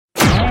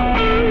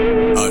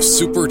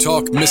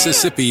SuperTalk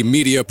Mississippi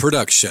media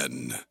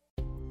production.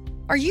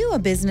 Are you a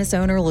business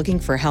owner looking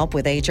for help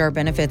with HR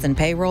benefits and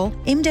payroll?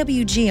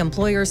 MWG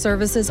Employer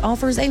Services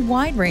offers a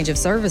wide range of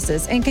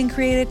services and can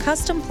create a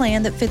custom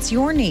plan that fits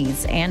your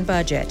needs and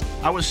budget.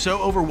 I was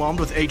so overwhelmed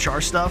with HR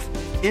stuff.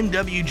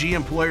 MWG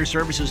Employer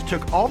Services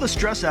took all the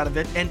stress out of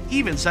it and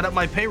even set up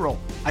my payroll.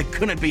 I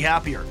couldn't be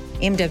happier.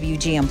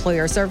 MWG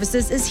Employer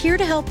Services is here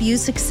to help you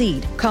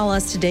succeed. Call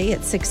us today at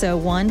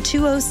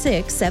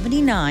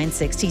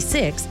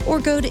 601-206-7966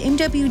 or go to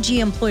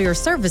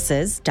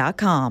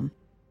MWGEmployerServices.com.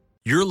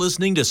 You're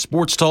listening to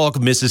Sports Talk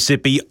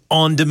Mississippi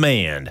On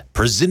Demand,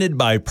 presented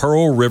by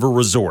Pearl River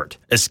Resort.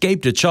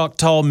 Escape to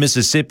Choctaw,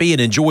 Mississippi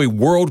and enjoy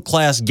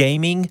world-class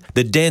gaming,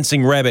 the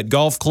Dancing Rabbit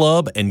Golf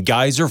Club, and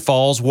Geyser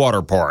Falls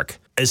Water Park.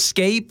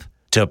 Escape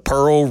to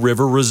Pearl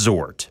River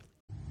Resort.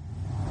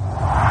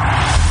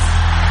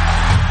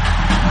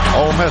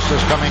 Ole Miss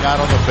is coming out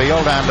on the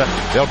field, and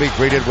they'll be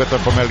greeted with the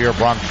familiar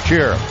Bronx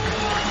cheer.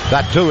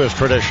 That, too, is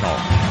traditional,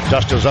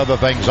 just as other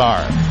things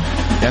are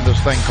in this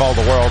thing called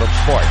the world of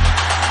sport.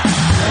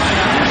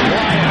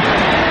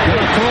 Going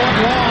to throw it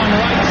long,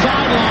 right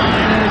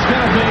sideline, and it's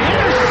going to be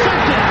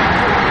intercepted.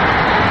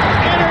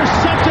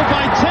 Intercepted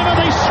by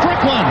Timothy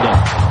Strickland.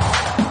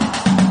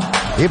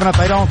 Even if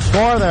they don't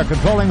score, they're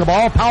controlling the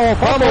ball. Powell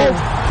fumbles,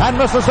 and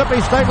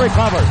Mississippi State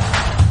recovers.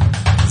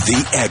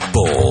 The Egg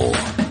Bowl,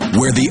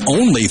 where the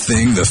only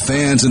thing the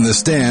fans in the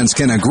stands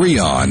can agree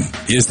on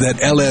is that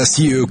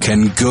LSU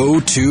can go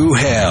to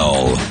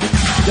hell.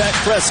 Dak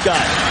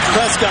Prescott.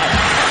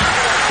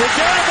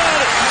 Forget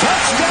about it.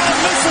 Touchdown,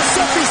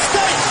 Mississippi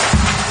State.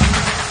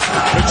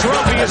 The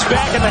trophy is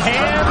back in the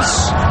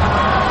hands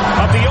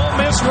of the Ole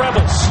Miss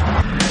Rebels.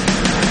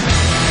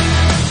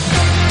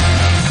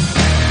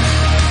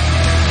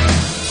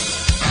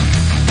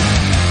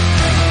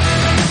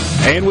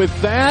 And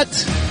with that,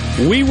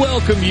 we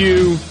welcome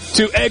you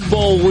to Egg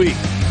Bowl Week.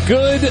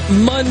 Good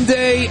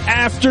Monday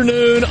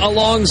afternoon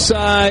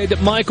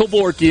alongside Michael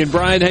Borky and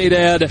Brian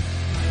Haydad.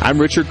 I'm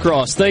Richard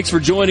Cross. Thanks for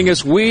joining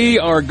us. We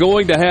are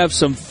going to have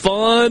some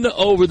fun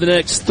over the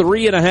next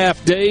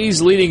 3.5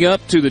 days leading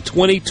up to the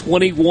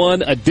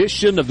 2021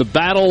 edition of the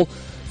Battle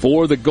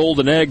for the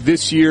Golden Egg.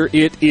 This year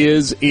it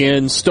is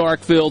in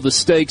Starkville. The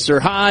stakes are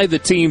high. The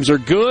teams are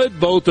good.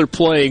 Both are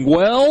playing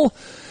well.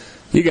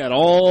 You got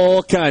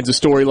all kinds of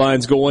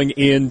storylines going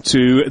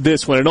into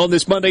this one. And on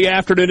this Monday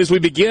afternoon, as we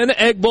begin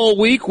Egg Bowl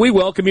Week, we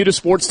welcome you to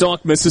Sports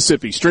Talk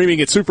Mississippi,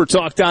 streaming at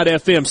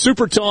supertalk.fm,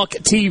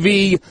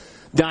 supertalktv.com,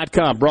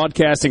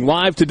 broadcasting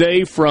live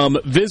today from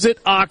Visit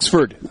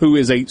Oxford, who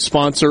is a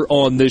sponsor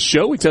on this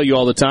show. We tell you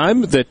all the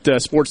time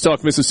that Sports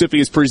Talk Mississippi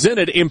is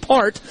presented in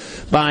part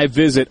by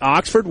Visit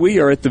Oxford. We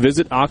are at the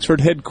Visit Oxford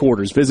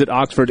headquarters,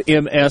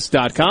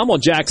 visitoxfordms.com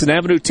on Jackson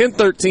Avenue,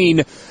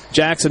 1013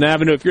 Jackson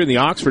Avenue. If you're in the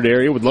Oxford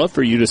area, would love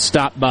for you to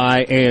stop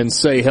by and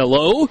say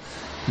hello.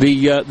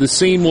 The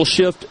scene will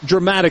shift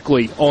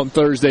dramatically on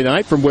Thursday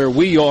night from where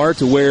we are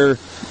to where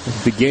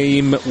the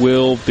game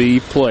will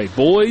be played.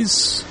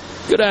 Boys,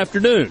 good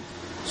afternoon.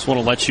 Just want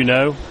to let you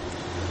know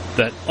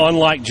that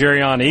unlike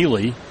Jerrion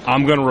Ely,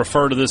 I'm going to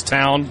refer to this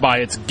town by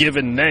its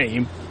given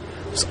name.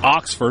 It's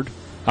Oxford.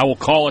 I will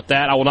call it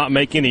that. I will not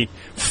make any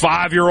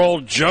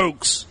 5-year-old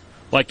jokes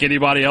like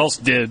anybody else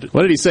did.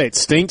 What did he say? It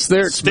stinks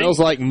there? It smells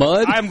like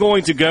mud? I'm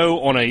going to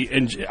go I'm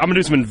going to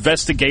do some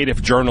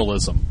investigative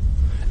journalism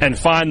and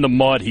find the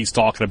mud he's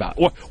talking about.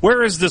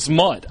 Where is this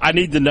mud? I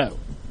need to know.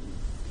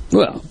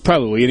 Well,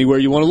 probably anywhere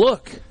you want to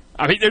look.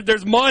 I mean,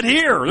 there's mud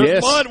here.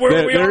 There's mud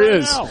where we are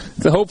now.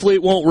 So hopefully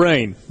it won't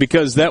rain,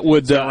 because that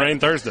would... rain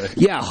Thursday.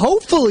 Yeah,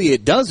 hopefully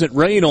it doesn't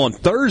rain on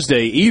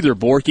Thursday either,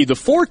 Borky. The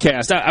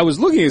forecast, I was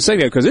looking at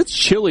saying that because it's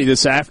chilly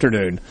this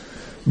afternoon.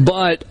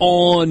 But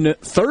on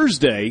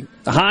Thursday,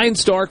 the high in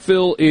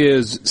Starkville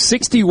is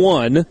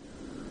 61.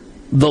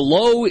 The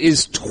low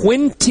is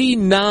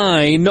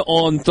 29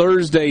 on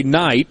Thursday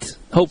night.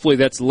 Hopefully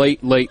that's late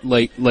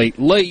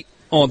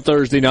on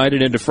Thursday night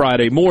and into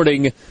Friday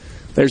morning.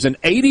 There's an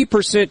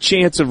 80%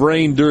 chance of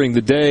rain during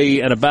the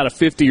day and about a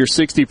 50 or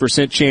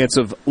 60% chance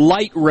of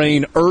light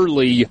rain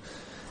early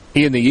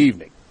in the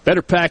evening.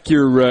 Better pack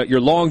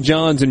your long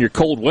johns and your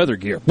cold weather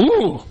gear.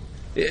 Ooh.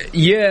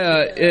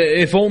 Yeah,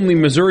 if only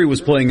Missouri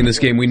was playing in this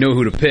game, we know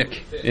who to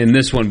pick in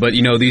this one. But,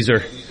 these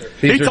are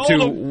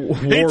two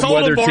warm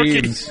weather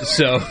teams.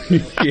 So,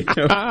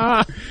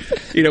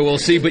 we'll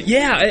see. But,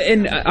 yeah,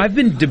 and I've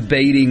been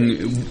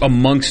debating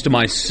amongst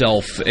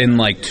myself and,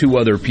 two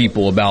other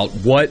people about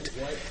what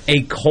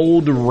a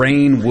cold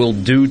rain will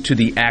do to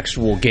the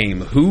actual game.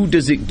 Who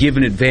does it give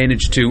an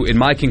advantage to? And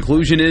my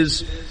conclusion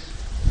is,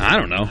 I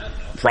don't know.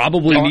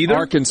 Probably neither.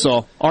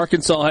 Arkansas.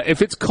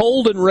 If it's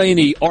cold and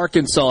rainy,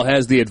 Arkansas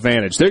has the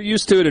advantage. They're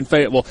used to it in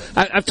Fayetteville.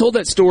 I've told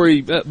that story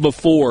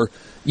before.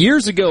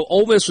 Years ago,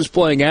 Ole Miss was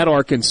playing at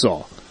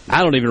Arkansas.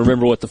 I don't even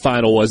remember what the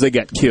final was. They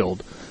got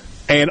killed.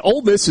 And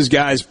Ole Miss's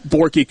guys,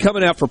 Borky,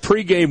 coming out for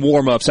pregame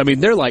warm-ups, I mean,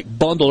 they're like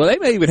bundled. They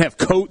may even have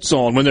coats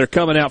on when they're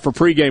coming out for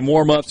pregame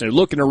warm-ups. They're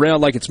looking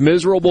around like it's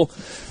miserable.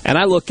 And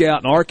I look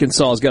out, and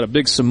Arkansas has got a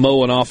big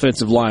Samoan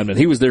offensive lineman.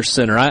 He was their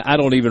center. I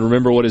don't even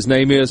remember what his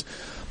name is.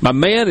 My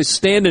man is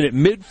standing at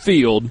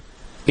midfield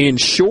in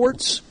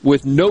shorts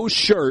with no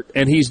shirt,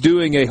 and he's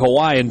doing a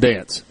Hawaiian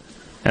dance.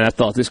 And I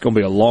thought this is going to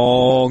be a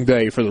long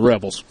day for the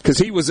Rebels because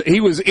he was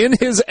in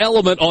his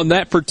element on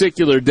that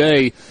particular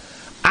day.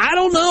 I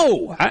don't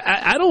know.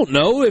 I don't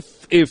know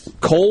if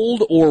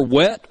cold or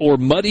wet or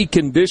muddy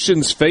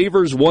conditions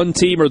favors one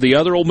team or the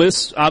other. Ole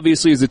Miss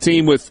obviously is a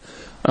team with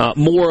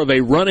more of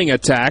a running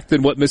attack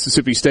than what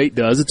Mississippi State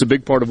does. It's a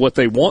big part of what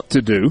they want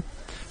to do.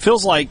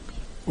 Feels like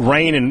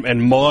rain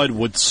and mud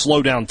would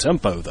slow down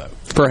tempo, though.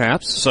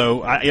 Perhaps.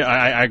 So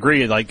I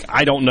agree. Like,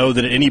 I don't know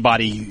that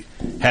anybody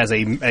has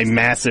a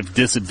massive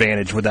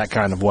disadvantage with that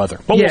kind of weather.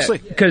 But we'll see.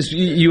 Because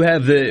you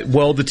have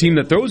the team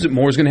that throws it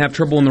more is going to have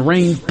trouble in the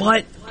rain,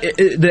 but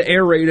the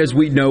air raid, as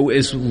we know,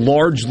 is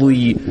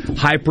largely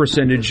high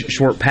percentage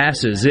short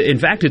passes. In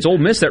fact, it's Ole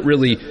Miss that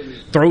really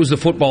throws the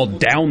football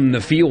down the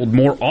field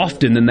more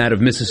often than that of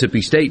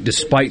Mississippi State,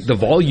 despite the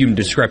volume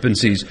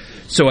discrepancies.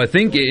 So I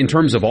think in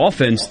terms of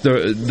offense,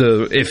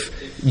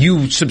 if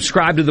you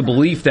subscribe to the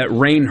belief that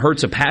rain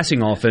hurts a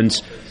passing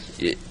offense,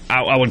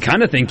 I would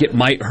kind of think it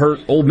might hurt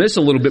Ole Miss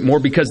a little bit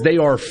more because they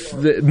are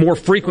more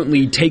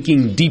frequently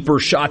taking deeper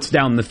shots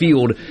down the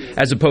field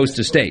as opposed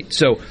to State.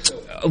 So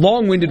a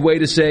long-winded way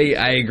to say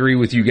I agree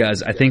with you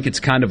guys. I think it's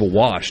kind of a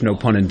wash, no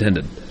pun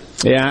intended.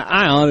 Yeah,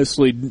 I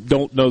honestly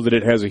don't know that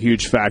it has a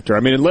huge factor.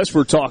 I mean, unless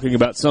we're talking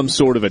about some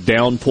sort of a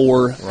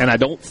downpour, and I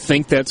don't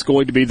think that's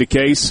going to be the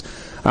case.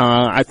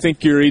 I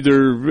think you're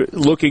either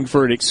looking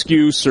for an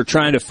excuse or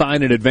trying to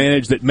find an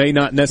advantage that may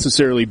not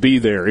necessarily be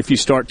there if you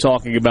start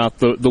talking about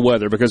the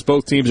weather, because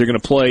both teams are going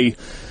to play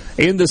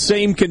in the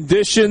same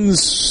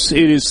conditions.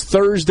 It is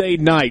Thursday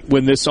night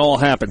when this all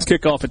happens.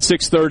 Kickoff at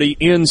 6:30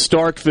 in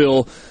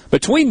Starkville.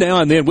 Between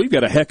now and then, we've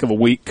got a heck of a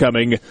week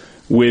coming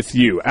with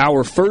you.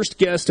 Our first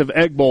guest of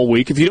Egg Bowl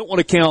week, if you don't want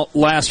to count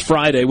last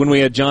Friday when we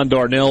had John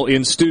Darnell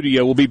in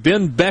studio, will be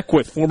Ben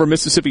Beckwith, former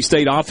Mississippi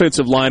State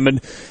offensive lineman.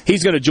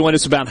 He's going to join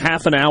us about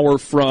half an hour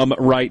from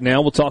right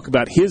now. We'll talk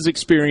about his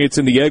experience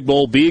in the Egg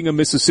Bowl, being a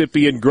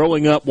Mississippian,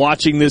 growing up,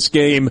 watching this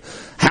game,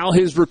 how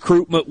his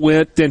recruitment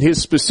went, and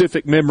his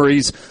specific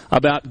memories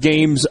about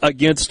games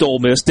against Ole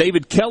Miss.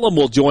 David Kellum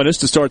will join us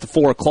to start the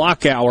 4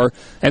 o'clock hour,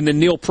 and then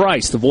Neil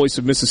Price, the voice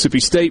of Mississippi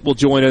State, will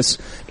join us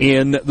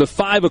in the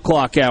 5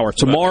 o'clock hour.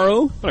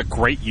 Tomorrow, what a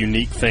great,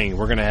 unique thing.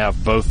 We're going to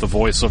have both the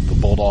voice of the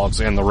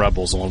Bulldogs and the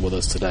Rebels on with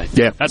us today.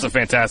 Yeah. That's a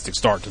fantastic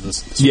start to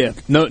this yeah,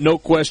 no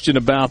question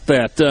about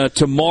that.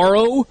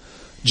 Tomorrow,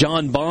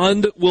 John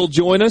Bond will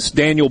join us.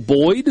 Daniel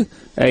Boyd,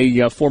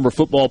 a former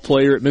football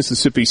player at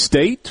Mississippi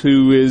State,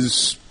 who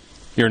is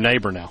your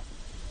neighbor now.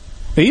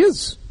 He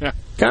is. Yeah.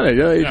 Kind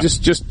of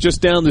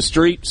just down the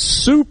street.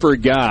 Super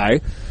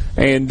guy.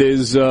 And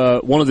is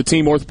one of the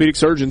team orthopedic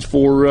surgeons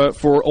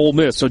for Ole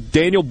Miss. So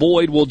Daniel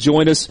Boyd will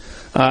join us.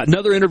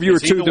 Another interview or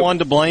two. Is he the one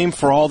to blame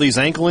for all these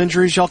ankle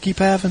injuries y'all keep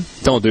having?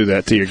 Don't do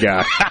that to your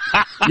guy.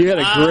 You had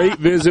a great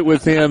visit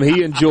with him.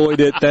 He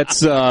enjoyed it.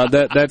 That's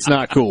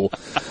not cool.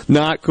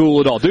 Not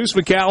cool at all. Deuce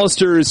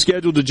McAllister is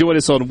scheduled to join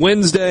us on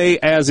Wednesday,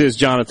 as is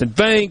Jonathan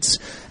Banks,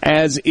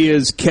 as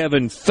is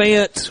Kevin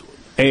Fant,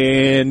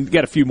 and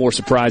got a few more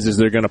surprises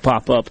that are going to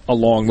pop up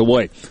along the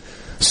way.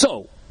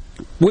 So,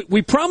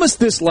 we promised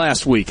this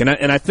last week, and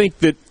I think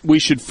that we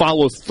should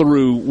follow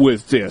through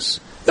with this.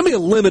 There'll be a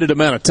limited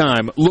amount of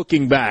time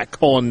looking back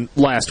on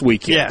last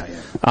weekend.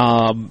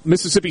 Yeah.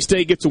 Mississippi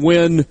State gets a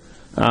win,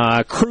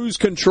 cruise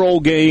control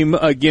game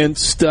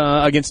against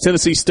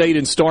Tennessee State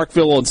in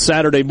Starkville on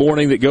Saturday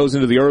morning that goes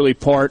into the early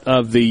part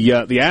of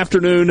the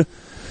afternoon.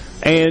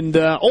 And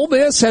Ole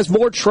Miss has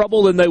more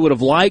trouble than they would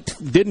have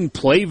liked. Didn't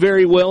play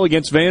very well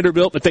against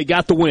Vanderbilt, but they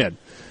got the win.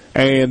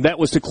 And that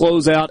was to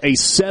close out a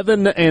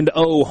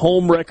 7-0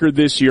 home record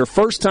this year.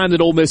 First time that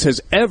Ole Miss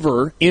has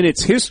ever, in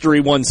its history,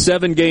 won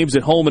 7 games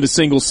at home in a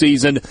single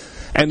season.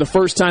 And the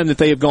first time that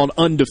they have gone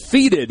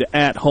undefeated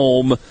at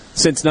home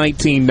since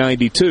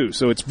 1992.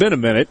 So it's been a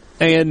minute.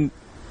 And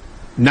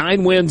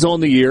 9 wins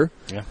on the year.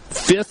 Yeah.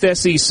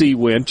 5th SEC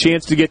win.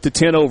 Chance to get to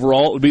 10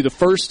 overall. It would be the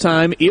first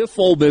time, if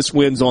Ole Miss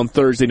wins on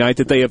Thursday night,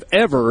 that they have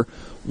ever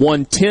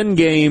won 10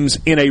 games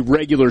in a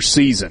regular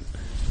season.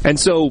 And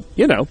so,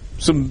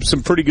 some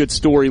pretty good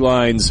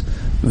storylines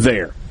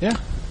there. Yeah.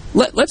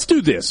 Let's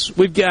do this.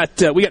 We got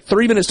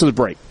 3 minutes to the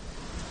break.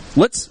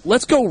 Let's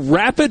go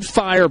rapid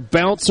fire,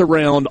 bounce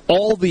around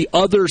all the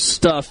other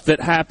stuff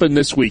that happened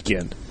this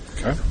weekend.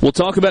 Okay. We'll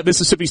talk about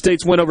Mississippi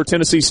State's win over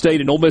Tennessee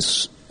State and Ole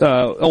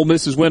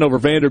Miss's win over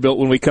Vanderbilt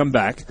when we come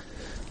back,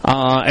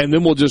 and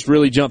then we'll just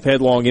really jump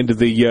headlong into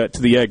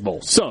the Egg Bowl.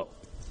 So,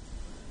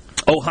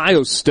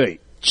 Ohio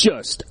State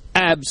just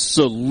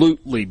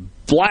absolutely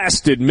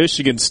blasted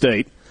Michigan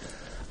State.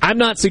 I'm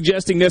not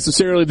suggesting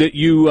necessarily that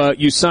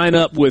you sign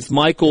up with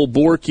Michael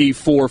Borky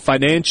for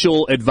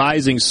financial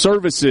advising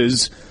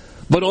services,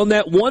 But on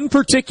that one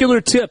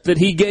particular tip that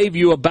he gave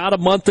you about a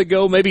month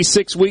ago, maybe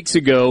 6 weeks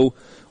ago,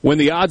 when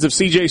the odds of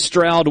C.J.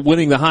 Stroud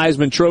winning the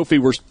Heisman Trophy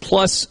were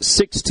plus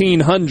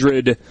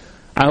 1,600,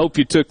 I hope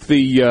you took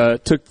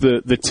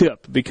the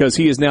tip, because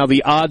he is now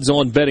the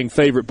odds-on betting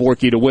favorite,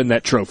 Borky, to win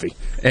that trophy.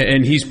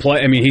 And he's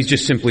he's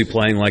just simply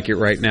playing like it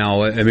right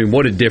now. I mean,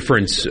 what a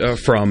difference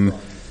from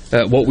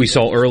what we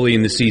saw early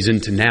in the season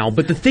to now.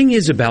 But the thing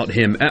is about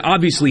him,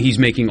 obviously he's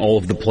making all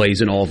of the plays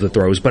and all of the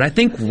throws, but I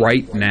think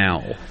right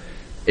now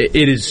I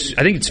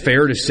think it's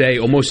fair to say,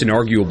 almost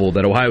inarguable,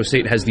 that Ohio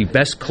State has the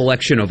best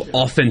collection of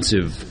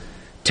offensive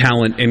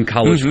talent in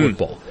college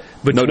football.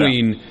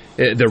 Between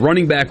the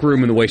running back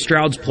room and the way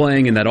Stroud's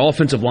playing and that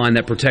offensive line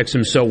that protects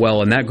him so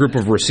well and that group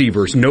of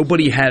receivers,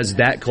 nobody has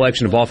that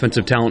collection of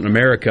offensive talent in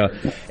America,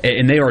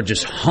 and they are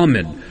just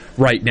humming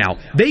right now.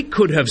 They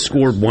could have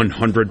scored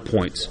 100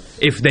 points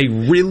if they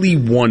really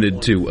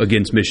wanted to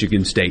against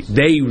Michigan State.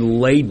 They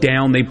laid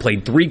down. They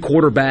played 3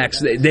 quarterbacks.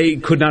 They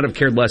could not have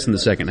cared less in the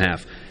second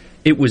half.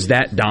 It was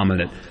that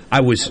dominant.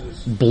 I was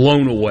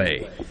blown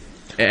away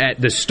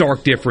at the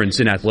stark difference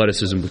in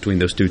athleticism between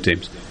those two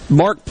teams.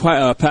 Mark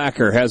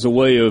Packer has a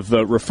way of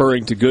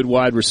referring to good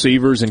wide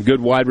receivers and good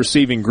wide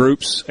receiving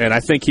groups, and I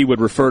think he would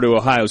refer to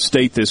Ohio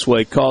State this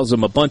way, calls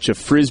them a bunch of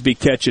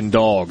Frisbee-catching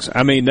dogs.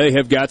 I mean, they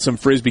have got some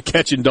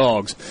Frisbee-catching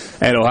dogs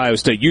at Ohio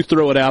State. You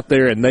throw it out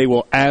there, and they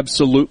will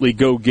absolutely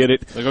go get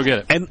it. They go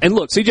get it. And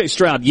look, C.J.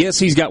 Stroud, yes,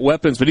 he's got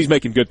weapons, but he's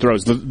making good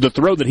throws. The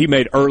throw that he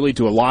made early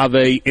to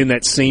Olave in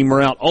that seam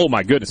route, oh,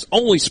 my goodness,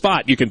 only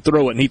spot you can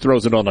throw it, and he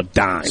throws it on a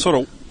dime. Sort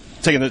of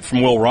taking it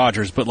from Will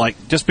Rogers, but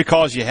just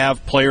because you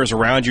have players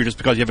around you, just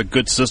because you have a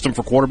good system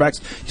for quarterbacks,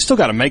 you still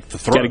got to make the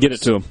throw. Got to get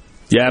it to him.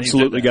 You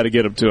absolutely got to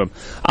get them to him.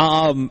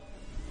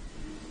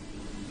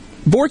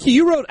 Borky,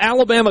 you wrote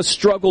Alabama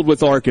struggled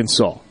with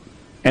Arkansas,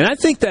 and I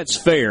think that's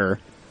fair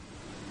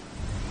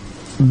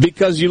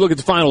because you look at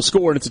the final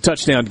score and it's a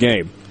touchdown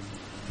game.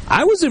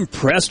 I was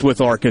impressed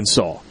with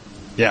Arkansas.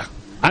 Yeah.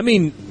 I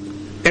mean,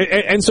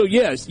 and so,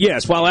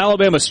 yes, while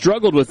Alabama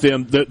struggled with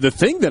them, the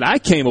thing that I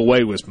came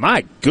away was,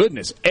 my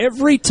goodness,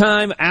 every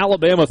time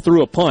Alabama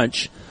threw a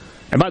punch,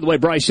 and by the way,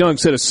 Bryce Young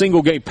set a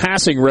single-game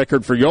passing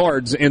record for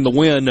yards in the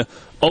win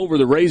over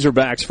the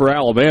Razorbacks for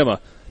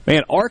Alabama.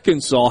 Man,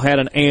 Arkansas had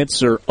an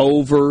answer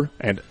over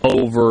and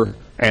over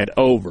and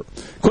over.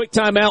 Quick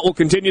timeout. We'll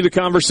continue the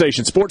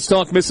conversation. Sports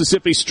Talk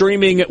Mississippi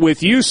streaming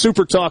with you,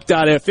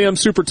 supertalk.fm,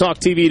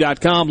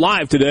 supertalktv.com,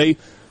 live today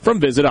from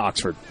Visit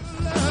Oxford.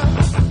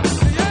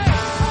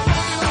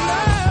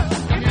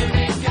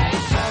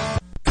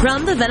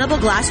 From the Venable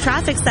Glass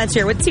Traffic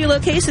Center with 2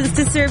 locations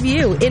to serve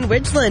you in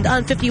Ridgeland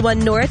on 51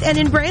 North and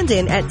in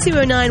Brandon at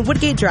 209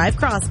 Woodgate Drive,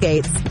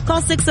 Crossgates.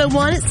 Call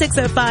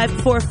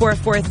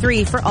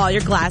 601-605-4443 for all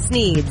your glass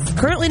needs.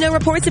 Currently no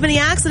reports of any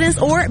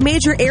accidents or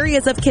major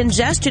areas of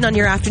congestion on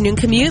your afternoon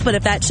commute, but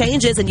if that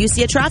changes and you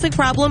see a traffic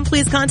problem,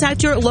 please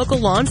contact your local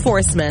law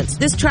enforcement.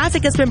 This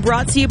traffic has been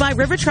brought to you by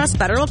River Trust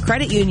Federal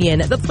Credit Union,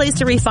 the place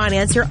to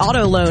refinance your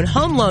auto loan,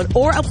 home loan,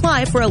 or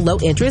apply for a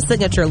low-interest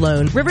signature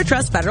loan. River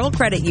Trust Federal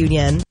Credit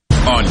Union.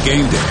 On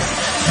game day,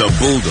 the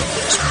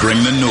Bulldogs bring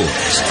the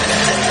noise.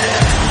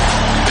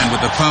 And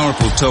with the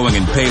powerful towing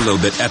and payload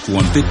that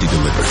F-150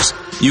 delivers,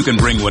 you can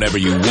bring whatever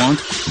you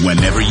want,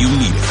 whenever you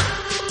need it.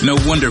 No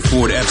wonder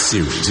Ford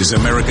F-Series is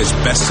America's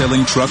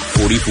best-selling truck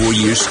 44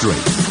 years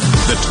straight.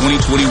 The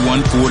 2021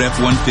 Ford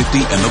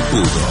F-150 and the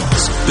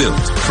Bulldogs,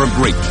 built for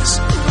greatness.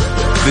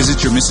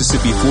 Visit your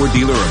Mississippi Ford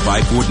dealer or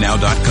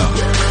buyfordnow.com.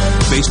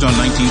 Based on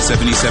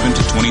 1977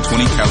 to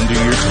 2020 calendar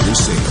year total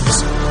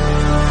sales.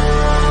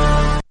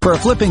 For a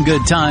flipping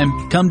good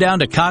time, come down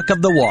to Cock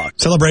of the Walk.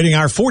 Celebrating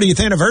our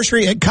 40th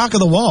anniversary at Cock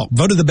of the Walk.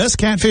 Voted the best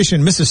catfish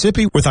in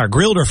Mississippi with our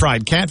grilled or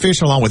fried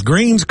catfish along with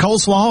greens,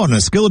 coleslaw, and a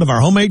skillet of our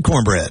homemade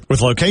cornbread.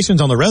 With locations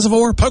on the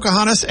Reservoir,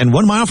 Pocahontas, and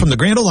 1 mile from the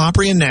Grand Ole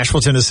Opry in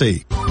Nashville,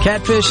 Tennessee.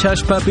 Catfish,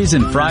 hush puppies,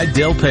 and fried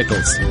dill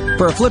pickles.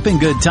 For a flipping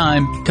good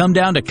time, come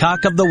down to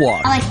Cock of the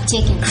Walk. I like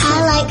chicken.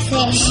 I like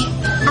fish.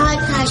 I like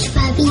hush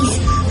puppies.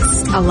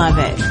 I love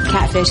it.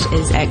 Catfish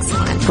is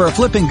excellent. For a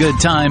flipping good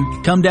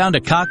time, come down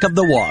to Cock of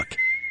the Walk.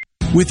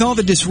 With all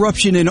the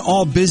disruption in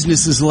all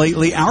businesses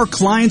lately, our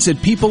clients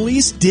at People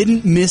Lease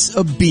didn't miss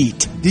a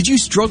beat. Did you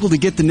struggle to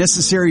get the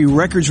necessary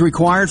records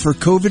required for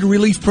COVID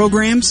relief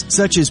programs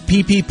such as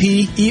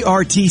PPP,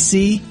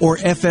 ERTC, or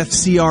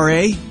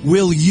FFCRA?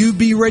 Will you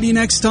be ready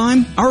next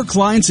time? Our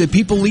clients at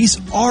People Lease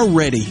are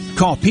ready.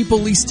 Call People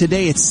Lease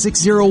today at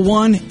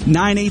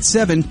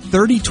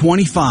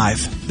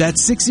 601-987-3025.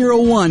 That's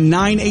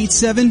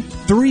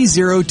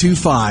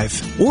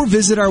 601-987-3025. Or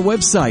visit our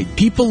website,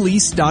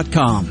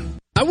 peoplelease.com.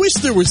 I wish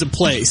there was a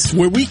place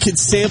where we could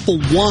sample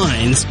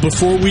wines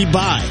before we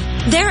buy.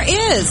 There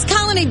is.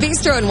 Colony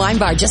Bistro and Wine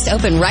Bar just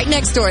opened right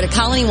next door to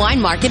Colony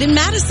Wine Market in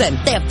Madison.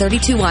 They have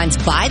 32 wines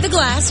by the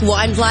glass,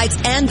 wine flights,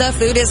 and the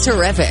food is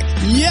terrific.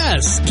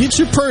 Yes, get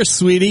your purse,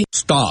 sweetie.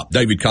 Stop.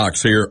 David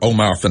Cox here,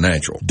 Omar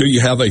Financial. Do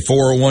you have a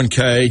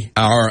 401k,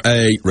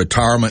 IRA,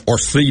 retirement, or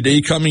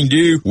CD coming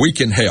due? We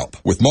can help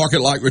with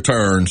market-like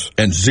returns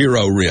and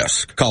zero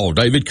risk. Call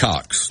David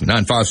Cox,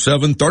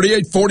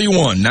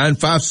 957-3841,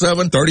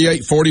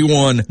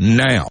 957-3841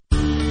 now.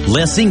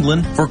 Les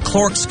England for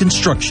Clark's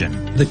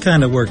Construction. The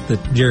kind of work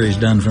that Jerry's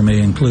done for me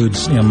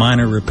includes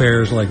minor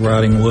repairs like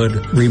rotting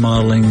wood,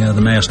 remodeling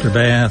the master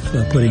bath,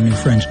 putting new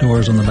French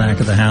doors on the back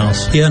of the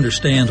house. He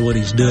understands what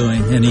he's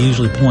doing, and he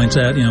usually points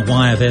out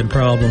why I've had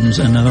problems,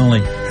 and not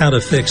only how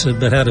to fix it,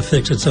 but how to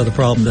fix it so the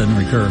problem doesn't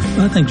recur.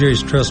 I think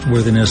Jerry's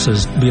trustworthiness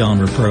is beyond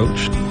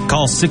reproach.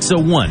 Call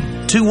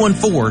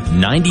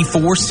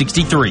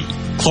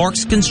 601-214-9463.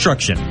 Clark's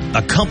Construction,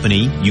 a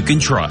company you can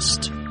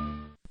trust.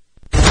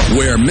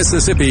 Where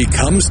Mississippi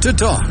comes to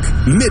talk.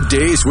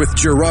 Middays with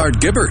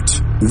Gerard Gibbert.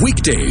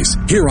 Weekdays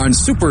here on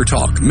Super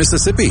Talk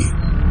Mississippi.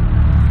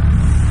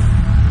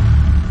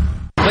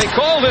 They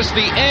call this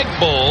the Egg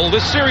Bowl.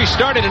 This series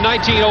started in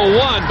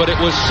 1901, but it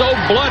was so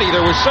bloody.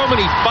 There were so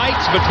many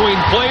fights between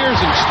players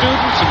and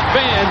students and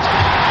fans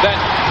that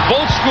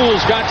both schools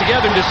got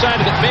together and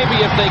decided that maybe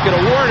if they could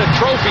award a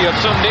trophy of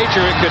some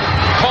nature, it could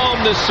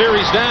calm this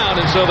series down.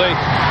 And so they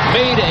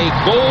made a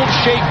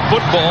gold-shaped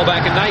football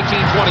back in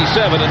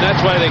 1927, and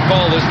that's why they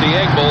call this the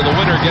Egg Bowl. The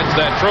winner gets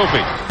that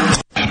trophy.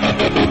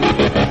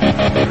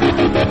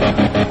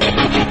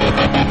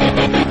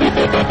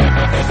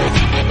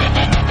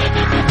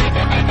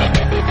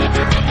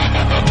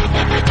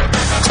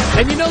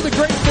 And the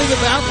great thing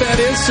about that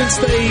is since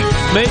they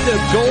made a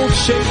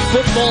gold-shaped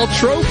football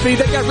trophy,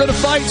 they got rid of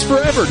fights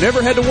forever.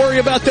 Never had to worry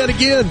about that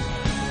again.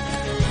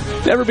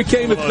 Never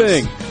became a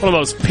thing. One of the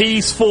most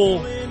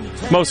peaceful,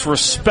 most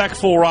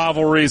respectful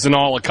rivalries in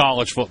all of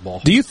college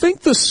football. Do you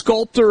think the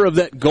sculptor of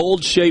that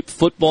gold-shaped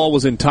football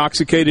was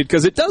intoxicated?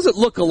 Because it doesn't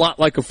look a lot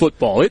like a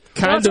football. It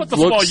kind of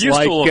looks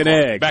like an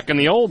egg. Back in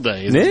the old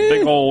days.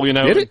 Big old,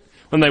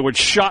 when they would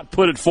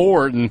shot-put it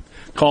forward and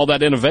call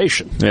that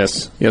innovation.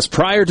 Yes,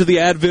 prior to the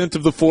advent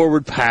of the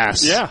forward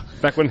pass. Yeah,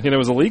 back when it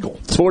was illegal.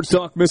 Sports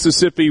Talk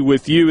Mississippi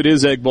with you. It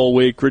is Egg Bowl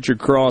week. Richard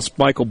Cross,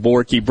 Michael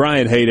Borky,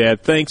 Brian Haydad,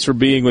 thanks for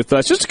being with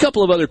us. Just a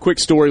couple of other quick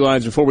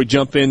storylines before we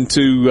jump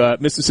into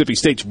Mississippi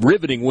State's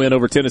riveting win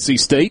over Tennessee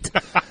State.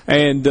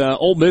 And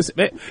Ole Miss,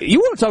 man, you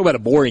want to talk about a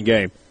boring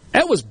game.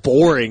 That was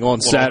boring on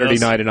Saturday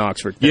night in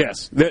Oxford. Yeah.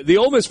 Yes, the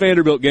Ole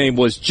Miss-Vanderbilt game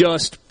was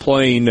just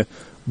plain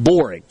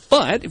boring.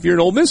 But if you're an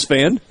Ole Miss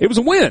fan, it was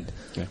a win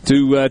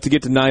to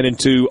get to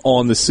 9-2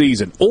 on the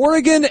season.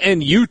 Oregon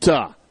and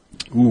Utah.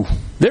 Ooh.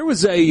 There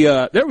was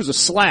a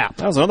slap.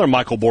 That was another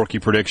Michael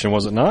Borky prediction,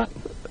 was it not?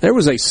 There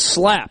was a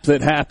slap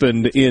that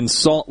happened in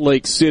Salt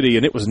Lake City,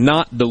 and it was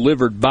not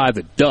delivered by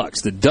the Ducks.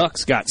 The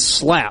Ducks got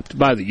slapped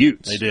by the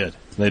Utes. They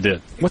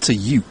did. What's a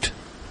Ute?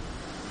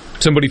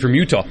 Somebody from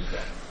Utah.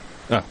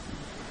 Oh.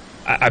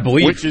 I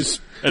believe. Which is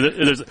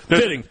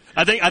fitting.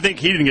 I think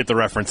he didn't get the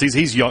reference.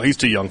 He's young. He's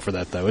too young for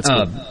that, though. It's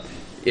good.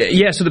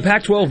 Yeah, so the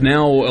Pac-12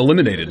 now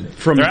eliminated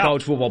from the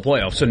college football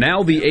playoff. So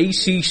now the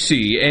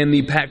ACC and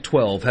the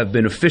Pac-12 have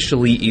been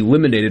officially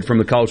eliminated from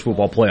the college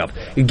football playoff.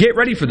 Get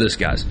ready for this,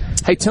 guys.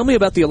 Hey, tell me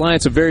about the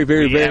alliance of very,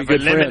 very, very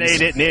good friends. We have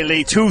eliminated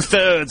nearly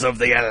 2/3 of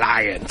the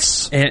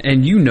alliance.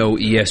 And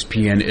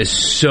ESPN is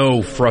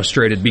so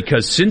frustrated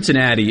because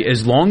Cincinnati,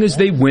 as long as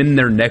they win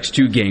their next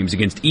two games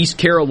against East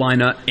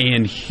Carolina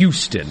and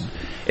Houston,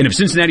 and if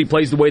Cincinnati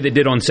plays the way they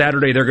did on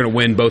Saturday, they're going to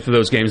win both of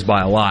those games by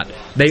a lot.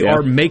 They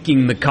are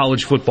making the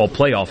college football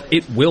playoff.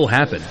 It will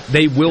happen.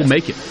 They will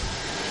make it.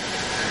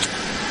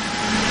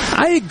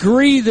 I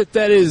agree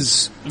that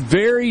is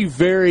very,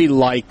 very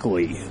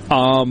likely.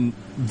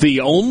 The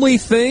only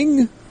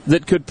thing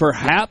that could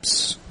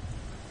perhaps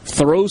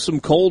throw some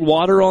cold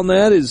water on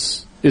that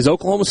is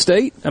Oklahoma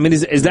State. I mean,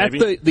 is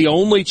that the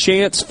only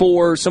chance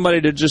for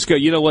somebody to just go,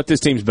 you know what, this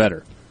team's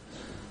better?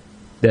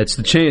 That's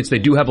the chance. They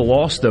do have a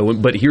loss, though.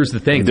 But here's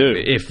the thing: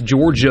 if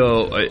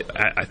Georgia,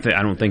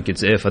 I don't think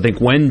it's if. I think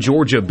when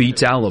Georgia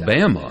beats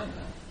Alabama,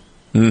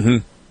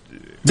 then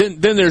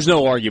there's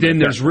no argument. Then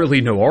there's really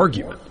no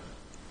argument.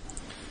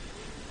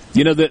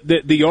 You know,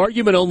 the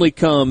argument only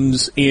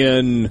comes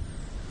in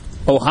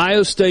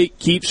Ohio State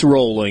keeps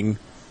rolling,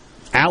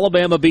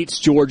 Alabama beats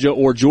Georgia,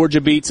 or Georgia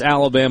beats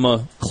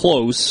Alabama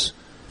close,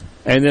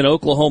 and then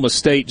Oklahoma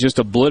State just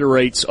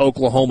obliterates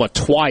Oklahoma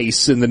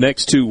twice in the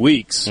next 2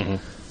 weeks. Mm-hmm.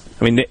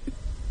 I mean,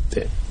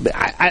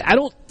 I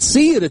don't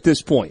see it at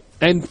this point.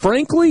 And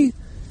frankly,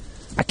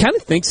 I kind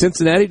of think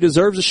Cincinnati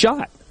deserves a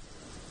shot.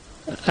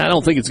 I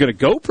don't think it's going to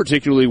go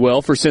particularly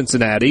well for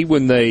Cincinnati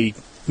when they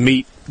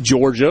meet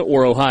Georgia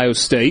or Ohio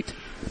State.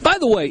 By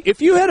the way,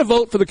 if you had a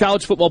vote for the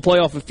college football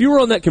playoff, if you were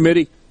on that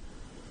committee,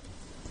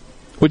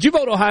 would you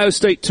vote Ohio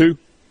State too?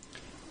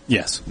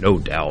 Yes. No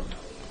doubt.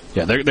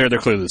 Yeah, they're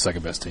clearly the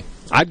second best team.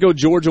 I'd go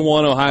Georgia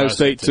 1, Ohio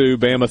State 2,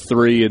 Bama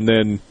 3, and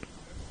then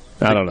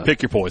I don't know.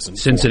 Pick your poison.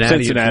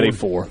 Cincinnati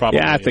 4. Probably,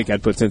 yeah, I think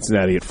I'd put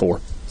Cincinnati at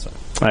 4.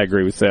 I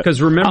agree with that.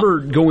 Because remember,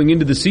 going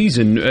into the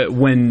season,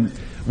 when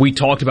we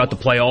talked about the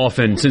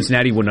playoff and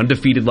Cincinnati went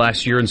undefeated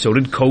last year and so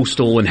did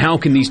Coastal, and how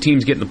can these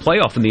teams get in the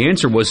playoff? And the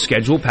answer was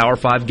schedule Power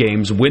 5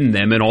 games, win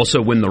them, and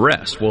also win the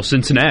rest. Well,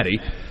 Cincinnati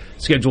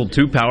scheduled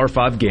 2 Power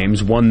 5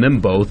 games, won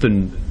them both,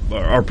 and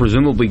are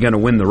presumably going to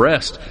win the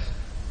rest.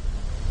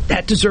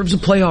 That deserves a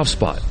playoff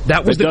spot.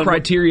 That was the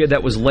criteria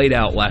that was laid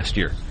out last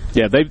year.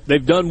 Yeah,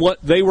 they've done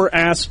what they were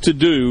asked to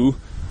do.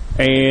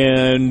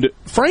 And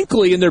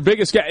frankly, in their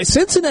biggest game,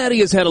 Cincinnati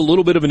has had a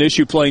little bit of an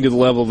issue playing to the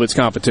level of its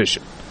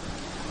competition.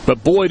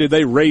 But boy, did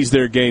they raise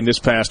their game this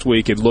past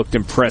week and looked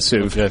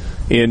impressive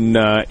in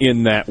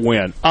that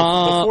win.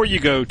 Before you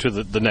go to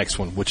the next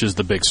one, which is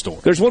the big story.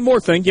 There's one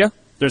more thing, yeah?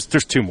 There's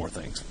 2 more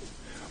things.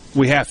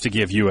 We have to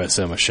give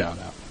USM a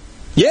shout-out.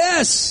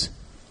 Yes!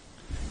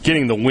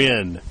 Getting the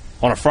win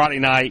on a Friday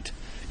night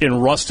in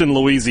Ruston,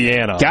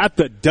 Louisiana. Got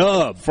the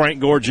dub. Frank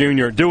Gore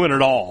Jr. doing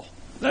it all.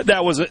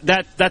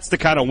 That's the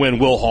kind of win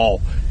Will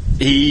Hall,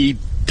 he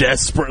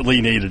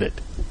desperately needed it.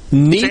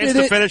 Chance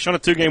to finish on a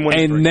 2-game winning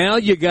streak. And now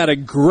you got a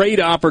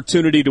great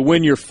opportunity to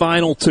win your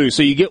final 2.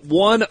 So you get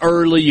one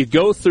early, you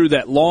go through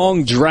that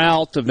long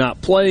drought of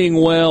not playing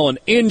well and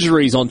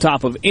injuries on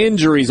top of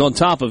injuries on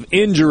top of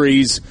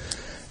injuries.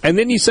 And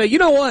then you say, you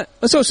know what?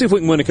 Let's go see if we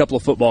can win a couple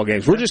of football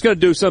games. We're just going to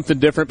do something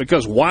different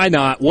because why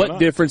not? What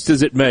difference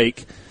does it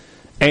make?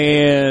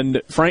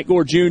 And Frank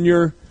Gore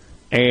Jr.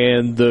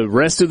 and the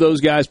rest of those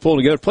guys pulling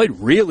together played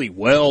really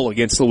well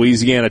against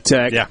Louisiana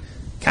Tech. Yeah.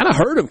 Kind of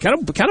hurt him,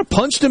 kind of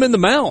punched him in the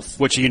mouth.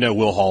 Which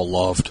Will Hall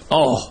loved.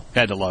 Oh.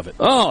 Had to love it.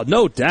 Oh,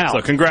 no doubt.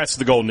 So congrats to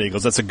the Golden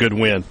Eagles. That's a good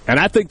win. And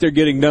I think they're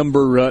getting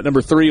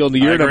number 3 on the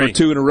year, number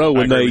 2 in a row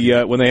when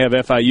they have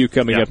FIU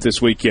coming up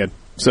this weekend.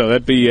 So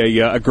that'd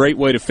be a great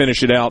way to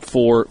finish it out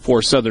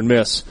for Southern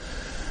Miss.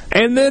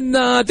 And then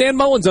Dan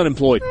Mullen's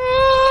unemployed.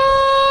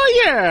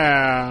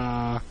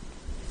 Yeah.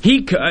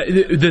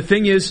 The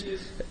thing is,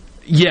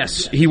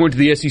 yes, he went to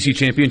the SEC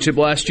championship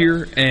last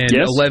year and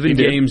 11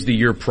 games the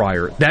year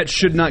prior. That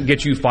should not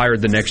get you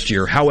fired the next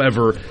year.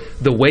 However,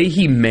 the way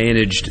he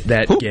managed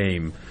that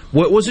game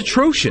was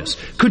atrocious.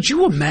 Could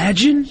you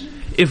imagine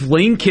if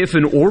Lane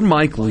Kiffin or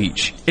Mike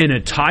Leach in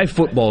a tie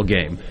football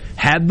game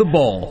had the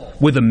ball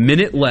with a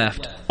minute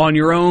left on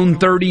your own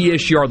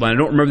 30-ish yard line? I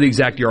don't remember the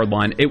exact yard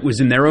line. It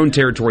was in their own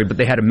territory, but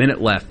they had a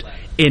minute left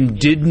and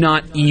did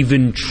not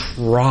even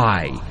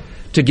try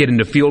to get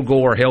into field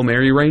goal or Hail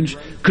Mary range.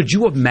 Could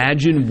you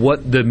imagine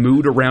what the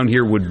mood around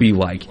here would be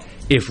like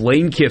if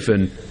Lane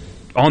Kiffin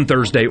on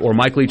Thursday or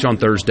Mike Leach on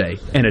Thursday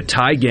in a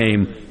tie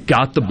game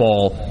got the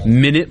ball,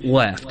 minute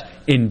left,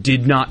 and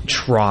did not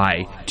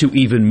try to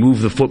even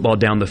move the football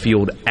down the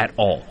field at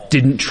all?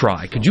 Didn't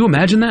try. Could you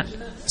imagine that?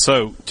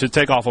 So, to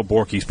take off of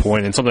Borky's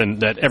point, and something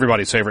that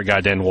everybody's favorite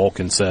guy, Dan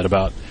Wolken, said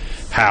about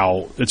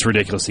how it's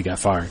ridiculous he got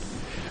fired.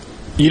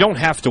 You don't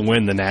have to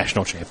win the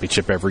national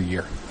championship every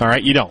year. All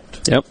right? You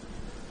don't. Yep.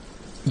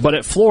 But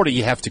at Florida,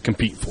 you have to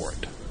compete for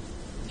it.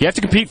 You have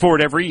to compete for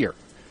it every year.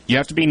 You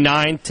have to be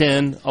 9,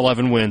 10,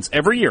 11 wins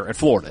every year at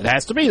Florida. It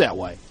has to be that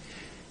way.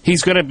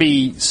 He's going to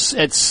be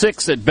at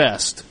 6 at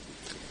best.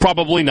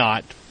 Probably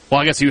not.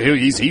 Well, I guess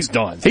he's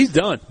done. He's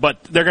done.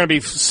 But they're going to be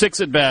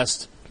 6 at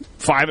best,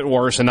 5 at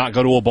worst, and not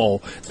go to a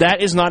bowl.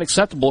 That is not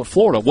acceptable at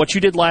Florida. What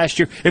you did last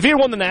year, if he had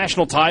won the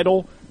national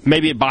title,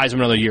 maybe it buys him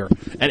another year.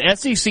 An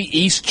SEC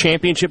East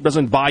championship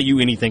doesn't buy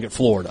you anything at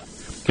Florida.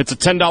 It's a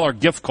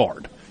 $10 gift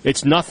card.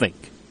 It's nothing.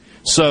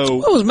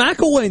 So it was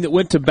McElwain that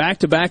went to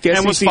back-to-back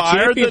SEC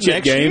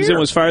championship games and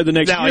was fired the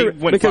next year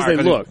because they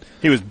looked.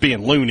 He was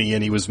being loony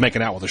and he was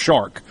making out with a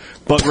shark.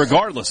 But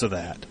regardless of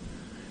that,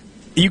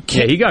 you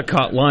can't. Yeah, he got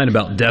caught lying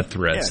about death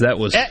threats. Yeah. That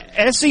was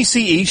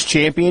SEC East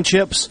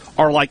championships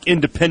are like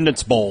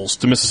Independence Bowls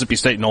to Mississippi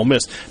State and Ole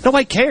Miss.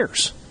 Nobody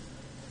cares.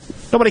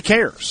 Nobody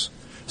cares.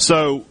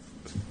 So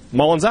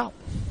Mullen's out.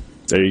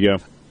 There you go.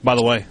 By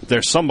the way,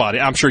 there's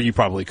somebody. I'm sure you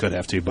probably could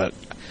have too, but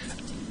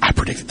I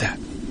predicted that.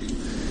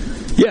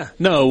 Yeah,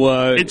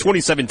 no. In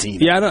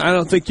 2017. Yeah, I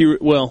don't think you.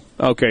 Well,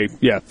 okay,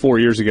 yeah, 4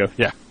 years ago.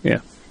 Yeah.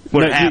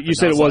 When it happened, you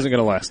said it wasn't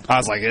going to last. I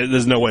was like,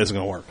 there's no way it's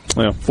going to work.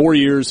 Well, 4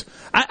 years.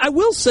 I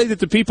will say that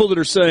the people that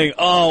are saying,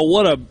 "Oh,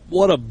 what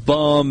a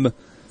bum,"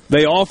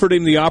 they offered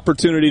him the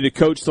opportunity to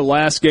coach the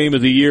last game of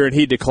the year and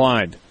he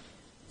declined.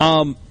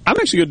 I'm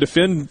actually going to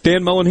defend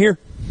Dan Mullen here.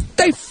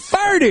 They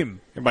fired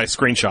him. Everybody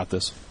screenshot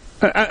this.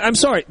 I'm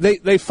sorry.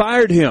 They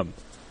fired him.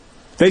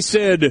 They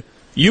said,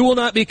 "You will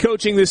not be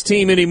coaching this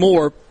team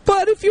anymore,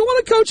 but if you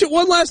want to coach it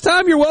one last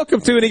time, you're welcome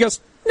to." And he goes,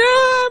 "Nah,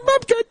 I'm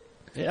good."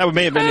 That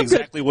may have been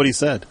exactly what he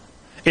said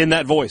in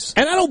that voice.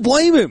 And I don't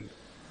blame him.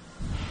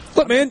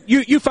 Look, man,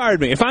 you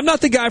fired me. If I'm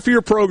not the guy for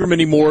your program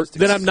anymore,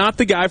 then I'm not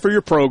the guy for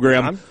your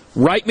program.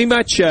 Write me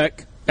my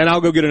check, and I'll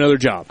go get another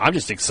job. I'm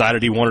just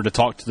excited he wanted to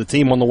talk to the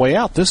team on the way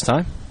out this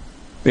time.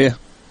 Yeah.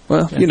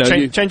 Well,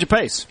 change of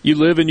pace. You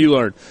live and you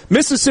learn.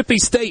 Mississippi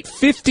State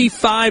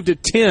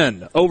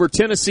 55-10 over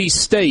Tennessee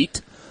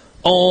State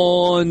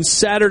on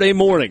Saturday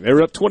morning. They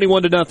were up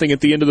 21-0 at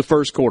the end of the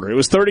first quarter. It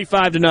was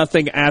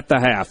 35-0 at the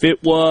half.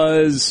 It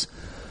was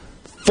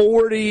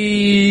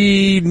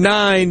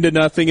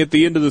 49-0 at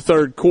the end of the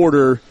third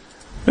quarter.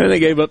 And they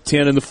gave up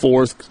 10 in the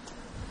fourth.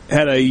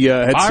 Had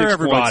 6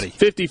 everybody. points.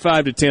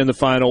 55-10 the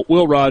final.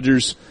 Will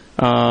Rogers,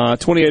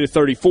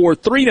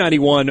 28-34,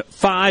 391,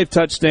 5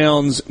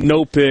 touchdowns,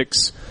 no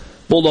picks.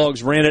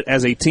 Bulldogs ran it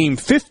as a team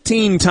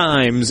 15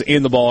 times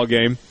in the ball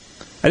game.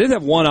 I did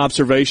have one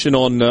observation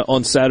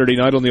on Saturday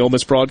night on the Ole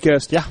Miss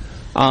broadcast. Yeah.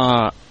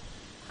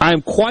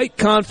 I'm quite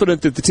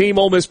confident that the team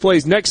Ole Miss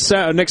plays next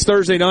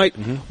Thursday night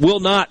will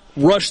not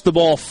rush the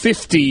ball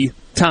 50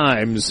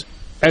 times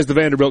as the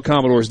Vanderbilt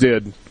Commodores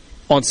did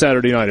on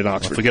Saturday night in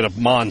Oxford. If we get a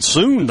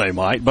monsoon, they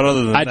might, but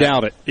other than I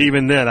doubt it.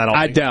 Even then,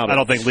 I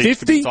don't think Leach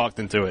could be talked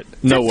into it.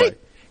 No way.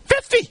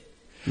 50?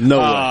 No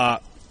way.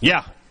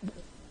 Yeah.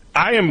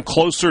 I am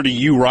closer to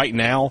you right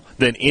now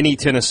than any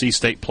Tennessee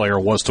State player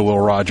was to Will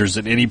Rogers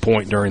at any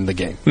point during the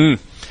game.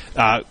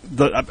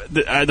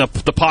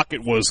 The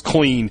pocket was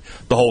clean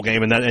the whole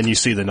game, and you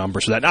see the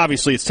numbers for that. And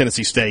obviously, it's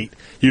Tennessee State.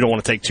 You don't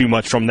want to take too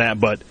much from that,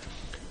 but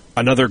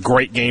another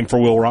great game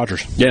for Will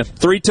Rogers. Yeah,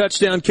 3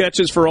 touchdown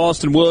catches for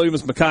Austin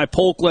Williams. Mekhi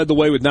Polk led the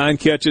way with 9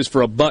 catches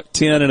for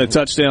 $110 and a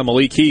touchdown.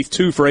 Malik Heath,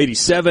 2 for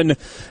 87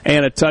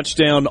 and a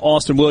touchdown.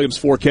 Austin Williams,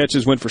 4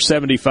 catches, went for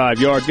 75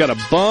 yards. Got a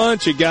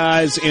bunch of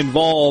guys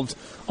involved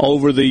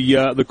over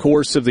the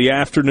course of the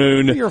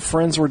afternoon. Your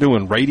friends were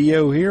doing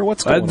radio here?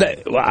 What's going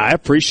on? I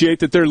appreciate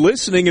that they're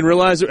listening and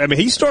realize. I mean,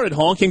 he started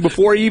honking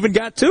before he even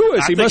got to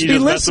us. He must be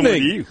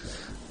listening.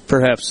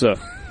 Perhaps so.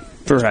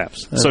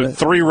 Perhaps. So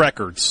 3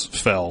 records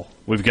fell.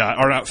 We've got,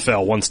 or not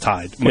fell, one's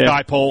tied.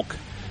 Mekhi Polk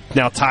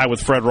now tied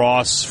with Fred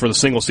Ross for the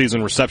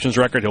single-season receptions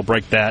record. He'll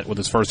break that with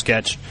his first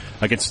catch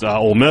against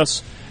Ole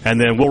Miss. And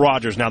then Will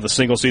Rogers now the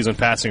single-season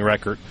passing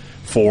record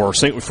for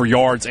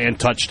yards and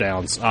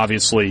touchdowns.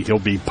 Obviously, he'll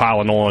be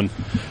piling on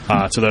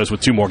to those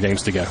with 2 more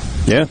games to go.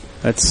 Yeah,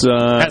 that's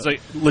has a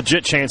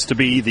legit chance to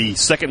be the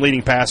second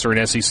leading passer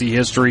in SEC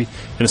history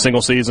in a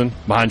single season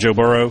behind Joe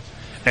Burrow,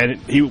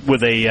 and he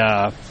with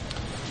a.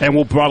 And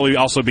will probably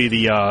also be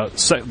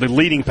the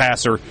leading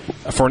passer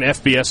for an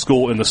FBS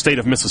school in the state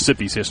of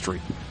Mississippi's history.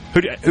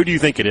 Who do you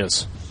think it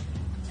is?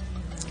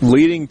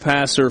 Leading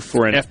passer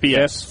for an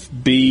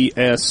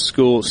FBS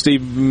school.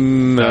 Steve?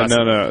 No,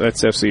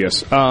 that's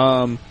FCS.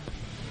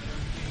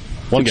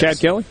 Chad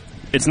Kelly?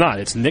 It's not.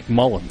 It's Nick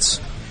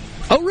Mullins.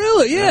 Oh,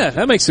 really? Yeah,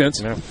 that makes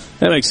sense. Yeah.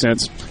 That makes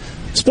sense.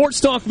 Sports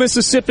Talk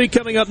Mississippi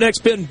coming up next.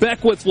 Ben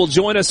Beckwith will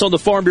join us on the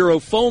Farm Bureau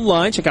phone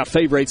line. Check out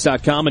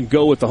favorites.com and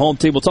go with the home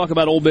team. We'll talk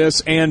about Ole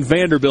Miss and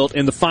Vanderbilt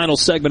in the final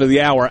segment of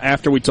the hour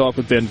after we talk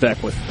with Ben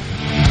Beckwith.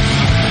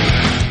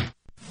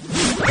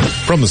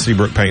 From the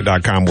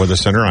SeabrookPaint.com Weather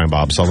Center, I'm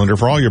Bob Sullender.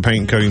 For all your paint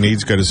and coating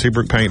needs, go to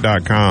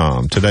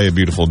SeabrookPaint.com. Today, a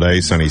beautiful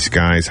day, sunny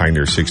skies, high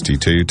near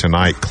 62.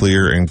 Tonight,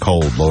 clear and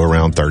cold, low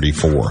around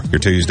 34. Your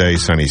Tuesday,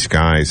 sunny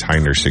skies, high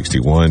near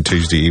 61.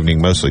 Tuesday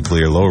evening, mostly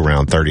clear, low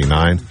around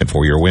 39. And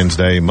for your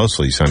Wednesday,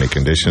 mostly sunny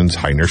conditions,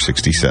 high near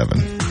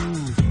 67.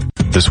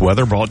 This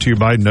weather brought to you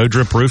by No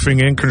Drip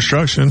Roofing and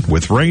Construction.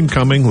 With rain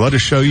coming, let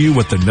us show you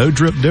what the No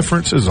Drip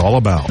difference is all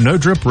about. No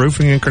Drip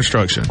Roofing and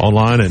Construction.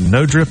 Online at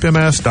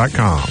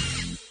NoDripMS.com.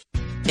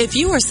 If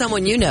you or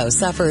someone you know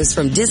suffers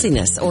from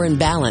dizziness or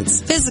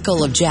imbalance,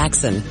 Physical of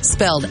Jackson,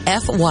 spelled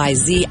F-Y-Z-I-C-A-L,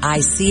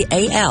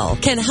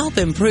 can help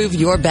improve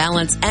your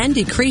balance and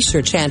decrease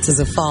your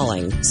chances of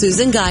falling.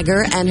 Susan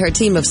Geiger and her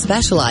team of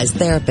specialized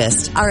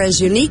therapists are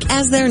as unique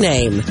as their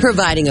name,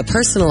 providing a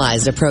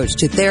personalized approach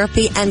to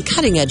therapy and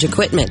cutting-edge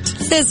equipment.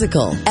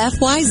 Physical,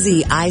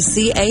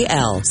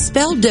 F-Y-Z-I-C-A-L,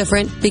 spelled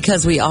different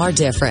because we are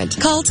different.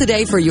 Call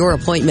today for your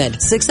appointment,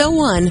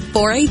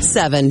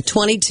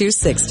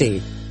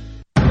 601-487-2260.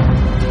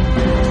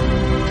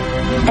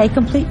 A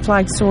Complete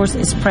Flag Source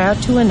is proud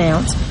to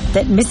announce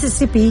that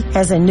Mississippi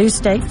has a new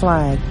state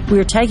flag. We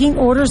are taking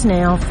orders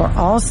now for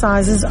all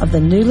sizes of the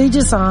newly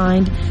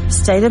designed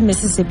State of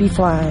Mississippi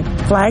flag.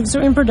 Flags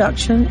are in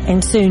production,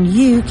 and soon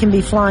you can be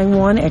flying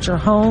one at your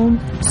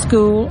home,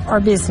 school, or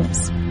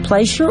business.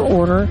 Place your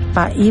order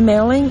by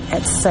emailing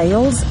at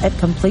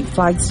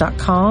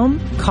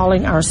sales@completeflags.com,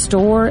 calling our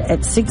store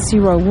at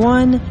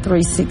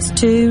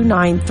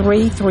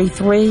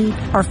 601-362-9333,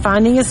 or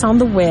finding us on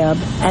the web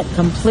at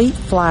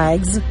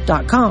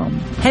completeflags.com.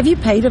 Have you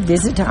paid a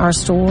visit to our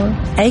store?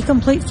 A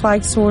Complete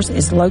Flag Source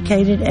is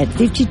located at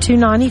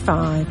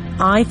 5295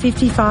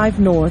 I-55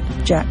 North,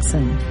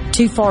 Jackson.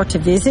 Too far to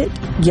visit?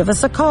 Give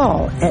us a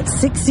call at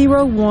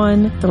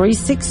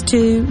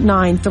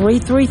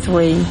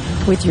 601-362-9333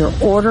 with your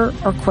order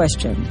or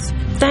questions.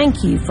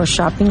 Thank you for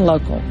shopping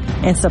local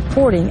and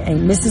supporting a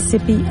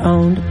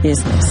Mississippi-owned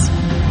business.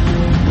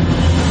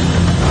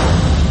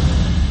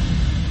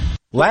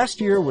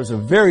 Last year was a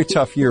very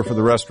tough year for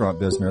the restaurant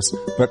business,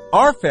 but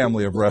our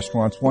family of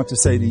restaurants want to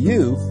say to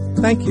you,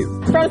 thank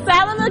you. From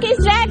Salad Lucas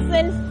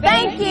Jackson,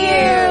 thank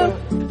you.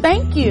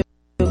 Thank you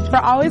for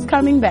always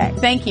coming back.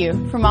 Thank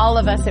you from all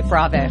of us at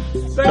Bravo.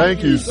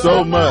 Thank you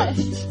so much.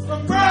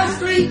 From Broad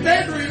Street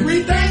Bakery,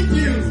 we thank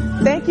you.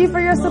 Thank you for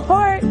your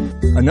support.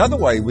 Another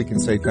way we can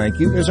say thank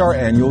you is our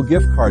annual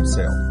gift card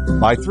sale.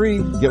 Buy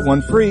 3, get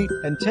 1 free,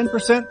 and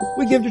 10%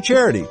 we give to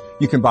charity.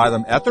 You can buy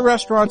them at the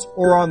restaurants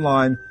or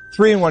online,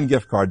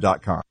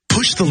 3-in-1giftcard.com.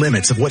 Push the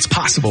limits of what's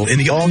possible in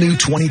the all-new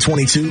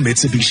 2022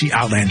 Mitsubishi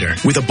Outlander.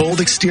 With a bold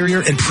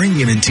exterior and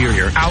premium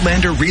interior,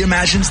 Outlander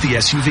reimagines the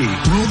SUV.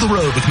 Rule the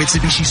road with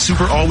Mitsubishi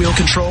Super all-wheel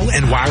control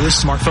and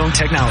wireless smartphone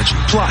technology.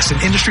 Plus, an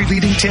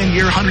industry-leading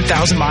 10-year,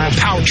 100,000-mile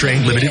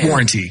powertrain limited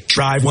warranty.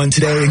 Drive one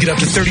today and get up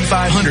to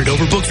 $3,500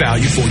 over book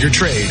value for your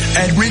trade.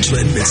 At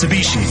Ridgeland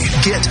Mitsubishi,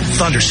 get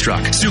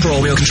Thunderstruck. Super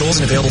all-wheel controls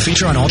and available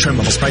feature on all trim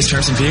levels. Price,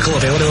 terms, and vehicle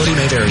availability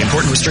may vary.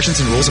 Important restrictions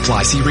and rules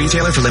apply. See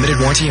retailer for limited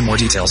warranty and more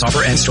details.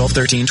 Offer ends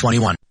 12/13/21.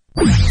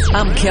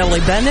 I'm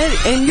Kelly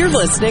Bennett, and you're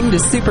listening to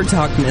Super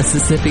Talk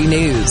Mississippi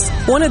News.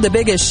 One of the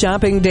biggest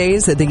shopping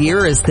days of the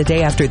year is the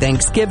day after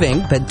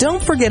Thanksgiving, but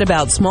don't forget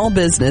about Small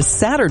Business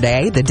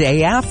Saturday, the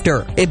day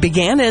after. It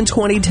began in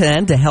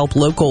 2010 to help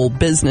local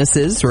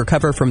businesses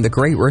recover from the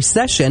Great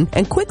Recession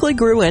and quickly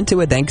grew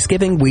into a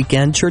Thanksgiving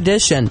weekend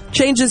tradition.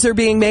 Changes are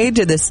being made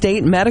to the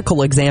State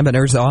Medical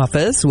Examiner's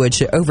Office,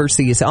 which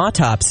oversees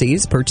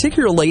autopsies,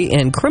 particularly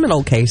in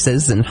criminal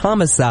cases and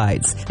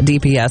homicides.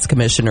 DPS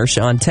Commissioner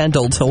Sean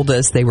Tindall told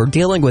us they were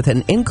dealing with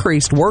an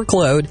increased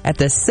workload. At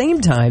the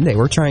same time, they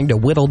were trying to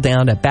whittle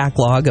down a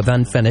backlog of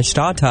unfinished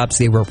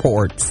autopsy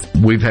reports.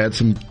 We've had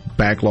some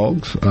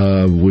backlogs.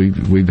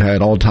 We've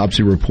had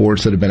autopsy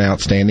reports that have been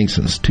outstanding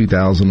since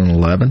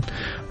 2011.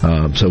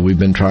 So we've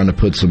been trying to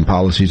put some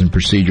policies and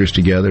procedures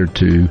together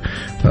to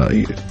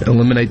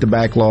eliminate the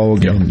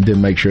backlog and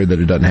then make sure that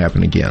it doesn't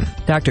happen again.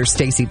 Dr.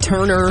 Stacy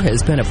Turner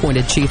has been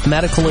appointed Chief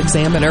Medical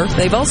Examiner.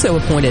 They've also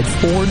appointed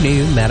 4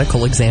 new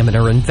medical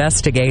examiner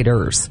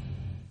investigators.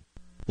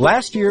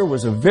 Last year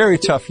was a very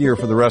tough year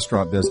for the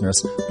restaurant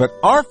business, but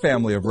our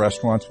family of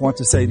restaurants want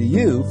to say to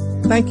you,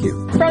 thank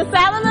you. From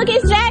Salad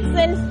Milky's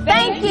Jackson,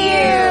 thank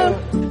you.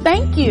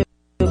 Thank you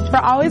for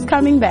always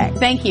coming back.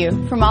 Thank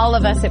you from all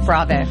of us at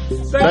Bravo.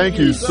 Thank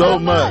you so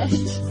much.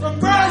 From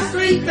Broad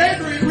Street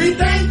Bakery, we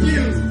thank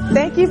you.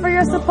 Thank you for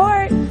your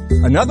support.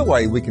 Another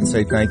way we can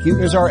say thank you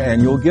is our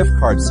annual gift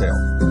card sale.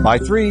 Buy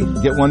 3,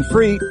 get 1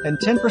 free, and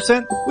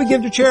 10% we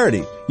give to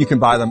charity. You can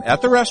buy them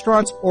at the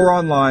restaurants or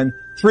online,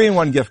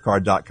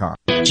 3in1giftcard.com.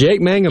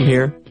 Jake Mangum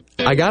here.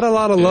 I got a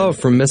lot of love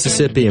from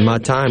Mississippi in my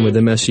time with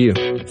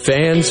MSU.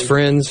 Fans,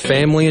 friends,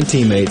 family, and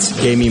teammates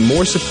gave me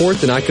more support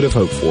than I could have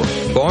hoped for.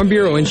 Farm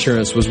Bureau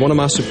Insurance was one of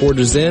my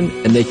supporters then,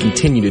 and they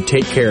continue to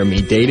take care of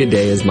me day to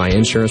day as my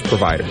insurance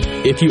provider.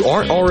 If you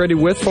aren't already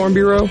with Farm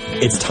Bureau,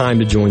 it's time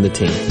to join the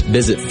team.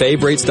 Visit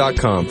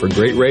favrates.com for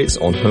great rates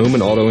on home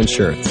and auto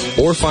insurance,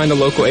 or find a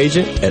local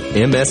agent at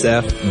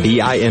msfbins.com.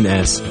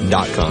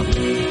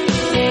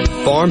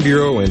 Farm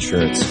Bureau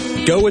Insurance.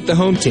 Go with the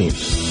home team.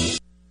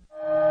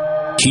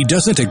 He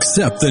doesn't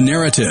accept the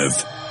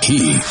narrative.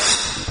 He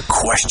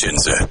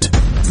questions it.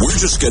 We're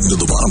just getting to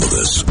the bottom of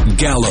this.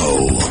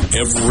 Gallo.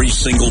 Every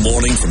single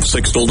morning from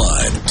 6 till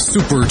 9.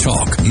 Super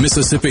Talk,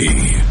 Mississippi.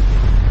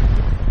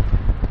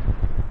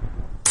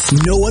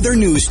 No other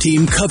news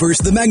team covers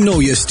the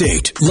Magnolia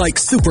State like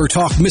Super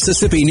Talk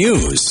Mississippi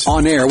News.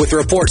 On air with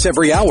reports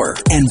every hour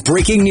and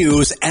breaking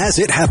news as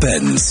it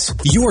happens.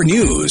 Your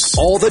news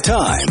all the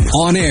time.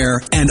 On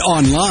air and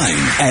online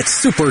at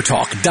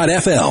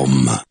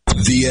supertalk.fm.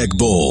 The Egg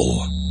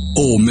Bowl.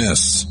 Ole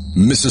Miss,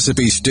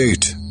 Mississippi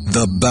State.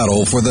 The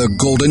battle for the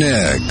Golden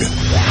Egg.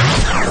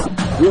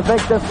 You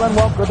think this one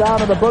won't go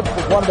down in the books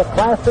as one of the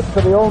classics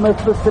of the Ole Miss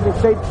Mississippi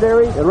State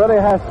series? It really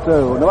has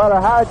to. No matter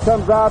how it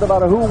comes out, no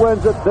matter who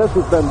wins it, this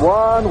has been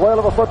one whale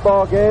of a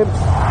football game.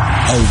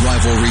 A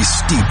rivalry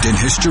steeped in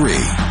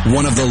history.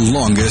 One of the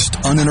longest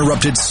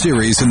uninterrupted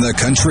series in the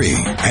country.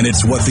 And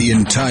it's what the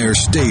entire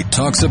state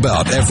talks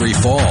about every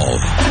fall.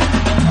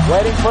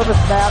 Waiting for the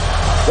snap.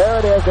 There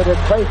it is. It is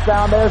placed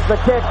down. There's the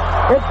kick.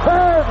 It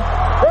turns.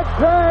 It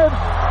turns.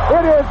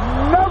 It is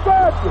no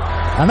good.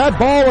 And that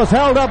ball was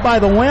held up by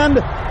the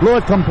wind, blew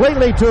it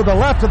completely to the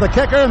left of the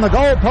kicker in the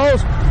goal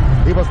post.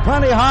 He was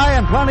plenty high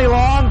and plenty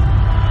long.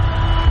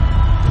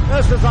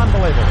 This is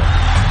unbelievable.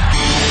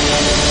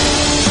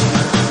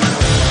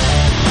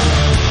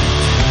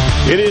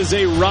 It is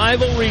a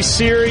rivalry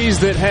series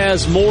that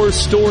has more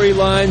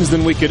storylines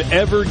than we could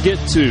ever get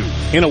to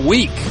in a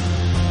week.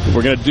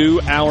 We're going to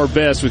do our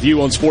best with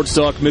you on Sports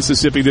Talk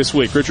Mississippi this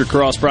week. Richard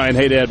Cross, Brian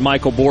Haydad,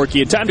 Michael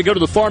Borky. And time to go to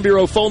the Farm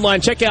Bureau phone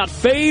line. Check out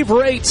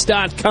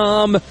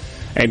favrates.com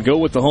and go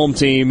with the home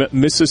team,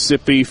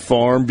 Mississippi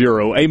Farm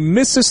Bureau. A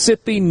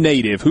Mississippi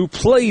native who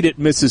played at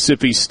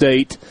Mississippi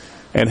State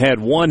and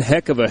had one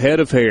heck of a head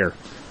of hair.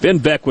 Ben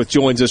Beckwith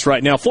joins us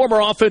right now. Former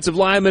offensive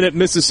lineman at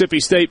Mississippi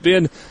State.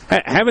 Ben,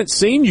 haven't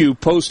seen you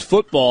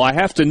post-football. I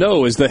have to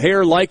know, is the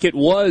hair like it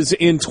was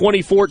in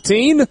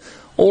 2014?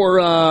 Or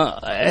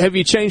have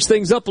you changed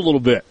things up a little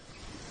bit?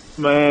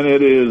 Man,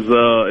 it is.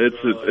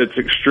 It's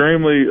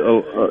extremely.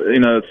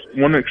 It's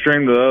one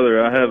extreme to the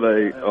other. I have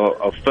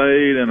a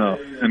fade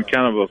and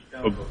kind of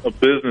a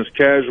business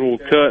casual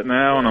cut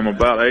now, and I'm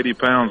about 80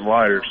 pounds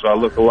lighter, so I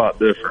look a lot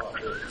different.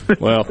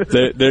 Well,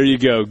 there you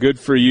go. Good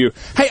for you.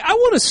 Hey, I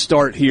want to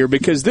start here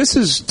because this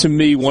is, to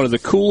me, one of the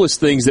coolest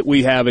things that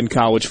we have in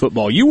college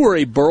football. You were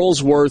a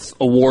Burlsworth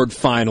Award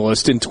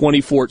finalist in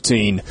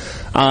 2014.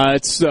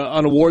 It's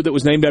an award that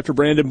was named after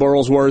Brandon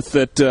Burlsworth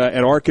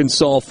at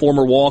Arkansas,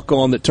 former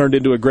walk-on that turned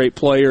into a great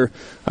player,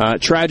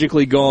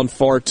 tragically gone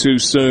far too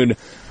soon.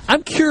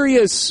 I'm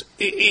curious,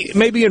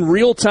 maybe in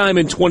real time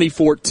in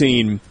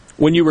 2014,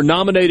 when you were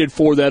nominated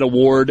for that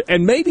award,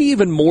 and maybe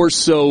even more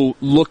so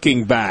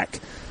looking back,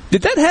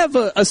 did that have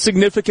a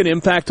significant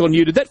impact on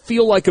you? Did that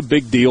feel like a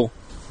big deal?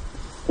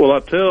 Well,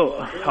 I'll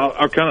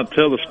kind of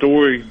tell the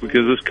story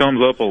because this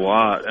comes up a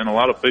lot, and a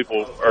lot of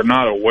people are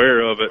not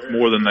aware of it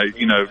more than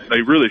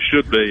they really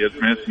should be.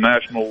 It's a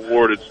national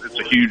award. It's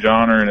a huge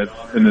honor,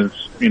 and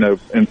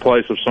it's in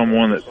place of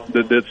someone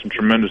that did some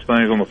tremendous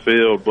things on the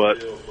field.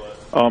 But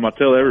I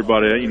tell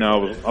everybody, I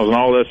was an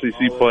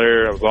All-SEC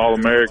player. I was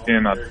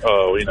All-American.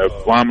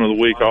 Lineman of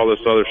the Week, all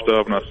this other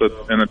stuff. And I said,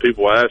 and then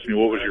people ask me,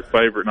 what was your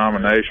favorite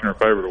nomination or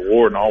favorite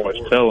award? And I always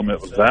tell them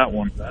it was that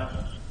one,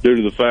 due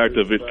to the fact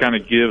of it kind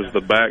of gives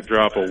the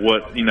backdrop of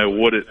what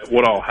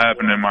all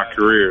happened in my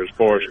career, as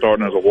far as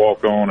starting as a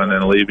walk-on and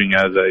then leaving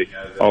as a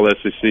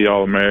All-SEC,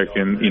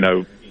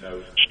 All-American,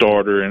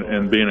 starter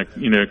and being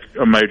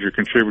a major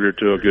contributor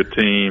to a good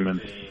team.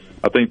 And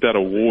I think that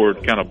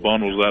award kind of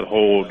bundles that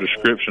whole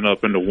description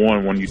up into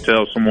one. When you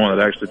tell someone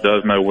that actually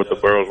does know what the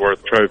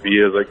Burlsworth Trophy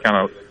is, they kind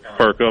of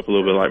perk up a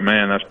little bit, like,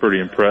 man, that's pretty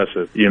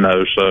impressive,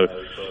 So,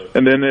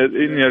 and then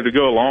to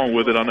go along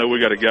with it, I know we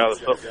got a guy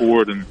that's up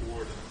for it,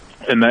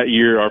 and that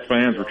year our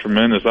fans were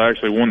tremendous. I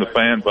actually won the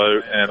fan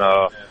vote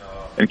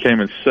and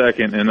came in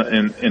second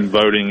in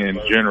voting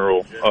in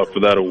general for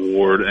that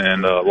award,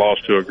 and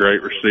lost to a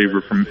great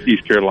receiver from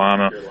East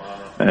Carolina.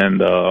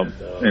 And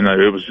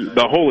it was,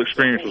 the whole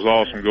experience was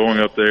awesome, going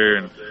up there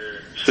and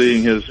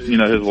seeing his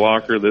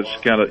locker that's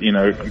kind of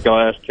a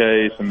glass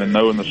case, and then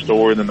knowing the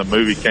story. And then the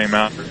movie came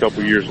out a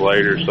couple years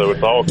later, so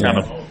it's all kind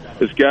of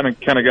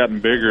gotten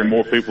bigger, and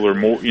more people are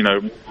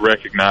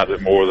recognize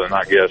it more than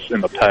I guess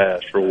in the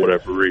past for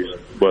whatever reason.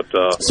 But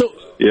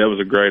it was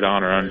a great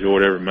honor. I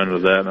enjoyed every minute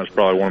of that, and that's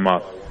probably one of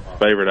my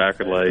favorite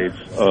accolades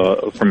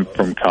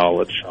from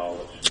college.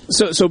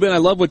 So, Ben, I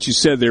love what you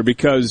said there,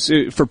 because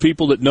for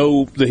people that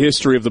know the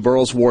history of the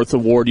Burlsworth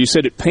Award, you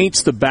said it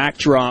paints the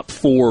backdrop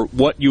for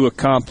what you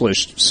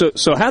accomplished. So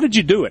how did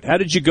you do it? How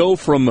did you go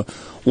from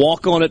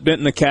walk-on at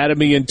Benton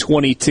Academy in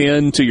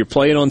 2010 to you're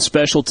playing on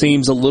special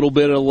teams a little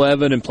bit at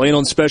 11 and playing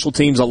on special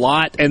teams a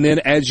lot, and then,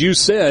 as you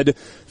said,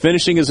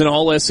 finishing as an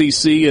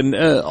All-SEC and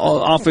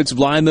offensive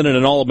lineman and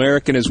an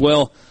All-American as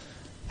well?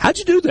 How'd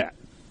you do that?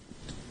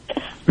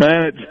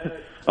 Man,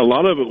 a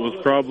lot of it was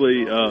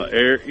probably, I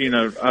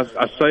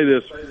say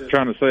this,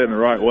 trying to say it in the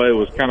right way,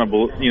 was kind of,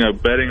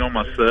 betting on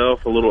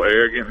myself, a little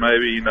arrogant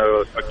maybe,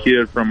 a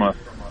kid from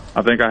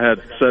I think I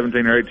had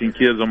 17 or 18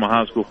 kids on my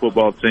high school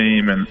football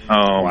team, and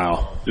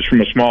just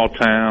from a small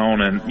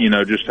town, and,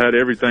 just had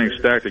everything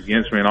stacked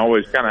against me, and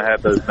always kind of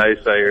had those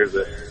naysayers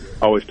that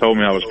always told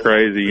me I was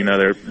crazy.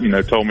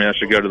 They told me I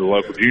should go to the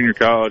local junior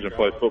college and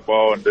play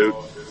football and do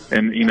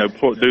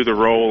the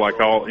role like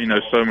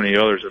so many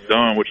others have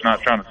done, which,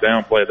 not trying to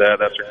downplay that.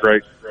 That's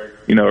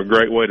a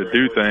great way to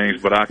do things,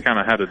 but I kind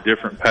of had a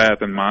different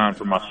path in mind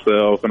for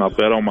myself, and I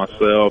bet on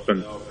myself,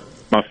 and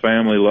my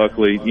family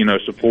luckily,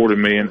 supported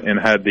me and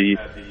had the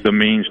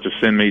means to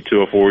send me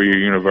to a 4-year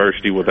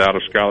university without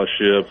a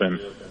scholarship, and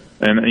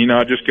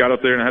I just got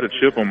up there and I had a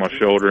chip on my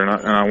shoulder, and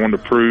I wanted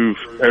to prove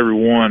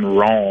everyone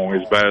wrong,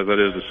 as bad as that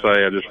is to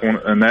say.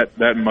 And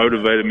that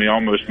motivated me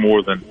almost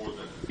more than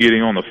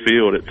getting on the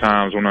field at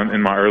times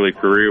in my early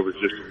career, was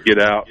just to get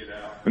out.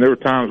 And there were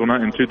times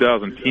in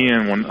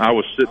 2010 when I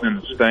was sitting in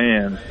the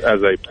stands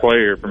as a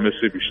player for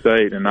Mississippi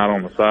State and not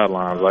on the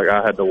sidelines. Like,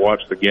 I had to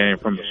watch the game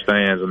from the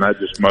stands, and that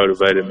just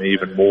motivated me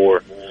even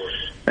more.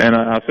 And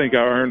I think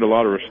I earned a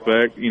lot of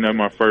respect,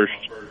 my first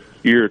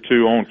year or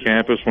two on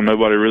campus, when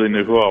nobody really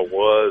knew who I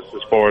was,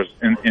 as far as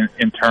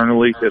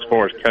internally, as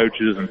far as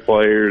coaches and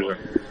players.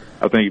 And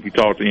I think if you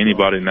talk to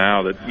anybody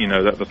now, that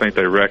I think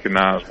they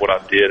recognize what I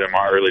did in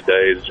my early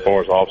days as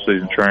far as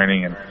off-season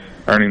training and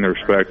earning the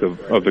respect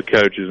of the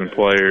coaches and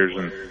players,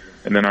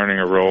 and then earning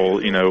a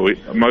role.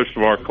 Most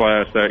of our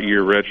class that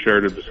year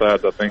redshirted,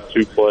 besides I think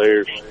 2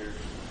 players.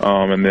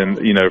 And then,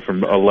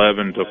 from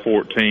 11 to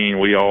 14,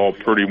 we all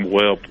pretty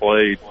well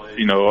played,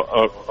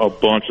 a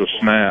bunch of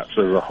snaps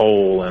as a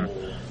whole. And,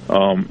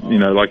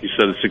 like you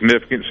said, the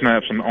significant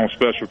snaps on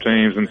special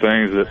teams and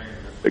things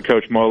that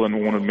Coach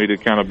Mullen wanted me to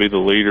kind of be the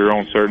leader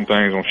on certain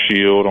things, on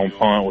shield, on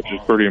punt, which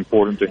is pretty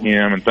important to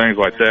him, and things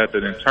like that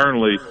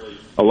internally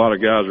a lot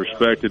of guys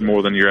respected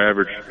more than your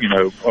average,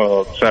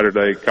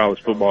 Saturday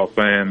college football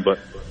fan.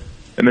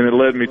 And then it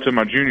led me to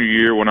my junior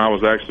year when I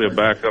was actually a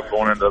backup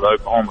going into the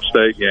Oklahoma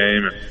State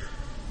game. And,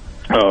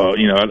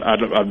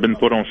 I'd been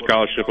put on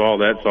scholarship, all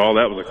that, so all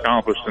that was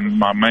accomplished. And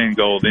my main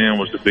goal then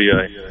was to be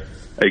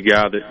a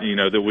guy that,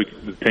 that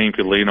the team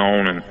could lean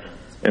on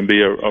and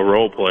be a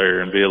role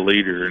player and be a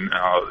leader. And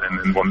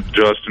then when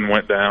Justin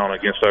went down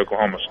against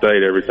Oklahoma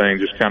State, everything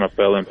just kind of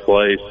fell in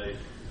place.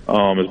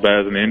 as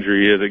bad as an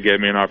injury is, it gave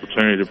me an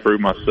opportunity to prove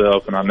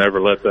myself, and I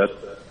never let go of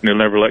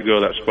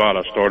that spot.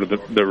 I started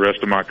the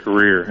rest of my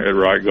career at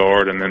right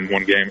guard, and then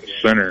one game at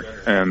center,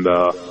 and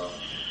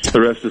the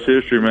rest is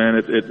history, man.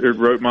 It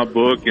wrote my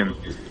book and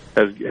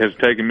has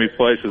taken me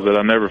places that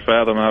I never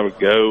fathomed I would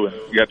go, and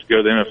got to go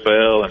to the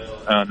NFL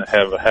and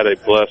have had a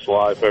blessed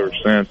life ever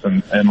since.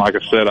 And like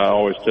I said, I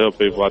always tell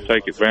people I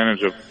take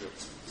advantage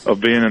of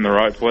being in the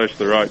right place at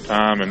the right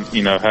time, and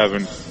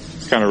having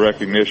kind of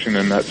recognition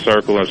in that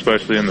circle,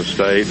 especially in the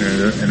state,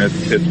 and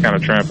it's kind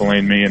of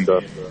trampolined me into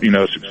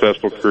a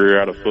successful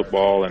career out of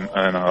football, and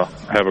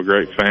have a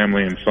great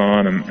family and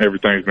son, and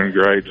everything's been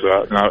great.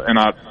 So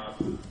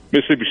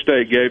Mississippi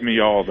State gave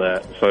me all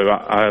that, so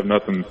I have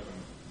nothing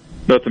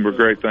but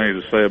great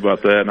things to say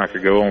about that, and I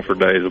could go on for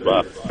days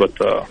about it. But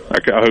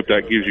I hope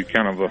that gives you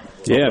kind of a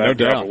no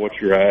doubt of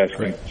what you're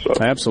asking. So.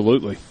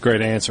 Absolutely.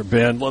 Great answer,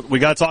 Ben. Look, we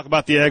got to talk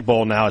about the Egg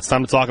Bowl now. It's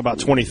time to talk about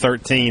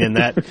 2013 and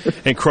that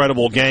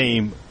incredible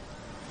game.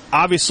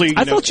 Obviously,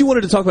 I thought you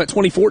wanted to talk about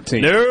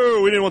 2014.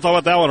 No, we didn't want to talk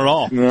about that one at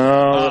all.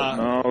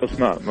 No, let's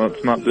not.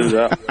 Let's not do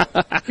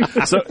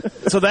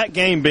that. So that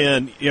game,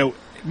 Ben,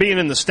 being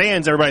in the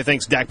stands, everybody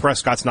thinks Dak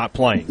Prescott's not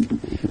playing.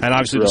 And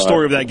obviously the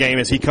story of that game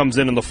is he comes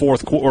in the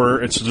fourth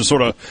quarter. It's to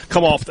sort of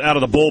come off out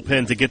of the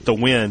bullpen to get the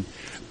win.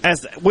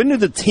 When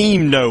did the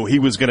team know he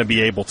was going to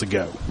be able to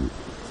go?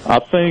 I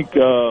think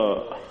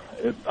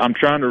I'm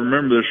trying to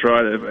remember this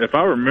right. If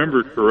I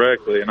remember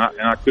correctly, and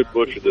I could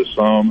butcher this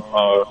some,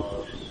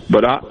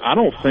 but I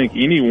don't think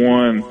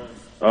anyone,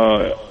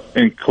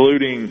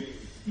 including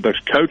the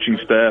coaching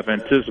staff,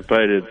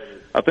 anticipated.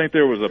 I think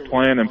there was a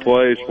plan in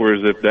place,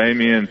 whereas if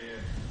Damien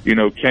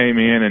came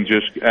in and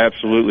just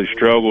absolutely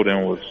struggled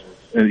and was,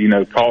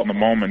 caught in the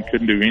moment,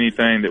 couldn't do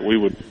anything, that we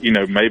would,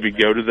 maybe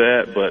go to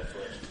that. But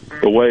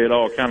the way it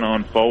all kind of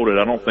unfolded,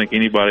 I don't think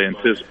anybody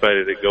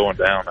anticipated it going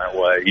down that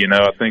way.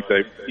 I think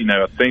I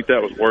think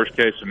that was worst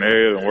case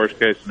scenario, and worst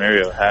case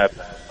scenario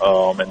happened.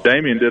 And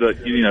Damien did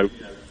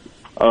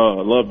I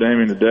love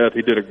Damien to death.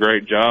 He did a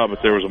great job,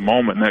 but there was a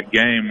moment in that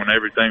game when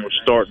everything was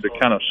starting to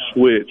kind of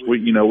switch.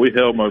 We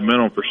held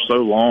momentum for so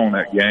long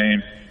that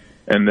game.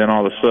 And then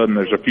all of a sudden,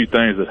 there's a few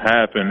things that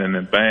happen, and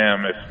then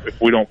bam! If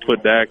we don't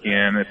put Dak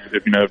in,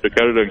 if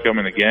Dakota doesn't come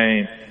in the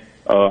game,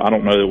 I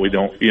don't know that we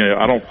don't.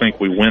 I don't think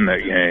we win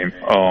that game.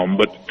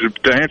 But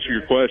to answer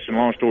your question,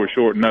 long story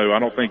short, no, I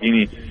don't think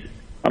any.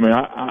 I mean,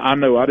 I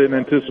know I didn't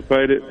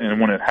anticipate it, and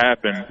when it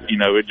happened,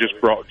 it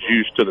just brought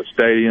juice to the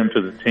stadium,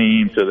 to the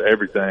team, to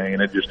everything,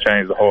 and it just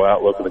changed the whole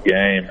outlook of the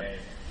game.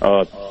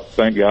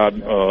 Thank God,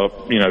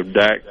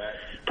 Dak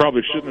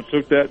probably shouldn't have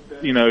took that.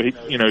 He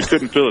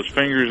couldn't feel his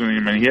fingers,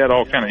 and he had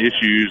all kind of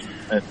issues,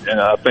 and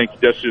I think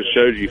that just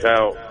shows you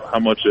how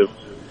much of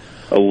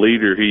a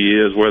leader he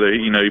is. Whether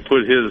he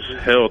put his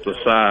health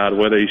aside,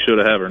 whether he should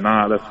have or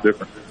not, that's a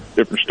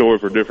different story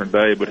for a different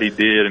day. But he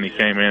did, and he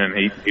came in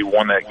and he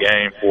won that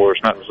game for us.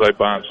 Not to say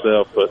by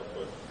himself, but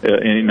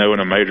in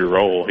a major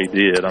role, he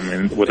did. I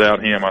mean,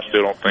 without him, I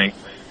still don't think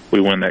we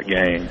win that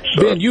game.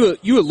 So. Ben,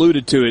 you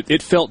alluded to it.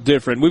 It felt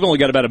different. We've only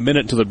got about a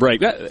minute until the break.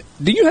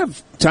 Do you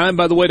have time,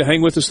 by the way, to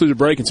hang with us through the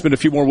break and spend a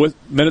few more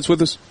minutes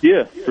with us?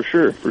 Yeah, for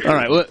sure. All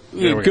right, well,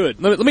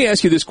 good. Let me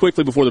ask you this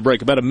quickly before the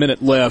break. About a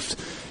minute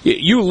left.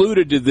 You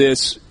alluded to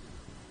this.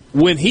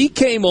 When he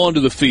came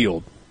onto the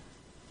field,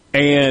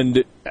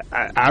 and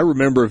I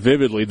remember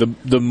vividly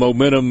the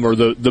momentum or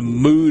the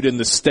mood in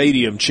the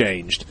stadium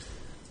changed.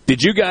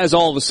 Did you guys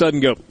all of a sudden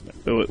go,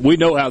 we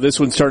know how this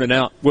one's turning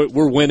out.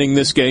 We're winning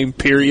this game,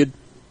 period.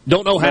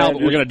 Don't know how,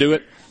 but we're going to do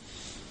it?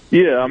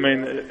 Yeah, I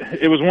mean,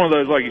 it was one of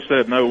those, like you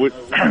said,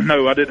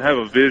 no, I didn't have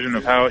a vision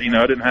of how, I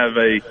didn't have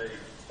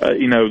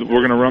we're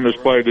going to run this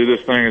play, do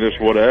this thing, or this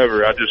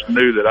whatever. I just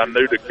knew that I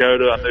knew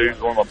Dakota. I knew he was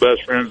one of my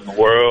best friends in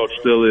the world,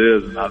 still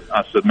is. And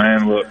I said,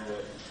 man, look,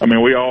 I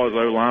mean, we all as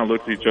O-line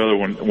looked at each other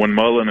when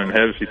Mullen and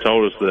Hevesy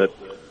told us that,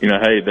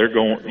 hey, they're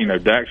going,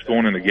 Dak's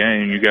going in the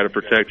game. You got to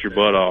protect your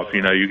butt off.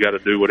 You got to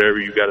do whatever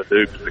you got to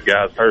do because the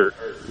guy's hurt.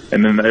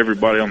 And then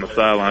everybody on the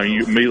sideline,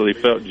 you immediately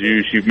felt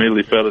juice. You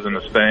immediately felt it in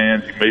the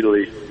stands. You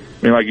immediately,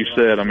 like you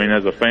said,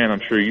 as a fan,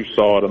 I'm sure you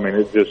saw it.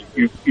 It just,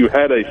 you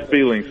had a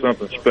feeling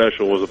something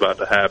special was about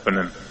to happen,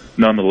 and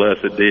nonetheless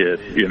it did,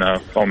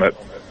 on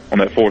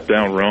that fourth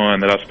down run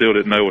that I still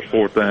didn't know was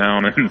fourth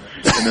down, and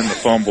then the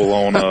fumble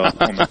on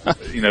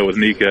with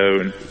Nico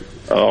and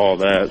all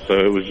that. So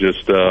it was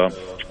just,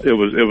 it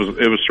was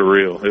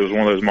surreal. It was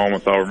one of those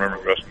moments I'll remember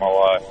the rest of my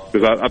life.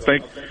 Because I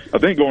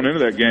think going into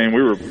that game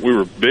we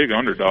were big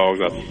underdogs.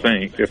 I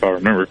think, if I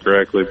remember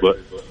correctly, but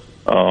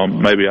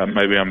maybe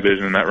I'm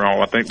visioning that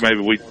wrong. I think maybe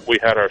we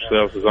had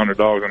ourselves as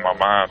underdogs in my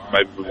mind.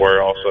 Maybe we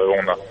were also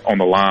on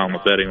the line, the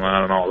betting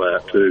line, and all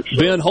that too.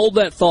 So. Ben, hold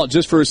that thought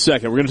just for a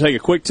second. We're going to take a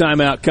quick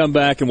timeout, come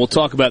back, and we'll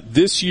talk about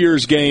this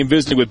year's game.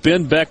 Visiting with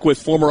Ben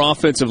Beckwith, former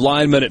offensive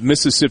lineman at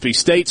Mississippi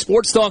State.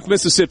 Sports Talk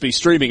Mississippi,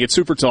 streaming at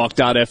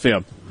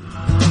supertalk.fm.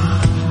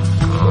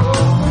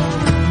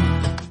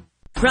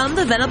 From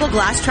the Venable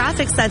Glass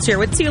Traffic Center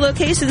with 2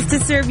 locations to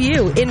serve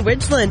you in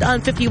Ridgeland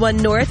on 51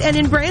 North and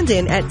in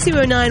Brandon at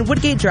 209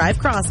 Woodgate Drive,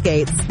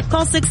 Crossgates.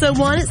 Call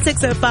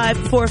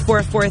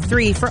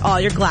 601-605-4443 for all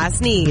your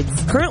glass needs.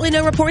 Currently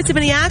no reports of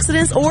any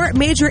accidents or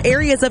major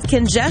areas of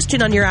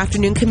congestion on your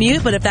afternoon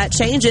commute, but if that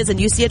changes and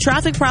you see a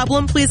traffic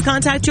problem, please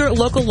contact your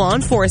local law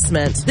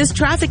enforcement. This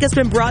traffic has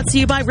been brought to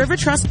you by River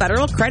Trust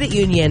Federal Credit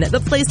Union,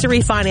 the place to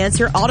refinance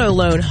your auto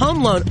loan,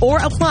 home loan, or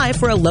apply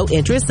for a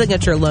low-interest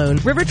signature loan.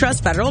 River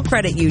Trust Federal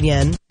Credit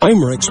Union.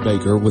 I'm Rex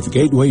Baker with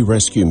Gateway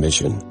Rescue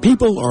Mission.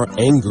 People are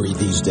angry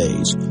these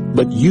days,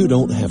 but you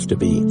don't have to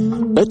be.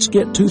 Let's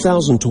get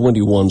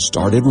 2021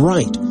 started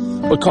right,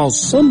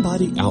 because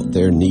somebody out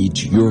there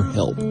needs your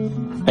help.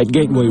 At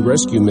Gateway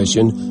Rescue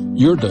Mission,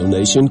 your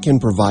donation can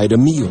provide a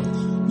meal.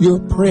 Your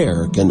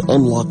prayer can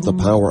unlock the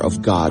power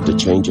of God to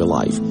change a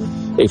life.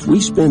 If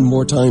we spend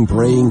more time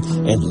praying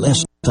and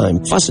less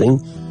time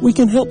fussing, we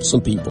can help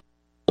some people.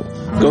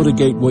 Go to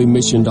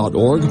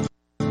gatewaymission.org,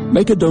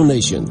 make a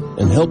donation,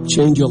 and help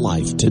change your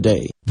life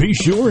today. Be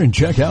sure and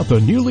check out the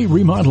newly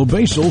remodeled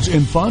Basil's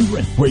in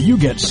Fondren, where you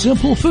get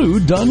simple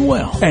food done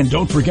well. And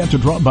don't forget to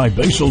drop by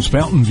Basil's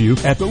Fountain View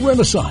at the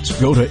Renaissance.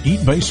 Go to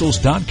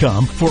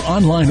eatbasils.com for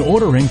online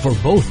ordering for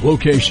both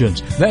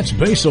locations. That's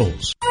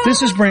Basil's.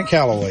 This is Brent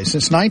Calloway.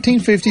 Since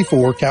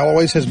 1954,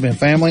 Calloway's has been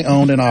family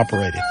owned and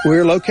operated.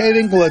 We're located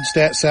in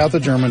Gluckstadt, south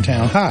of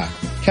Germantown High.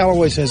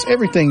 Calloway's has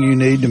everything you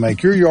need to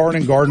make your yard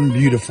and garden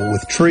beautiful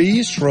with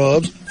trees,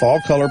 shrubs,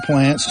 fall color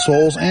plants,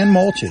 soils, and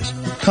mulches.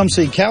 Come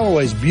see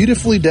Calloway's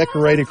beautifully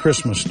decorated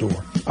Christmas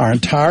store. Our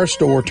entire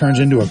store turns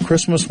into a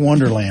Christmas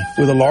wonderland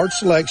with a large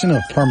selection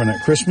of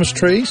permanent Christmas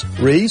trees,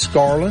 wreaths,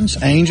 garlands,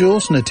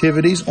 angels,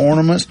 nativities,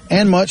 ornaments,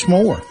 and much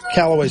more.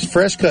 Calloway's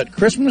fresh-cut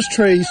Christmas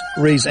trees,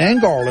 wreaths, and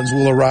garlands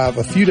will arrive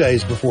a few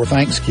days before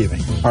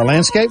Thanksgiving. Our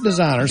landscape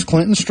designers,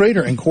 Clinton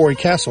Streeter and Corey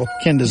Castle,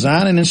 can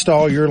design and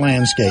install your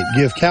landscape.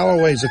 Give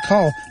Calloway's a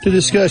call to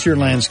discuss your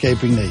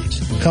landscaping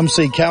needs. Come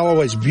see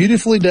Calloway's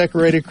beautifully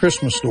decorated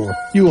Christmas store.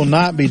 You will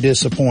not be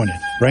disappointed.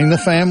 Bring the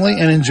family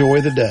and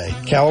enjoy the day.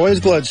 Calloway's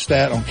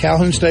Gluckstadt on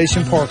Calhoun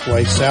Station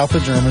Parkway, south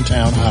of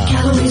Germantown High.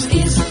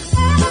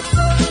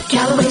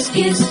 Calloway's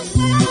is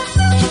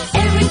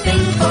everything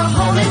for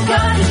home and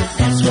garden.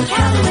 That's what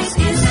Calloway's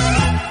is.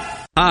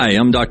 Hi,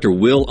 I'm Dr.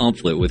 Will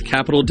Umflett with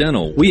Capital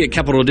Dental. We at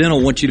Capital Dental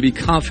want you to be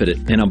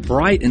confident in a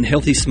bright and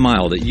healthy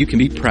smile that you can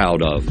be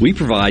proud of. We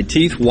provide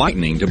teeth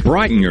whitening to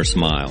brighten your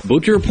smile.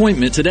 Book your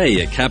appointment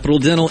today at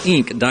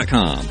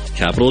CapitalDentalInc.com.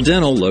 Capital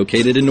Dental,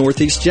 located in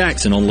Northeast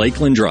Jackson on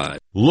Lakeland Drive.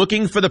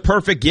 Looking for the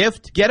perfect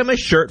gift? Get them a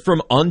shirt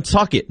from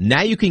Untuck It.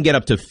 Now you can get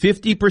up to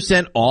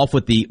 50% off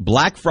with the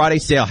Black Friday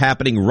sale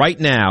happening right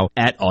now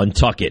at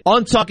Untuck It.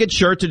 Untuck It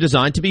shirts are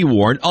designed to be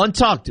worn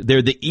untucked.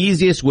 They're the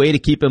easiest way to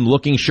keep them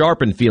looking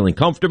sharp and feeling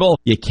comfortable.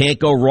 You can't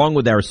go wrong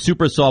with our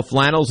super soft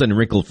flannels and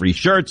wrinkle-free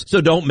shirts,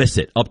 so don't miss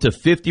it. Up to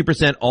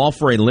 50% off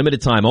for a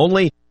limited time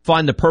only.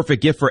 Find the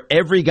perfect gift for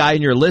every guy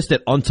in your list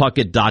at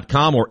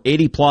untuckit.com or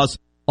 80+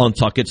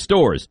 Untuck It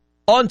stores.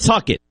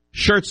 Untuck It.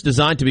 Shirts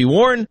designed to be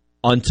worn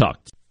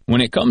untucked. When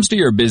it comes to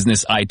your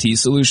business IT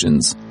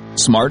solutions,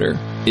 smarter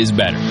is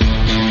better.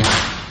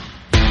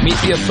 Meet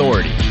the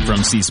authority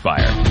from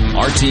C-Spire.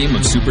 Our team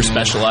of super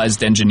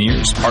specialized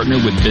engineers partner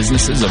with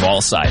businesses of all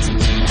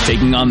sizes,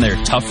 taking on their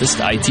toughest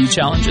IT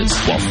challenges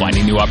while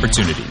finding new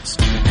opportunities.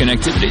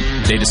 Connectivity,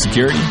 data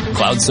security,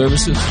 cloud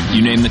services,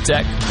 you name the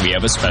tech, we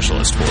have a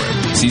specialist for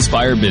it.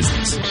 C-Spire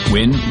Business.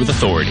 Win with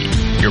authority.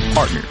 Your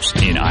partners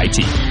in IT.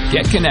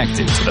 Get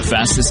connected to the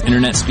fastest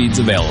internet speeds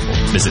available.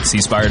 Visit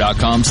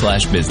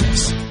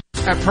cspire.com/business.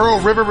 At Pearl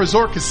River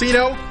Resort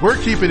Casino, we're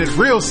keeping it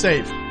real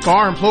safe for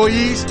our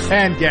employees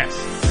and guests.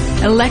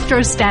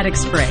 Electrostatic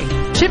spray,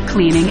 chip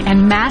cleaning,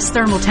 and mass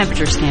thermal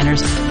temperature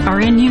scanners are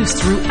in use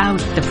throughout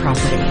the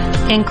property,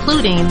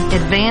 including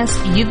advanced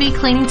UV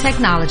cleaning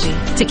technology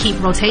to keep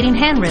rotating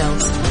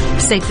handrails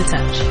safe to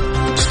touch.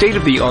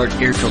 State-of-the-art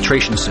air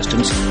filtration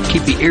systems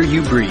keep the air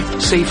you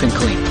breathe safe and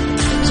clean.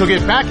 So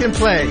get back and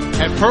play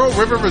at Pearl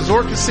River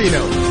Resort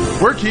Casino.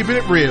 We're keeping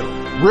it real.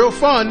 Real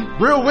fun,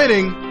 real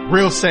winning,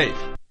 real safe.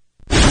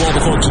 To all the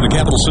folks in the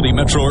Capital City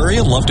metro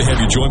area, love to have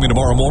you join me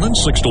tomorrow morning,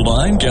 6 till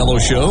 9, Gallo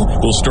Show.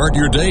 We'll start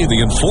your day the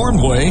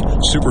informed way.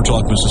 Super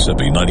Talk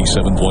Mississippi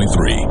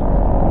 97.3.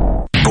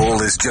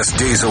 Bowl is just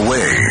days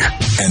away,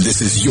 and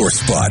this is your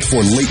spot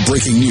for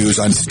late-breaking news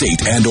on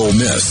State and Ole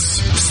Miss.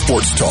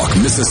 Sports Talk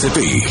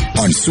Mississippi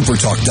on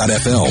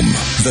supertalk.fm,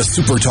 the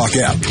Super Talk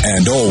app,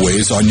 and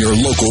always on your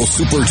local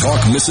Super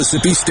Talk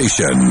Mississippi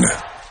station.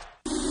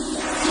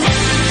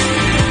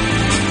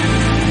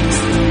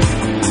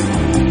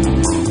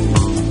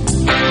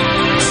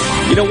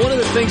 You know, one of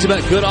the things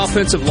about good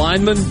offensive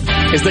linemen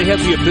is they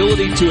have the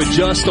ability to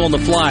adjust on the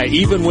fly,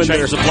 even when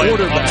their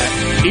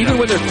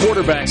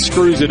quarterback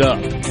screws it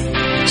up.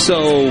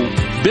 So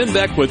Ben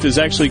Beckwith is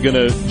actually going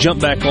to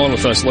jump back on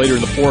with us later in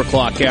the 4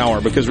 o'clock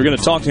hour because we're going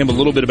to talk to him a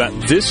little bit about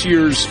this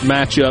year's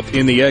matchup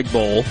in the Egg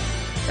Bowl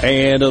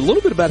and a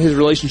little bit about his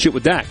relationship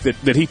with Dak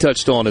that he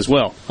touched on as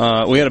well.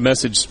 We had a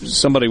message.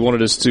 Somebody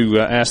wanted us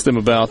to ask them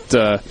about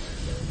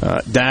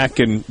Dak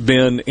and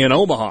Ben in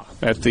Omaha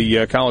at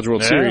the College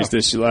World Series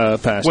this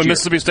past year. When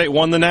Mississippi State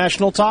won the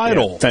national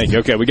title. Yeah, thank you.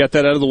 Okay, we got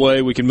that out of the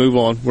way. We can move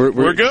on.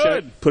 We're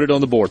good. Put it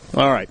on the board.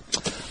 All right.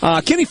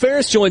 Kenny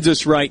Ferris joins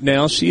us right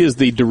now. She is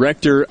the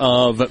director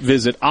of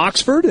Visit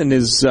Oxford and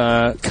is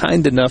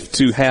kind enough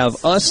to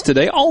have us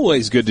today.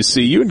 Always good to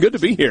see you and good to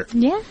be here.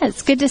 Yeah,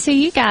 it's good to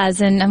see you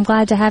guys, and I'm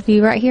glad to have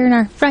you right here in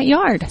our front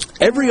yard.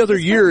 Every other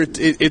year,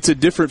 it's a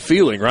different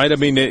feeling, right? I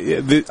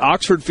mean,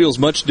 Oxford feels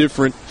much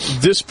different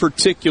this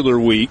particular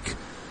week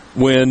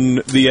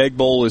when the Egg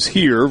Bowl is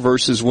here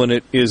versus when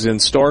it is in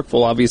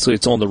Starkville. Obviously,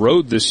 it's on the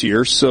road this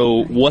year.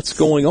 So what's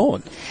going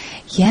on?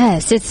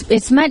 Yes,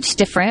 it's much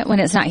different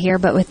when it's not here,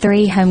 but with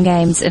 3 home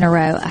games in a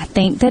row, I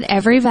think that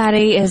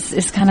everybody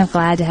is kind of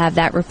glad to have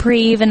that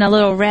reprieve and a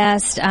little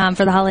rest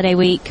for the holiday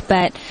week.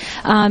 But,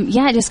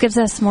 it just gives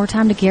us more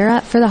time to gear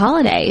up for the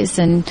holidays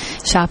and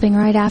shopping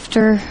right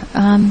after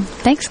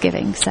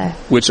Thanksgiving.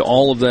 Which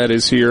all of that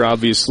is here.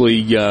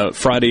 Obviously,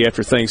 Friday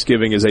after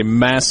Thanksgiving is a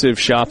massive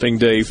shopping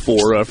day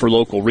for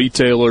local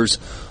retailers.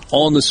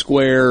 On the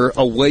square,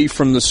 away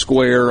from the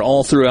square,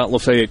 all throughout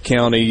Lafayette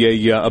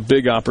County, a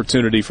big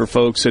opportunity for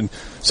folks and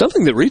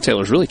something that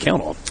retailers really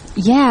count on.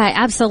 Yeah,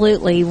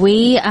 absolutely.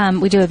 We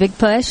do a big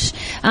push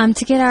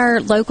to get our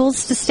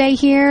locals to stay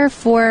here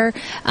for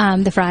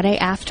the Friday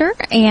after,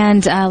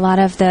 and a lot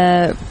of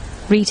the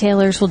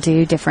retailers will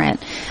do different,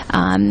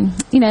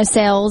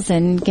 sales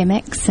and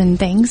gimmicks and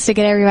things to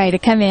get everybody to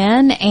come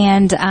in.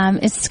 And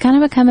it's kind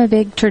of become a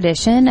big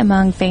tradition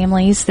among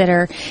families that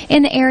are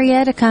in the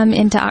area to come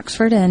into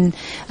Oxford and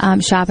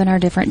shop in our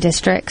different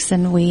districts.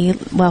 And we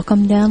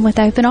welcome them with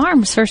open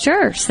arms for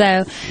sure.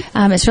 So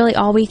it's really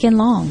all weekend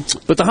long.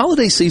 But the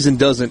holiday season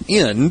doesn't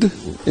end.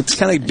 It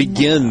kind of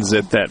begins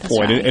at that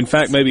point. Right. In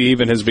fact, maybe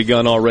even has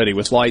begun already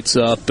with lights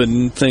up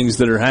and things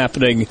that are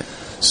happening.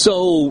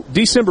 So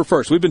December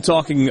 1st, we've been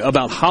talking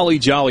about Holly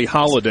Jolly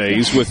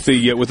Holidays with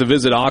the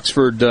Visit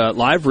Oxford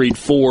live read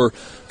for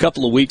a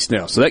couple of weeks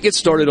now. So that gets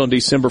started on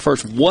December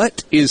 1st.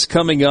 What is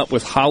coming up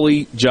with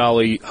Holly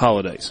Jolly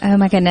Holidays? Oh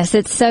my goodness,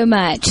 it's so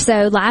much.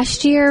 So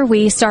last year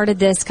we started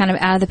this kind of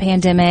out of the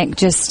pandemic,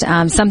 just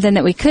something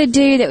that we could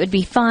do that would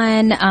be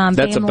fun.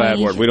 That's a bad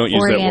word. We don't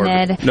use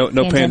that word.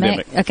 No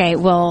pandemic. Okay,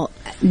 well,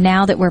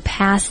 now that we're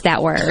past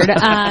that word,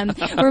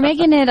 we're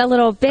making it a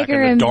little bigger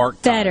and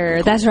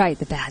better. That's right,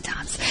 the bad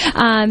times.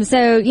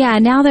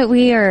 Now that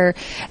we are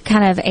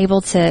kind of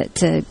able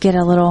to get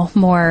a little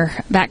more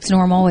back to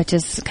normal, which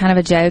is kind of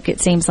a joke,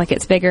 it seems like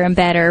it's bigger and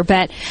better,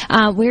 but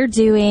we're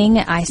doing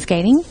ice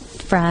skating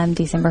from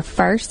December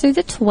 1st through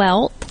the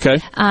 12th.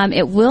 Okay.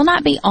 It will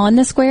not be on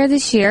the square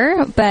this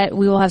year, but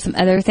we will have some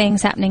other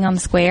things happening on the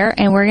square,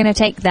 and we're going to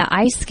take the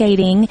ice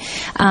skating.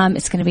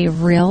 It's going to be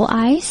real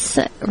ice.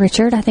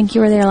 Richard, I think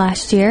you were there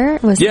last year.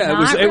 It was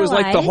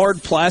like the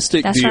hard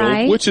plastic That's deal,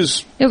 right. which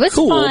is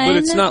cool, fun. But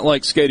it's not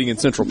like skating in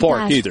Central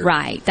Park either.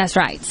 That's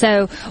right.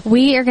 So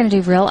we are going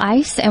to do real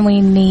ice, and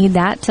we need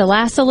that to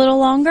last a little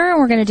longer.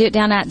 We're going to do it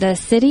down at the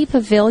City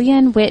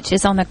Pavilion, which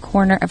is on the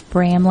corner of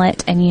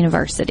Bramlett and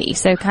University.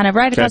 So kind of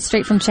right across the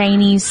street from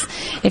Cheney's.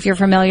 If you're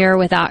familiar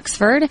with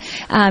Oxford,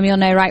 you'll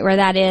know right where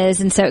that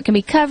is. And so it can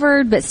be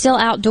covered, but still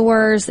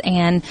outdoors.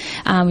 And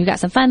we've got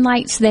some fun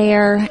lights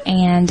there.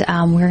 And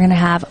we're going to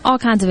have all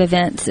kinds of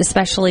events,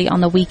 especially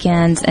on the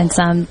weekends and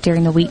some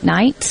during the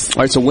weeknights.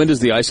 All right, so when does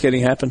the ice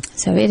skating happen?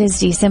 So it is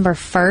December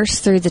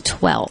 1st through the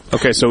 12th.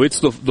 Okay, so it's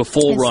the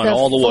full run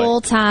all the way.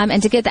 Full time.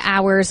 And to get the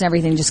hours and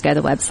everything, just go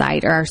to the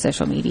website or our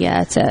social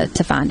media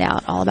to find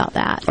out all about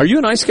that. Are you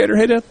an ice skater,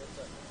 Hey-Dad?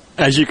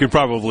 As you could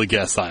probably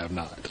guess, I am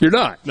not. You're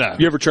not? No.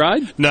 You ever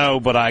tried? No,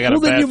 but I got a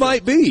bad... Well, then you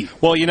might be.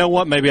 Well, you know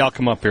what? Maybe I'll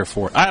come up here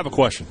for it. I have a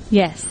question.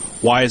 Yes.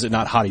 Why is it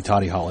not Hotty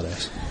Toddy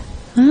Holidays?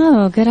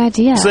 Oh, good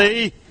idea.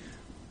 See?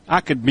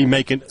 I could be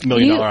making $1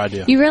 million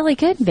idea. You really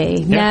could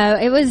be. Yeah. No,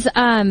 it was...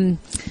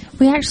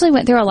 we actually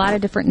went through a lot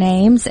of different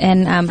names,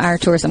 and our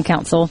tourism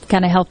council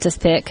kind of helped us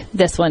pick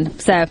this one.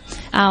 So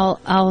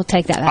I'll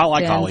take that back. I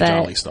like Holly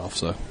Jolly stuff,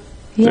 so...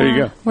 Yeah, there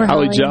you go. We're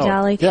Holly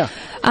Jolly. Yeah.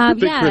 You're a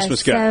big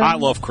Christmas guy. I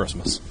love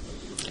Christmas.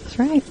 That's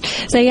right.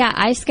 So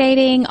ice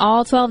skating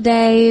all 12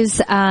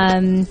 days.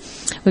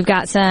 We've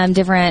got some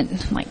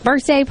different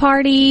birthday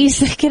parties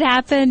that could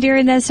happen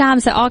during this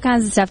time. So all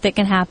kinds of stuff that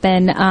can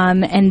happen.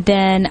 And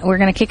then we're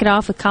going to kick it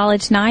off with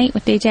college night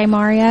with DJ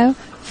Mario.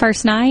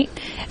 First night,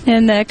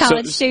 and the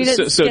college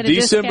students. So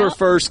December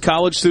 1st,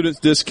 college students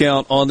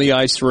discount on the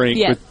ice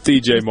rink with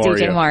DJ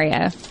Mario. DJ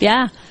Mario.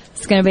 Yeah.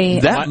 It's going to be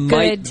a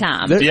good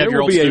time. Do you have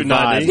your old student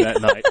ID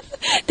that night?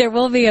 There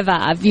will be a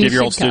vibe. Do you have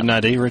your old student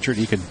ID, Richard?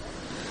 You could.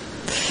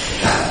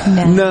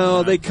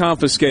 No, they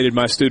confiscated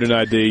my student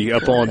ID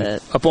upon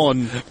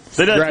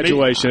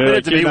graduation.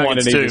 They did to me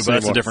once too, but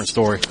that's a different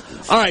story.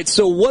 All right,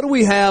 so what do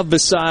we have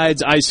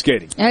besides ice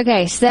skating?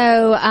 Okay,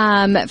 so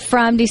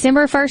from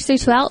December 1st through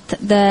 12th,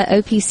 the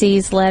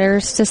OPC's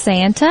Letters to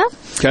Santa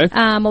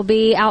will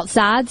be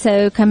outside,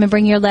 so come and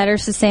bring your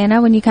letters to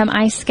Santa when you come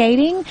ice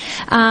skating.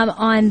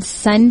 On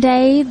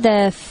Sunday,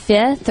 the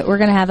 5th, we're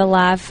going to have a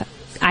live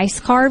ice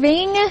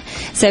carving.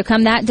 So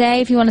come that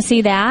day if you want to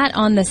see that.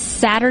 On the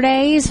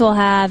Saturdays, we'll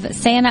have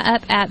Santa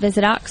up at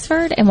Visit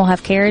Oxford, and we'll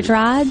have carriage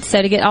rides.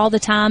 So to get all the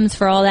times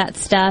for all that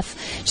stuff,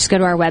 just go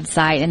to our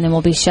website, and then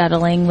we'll be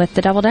shuttling with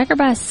the double-decker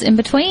bus in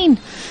between.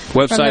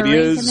 Website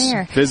is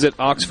Visit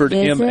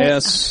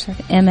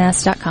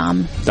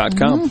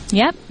OxfordMS.com.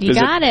 Yep, you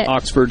got it.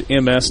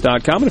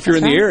 OxfordMS.com. And if you're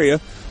in the area,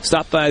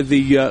 stop by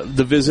the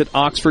Visit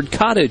Oxford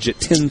Cottage at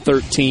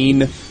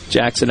 1013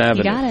 Jackson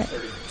Avenue. You got it.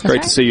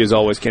 Great to see you as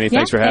always, Kenny.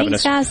 Thanks for having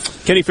us.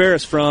 Guys. Kenny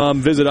Ferris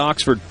from Visit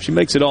Oxford. She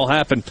makes it all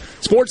happen.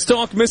 Sports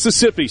Talk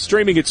Mississippi,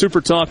 streaming at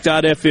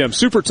supertalk.fm,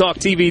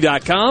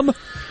 supertalktv.com.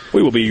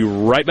 We will be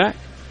right back.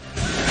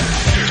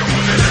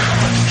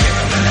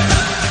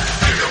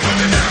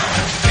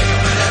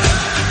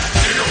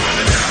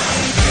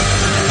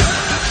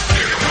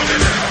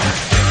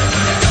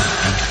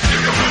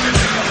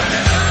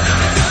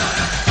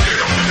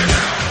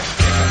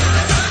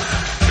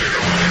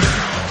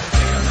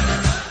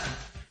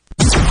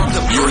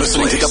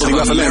 Listening to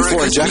WFMN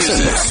Florida Jackson,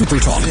 Super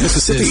Talk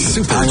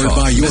Mississippi, powered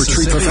by your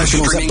tree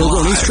professionals at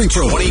Baroni's Tree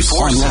Pros.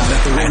 Online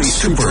at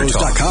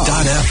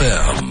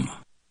Baroni'sTreePros.com.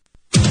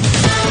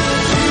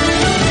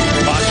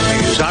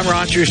 I'm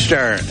Roger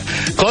Stern.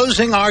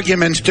 Closing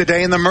arguments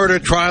today in the murder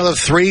trial of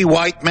 3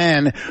 white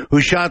men who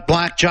shot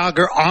black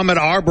jogger Ahmaud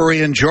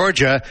Arbery in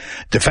Georgia.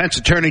 Defense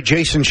attorney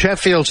Jason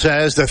Sheffield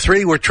says the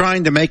 3 were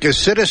trying to make a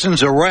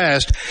citizen's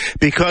arrest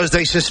because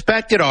they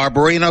suspected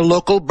Arbery in a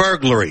local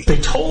burglary.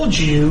 They told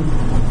you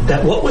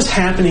that what was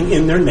happening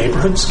in their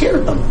neighborhood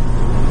scared them.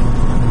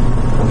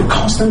 It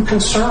caused them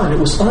concern. It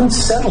was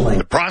unsettling.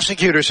 The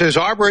prosecutor says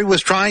Arbery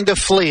was trying to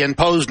flee and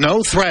posed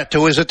no threat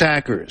to his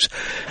attackers.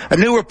 A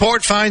new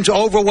report finds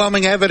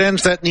overwhelming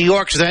evidence that New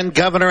York's then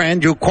Governor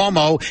Andrew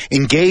Cuomo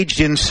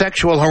engaged in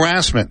sexual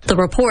harassment. The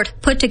report,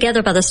 put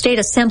together by the State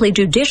Assembly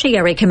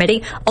Judiciary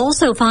Committee,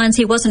 also finds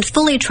he wasn't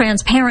fully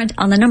transparent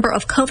on the number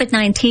of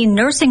COVID-19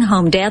 nursing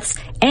home deaths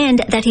and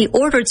that he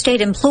ordered state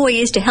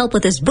employees to help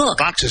with his book.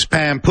 Fox's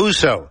Pam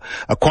Puso,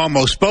 a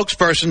Cuomo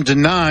spokesperson,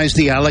 denies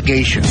the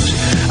allegations.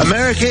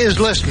 America is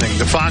listening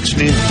to Fox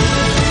News.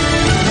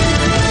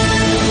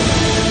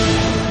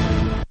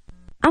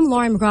 I'm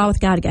Lauren McGraw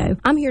with Gotta Go.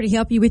 I'm here to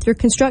help you with your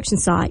construction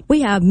site.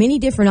 We have many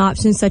different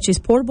options such as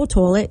portable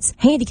toilets,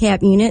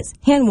 handicap units,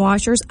 hand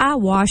washers, eye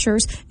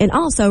washers, and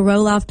also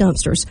roll-off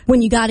dumpsters.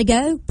 When you gotta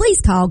go,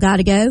 please call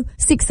Gotta Go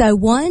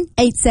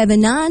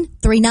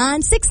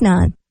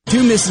 601-879-3969.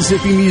 2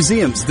 Mississippi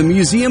museums, the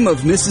Museum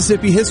of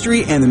Mississippi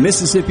History and the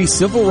Mississippi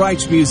Civil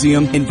Rights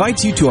Museum,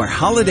 invites you to our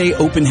holiday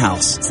open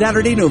house,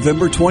 Saturday,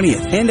 November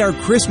 20th, and our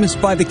Christmas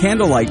by the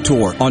Candlelight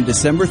Tour on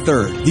December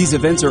 3rd. These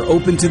events are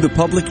open to the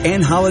public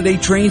and holiday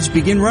trains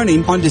begin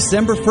running on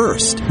December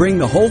 1st. Bring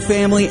the whole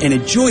family and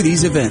enjoy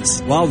these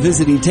events. While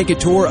visiting, take a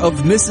tour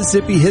of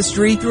Mississippi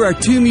history through our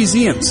 2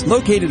 museums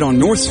located on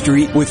North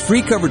Street with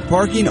free covered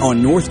parking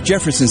on North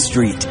Jefferson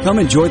Street. Come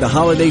enjoy the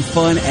holiday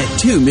fun at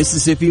 2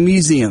 Mississippi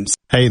museums.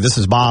 Hey, this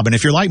is Bob, and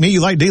if you're like me,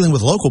 you like dealing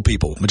with local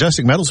people.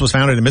 Majestic Metals was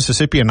founded in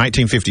Mississippi in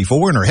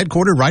 1954 and are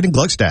headquartered right in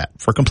Gluckstadt.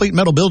 For complete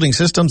metal building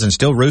systems and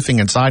steel roofing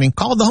and siding,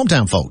 call the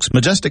hometown folks.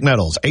 Majestic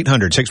Metals,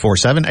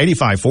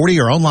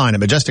 800-647-8540 or online at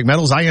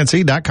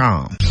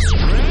majesticmetalsinc.com.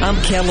 I'm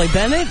Kelly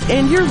Bennett,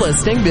 and you're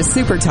listening to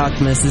Super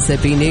Talk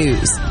Mississippi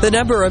News. The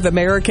number of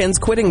Americans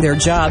quitting their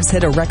jobs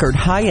hit a record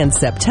high in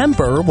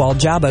September, while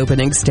job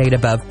openings stayed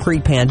above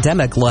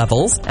pre-pandemic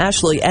levels.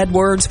 Ashley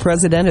Edwards,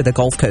 president of the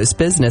Gulf Coast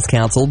Business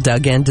Council,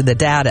 dug into the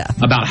data.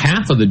 About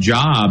half of the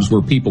jobs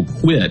where people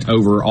quit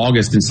over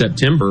August and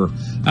September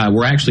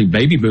were actually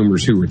baby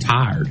boomers who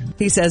retired.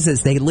 He says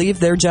as they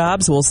leave their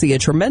jobs, we'll see a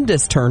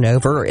tremendous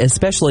turnover,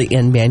 especially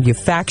in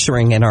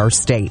manufacturing in our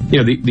state.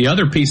 You know, the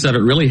other piece of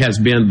it really has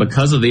been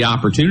because of the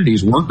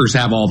opportunities, workers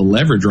have all the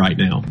leverage right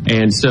now.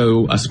 And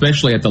so,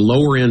 especially at the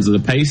lower ends of the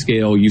pay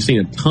scale, you've seen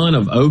a ton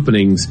of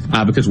openings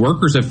because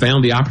workers have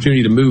found the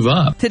opportunity to move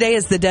up. Today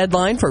is the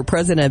deadline for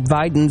President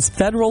Biden's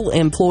federal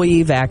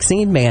employee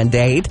vaccine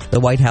mandate.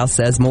 The White House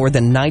says more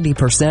than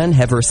 90%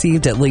 have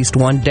received at least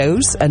one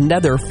dose.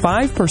 Another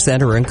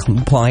 5% are in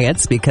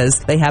compliance because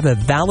they have a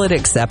valid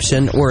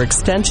exception or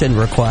extension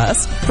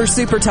request. For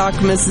Super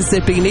Talk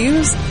Mississippi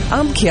News,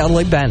 I'm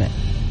Kelly Bennett.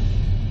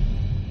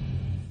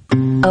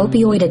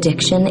 Opioid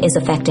addiction is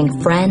affecting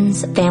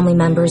friends, family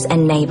members,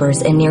 and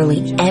neighbors in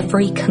nearly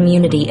every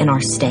community in our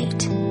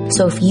state.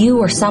 So if you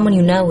or someone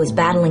you know is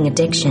battling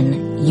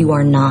addiction, you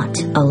are not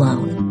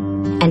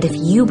alone. And if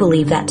you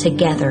believe that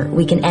together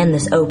we can end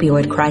this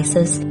opioid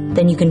crisis,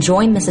 then you can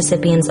join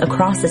Mississippians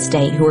across the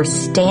state who are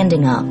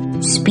standing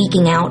up,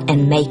 speaking out,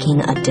 and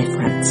making a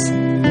difference.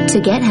 To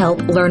get help,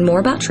 learn more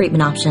about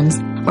treatment options,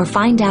 or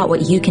find out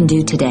what you can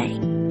do today,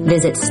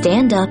 visit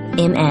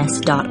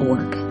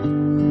standupms.org.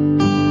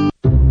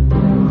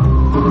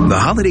 The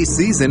holiday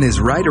season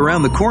is right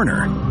around the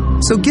corner,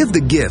 so give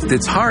the gift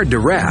that's hard to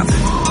wrap,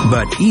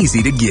 but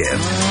easy to give.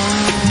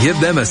 Give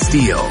them a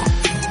Stihl.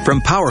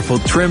 From powerful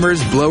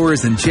trimmers,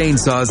 blowers, and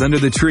chainsaws under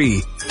the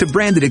tree, to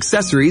branded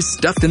accessories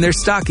stuffed in their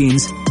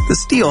stockings, the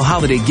Stihl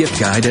Holiday Gift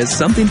Guide has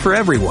something for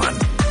everyone.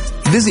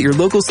 Visit your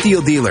local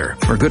Steel dealer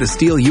or go to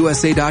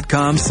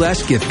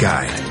steelusa.com/gift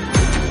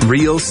guide.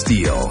 Real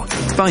Steel.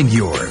 Find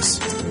yours.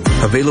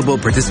 Available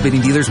at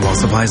participating dealers while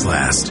supplies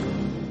last.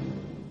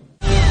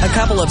 A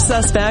couple of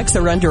suspects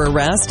are under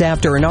arrest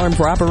after an armed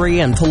robbery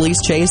and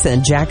police chase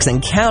in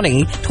Jackson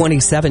County.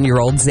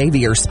 27-year-old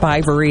Xavier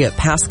Spivery of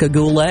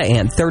Pascagoula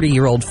and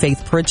 30-year-old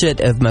Faith Pritchett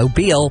of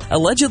Mobile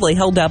allegedly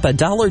held up a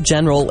Dollar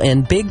General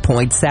in Big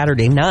Point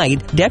Saturday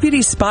night.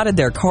 Deputies spotted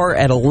their car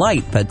at a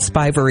light, but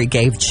Spivery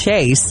gave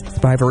chase.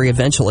 Spivery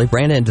eventually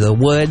ran into the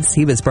woods.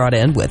 He was brought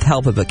in with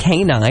help of a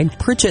canine.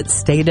 Pritchett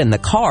stayed in the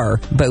car.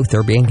 Both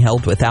are being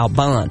held without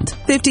bond.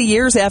 50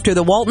 years after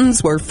the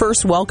Waltons were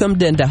first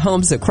welcomed into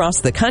homes across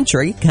the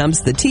country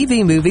comes the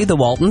TV movie The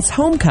Waltons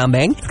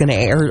Homecoming. It's going to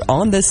air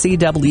on the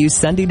CW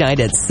Sunday night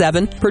at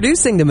 7.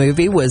 Producing the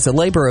movie was a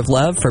labor of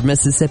love for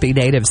Mississippi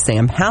native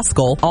Sam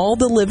Haskell. All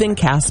the living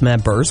cast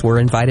members were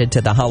invited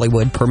to the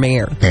Hollywood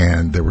premiere.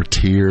 And there were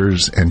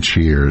tears and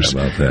cheers.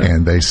 How about that?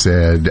 And they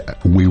said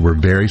we were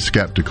very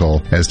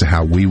skeptical as to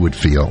how we would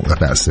feel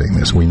about seeing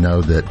this. We know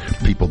that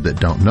people that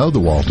don't know the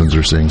Waltons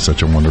are seeing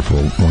such a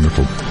wonderful,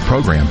 wonderful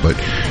program, but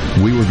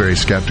we were very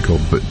skeptical,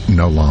 but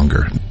no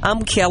longer.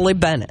 I'm Kelly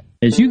Bennett.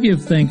 As you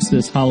give thanks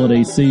this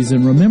holiday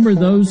season, remember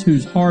those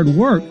whose hard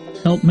work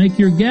helped make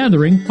your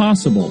gathering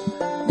possible.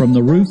 From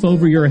the roof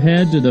over your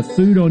head to the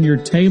food on your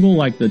table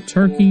like the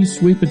turkey,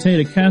 sweet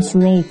potato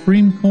casserole,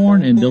 cream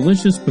corn, and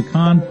delicious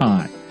pecan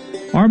pie.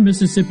 Our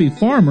Mississippi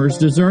farmers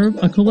deserve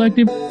a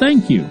collective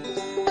thank you.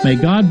 May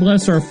God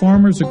bless our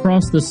farmers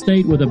across the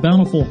state with a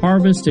bountiful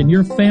harvest and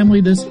your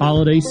family this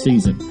holiday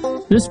season.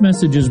 This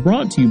message is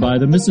brought to you by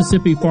the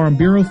Mississippi Farm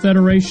Bureau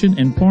Federation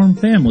and Farm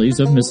Families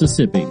of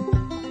Mississippi.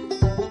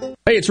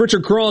 Hey, it's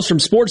Richard Cross from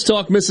Sports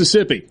Talk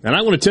Mississippi, and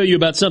I want to tell you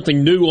about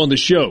something new on the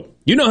show.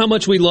 You know how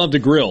much we love to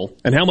grill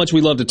and how much we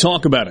love to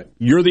talk about it.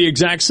 You're the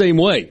exact same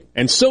way,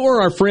 and so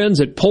are our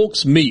friends at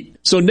Polk's Meat.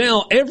 So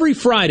now, every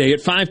Friday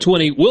at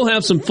 5:20, we'll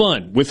have some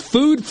fun with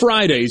Food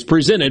Fridays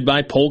presented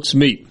by Polk's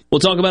Meat. We'll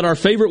talk about our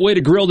favorite way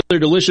to grill their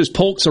delicious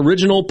Polk's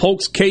Original,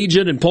 Polk's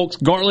Cajun, and Polk's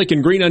Garlic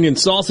and Green Onion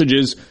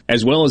sausages,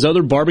 as well as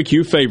other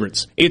barbecue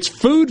favorites. It's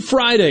Food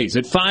Fridays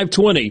at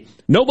 5:20.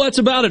 No buts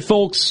about it,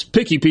 folks.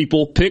 Picky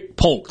people pick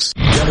Polk's.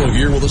 Gallo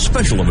here with a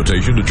special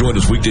invitation to join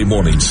us weekday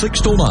morning, 6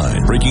 to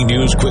 9. Breaking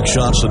news, quick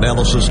shots,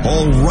 analysis,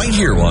 all right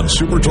here on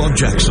Super Talk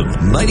Jackson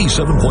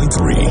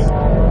 97.3.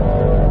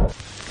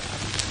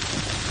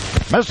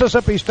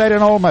 Mississippi State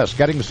and Ole Miss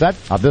getting set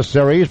of this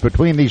series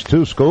between these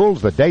two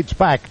schools that dates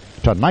back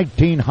to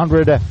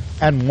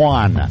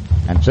 1901.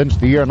 And since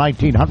the year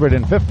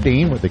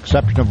 1915, with the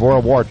exception of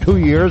World War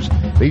II years,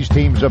 these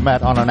teams have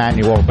met on an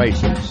annual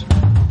basis.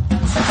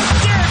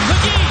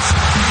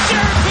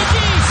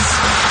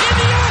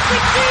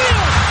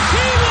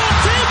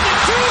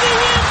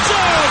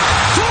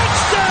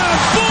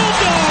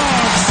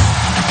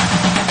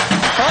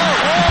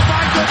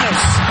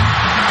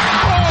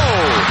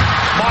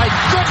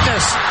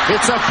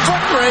 It's a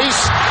foot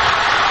race,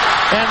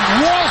 and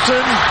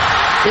Walton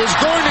is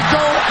going to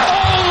go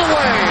all the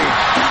way.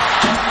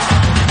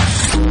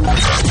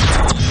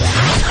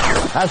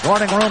 Has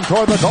running room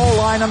toward the goal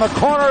line, and the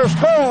corner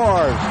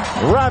scores.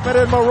 Rapid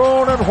in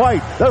maroon and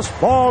white. This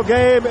ball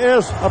game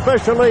is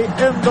officially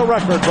in the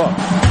record book.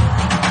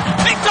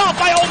 Picked off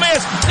by Ole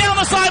Miss. Down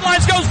the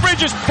sidelines goes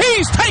Bridges.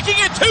 He's taking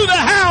it to the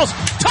house.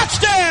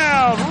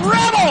 Touchdown,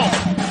 Rebel!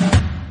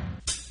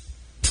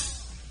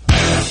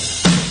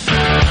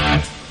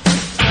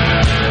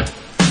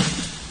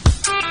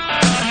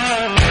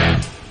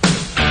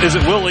 Is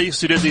it Will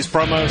East who did these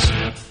promos?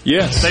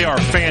 Yes. They are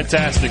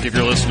fantastic if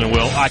you're listening,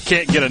 Will. I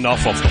can't get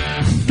enough of them.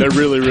 They're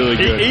really, really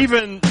good.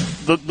 Even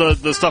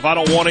the stuff I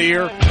don't want to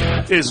hear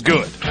is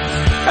good.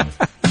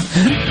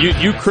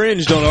 You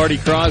cringed on Artie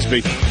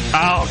Crosby.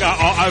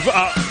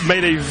 I've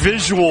made a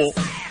visual.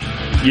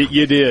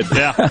 You did.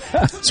 Yeah.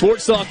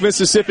 Sports Talk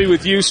Mississippi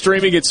with you,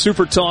 streaming at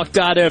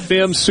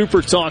supertalk.fm,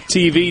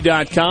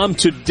 supertalktv.com.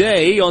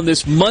 Today, on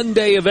this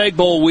Monday of Egg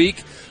Bowl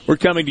week, we're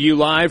coming to you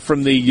live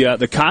from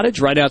the cottage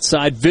right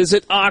outside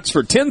Visit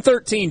Oxford,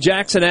 1013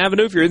 Jackson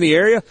Avenue. If you're in the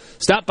area,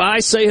 stop by,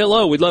 say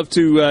hello. We'd love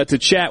to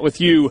chat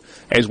with you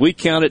as we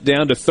count it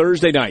down to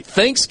Thursday night,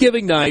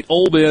 Thanksgiving night,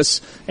 Ole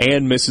Miss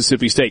and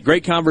Mississippi State.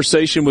 Great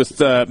conversation with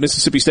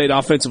Mississippi State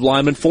offensive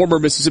lineman, former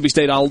Mississippi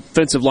State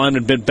offensive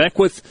lineman Ben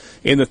Beckwith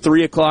in the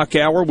 3 o'clock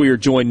hour. We are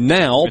joined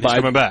now by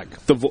coming back.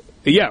 We're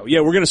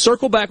going to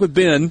circle back with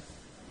Ben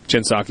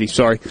Chinsaki,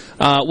 sorry.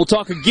 We'll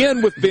talk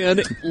again with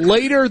Ben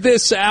later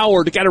this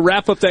hour to kind of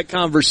wrap up that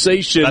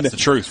conversation. That's the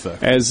truth, though.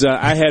 As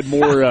I had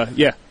more,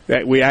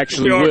 we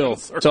actually will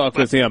talk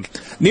with him.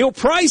 Neil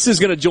Price is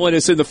going to join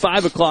us in the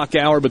 5 o'clock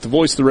hour, but the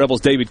voice of the Rebels,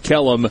 David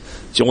Kellum,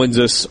 joins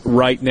us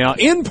right now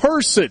in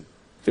person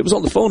If it was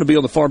on the phone, it'd be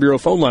on the Farm Bureau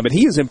phone line, but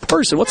he is in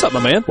person. What's up, my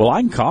man? Well, I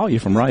can call you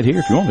from right here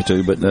if you want me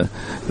to, but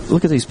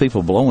look at these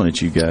people blowing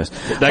at you guys.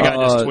 That guy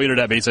just tweeted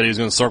at me. He said he was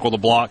going to circle the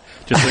block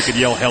just so he could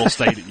yell Hell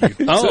State at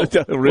you. Oh, well,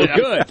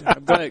 good.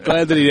 I'm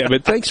glad that he did.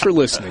 But thanks for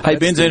listening. Hey,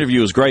 Ben's interview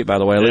was great, by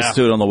the way. I listened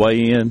to it on the way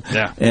in.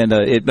 Yeah. And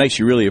it makes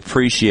you really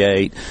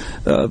appreciate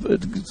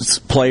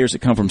players that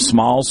come from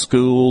small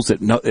schools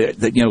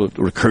that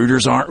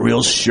recruiters aren't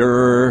real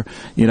sure,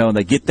 and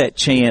they get that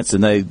chance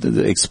and they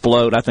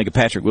explode. I think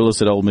Patrick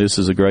Willis at Ole Miss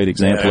is a great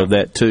example of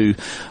that too.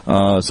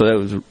 So that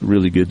was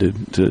really good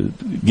to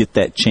get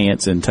that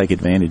chance and take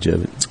advantage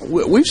of it.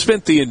 We've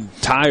spent the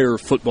entire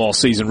football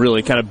season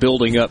really kind of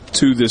building up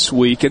to this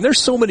week, and there's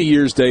so many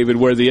years, David,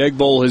 where the Egg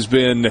Bowl has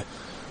been,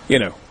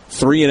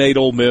 3-8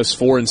 Ole Miss,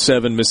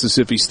 4-7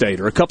 Mississippi State,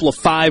 or a couple of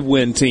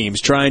 5-win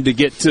teams trying to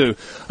get to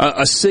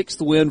a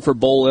 6th win for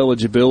bowl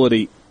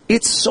eligibility.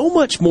 It's so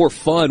much more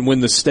fun when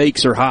the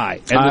stakes are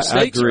high, and the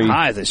stakes are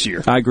high this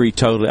year. I agree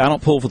totally. I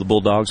don't pull for the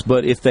Bulldogs,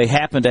 but if they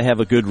happen to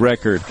have a good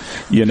record,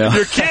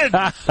 You're kidding.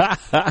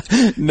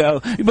 No,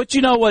 but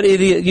you know what?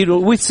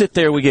 We sit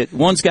there,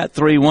 one's got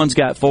 3, one's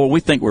got 4. We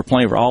think we're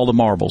playing for all the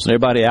marbles, and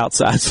everybody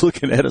outside's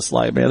looking at us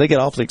like, man, they get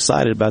awfully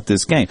excited about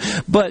this game.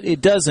 But it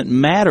doesn't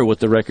matter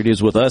what the record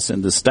is with us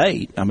in the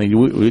state. I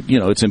mean,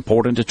 it's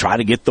important to try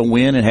to get the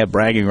win and have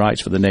bragging rights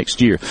for the next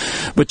year.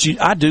 But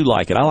I do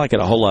like it. I like it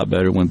a whole lot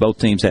better when both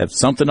teams have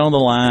something on the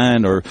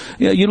line, or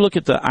you look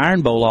at the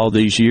Iron Bowl all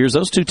these years,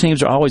 those two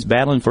teams are always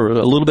battling for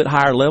a little bit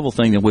higher level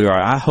thing than we are.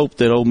 I hope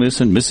that Ole Miss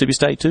and Mississippi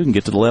State too can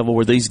get to the level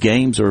where these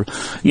games are,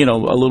 a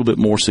little bit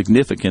more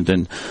significant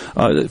and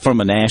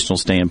from a national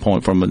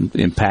standpoint, from an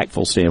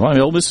impactful standpoint. I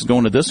mean, Ole Miss is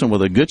going to this one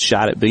with a good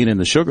shot at being in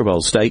the Sugar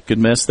Bowl. State could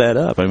mess that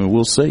up. I mean,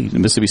 we'll see.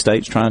 Mississippi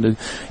State's trying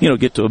to,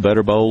 get to a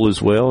better bowl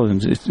as well,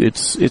 and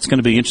it's going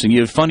to be interesting.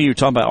 It's funny you're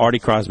talking about Artie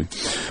Crosby.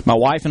 My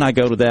wife and I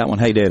go to that one.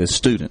 Hey, Dad, as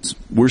students,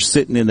 we're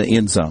sitting in the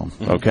end zone.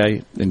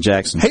 Okay, in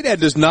Jackson. Hey, Dad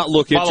does not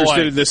look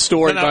interested in this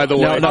story, by the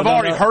way. I've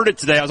already heard it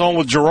today. I was on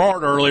with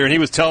Gerard earlier, and he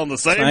was telling the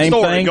same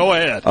story. Thing. Go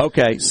ahead.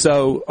 Okay,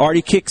 so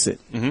Artie kicks it,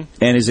 and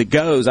as it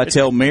goes, I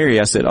tell Mary,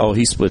 I said, "Oh,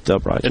 he split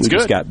upright. We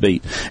just got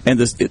beat." And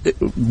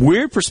the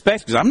weird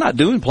perspective, because I'm not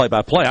doing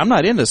play-by-play. I'm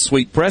not in the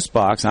sweet press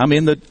box. I'm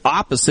in the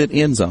opposite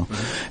end zone,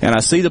 and I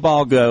see the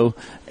ball go,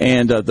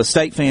 and the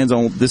State fans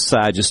on this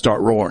side just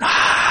start roaring.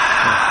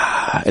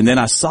 And then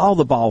I saw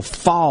the ball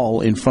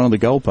fall in front of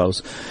the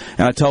goalpost.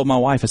 And I told my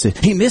wife, I said,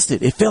 he missed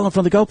it. It fell in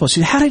front of the goalpost.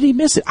 She said, how did he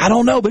miss it? I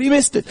don't know, but he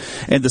missed it.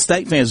 And the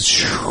State fans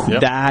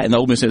die, and the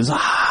Ole Miss says,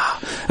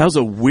 That was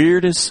the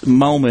weirdest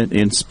moment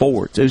in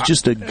sports. It was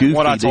just a goofy deal.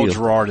 What I told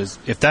Gerard is,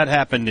 if that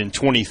happened in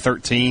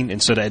 2013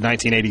 instead of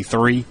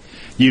 1983,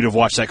 you'd have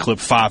watched that clip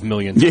 5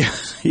 million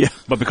times. Yeah.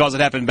 But because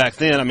it happened back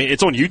then, I mean,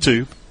 it's on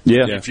YouTube.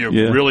 Yeah. If you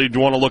really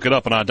want to look it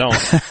up, and I don't.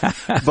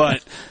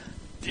 But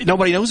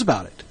nobody knows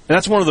about it. And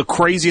that's one of the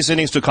craziest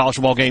endings to a college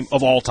football game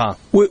of all time.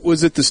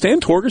 Was it the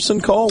Stan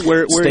Torgerson call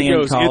where he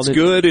goes,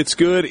 it's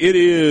good, it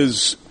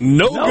is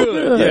no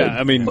good. Yeah,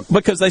 I mean,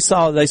 because they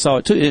saw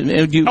it too.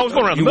 And you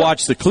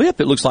watch the clip,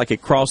 it looks like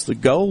it crossed the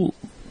goal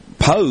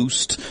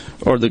post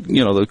or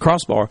the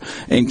crossbar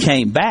and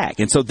came back,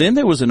 and so then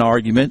there was an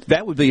argument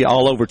that would be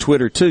all over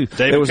Twitter too.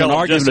 David there was an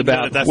argument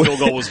about that field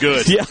goal was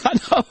good. Yeah, I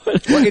know.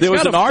 Well, there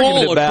was an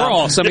argument about.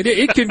 Across. I mean,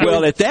 it can go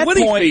well at that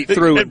point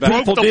through it.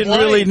 People didn't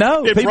really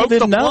know. People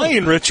didn't know.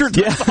 Plane, Richard.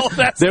 Yeah.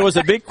 There was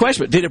a big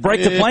question. Did it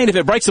break the plane? If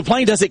it breaks the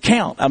plane, does it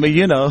count? I mean,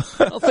 I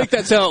don't think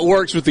that's how it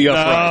works with the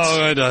uprights.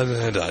 No, it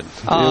doesn't.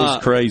 It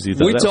was crazy.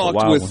 Though. We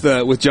talked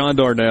with John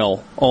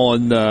Darnell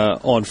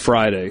on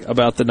Friday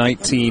about the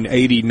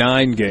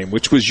 1989 game,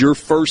 which was your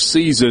first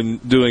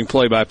season doing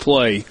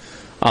play-by-play,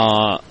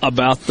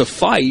 about the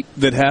fight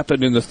that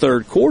happened in the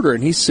third quarter.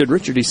 And he said,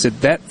 Richard,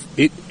 that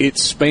it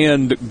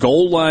spanned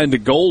goal line to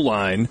goal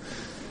line.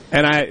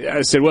 And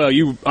I said, well,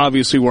 you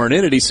obviously weren't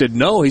in it. He said,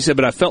 no. He said,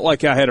 but I felt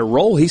like I had a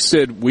role. He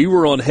said, we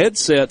were on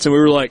headsets, and we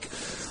were like,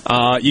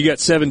 you got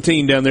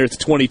 17 down there at the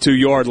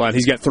 22-yard line.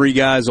 He's got 3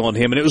 guys on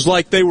him. And it was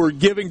like they were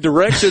giving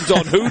directions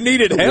on who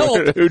needed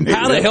help,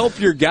 how to help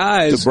your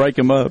guys. To break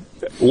them up.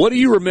 What do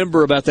you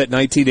remember about that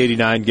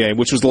 1989 game,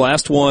 which was the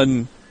last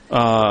one,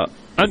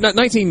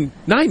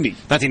 1990.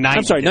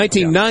 I'm sorry,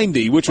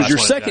 1990, which was your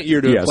second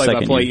year doing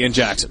play-by-play in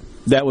Jackson.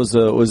 That was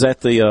that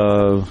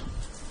the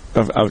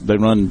they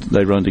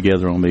run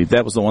together on me.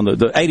 That was the one.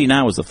 The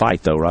 89 was the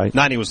fight, though, right?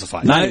 90 was the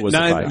fight. 90 was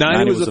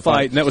the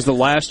fight, and that was the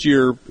last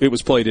year it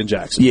was played in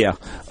Jackson. Yeah.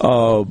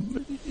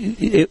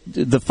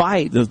 The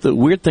fight. The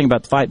weird thing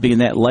about the fight being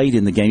that late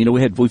in the game,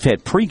 we've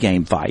had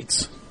pregame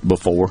fights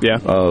before. Yeah.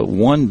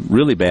 One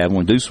really bad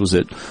one. Deuce was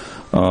at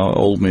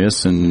Ole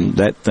Miss, and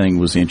that thing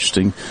was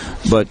interesting.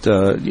 But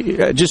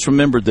I just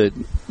remembered that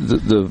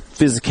the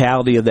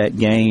physicality of that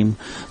game,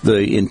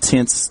 the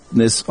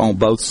intenseness on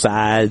both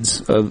sides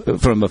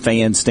from a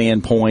fan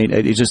standpoint,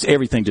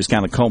 everything just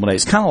kind of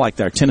culminates. It's kind of like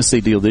our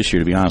Tennessee deal this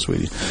year, to be honest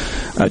with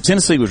you.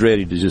 Tennessee was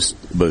ready to just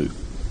boo.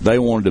 They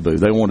wanted to boo.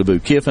 They wanted to boo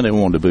Kiffin. They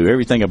wanted to boo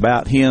everything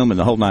about him and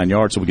the whole 9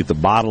 yards, so we get the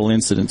bottle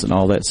incidents and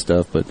all that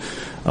stuff. But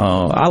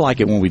I like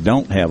it when we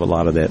don't have a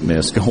lot of that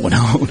mess going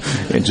on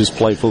and just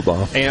play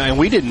football. And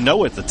we didn't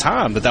know at the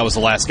time that was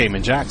the last game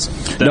in Jackson.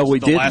 No, we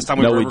didn't. The last time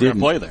we were ever going to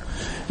play there.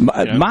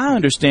 My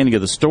understanding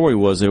of the story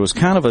was there was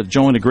kind of a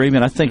joint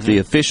agreement. I think the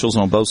officials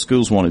on both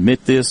schools won't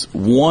admit this.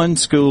 One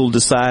school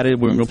decided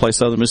we weren't going to play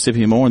Southern Mississippi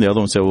anymore, and the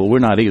other one said, well, we're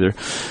not either.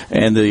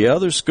 And the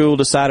other school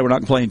decided we're not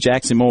going to play in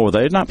Jackson more.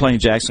 They're not playing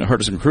Jackson. It hurt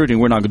us in recruiting.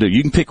 We're not going to do it.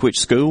 You can pick which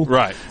school.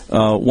 Right.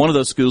 One of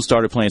those schools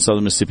started playing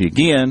Southern Mississippi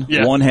again.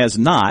 Yeah. One has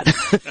not.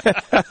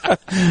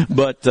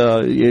 But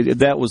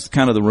that was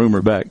kind of the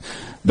rumor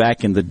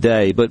back in the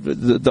day. But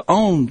the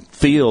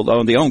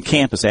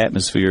on-campus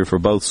atmosphere for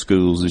both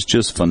schools is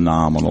just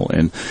phenomenal.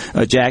 And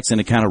Jackson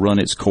had kind of run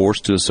its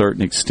course to a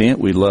certain extent.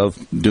 We love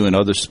doing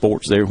other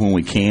sports there when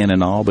we can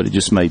and all, but it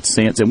just made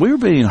sense. And we were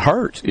being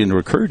hurt in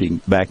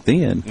recruiting back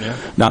then,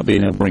 not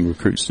being able to bring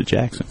recruits to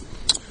Jackson.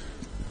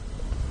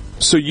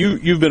 So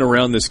you've been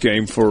around this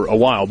game for a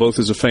while, both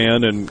as a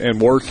fan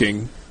and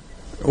working.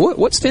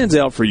 What stands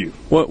out for you?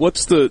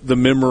 What's the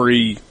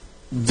memory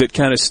that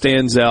kind of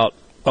stands out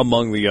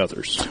among the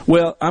others?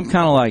 Well, I'm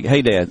kind of like,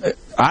 hey, Dad,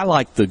 I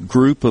like the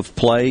group of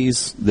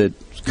plays that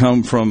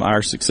come from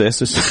our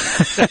successes.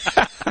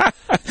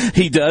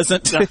 He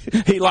doesn't.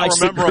 He likes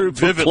the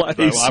group of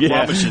plays I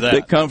promise you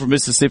that come from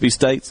Mississippi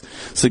State's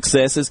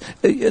successes.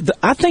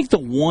 I think the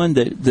one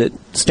that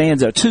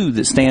stands out, two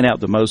that stand out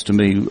the most to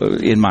me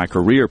in my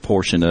career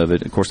portion of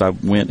it, of course I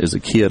went as a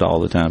kid all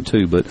the time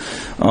too, but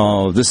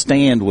the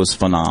stand was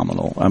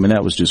phenomenal. I mean,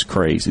 that was just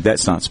crazy.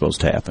 That's not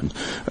supposed to happen.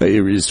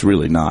 It's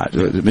really not.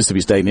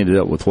 Mississippi State ended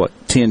up with,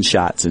 10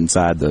 shots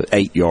inside the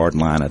 8-yard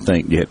line, I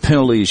think. You had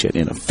penalties, you had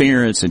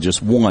interference, and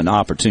just one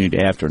opportunity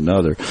after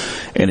another,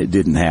 and it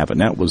didn't happen.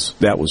 That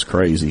was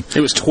crazy. It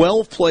was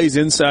 12 plays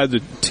inside the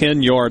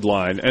 10-yard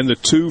line, and the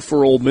 2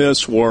 for Ole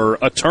Miss were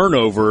a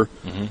turnover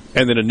and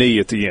then a knee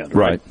at the end.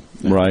 Right.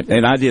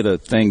 And I did a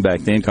thing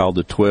back then called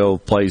the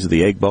 12 Plays of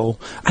the Egg Bowl.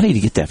 I need to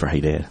get that for Hey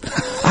Dad.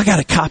 I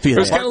got a copy of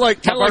that. It's kind of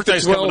like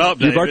birthday's coming up,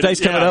 David. Your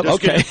birthday's coming up?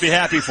 Okay. Be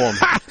happy for him.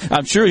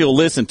 I'm sure he'll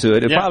listen to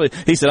it.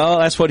 He said,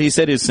 that's what he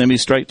said, is send me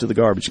straight to the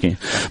garbage can.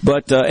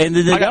 But and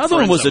then the other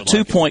one was a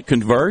 2-point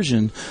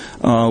conversion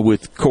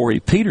with Corey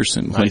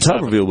Peterson when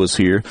Tuberville was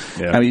here.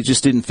 Yeah. I mean, it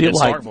just didn't feel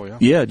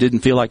it didn't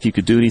feel like you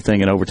could do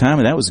anything in overtime,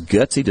 and that was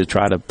gutsy to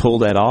try to pull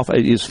that off.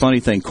 It was a funny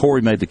thing.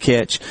 Corey made the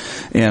catch,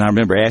 and I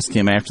remember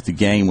asking him after the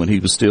game when he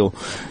was still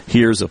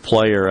here as a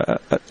player,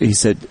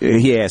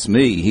 he asked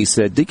me, he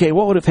said, DK,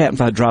 what would have happened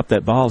if I dropped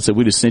that ball? I said,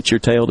 we'd have sent your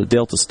tail to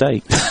Delta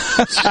State.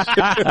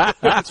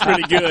 That's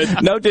pretty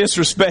good. No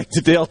disrespect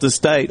to Delta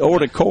State or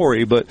to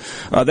Corey, but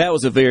that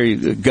was a very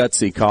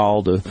gutsy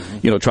call to,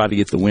 try to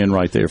get the win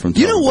right there from Tuberville.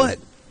 You know what?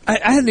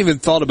 I hadn't even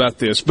thought about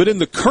this, but in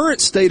the current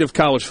state of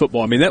college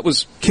football, I mean, that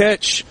was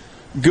catch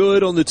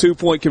good on the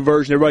 2-point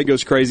conversion. Everybody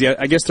goes crazy.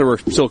 I guess there were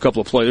still a couple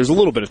of plays. There's a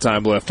little bit of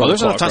time left.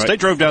 There's enough time. Right? They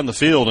drove down the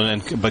field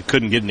but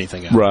couldn't get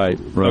anything out. Right.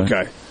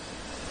 Okay.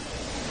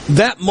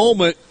 That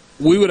moment,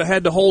 we would have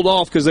had to hold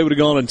off because they would have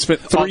gone and spent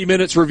 3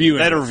 minutes reviewing.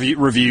 They'd have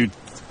reviewed.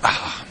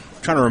 I'm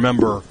trying to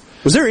remember.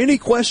 Was there any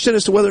question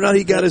as to whether or not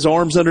he got his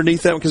arms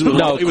underneath that one? Because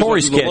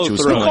Corey's catch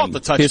was clean. Who caught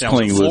the touchdown?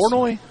 Was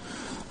Flournoy?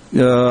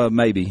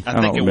 Maybe.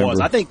 I think it was.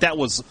 I think that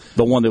was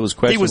the one that was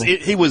questionable.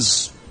 He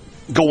was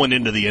going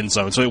into the end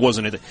zone, so it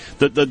wasn't anything.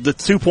 The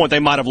 2-point, they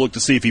might have looked to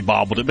see if he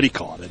bobbled it, but he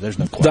caught it. There's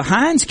no question. The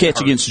Hines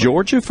catch against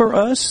Georgia for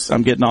us,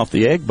 I'm getting off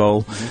the Egg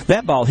Bowl,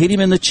 that ball hit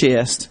him in the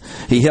chest.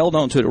 He held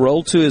on to it,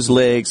 rolled to his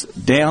legs,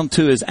 down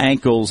to his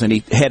ankles, and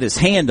he had his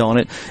hand on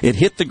it. It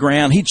hit the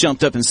ground. He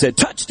jumped up and said,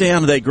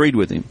 touchdown, and they agreed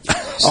with him.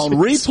 On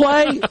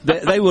replay,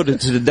 they would have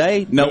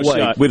today, no way,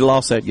 shot. We'd have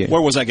lost that game.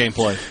 Where was that game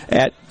played?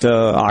 At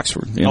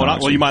Oxford.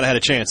 Well, you might have had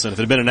a chance then. If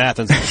it had been in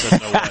Athens, no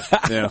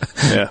way.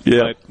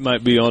 Yeah.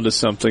 Might be onto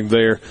something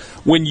there.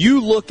 When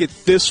you look at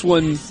this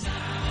one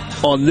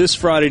on this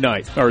Friday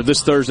night, or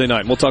this Thursday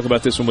night, and we'll talk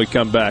about this when we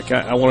come back,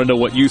 I want to know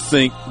what you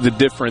think the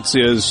difference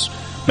is,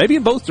 maybe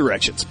in both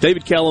directions.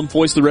 David Kellum,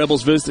 Voice of the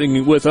Rebels,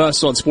 visiting with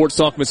us on Sports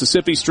Talk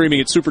Mississippi, streaming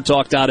at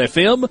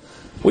supertalk.fm.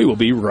 We will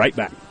be right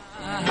back.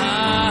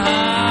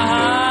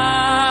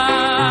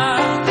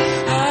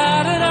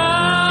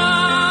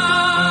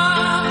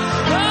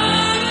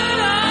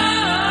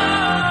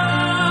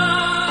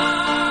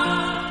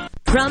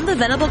 From the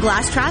Venable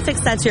Glass Traffic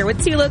Center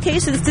with 2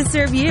 locations to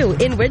serve you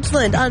in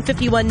Ridgeland on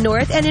 51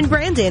 North and in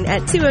Brandon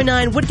at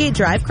 209 Woodgate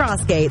Drive,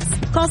 Crossgates.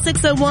 Call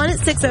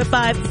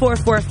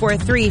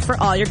 601-605-4443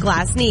 for all your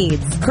glass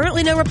needs.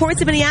 Currently no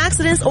reports of any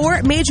accidents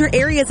or major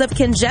areas of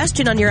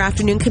congestion on your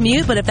afternoon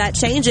commute, but if that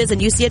changes and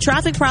you see a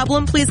traffic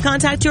problem, please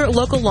contact your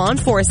local law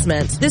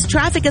enforcement. This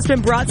traffic has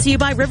been brought to you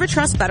by River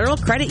Trust Federal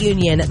Credit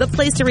Union, the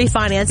place to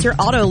refinance your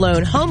auto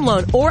loan, home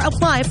loan, or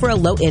apply for a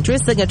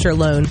low-interest signature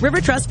loan.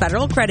 River Trust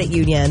Federal Credit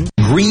Union.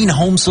 Green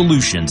Home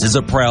Solutions is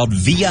a proud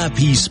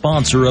VIP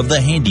sponsor of the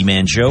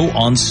Handyman Show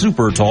on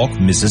Super Talk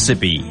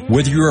Mississippi.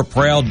 Whether you're a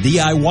proud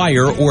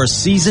DIYer or a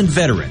seasoned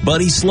veteran,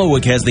 Buddy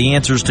Slowick has the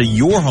answers to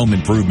your home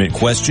improvement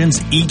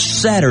questions each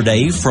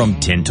Saturday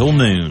from 10 till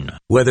noon.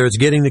 Whether it's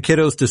getting the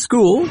kiddos to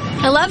school.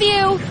 I love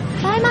you.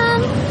 Bye,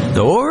 Mom.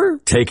 Or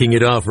taking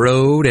it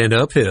off-road and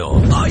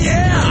uphill. Oh,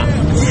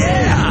 yeah!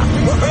 Yeah!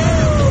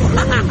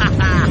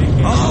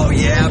 Oh,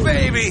 yeah,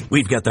 baby!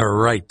 We've got the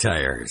right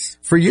tires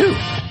for you.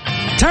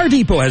 Tire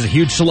Depot has a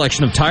huge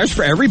selection of tires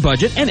for every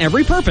budget and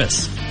every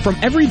purpose. From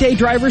everyday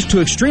drivers to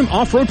extreme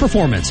off-road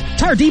performance,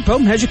 Tire Depot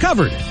has you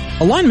covered.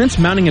 Alignments,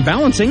 mounting and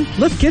balancing,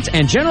 lift kits,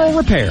 and general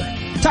repair.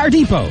 Tire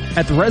Depot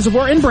at the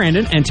Reservoir in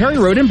Brandon and Terry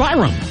Road in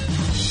Byram.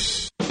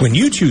 When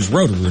you choose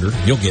Roto-Rooter,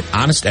 you'll get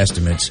honest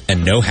estimates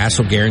and no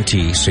hassle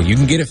guarantees so you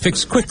can get it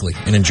fixed quickly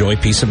and enjoy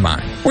peace of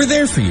mind. We're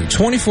there for you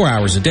 24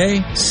 hours a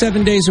day,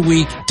 7 days a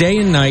week, day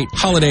and night,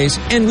 holidays,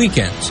 and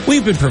weekends.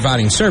 We've been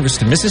providing service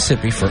to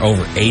Mississippi for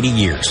over 80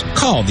 years.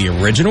 Call the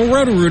original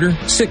Roto-Rooter,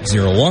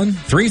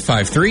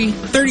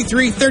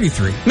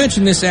 601-353-3333.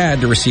 Mention this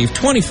ad to receive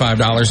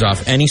 $25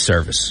 off any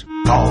service.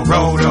 Call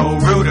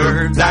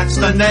Roto-Rooter, that's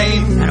the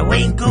name. And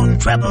Wayne Coon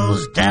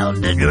troubles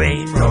down the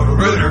drain.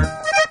 Roto-Rooter.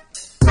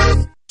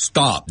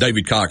 Stop.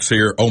 David Cox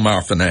here,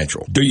 Omar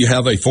Financial. Do you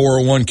have a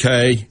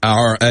 401k,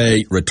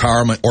 IRA,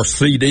 retirement, or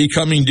CD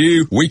coming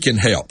due? We can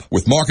help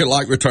with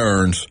market-like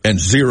returns and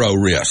zero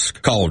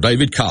risk. Call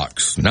David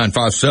Cox,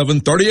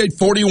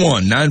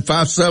 957-3841,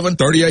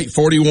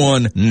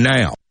 957-3841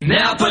 now.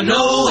 Napa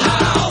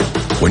know-how.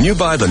 When you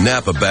buy the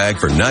Napa bag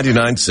for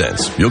 99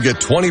 cents, you'll get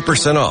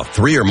 20% off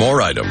 3 or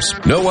more items.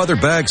 No other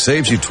bag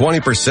saves you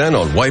 20%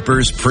 on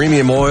wipers,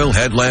 premium oil,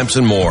 headlamps,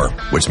 and more,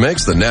 which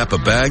makes the Napa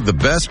bag the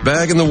best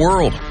bag in the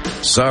world.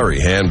 Sorry,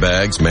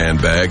 handbags, man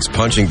bags,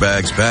 punching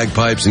bags,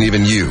 bagpipes, and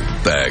even you,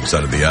 bags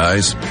out of the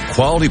eyes.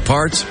 Quality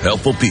parts,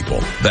 helpful people.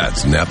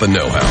 That's Napa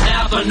know-how.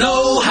 Napa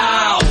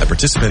know-how. At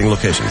participating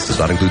locations, does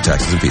not include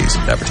taxes and fees.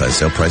 Advertised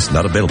sale price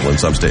not available in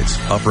some states.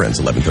 Offer ends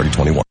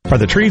 11/30/21. Are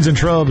the trees and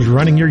shrubs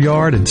running your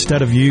yard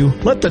instead of you?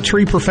 Let the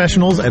tree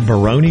professionals at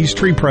Barone's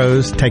Tree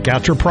Pros take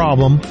out your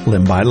problem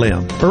limb by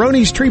limb.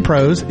 Barone's Tree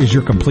Pros is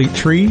your complete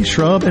tree,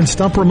 shrub, and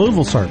stump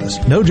removal service.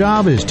 No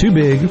job is too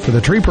big for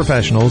the tree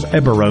professionals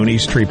at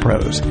Barone's Tree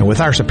Pros. And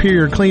with our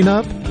superior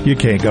cleanup, you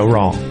can't go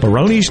wrong.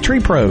 Barone's Tree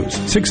Pros,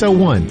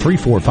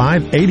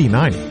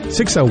 601-345-8090.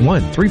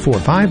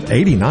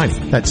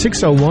 601-345-8090. That's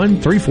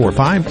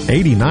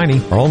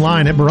 601-345-8090. Or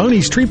online at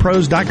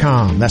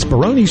baronestreepros.com. That's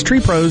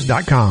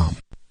baronestreepros.com.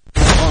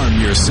 Arm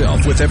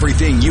yourself with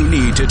everything you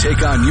need to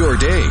take on your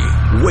day.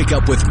 Wake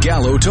up with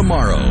Gallo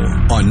tomorrow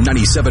on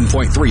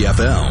 97.3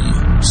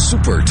 FM.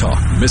 Super Talk,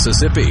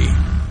 Mississippi.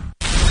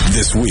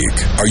 This week,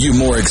 are you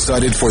more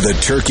excited for the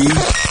turkey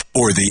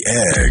or the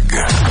egg?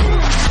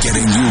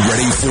 Getting you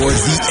ready for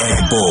the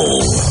Egg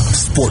Bowl.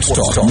 Sports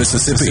Talk,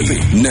 Mississippi.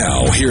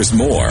 Now, here's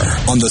more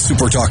on the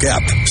Super Talk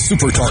app,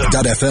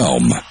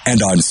 supertalk.fm,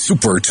 and on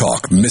Super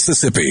Talk,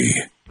 Mississippi.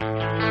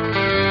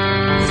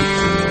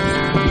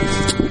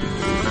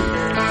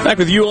 Back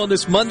with you on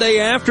this Monday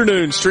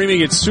afternoon,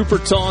 streaming at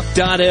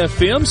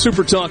supertalk.fm,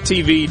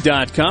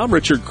 supertalktv.com.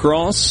 Richard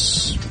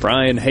Cross,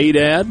 Brian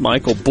Haydad,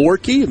 Michael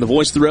Borky, and the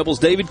voice of the Rebels,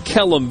 David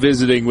Kellum,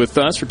 visiting with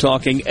us for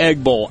talking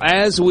Egg Bowl,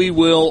 as we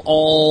will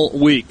all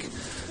week.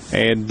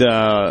 And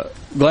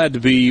glad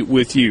to be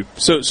with you.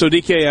 So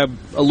DK, I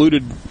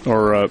alluded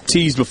or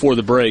teased before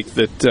the break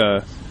that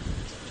I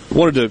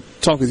wanted to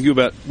talk with you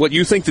about what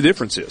you think the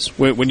difference is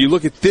when you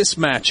look at this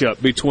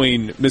matchup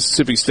between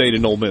Mississippi State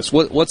and Ole Miss.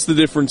 What's the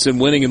difference in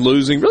winning and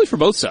losing, really, for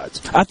both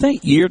sides? I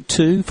think year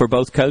two for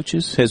both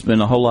coaches has been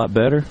a whole lot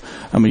better.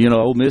 I mean,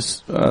 Ole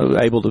Miss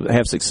able to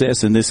have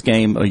success in this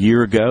game a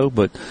year ago,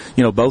 but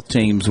both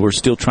teams were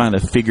still trying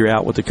to figure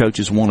out what the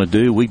coaches want to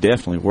do. We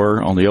definitely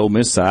were on the Ole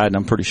Miss side, and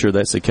I'm pretty sure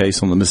that's the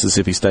case on the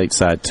Mississippi State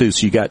side too.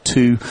 So you got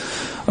two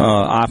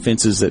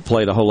offenses that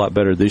played a whole lot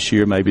better this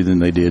year maybe than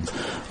they did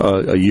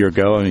a year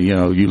ago. I mean,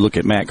 you look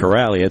at Matt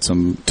Corral, he had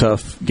some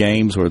tough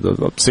games where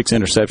the 6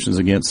 interceptions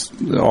against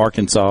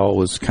Arkansas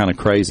was kind of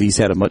crazy. He's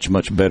had a much,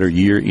 much better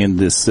year in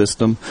this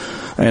system.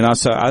 And I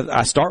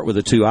start with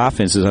the two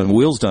offenses. And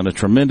Will's done a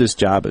tremendous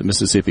job at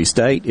Mississippi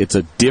State. It's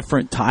a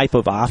different type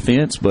of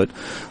offense, but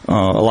a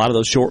lot of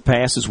those short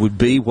passes would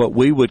be what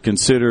we would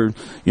consider,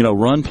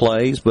 run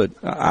plays. But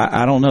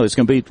I don't know. It's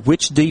going to be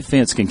which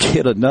defense can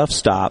get enough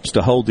stops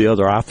to hold the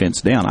other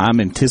offense down. I'm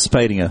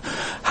anticipating a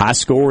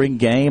high-scoring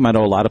game. I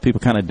know a lot of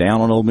people kind of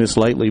down on Ole Miss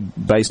lately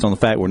based on the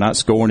fact we're not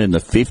scoring in the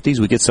 50s.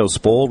 We get so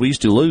spoiled. We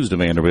used to lose to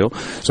Vanderbilt,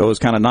 so it's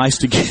kind of nice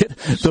to get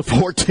the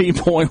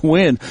 14-point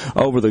win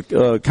over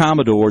the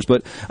Commodores.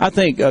 But I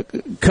think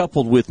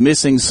coupled with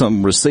missing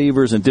some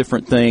receivers and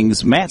different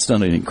things, Matt's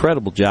done an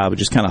incredible job of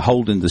just kind of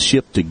holding the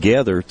ship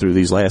together through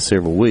these last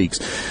several weeks.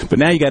 But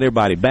now you got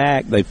everybody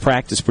back. They've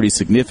practiced pretty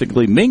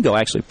significantly. Mingo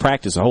actually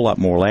practiced a whole lot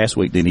more last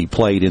week than he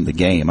played in the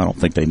game. I don't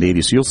think they need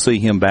it, so you'll see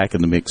him back in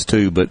the mix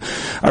too. But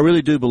I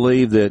really do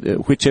believe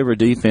that whichever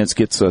defense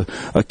gets a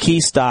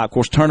key stop, of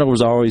course,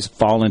 turnovers always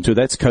fall into,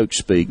 that's coach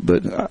speak,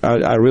 but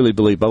I really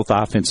believe both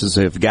offenses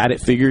have got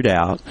it figured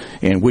out,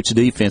 and which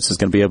defense is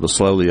going to be able to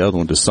slow the other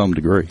one to some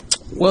degree.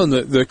 Well, and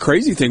the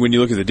crazy thing when you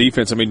look at the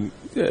defense, I mean,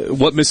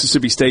 what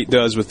Mississippi State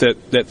does with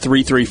that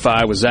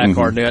 3-3-5 with Zach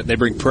Arnett, they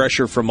bring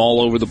pressure from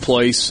all over the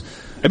place.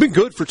 They've been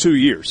good for 2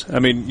 years. I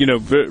mean,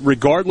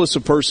 regardless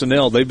of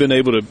personnel, they've been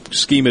able to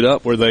scheme it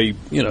up where they,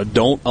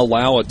 don't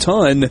allow a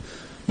ton.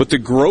 But the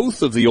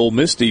growth of the Ole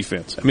Miss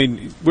defense, I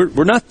mean,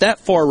 we're not that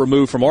far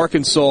removed from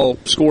Arkansas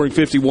scoring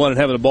 51 and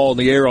having the ball in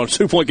the air on a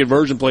 2-point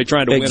conversion play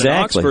trying to win at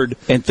Oxford.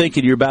 And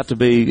thinking you're about to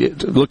be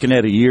looking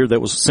at a year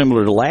that was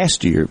similar to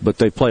last year, but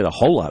they played a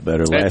whole lot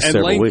better last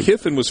several Lane weeks.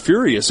 Kiffin was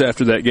furious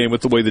after that game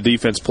with the way the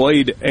defense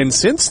played. And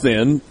since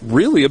then,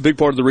 really a big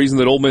part of the reason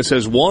that Ole Miss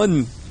has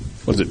won,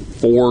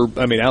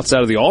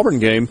 outside of the Auburn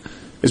game,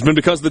 has been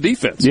because of the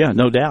defense. Yeah,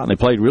 no doubt. And they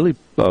played really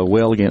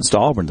well against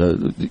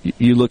Auburn.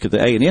 You look at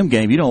the A&M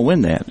game, you don't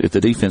win that if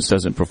the defense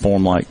doesn't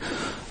perform like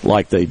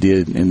they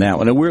did in that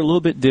one. And we're a little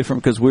bit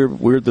different because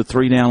we're the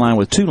 3-down line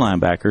with 2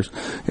 linebackers,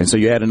 and so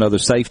you add another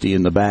safety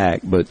in the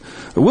back. But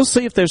we'll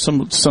see if there's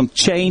some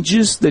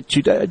changes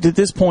that at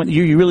this point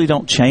you really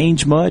don't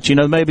change much.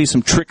 Maybe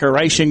some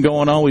trickeration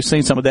going on. We've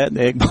seen some of that in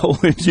the Egg Bowl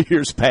in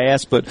years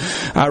past, but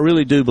I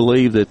really do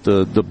believe that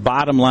the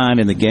bottom line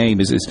in the game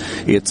is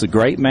it's a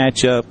great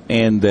matchup,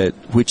 and that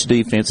which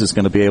defense is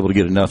going to be able to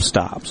get enough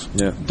stops.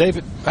 Yeah,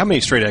 David, how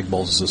many straight Egg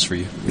Bowls is this for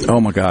you? Oh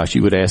my gosh,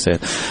 you would ask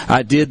that.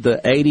 I did the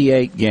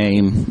 88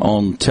 game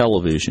on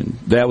television.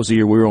 That was the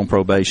year we were on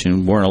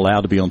probation, weren't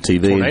allowed to be on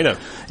TV. Tornado.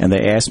 And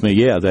they asked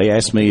me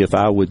if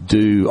I would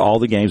do all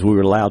the games. We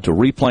were allowed to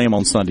replay them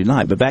on Sunday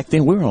night. But back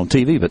then we were on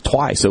TV, but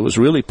twice. So it was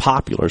really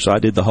popular. So I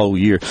did the whole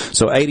year.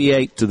 So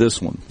 88 to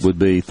this one would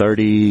be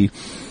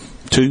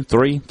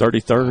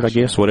 33rd, I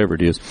guess, whatever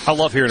it is. I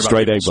love hearing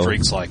Straight about Egg Bowl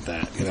streaks like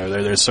that.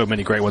 There's so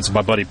many great ones.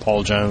 My buddy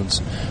Paul Jones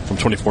from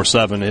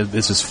 24/7.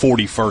 This is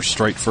 41st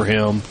straight for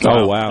him.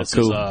 Oh wow,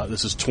 cool.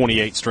 This is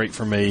 28 straight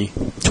for me.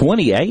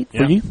 28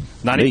 for you?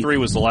 93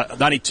 was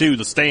 92.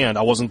 The stand.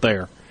 I wasn't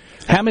there.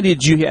 How many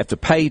did you have to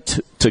pay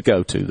to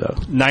go to though?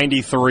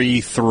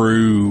 93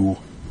 through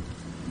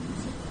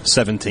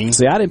 17.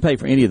 See, I didn't pay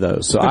for any of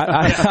those, so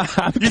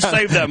you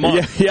saved that money.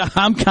 Yeah,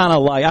 I'm kind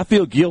of I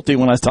feel guilty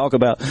when I talk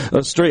about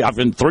a streak. I've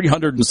been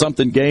 300 and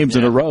something games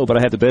in a row, but I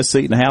had the best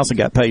seat in the house and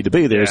got paid to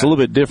be there. Yeah. It's a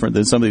little bit different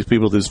than some of these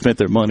people that spent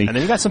their money. And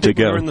then you got some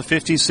people who are in the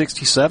 50s,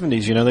 60s,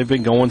 70s. They've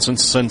been going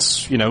since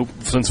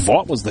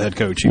Vaught was the head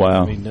coach.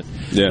 Wow.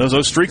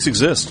 Those streaks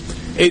exist.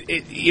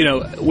 We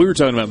were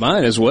talking about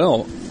mine as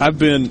well. I've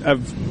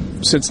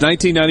since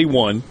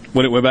 1991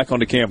 when it went back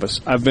onto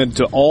campus. I've been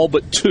to all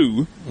but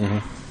 2. Mm-hmm.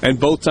 And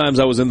both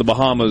times I was in the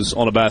Bahamas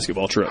on a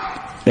basketball trip.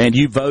 And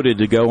you voted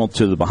to go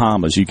to the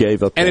Bahamas. You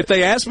gave up. And if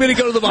they asked me to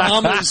go to the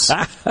Bahamas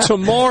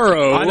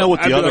tomorrow, I know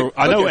what the other.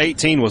 I know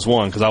 18 was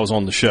one because I was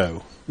on the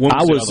show.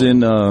 I was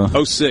in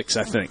 06,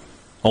 I think.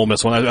 Ole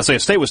Miss one. I say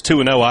if State was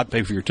 2-0, I'd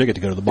pay for your ticket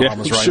to go to the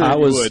Bahamas right now.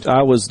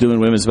 I was doing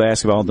women's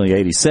basketball in the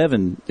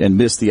 87 and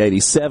missed the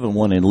 87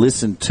 one and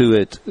listened to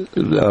it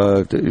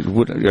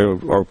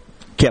or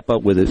kept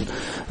up with it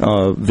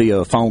via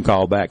a phone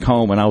call back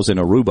home, and I was in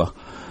Aruba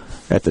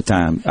at the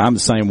time. I'm the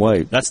same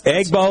way. That's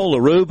Egg Bowl,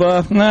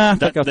 Aruba. I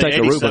think I'll take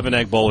Aruba. The 87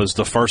 Egg Bowl is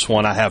the first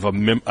one I have a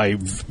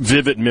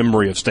vivid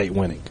memory of State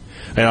winning.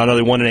 And I know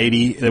they won in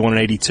 80, they won in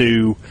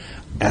 82.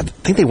 I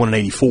think they won in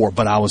 84,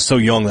 but I was so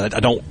young that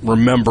I don't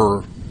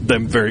remember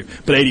them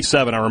but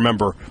 87 I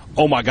remember,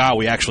 oh my God,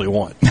 we actually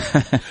won.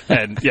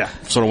 And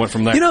sort of went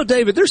from there.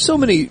 David, there's so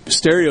many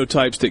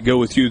stereotypes that go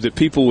with you that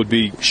people would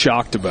be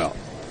shocked about.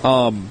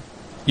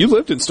 You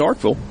lived in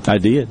Starkville. I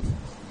did.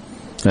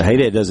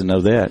 Haydad doesn't know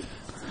that.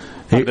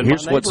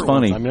 Here's what's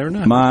funny.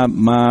 My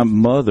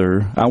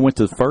mother, I went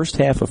to the first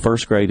half of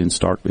first grade in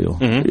Starkville.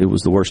 Mm-hmm. It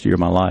was the worst year of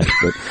my life.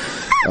 But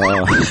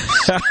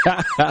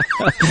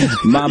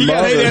my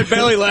mother, that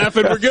belly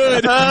laughing. We're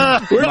good.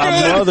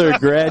 Mother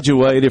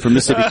graduated from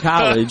Mississippi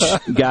College,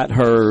 got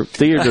her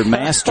theater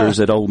master's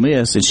at Ole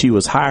Miss, and she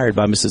was hired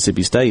by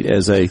Mississippi State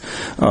as a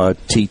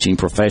teaching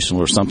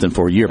professional or something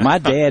for a year. My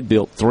dad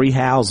built 3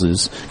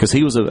 houses because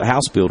he was a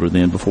house builder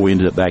then before we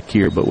ended up back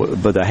here.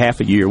 But a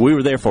half a year, we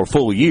were there for a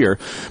full year,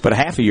 but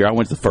a half a year I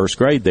went to the first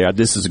grade there.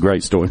 This is a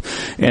great story.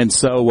 And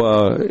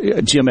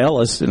so Jim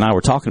Ellis and I were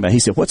talking about it. He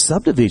said, what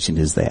subdivision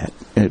is that?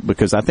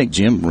 Because I think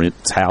Jim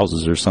rents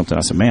houses or something.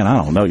 I said, man,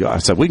 I don't know. I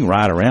said, we can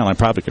ride around. I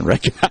probably can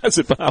recognize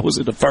it, but I was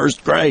in the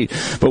first grade.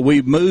 But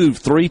we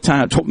moved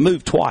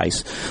moved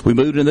twice. We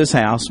moved in this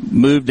house,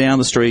 moved down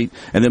the street,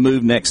 and then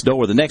moved next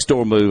door. The next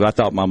door move, I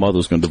thought my mother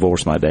was going to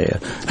divorce my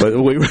dad.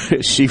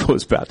 But she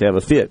was about to have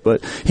a fit.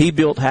 But he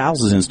built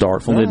houses in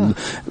Starkville. And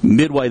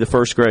midway the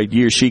first grade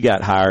year, she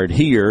got hired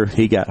here.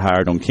 He got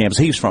hired on campus.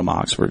 He was from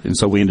Oxford. And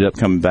so we ended up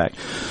coming back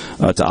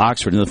to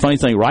Oxford. And the funny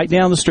thing, right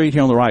down the street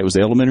here on the right was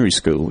the elementary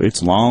school.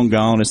 It's long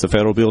gone. It's the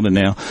federal building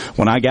now.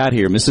 When I got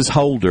here, Mrs.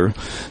 Holder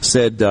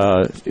said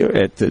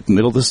at the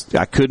middle of this,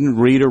 I couldn't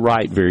read or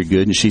write very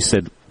good, and she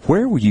said,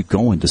 where were you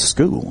going to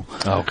school?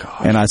 Oh,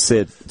 God. And I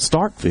said,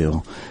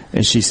 Starkville.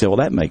 And she said, well,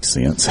 that makes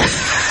sense.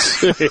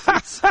 You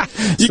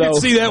can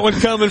see that one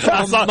coming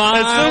from a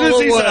mile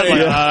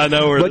away. I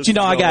know where but,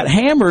 I got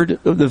hammered.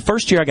 The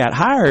first year I got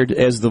hired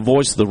as the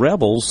Voice of the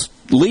Rebels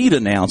lead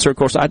announcer. Of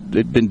course,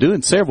 I'd been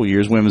doing several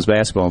years women's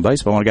basketball and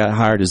baseball, and I got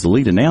hired as the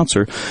lead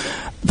announcer.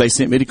 they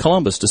sent me to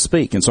Columbus to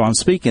speak. And so I'm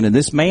speaking, and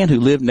this man who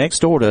lived next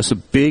door to us, a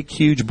big,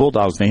 huge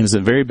Bulldogs fan, is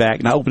in the very back,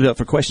 and I opened it up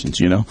for questions,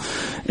 you know.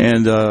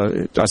 And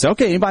I said,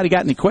 okay, anybody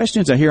got any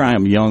questions? And here I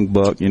am, young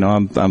buck, you know,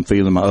 I'm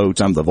feeling my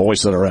oats. I'm the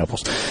voice of the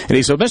Rebels. And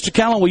he said, Mr.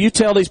 Callen, will you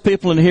tell these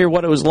people in here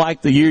what it was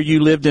like the year you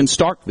lived in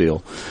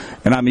Starkville?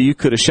 And I mean, you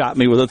could have shot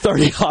me with a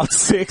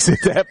 30-06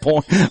 at that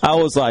point. I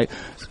was like,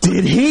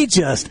 did he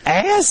just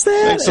ask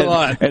that? Thanks a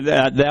lot. And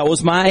that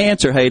was my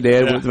answer. Hey,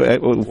 Dad,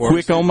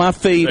 quick on my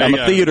feet. I'm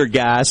a theater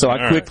guy, so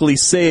I quickly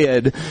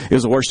said it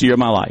was the worst year of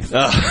my life.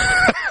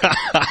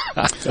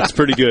 That's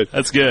pretty good.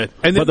 That's good.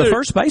 And but the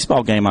first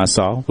baseball game I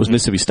saw was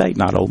Mississippi State,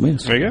 not Ole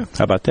Miss. There you go.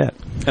 How about that?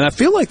 And I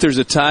feel like there's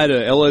a tie to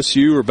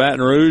LSU or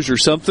Baton Rouge or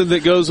something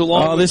that goes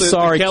along with this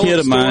sorry kid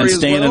of mine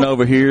standing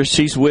over here.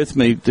 She's with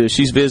me.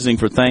 She's visiting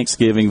for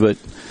Thanksgiving, but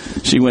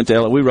she went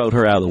to we wrote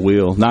her out of the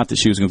wheel. Not that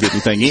she was going to get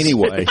anything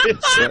anyway.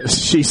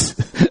 She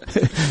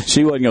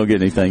wasn't going to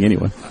get anything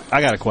anyway.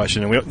 I got a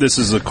question, and this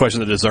is a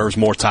question that deserves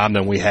more time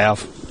than we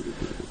have.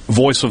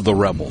 Voice of the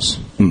Rebels.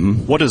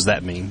 Mm-hmm. What does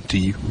that mean to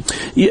you?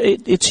 Yeah,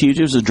 it's huge.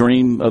 It was a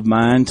dream of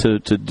mine to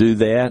do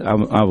that.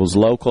 I was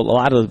local. A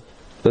lot of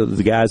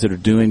the guys that are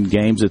doing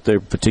games at their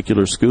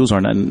particular schools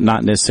are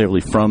not necessarily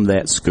from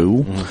that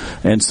school.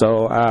 Mm-hmm. And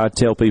so I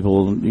tell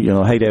people, you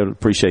know, hey, Dad, I would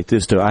appreciate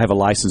this too. I have a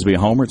license to be a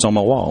homer. It's on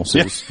my wall. So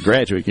it's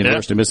graduate,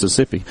 University of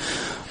Mississippi.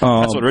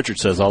 That's what Richard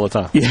says all the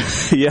time.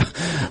 Yeah.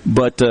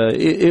 But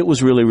it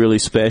was really, really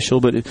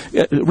special. But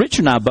Richard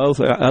and I both,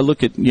 I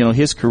look at, you know,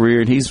 his career,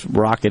 and he's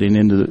rocketing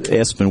into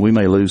Espen. We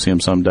may lose him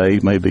someday,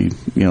 maybe,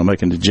 you know,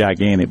 making the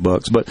gigantic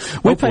bucks. But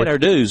we paid our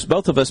dues.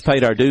 Both of us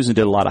paid our dues and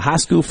did a lot of high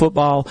school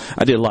football.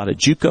 I did a lot of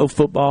JUCO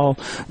football,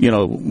 you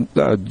know,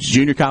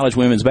 junior college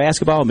women's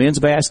basketball, men's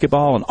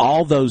basketball, and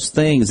all those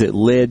things that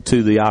led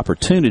to the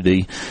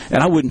opportunity.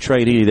 And I wouldn't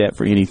trade any of that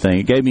for anything.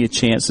 It gave me a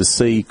chance to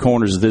see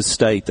corners of this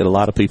state that a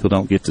lot of people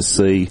don't get to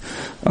see.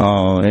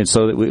 And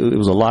so it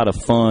was a lot of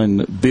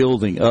fun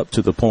building up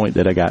to the point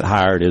that I got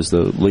hired as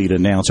the lead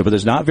announcer. But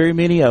there's not very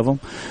many of them.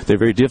 They're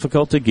very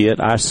difficult to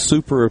get. I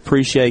super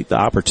appreciate the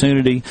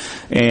opportunity,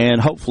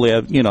 and hopefully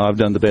I've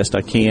done the best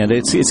I can.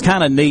 It's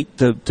kind of neat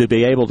to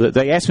be able to.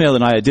 They asked me the other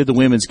night, I did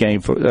the women's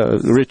game for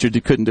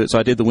Richard couldn't do it, so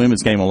I did the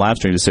women's game on live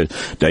stream. They said,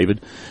 David,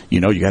 you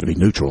got to be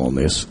neutral on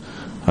this.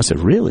 I said,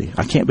 really?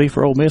 I can't be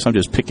for Ole Miss? I'm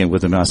just picking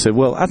with them. And I said,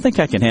 well, I think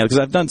I can handle it, because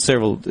I've done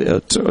several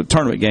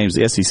tournament games,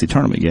 the SEC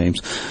tournament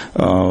games,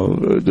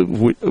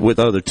 with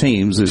other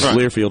teams.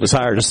 Learfield has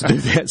hired us to do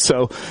that.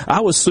 So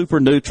I was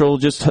super neutral,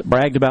 just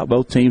bragged about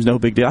both teams, no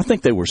big deal. I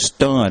think they were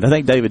stunned. I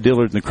think David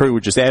Dillard and the crew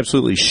were just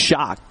absolutely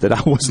shocked that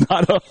I was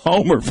not a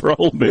homer for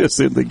Ole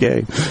Miss in the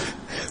game.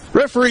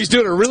 Referee's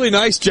doing a really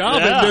nice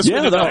job in this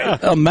one today.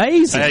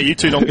 Amazing. Hey, you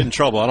two don't get in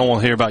trouble. I don't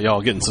want to hear about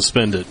y'all getting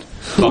suspended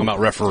talking about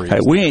referees. Hey,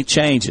 we ain't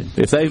changing.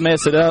 If they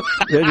mess it up,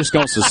 they're just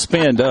going to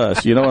suspend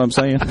us. You know what I'm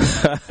saying?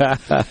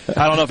 I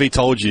don't know if he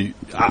told you.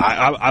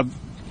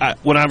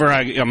 Whenever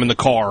I'm in the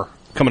car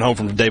coming home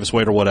from Davis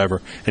Wade or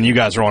whatever, and you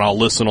guys are on, I'll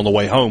listen on the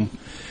way home.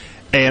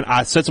 And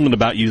I said something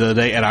about you the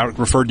other day, and I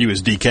referred to you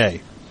as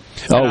DK.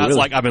 And I was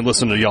like, I've been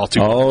listening to y'all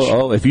too much.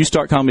 Oh, if you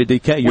start calling me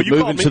DK, you're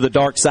moving to the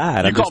dark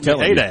side. I'm just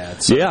telling you.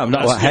 Dad, so yeah, I'm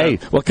not.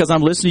 Because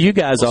I'm listening to you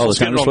guys all the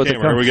time.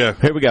 Here we go.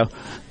 Here we go.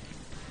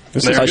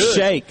 This is a good.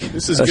 Shake.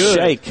 This is good.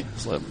 Shake.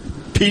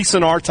 Peace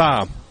in our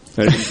time.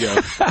 There you go.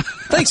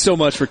 Thanks so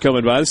much for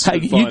coming by. This hey,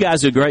 you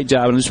guys do a great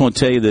job, and I just want to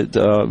tell you that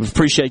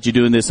appreciate you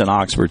doing this in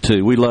Oxford,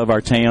 too. We love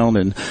our town,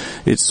 and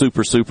it's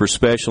super, super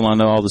special. I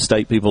know all the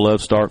state people love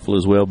Starkville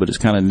as well, but it's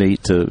kind of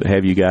neat to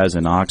have you guys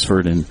in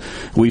Oxford, and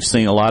we've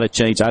seen a lot of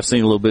change. I've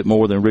seen a little bit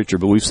more than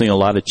Richard, but we've seen a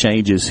lot of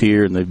changes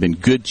here, and they've been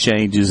good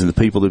changes, and the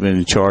people that have been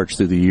in charge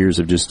through the years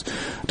have just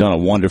done a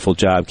wonderful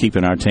job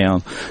keeping our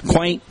town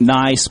quaint,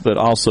 nice, but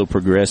also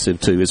progressive,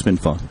 too. It's been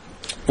fun.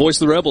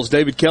 Voice of the Rebels,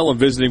 David Callen,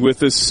 visiting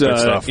with us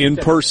in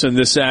person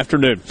this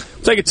afternoon.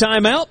 Take a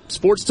time out.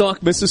 Sports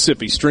Talk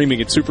Mississippi,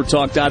 streaming at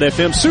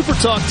supertalk.fm,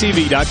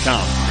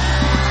 supertalktv.com.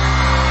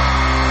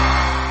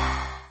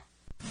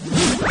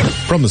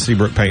 From the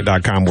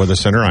SeabrookPaint.com Weather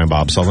Center, I'm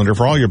Bob Sullender.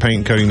 For all your paint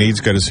and coating needs,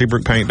 go to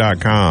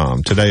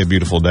SeabrookPaint.com. Today, a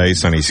beautiful day,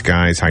 sunny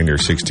skies, high near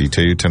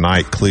 62.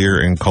 Tonight,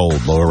 clear and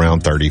cold, low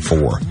around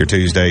 34. Your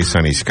Tuesday,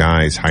 sunny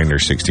skies, high near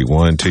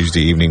 61.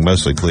 Tuesday evening,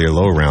 mostly clear,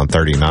 low around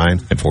 39.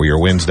 And for your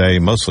Wednesday,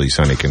 mostly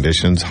sunny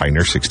conditions, high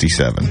near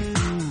 67.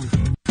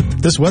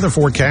 This weather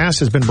forecast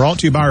has been brought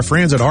to you by our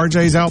friends at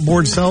RJ's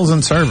Outboard Sales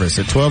and Service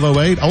at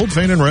 1208 Old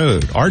Fannin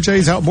Road.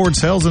 RJ's Outboard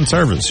Sales and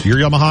Service, your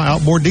Yamaha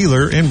outboard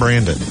dealer in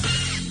Brandon.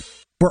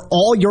 For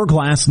all your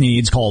glass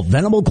needs, call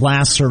Venable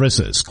Glass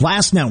Services.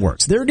 Glass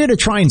Networks, they're there to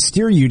try and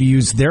steer you to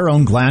use their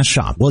own glass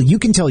shop. Well, you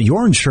can tell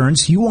your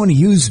insurance you want to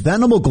use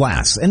Venable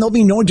Glass, and there'll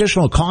be no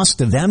additional cost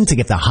to them to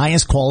get the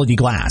highest quality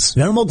glass.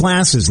 Venable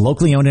Glass is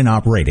locally owned and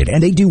operated,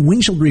 and they do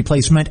windshield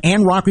replacement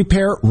and rock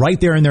repair right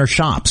there in their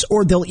shops,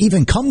 or they'll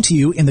even come to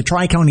you in the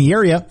Tri-County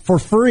area for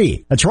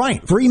free. That's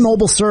right, free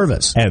mobile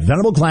service. At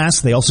Venable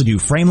Glass, they also do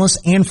frameless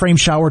and frame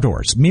shower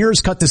doors,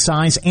 mirrors cut to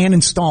size and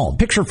installed,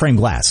 picture frame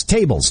glass,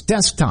 tables,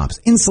 desktops,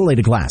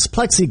 insulated glass,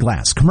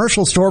 plexiglass,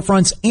 commercial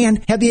storefronts,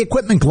 and heavy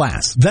equipment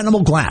glass.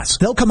 Venable Glass.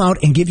 They'll come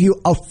out and give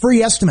you a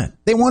free estimate.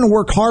 They want to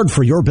work hard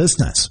for your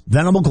business.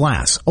 Venable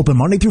Glass. Open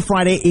Monday through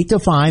Friday, 8 to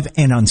 5,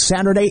 and on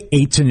Saturday,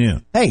 8 to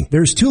noon. Hey,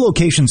 there's 2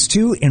 locations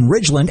too in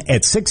Ridgeland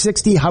at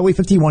 660 Highway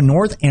 51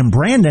 North and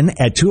Brandon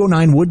at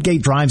 209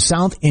 Woodgate Drive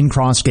South in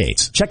Cross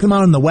Gates. Check them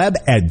out on the web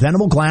at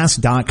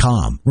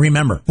venableglass.com.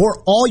 Remember,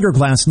 for all your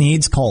glass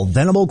needs, call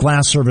Venable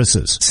Glass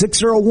Services,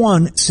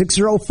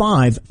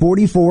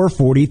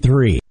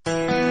 601-605-4443.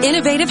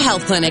 Innovative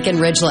Health Clinic in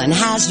Ridgeland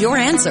has your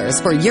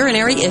answers for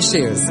urinary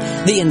issues.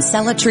 The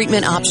Encella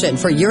treatment option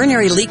for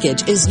urinary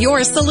leakage is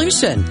your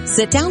solution.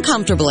 Sit down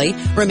comfortably,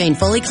 remain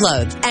fully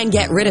clothed, and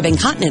get rid of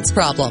incontinence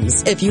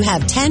problems. If you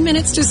have 10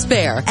 minutes to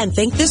spare and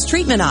think this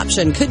treatment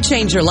option could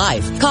change your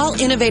life, call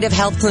Innovative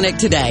Health Clinic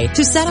today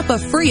to set up a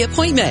free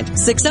appointment.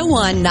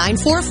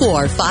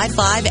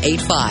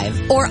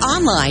 601-944-5585 or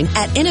online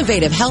at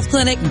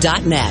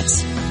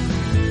innovativehealthclinic.net.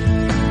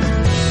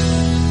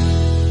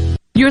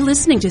 You're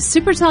listening to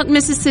Super Talk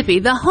Mississippi,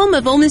 the home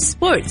of Ole Miss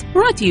sports,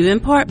 brought to you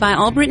in part by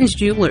Albritton's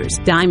Jewelers,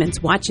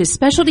 diamonds, watches,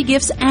 specialty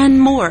gifts, and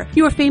more.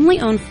 Your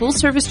family-owned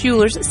full-service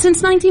jewelers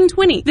since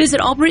 1920. Visit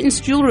Albritton's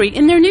Jewelry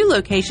in their new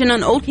location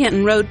on Old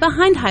Canton Road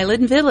behind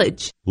Highland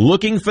Village.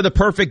 Looking for the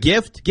perfect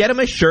gift? Get them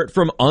a shirt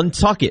from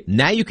Untuck It.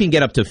 Now you can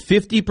get up to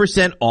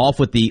 50% off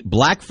with the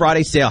Black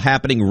Friday sale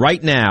happening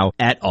right now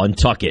at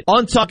Untuck It.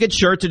 Untuck It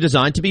shirts are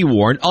designed to be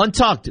worn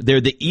untucked.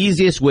 They're the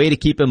easiest way to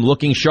keep them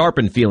looking sharp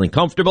and feeling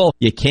comfortable.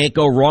 You can't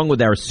go wrong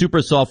with our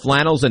super soft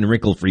flannels and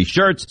wrinkle-free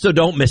shirts, so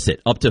don't miss it.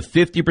 Up to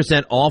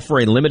 50% off for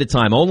a limited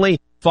time only.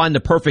 Find the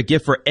perfect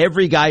gift for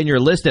every guy in your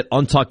list at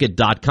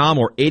untuckit.com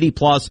or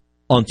 80+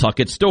 Untuck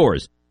It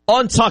stores.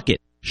 Untuck It.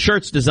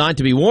 Shirts designed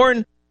to be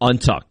worn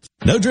untucked.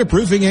 No Drip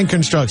Roofing and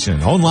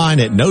Construction. Online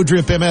at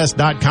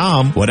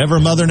NoDripMS.com. Whatever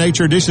Mother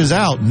Nature dishes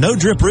out, No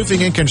Drip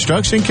Roofing and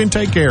Construction can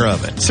take care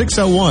of it.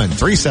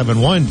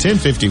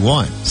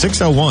 601-371-1051.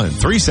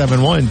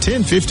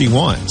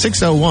 601-371-1051.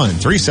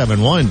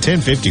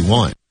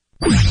 601-371-1051.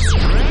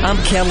 I'm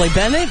Kelly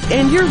Bennett,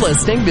 and you're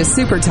listening to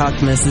Super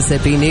Talk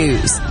Mississippi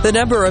News. The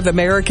number of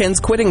Americans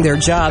quitting their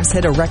jobs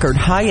hit a record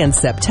high in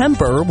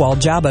September, while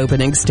job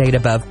openings stayed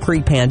above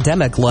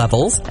pre-pandemic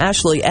levels.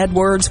 Ashley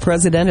Edwards,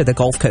 president of the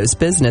Gulf Coast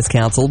Business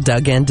Council,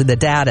 dug into the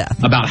data.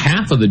 About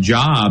half of the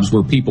jobs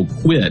where people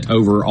quit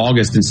over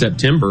August and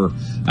September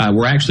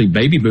were actually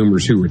baby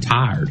boomers who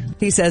retired.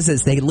 He says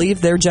as they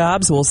leave their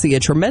jobs, we'll see a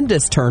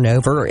tremendous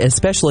turnover,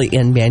 especially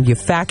in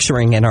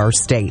manufacturing in our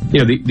state.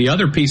 You know, the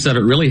other piece of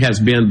it really has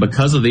been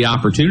because of the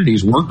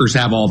opportunities, workers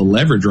have all the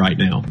leverage right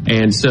now.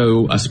 And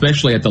so,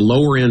 especially at the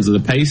lower ends of the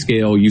pay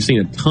scale, you've seen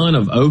a ton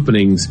of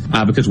openings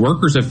because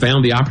workers have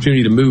found the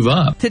opportunity to move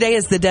up. Today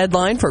is the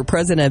deadline for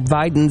President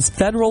Biden's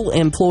federal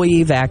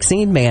employee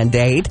vaccine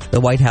mandate.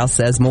 The White House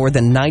says more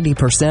than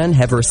 90%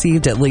 have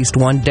received at least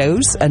one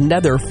dose.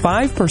 Another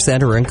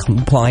 5% are in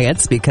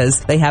compliance because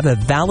they have a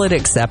valid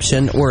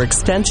exception or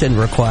extension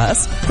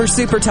request. For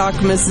Super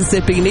Talk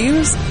Mississippi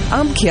News,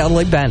 I'm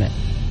Kelly Bennett.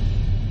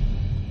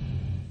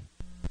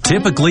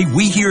 Typically,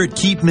 we here at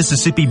Keep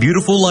Mississippi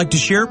Beautiful like to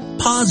share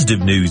positive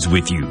news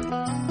with you.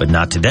 But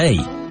not today.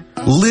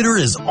 Litter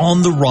is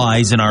on the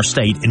rise in our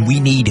state, and we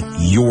need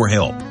your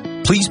help.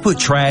 Please put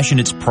trash in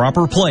its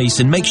proper place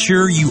and make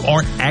sure you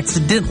aren't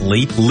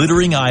accidentally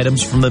littering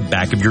items from the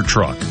back of your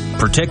truck.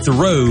 Protect the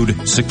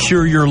road,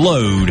 secure your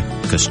load,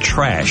 because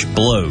trash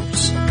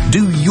blows.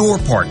 Do your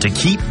part to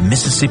keep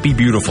Mississippi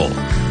beautiful.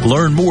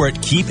 Learn more at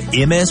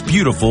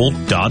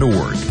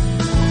keepmsbeautiful.org.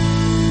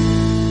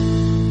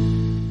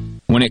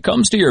 When it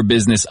comes to your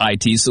business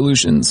IT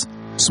solutions,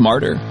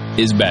 smarter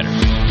is better.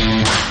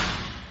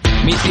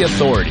 Meet the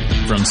authority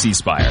from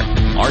C-Spire.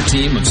 Our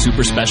team of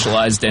super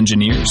specialized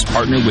engineers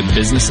partner with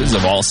businesses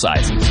of all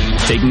sizes,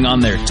 taking on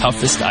their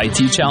toughest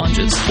IT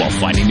challenges while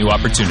finding new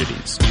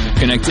opportunities.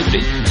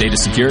 Connectivity, data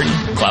security,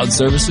 cloud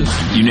services,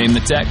 you name the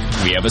tech,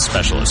 we have a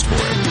specialist for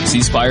it.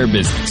 C-Spire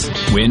Business.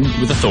 Win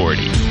with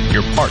authority.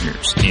 Your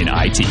partners in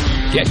IT.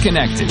 Get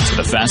connected to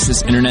the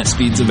fastest internet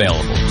speeds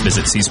available.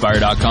 Visit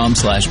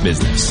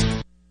cspire.com/business.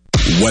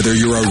 Whether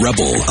you're a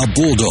Rebel, a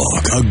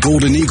Bulldog, a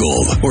Golden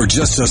Eagle, or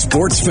just a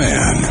sports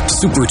fan,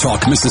 Super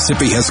Talk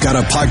Mississippi has got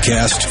a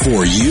podcast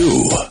for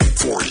you.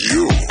 For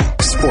you.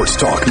 Sports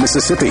Talk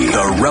Mississippi,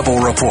 the Rebel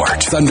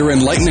Report, Thunder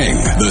and Lightning,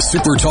 the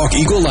Super Talk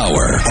Eagle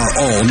Hour are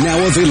all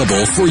now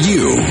available for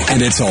you.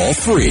 And it's all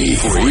free.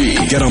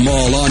 Get them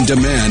all on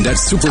demand at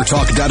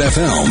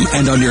supertalk.fm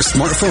and on your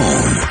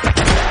smartphone.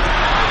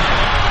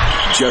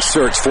 Just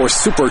search for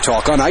Super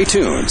Talk on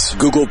iTunes,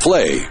 Google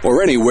Play,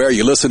 or anywhere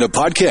you listen to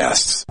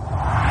podcasts.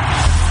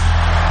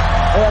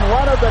 In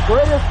one of the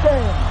greatest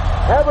games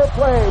ever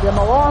played in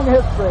the long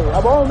history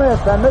of Ole Miss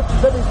and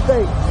Mississippi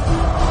State,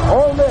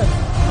 Ole Miss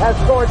has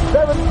scored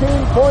 17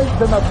 points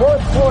in the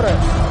fourth quarter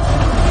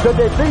to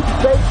defeat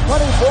State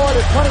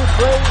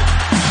 24-23.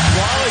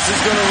 Wallace is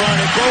going to run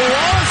it. Go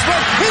Wallace,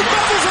 but he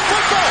bubbles a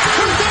football.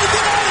 Who's going to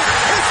get on it?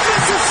 It's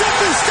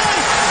Mississippi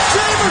State.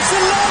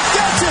 Jamerson Love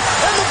gets it,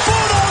 and the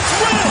Bulldogs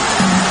win.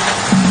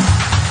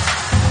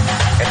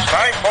 It's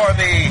time for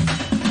the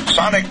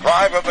Sonic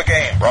Drive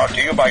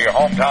to you by your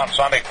hometown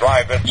Sonic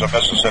Drive-Ins of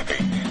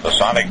Mississippi. The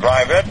Sonic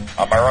Drive-In,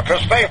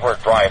 America's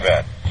favorite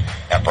drive-in.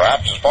 And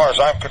perhaps as far as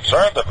I'm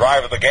concerned, the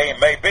drive of the game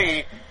may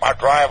be my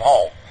drive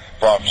home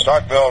from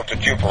Starkville to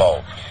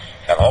Tupelo.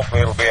 And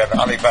hopefully it'll be an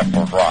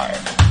uneventful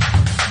drive.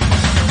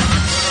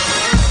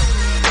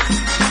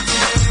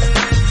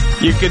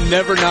 You can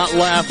never not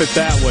laugh at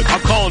that one.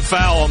 I'm calling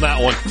foul on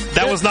that one.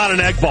 That was not an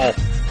Egg Bowl.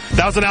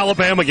 That was an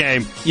Alabama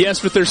game. Yes,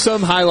 but there's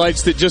some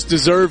highlights that just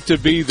deserve to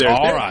be there.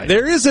 All right.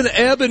 There is an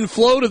ebb and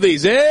flow to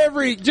these.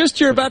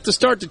 You're about to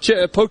start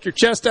to poke your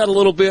chest out a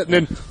little bit, and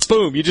then,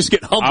 boom, you just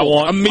get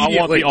humbled immediately. I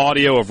want the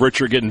audio of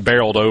Richard getting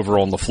barreled over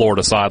on the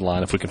Florida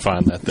sideline, if we can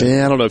find that thing.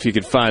 Yeah, I don't know if you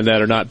can find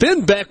that or not.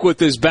 Ben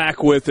Beckwith is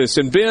back with us.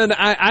 And, Ben,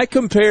 I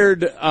compared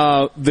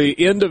the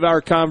end of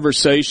our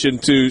conversation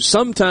to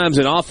sometimes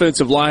an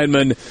offensive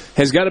lineman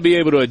has got to be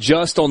able to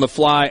adjust on the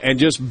fly and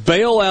just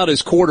bail out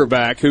his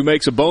quarterback who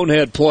makes a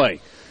bonehead play.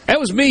 That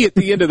was me at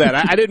the end of that.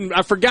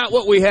 I forgot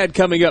what we had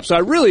coming up, so I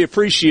really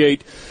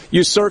appreciate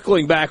you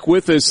circling back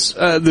with us.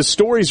 The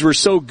stories were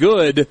so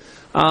good,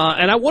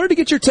 and I wanted to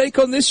get your take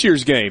on this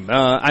year's game.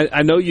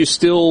 I know you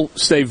still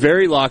stay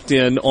very locked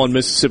in on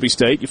Mississippi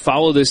State. You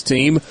follow this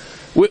team.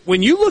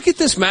 When you look at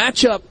this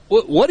matchup,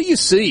 what do you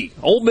see?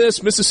 Ole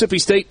Miss, Mississippi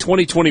State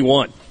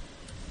 2021.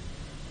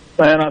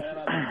 Man,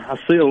 I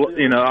see,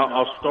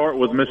 I'll start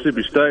with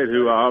Mississippi State,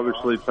 who I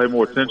obviously pay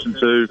more attention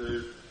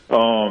to.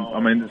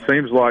 It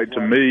seems like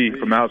to me,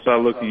 from outside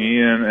looking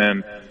in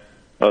and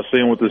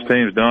seeing what this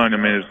team's done,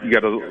 you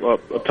got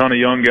a ton of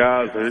young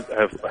guys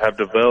that have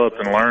developed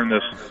and learned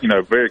this,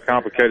 very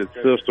complicated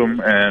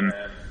system and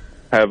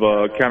have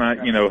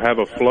have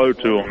a flow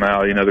to them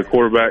now. The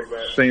quarterback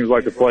seems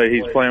like he's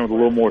playing with a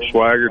little more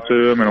swagger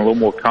to him and a little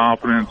more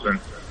confidence, and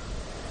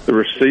the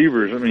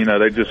receivers,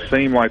 they just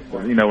seem like,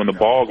 when the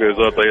ball goes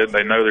up,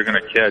 they know they're going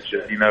to catch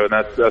it, and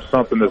that's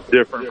something that's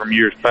different from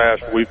years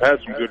past. We've had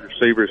some good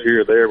receivers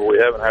here or there, but we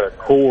haven't had a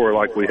core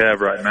like we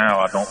have right now,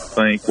 I don't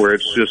think, where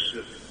it's just,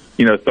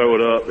 throw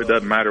it up. It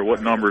doesn't matter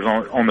what number's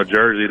on the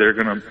jersey. They're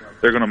going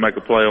to make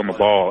a play on the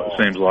ball, it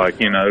seems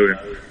like, and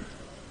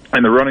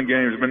the running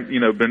game's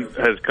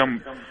has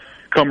come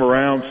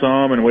around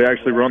some, and we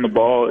actually run the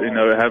ball,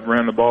 have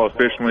ran the ball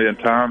efficiently at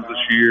times this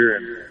year,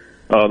 and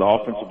the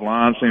offensive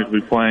line seems to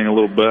be playing a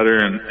little better,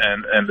 and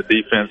the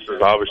defense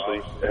is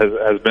obviously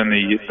has been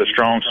the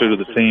strong suit of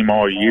the team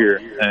all year.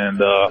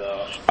 And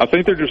I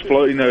think they're just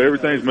floating.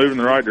 Everything's moving in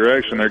the right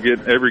direction. They're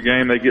getting every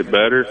game they get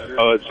better.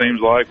 It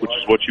seems like, which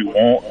is what you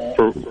want,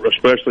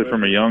 especially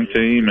from a young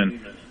team. And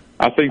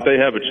I think they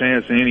have a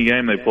chance in any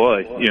game they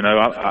play.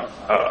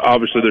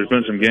 Obviously there's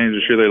been some games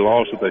this year they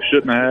lost that they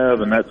shouldn't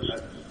have, and that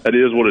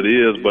is what it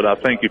is. But I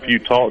think if you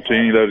talk to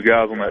any of those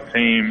guys on that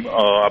team,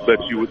 I bet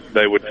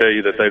they would tell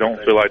you that they don't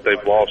feel like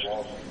they've lost.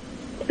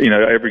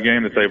 Every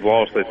game that they've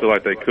lost, they feel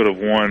like they could have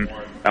won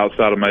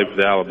outside of maybe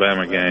the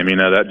Alabama game.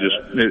 That just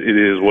it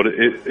is what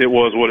it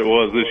was what it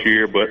was this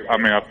year. But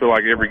I feel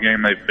like every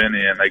game they've been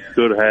in, they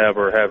could have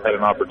or have had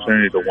an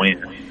opportunity to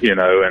win. And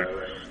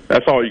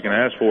that's all you can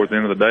ask for at the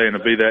end of the day. And to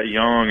be that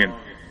young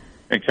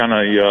and kind of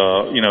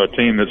a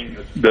team that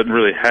doesn't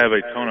really have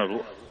a ton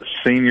of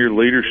senior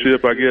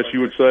leadership, I guess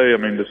you would say.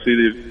 To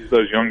see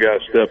those young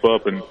guys step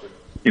up, and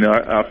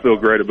I feel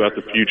great about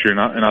the future, and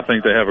I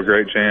think they have a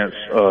great chance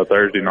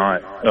Thursday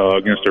night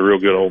against a real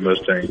good Ole Miss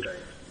team.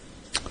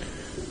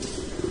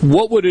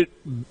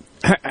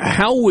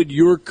 How would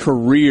your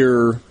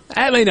career?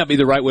 That may not be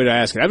the right way to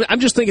ask it. I'm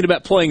just thinking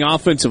about playing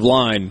offensive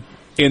line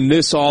in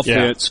this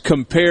offense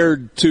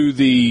compared to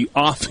the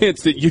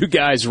offense that you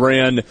guys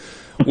ran,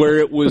 where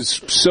it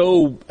was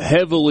so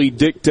heavily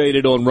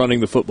dictated on running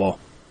the football.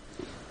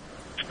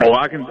 Well,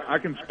 I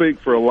can speak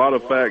for a lot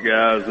of fat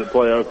guys that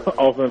play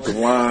offensive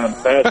line.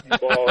 Passing the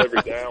ball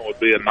every down would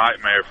be a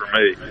nightmare for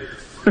me,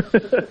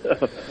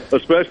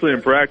 especially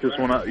in practice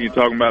when you're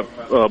talking about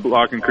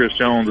blocking Chris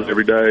Jones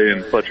every day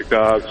and Fletcher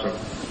Cox and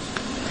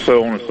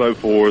so on and so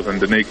forth,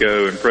 and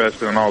Danico and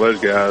Preston and all those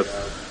guys.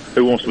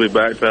 Who wants to be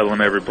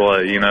backpedaling every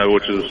play?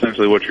 Which is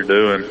essentially what you're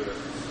doing.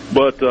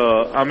 But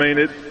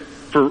honestly,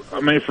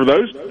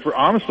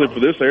 for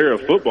this era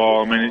of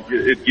football,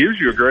 it gives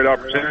you a great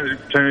opportunity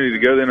to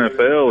go to the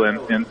NFL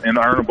and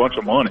earn a bunch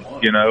of money.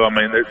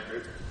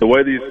 The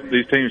way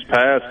these teams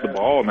pass the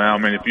ball now.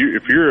 If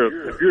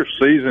you're a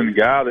seasoned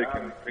guy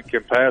that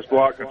can pass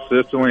block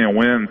consistently and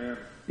win,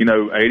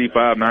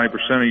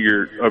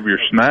 85-90% of your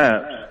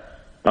snaps.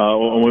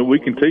 We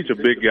can teach a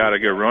big guy to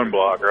go run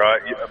block,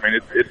 right?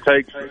 It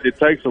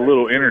takes a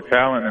little inner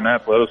talent and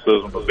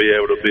athleticism to be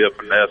able to be a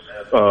finesse,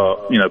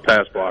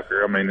 pass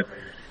blocker.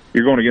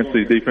 You're going against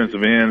these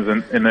defensive ends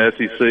in the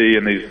SEC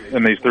and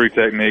these three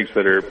techniques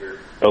that are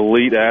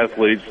elite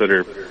athletes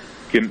that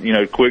can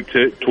quick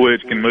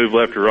twitch, can move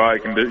left to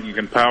right, you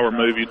can power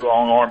move you,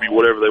 long arm you,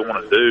 whatever they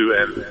want to do.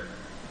 And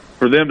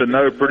for them to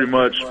know pretty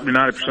much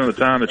 90% of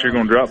the time that you're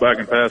going to drop back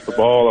and pass the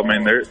ball,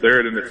 they're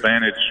at an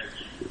advantage.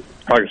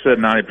 Like I said,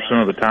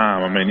 90% of the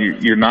time.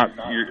 You're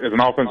as an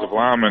offensive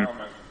lineman,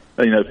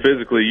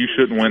 physically you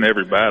shouldn't win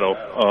every battle.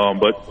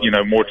 But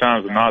more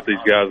times than not, these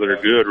guys that are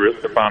good really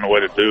find a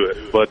way to do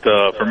it. But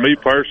for me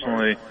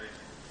personally,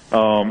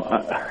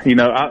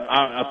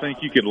 I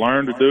think you could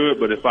learn to do it,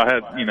 but if I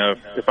had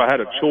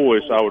a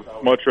choice, I would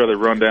much rather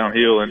run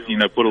downhill and,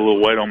 put a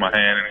little weight on my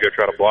hand and go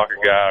try to block a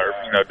guy or,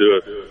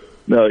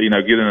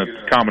 get in a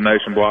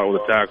combination block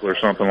with a tackle or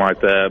something like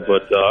that.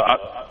 But,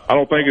 I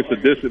don't think it's a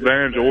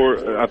disadvantage,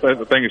 or I think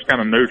it's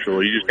kind of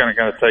neutral. You just kind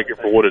of take it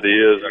for what it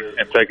is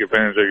and take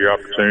advantage of your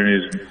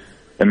opportunities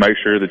and make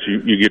sure that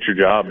you get your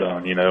job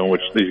done,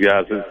 which these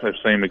guys have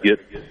seemed to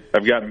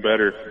have gotten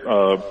better,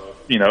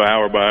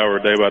 hour by hour,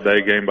 day by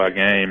day, game by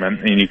game,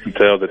 and you can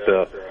tell that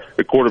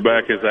the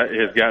quarterback has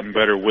gotten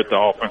better with the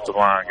offensive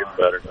line getting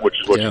better, which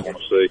is what you want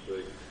to see.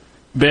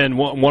 Ben,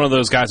 one of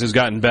those guys who's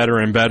gotten better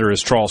and better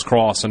is Charles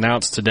Cross,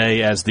 announced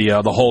today as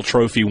the whole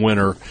trophy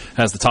winner,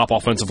 as the top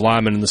offensive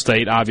lineman in the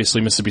state.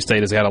 Obviously, Mississippi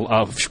State has had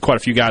quite a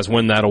few guys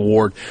win that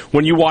award.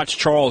 When you watch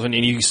Charles and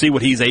you see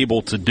what he's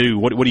able to do,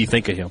 what do you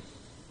think of him?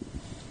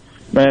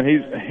 Man,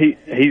 he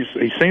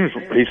seems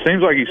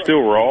like he's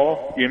still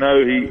raw. He's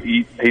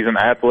an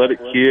athletic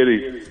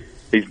kid.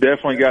 He's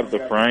definitely got the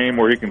frame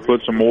where he can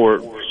put some more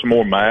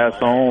mass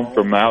on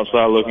from the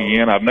outside looking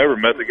in. I've never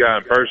met the guy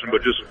in person,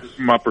 but just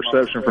my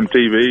perception from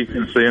TV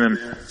and seeing him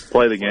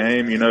play the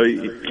game,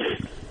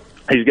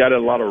 he's got a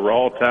lot of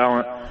raw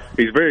talent.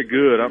 He's very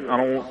good. I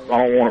don't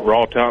want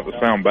raw talent to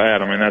sound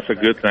bad. I mean, that's a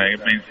good thing.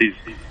 It means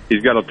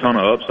he's got a ton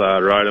of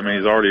upside, right? I mean,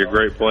 he's already a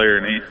great player,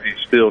 and he's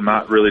still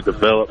not really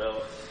developed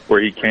where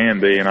he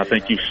can be. And I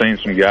think you've seen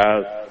some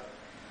guys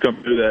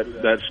come through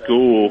that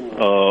school,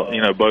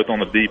 both on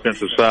the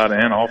defensive side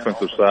and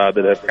offensive side,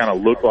 that have kind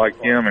of looked like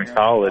him in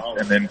college,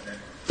 and then,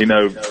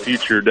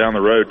 future down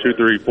the road, 2,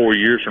 3, 4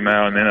 years from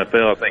now in the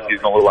NFL, I think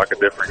he's going to look like a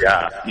different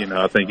guy.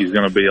 I think he's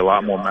going to be a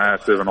lot more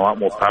massive and a lot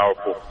more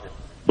powerful.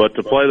 But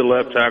to play the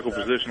left tackle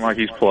position like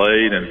he's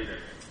played,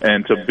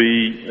 and to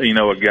be,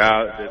 a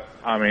guy that,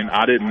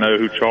 I didn't know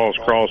who Charles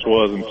Cross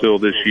was until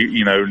this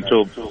year,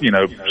 until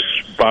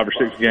 5 or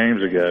 6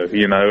 games ago,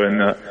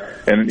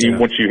 and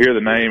once you hear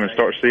the name and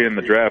start seeing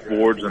the draft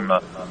boards and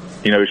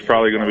he's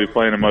probably going to be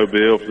playing in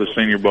Mobile for the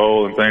Senior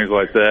Bowl and things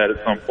like that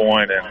at some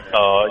point, and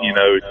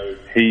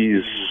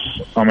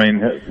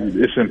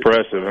it's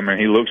impressive.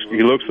 He looks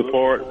the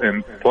part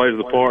and plays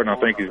the part, and I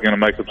think he's going to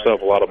make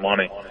himself a lot of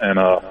money, and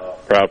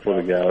proud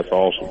for the guy. It's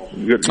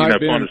awesome. Good, fun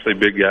to see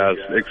big guys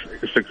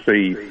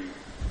succeed.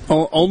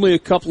 Only a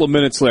couple of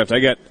minutes left. I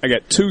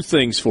got 2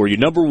 things for you.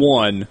 Number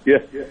one,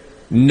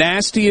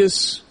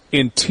 nastiest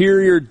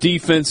interior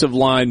defensive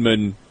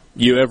lineman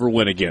you ever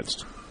went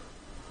against?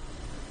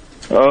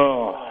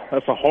 Oh,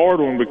 that's a hard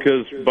one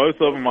because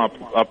both of them I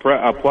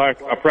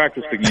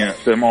practiced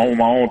against them on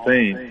my own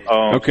team.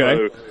 Okay.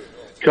 So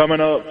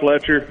coming up,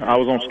 Fletcher, I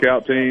was on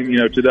scout team,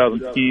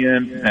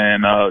 2010,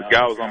 and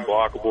guy was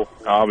unblockable.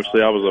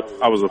 Obviously, I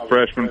was a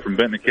freshman from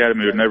Benton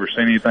Academy who had never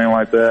seen anything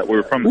like that. We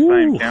were from the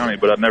same county,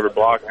 but I'd never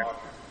blocked him.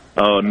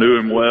 Knew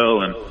him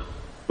well,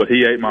 but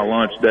he ate my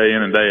lunch day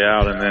in and day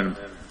out. And then,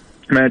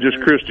 man,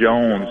 just Chris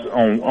Jones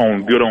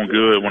on good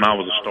when I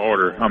was a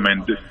starter.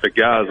 The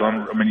guys,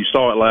 you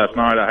saw it last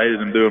night. I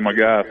hated him doing my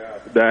guy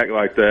Dak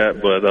like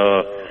that, but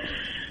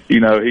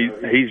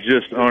he's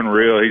just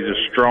unreal. He's a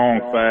strong,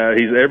 fast.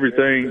 He's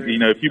everything.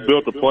 If you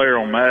built a player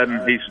on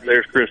Madden,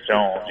 there's Chris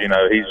Jones. He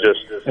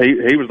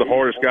was the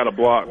hardest guy to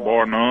block,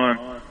 bar none.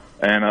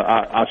 And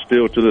I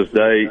still, to this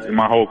day, in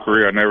my whole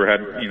career, I never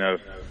had,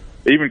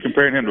 even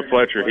comparing him to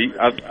Fletcher,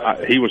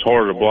 he was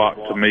harder to block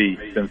to me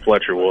than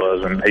Fletcher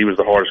was, and he was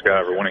the hardest guy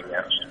I ever went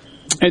against.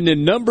 And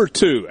then number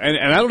 2, and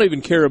I don't even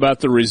care about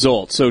the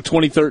results. So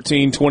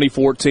 2013,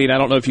 2014, I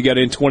don't know if you got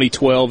in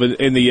 2012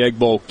 in the Egg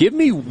Bowl. Give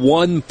me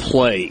one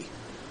play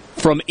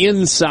from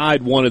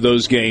inside one of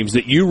those games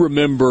that you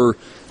remember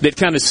that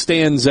kind of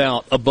stands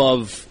out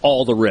above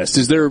all the rest.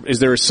 Is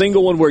there a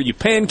single one where you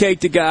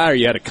pancaked a guy, or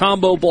you had a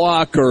combo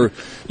block, or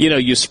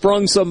you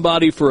sprung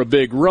somebody for a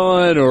big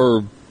run,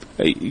 or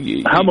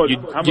you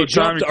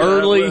jumped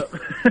early?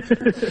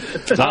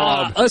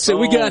 Let's see,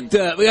 we got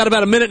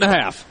about a minute and a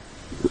half.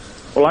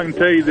 Well, I can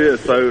tell you this.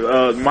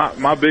 So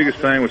my biggest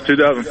thing was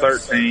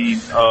 2013.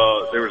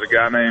 There was a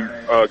guy named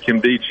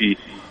Kimdichie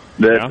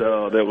that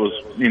was,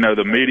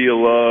 the media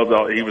loved.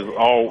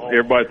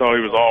 Everybody thought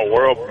he was all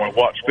world. But when I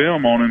watched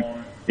film on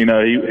him,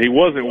 he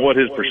wasn't what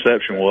his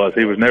perception was.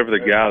 He was never the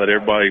guy that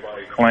everybody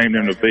claimed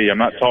him to be. I'm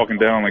not talking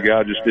down on the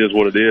guy; just is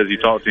what it is. You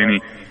talk to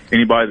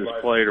anybody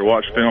that's played or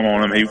watched film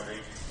on him, he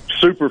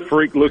super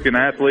freak looking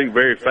athlete,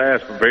 very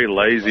fast but very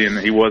lazy, and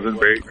he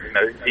wasn't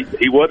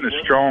he wasn't as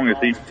strong as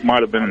he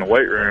might have been in the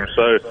weight room.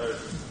 So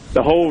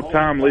the whole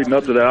time leading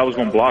up to that, I was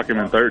going to block him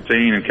in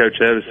 13, and Coach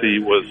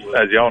Hevesy was,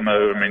 as y'all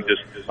know,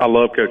 I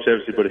love Coach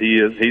Hevesy, but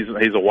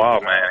he's a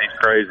wild man. He's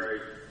crazy.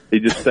 He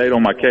just stayed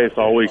on my case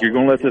all week. You're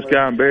going to let this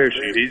guy embarrass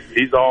you.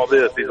 He's all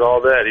this, he's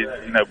all that. He's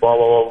blah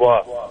blah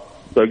blah blah.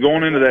 So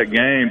going into that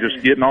game,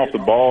 just getting off the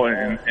ball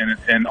and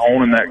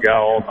owning that guy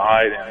all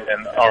night,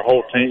 and our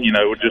whole team,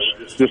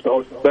 just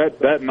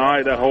that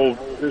night,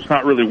 it's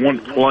not really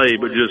one play,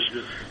 but just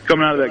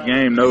coming out of that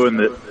game knowing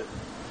that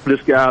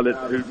this guy that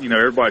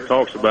everybody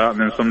talks about, and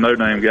then some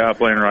no-name guy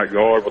playing right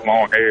guard with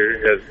long hair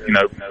has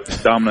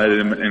dominated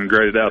him and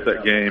graded out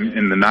that game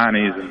in the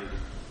 90s.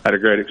 had a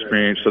great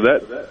experience. So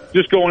that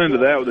just going into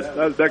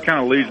that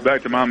kind of leads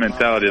back to my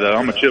mentality though.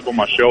 I'm a chip on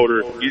my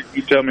shoulder.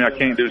 You tell me I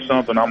can't do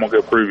something, I'm gonna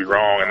go prove you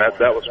wrong. And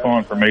that was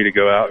fun for me to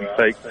go out and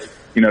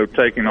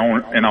taking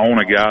on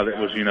a guy that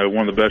was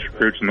one of the best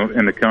recruits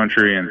in the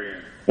country and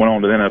went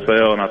on to the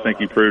NFL. And I think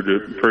he proved to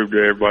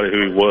everybody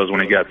who he was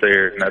when he got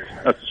there. And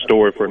that's a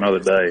story for another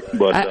day.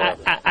 But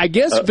I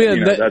guess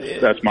Ben,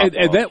 that's my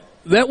thought.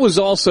 That was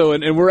also,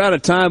 and we're out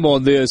of time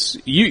on this,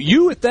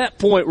 you at that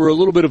point were a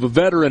little bit of a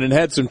veteran and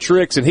had some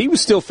tricks, and he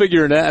was still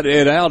figuring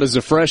it out as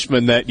a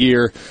freshman that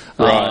year.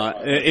 Right.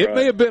 It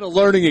may have been a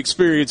learning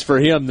experience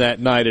for him that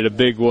night in a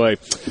big way.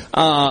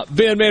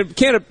 Ben, man,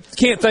 can't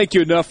thank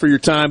you enough for your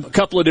time. A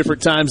couple of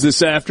different times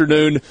this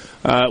afternoon.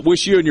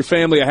 Wish you and your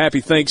family a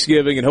happy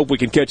Thanksgiving, and hope we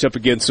can catch up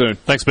again soon.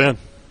 Thanks, Ben.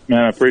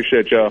 Man, I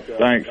appreciate y'all.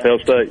 Thanks. Hail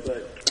State.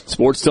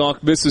 Sports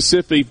Talk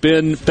Mississippi,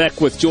 Ben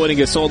Beckwith joining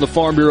us on the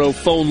Farm Bureau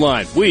phone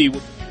line.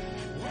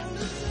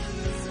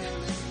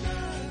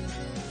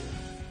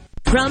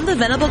 From the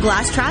Venable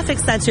Glass Traffic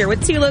Center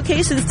with 2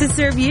 locations to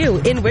serve you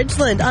in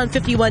Ridgeland on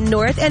 51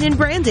 North and in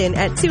Brandon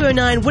at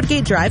 209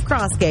 Woodgate Drive,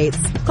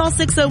 Crossgates. Call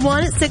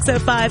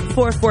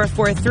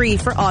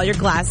 601-605-4443 for all your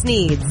glass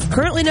needs.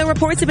 Currently no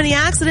reports of any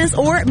accidents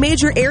or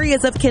major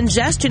areas of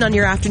congestion on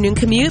your afternoon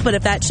commute, but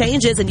if that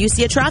changes and you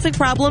see a traffic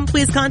problem,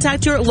 please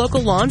contact your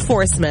local law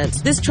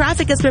enforcement. This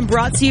traffic has been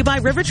brought to you by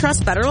River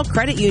Trust Federal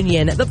Credit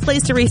Union, the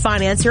place to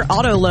refinance your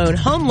auto loan,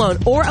 home loan,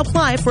 or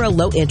apply for a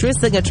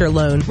low-interest signature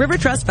loan. River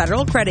Trust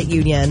Federal Credit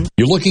Union.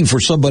 You're looking for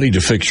somebody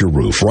to fix your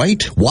roof,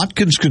 right?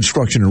 Watkins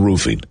Construction and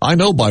Roofing. I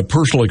know by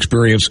personal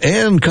experience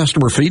and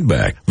customer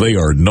feedback, they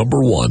are number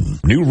one.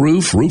 New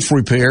roof, roof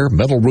repair,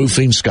 metal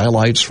roofing,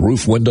 skylights,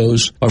 roof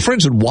windows. Our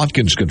friends at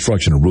Watkins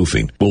Construction and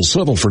Roofing will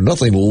settle for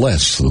nothing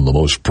less than the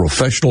most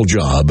professional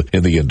job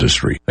in the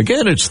industry.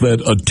 Again, it's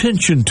that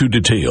attention to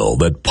detail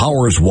that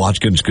powers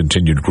Watkins'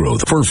 continued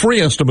growth. For a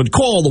free estimate,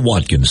 call the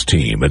Watkins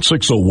team at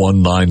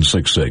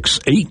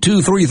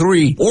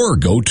 601-966-8233 or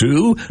go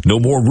to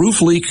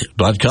nomoreroofleak.com.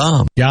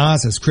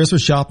 Guys, has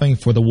Christmas shopping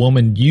for the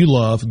woman you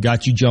love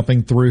got you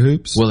jumping through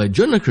hoops? Well, at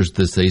Juniker's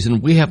this season,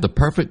 we have the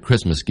perfect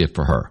Christmas gift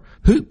for her.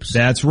 Hoops.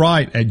 That's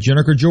right. At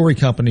Juniker Jewelry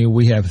Company,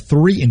 we have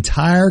 3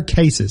 entire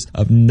cases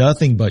of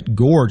nothing but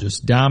gorgeous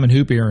diamond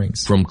hoop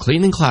earrings. From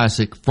clean and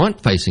classic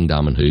front-facing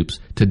diamond hoops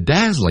to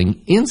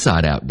dazzling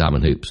inside-out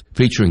diamond hoops,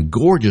 featuring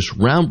gorgeous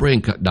round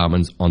brand cut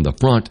diamonds on the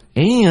front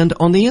and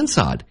on the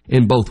inside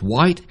in both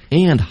white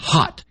and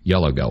hot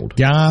yellow gold.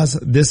 Guys,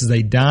 this is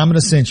a diamond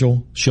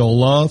essential she'll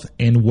love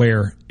and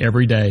wear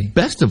every day.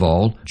 Best of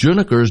all,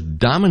 Juniker's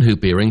diamond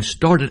hoop earrings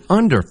start at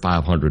under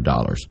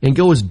 $500 and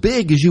go as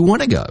big as you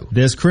want to go.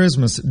 This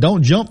Christmas,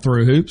 don't jump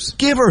through hoops.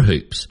 Give her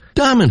hoops.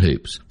 Diamond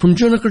hoops from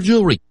Juniker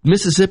Jewelry,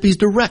 Mississippi's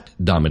direct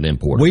diamond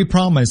importer. We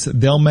promise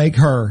they'll make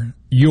her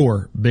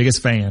your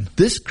biggest fan.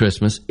 This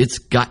Christmas, it's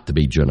got to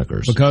be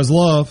Juniker's. Because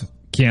love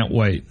can't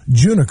wait.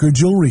 Juniker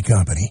Jewelry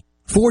Company,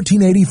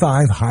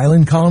 1485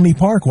 Highland Colony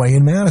Parkway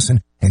in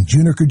Madison, and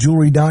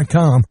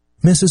JunikerJewelry.com,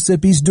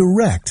 Mississippi's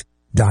direct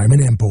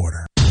diamond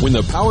importer. When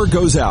the power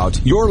goes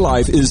out, your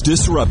life is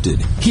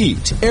disrupted.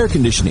 Heat, air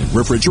conditioning,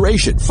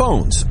 refrigeration,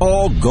 phones,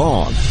 all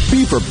gone.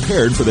 Be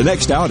prepared for the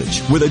next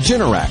outage with a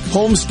Generac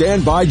home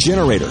standby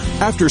generator.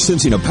 After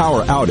sensing a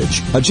power outage,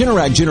 a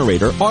Generac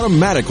generator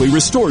automatically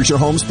restores your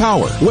home's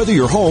power, whether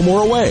you're home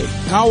or away.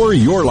 Power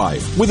your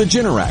life with a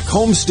Generac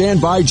home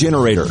standby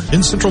generator.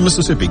 In Central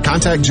Mississippi,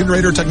 contact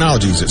Generator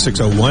Technologies at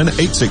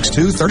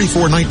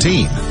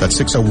 601-862-3419.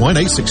 That's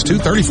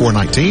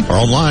 601-862-3419 or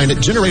online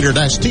at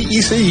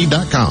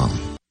generator-tec.com.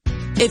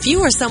 If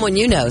you or someone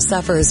you know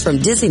suffers from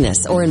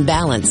dizziness or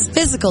imbalance,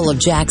 Physical of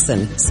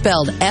Jackson,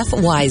 spelled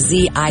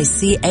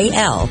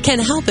F-Y-Z-I-C-A-L, can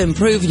help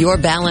improve your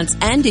balance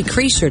and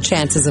decrease your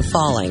chances of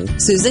falling.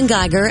 Susan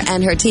Geiger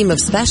and her team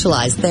of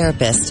specialized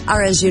therapists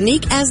are as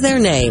unique as their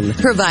name,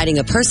 providing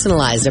a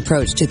personalized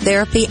approach to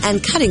therapy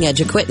and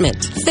cutting-edge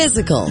equipment.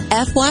 Physical,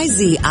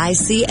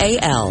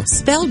 F-Y-Z-I-C-A-L,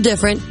 spelled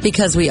different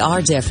because we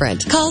are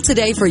different. Call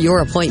today for your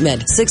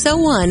appointment,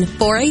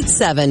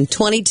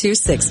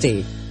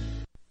 601-487-2260.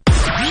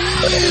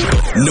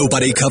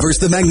 Nobody covers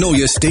the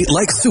Magnolia State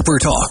like Super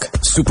Talk.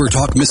 Super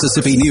Talk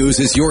Mississippi News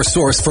is your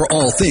source for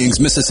all things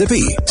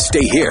Mississippi.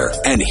 Stay here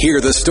and hear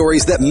the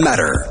stories that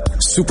matter.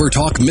 Super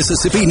Talk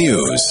Mississippi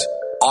News.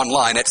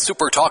 Online at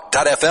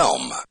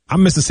supertalk.fm.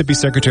 I'm Mississippi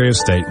Secretary of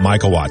State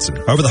Michael Watson.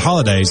 Over the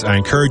holidays, I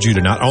encourage you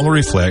to not only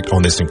reflect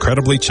on this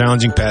incredibly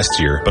challenging past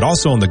year, but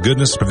also on the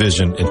goodness,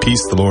 provision, and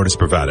peace the Lord has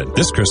provided.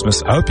 This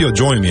Christmas, I hope you'll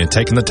join me in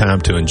taking the time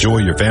to enjoy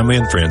your family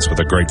and friends with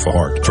a grateful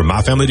heart. From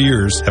my family to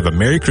yours, have a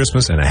Merry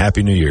Christmas and a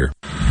Happy New Year.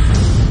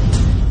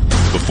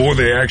 Before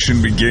the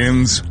action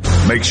begins,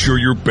 make sure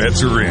your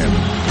bets are in.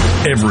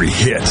 Every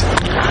hit.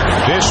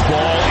 This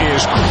ball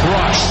is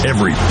crushed.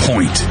 Every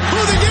point. Who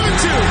are they giving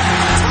to?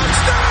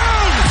 Touchdown!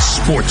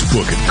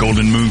 Sportsbook at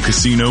Golden Moon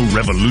Casino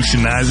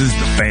revolutionizes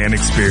the fan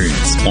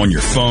experience. On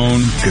your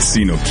phone,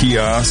 casino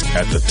kiosk,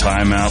 at the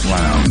Timeout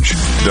Lounge.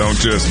 Don't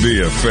just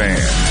be a fan.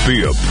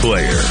 Be a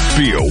player.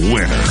 Be a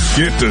winner.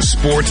 Get to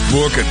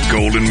Sportsbook at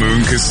Golden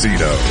Moon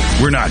Casino.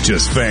 We're not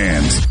just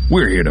fans.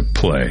 We're here to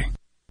play.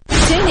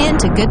 Tune in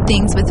to Good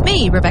Things with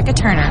me, Rebecca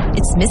Turner.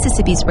 It's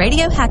Mississippi's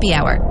Radio Happy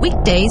Hour,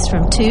 weekdays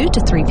from 2 to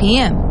 3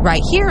 p.m.,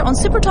 right here on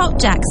Super Talk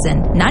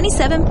Jackson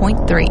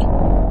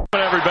 97.3.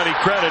 Everybody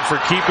credit for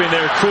keeping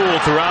their cool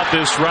throughout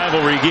this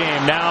rivalry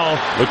game. Now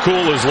the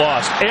cool is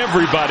lost.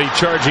 Everybody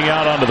charging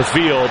out onto the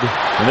field,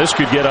 and this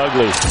could get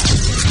ugly.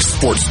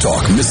 Sports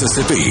Talk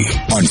Mississippi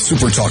on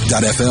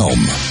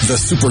supertalk.fm, the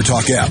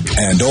Supertalk app,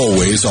 and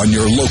always on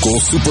your local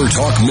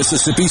Supertalk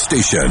Mississippi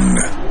station.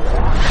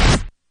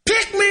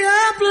 Pick me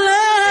up,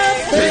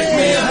 love. Pick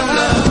me up,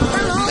 love.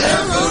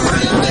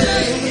 Every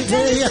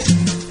day.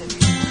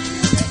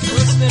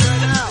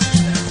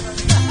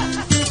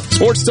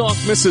 Sports Talk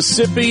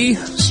Mississippi,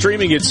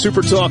 streaming at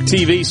Supertalk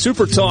TV,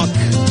 Supertalk.fm,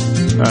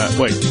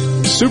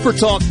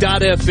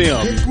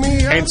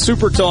 and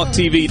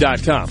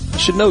SupertalkTV.com. You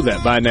should know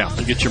that by now.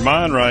 Get your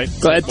mind right.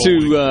 Glad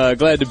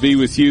to be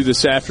with you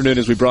this afternoon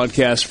as we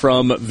broadcast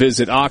from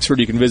Visit Oxford.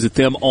 You can visit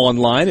them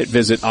online at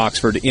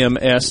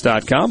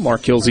visitoxfordms.com.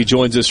 Mark Hilsey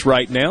joins us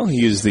right now.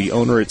 He is the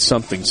owner at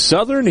Something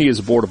Southern. He is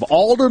a Board of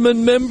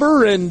Alderman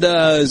member and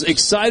is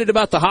excited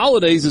about the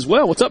holidays as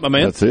well. What's up, my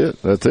man?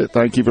 That's it.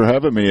 Thank you for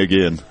having me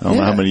again. I don't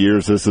know how many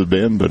years this has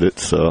been, but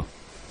it's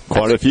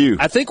quite a few.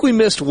 I think we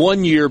missed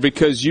 1 year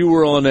because you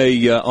were on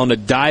a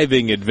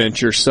diving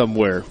adventure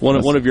somewhere.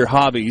 One of your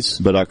hobbies.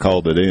 But I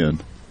called it in.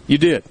 You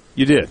did.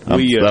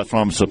 That's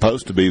where I'm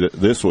supposed to be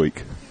this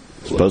week.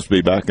 Supposed to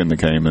be back in the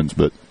Caymans,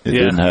 but it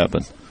didn't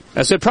happen.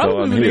 I said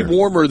probably would be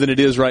warmer than it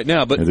is right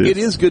now, but it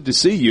is good to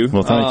see you.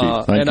 Well, thank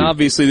you. And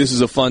obviously this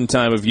is a fun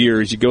time of year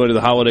as you go into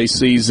the holiday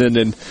season,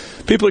 and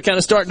people are kind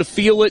of starting to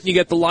feel it, and you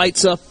get the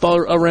lights up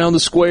around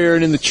the square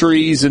and in the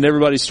trees, and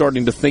everybody's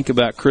starting to think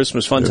about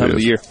Christmas. Fun time of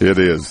the year. It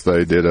is.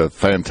 They did a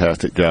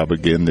fantastic job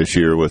again this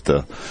year with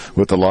the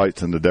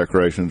lights and the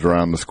decorations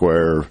around the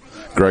square.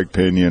 Greg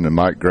Pinion and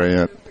Mike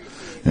Grant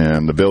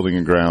and the Building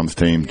and Grounds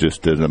team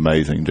just did an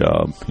amazing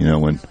job. You know,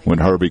 when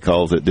Herbie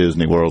calls it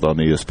Disney World on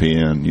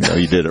ESPN, you know,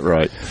 he did it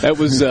right. That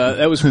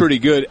was pretty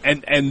good.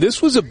 And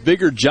this was a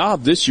bigger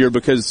job this year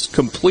because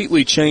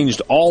completely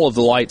changed all of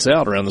the lights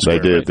out around the square.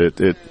 They did.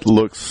 Right? It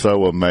looks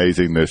so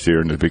amazing this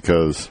year, and it's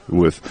because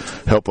with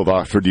help of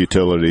Oxford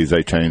Utilities,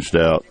 they changed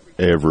out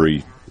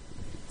every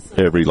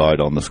light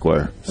on the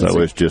square.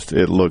 So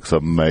it looks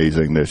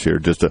amazing this year.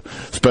 Just a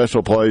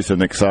special place,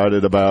 and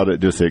excited about it.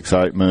 Just the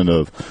excitement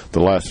of the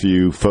last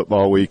few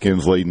football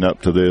weekends leading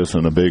up to this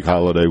and a big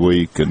holiday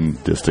week,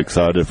 and just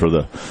excited for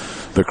the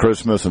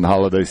Christmas and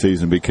holiday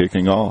season be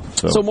kicking off.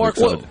 So Mark,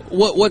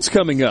 what's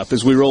coming up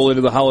as we roll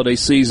into the holiday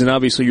season?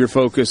 Obviously your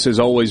focus has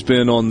always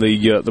been on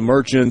the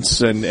merchants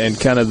and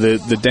kind of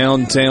the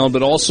downtown,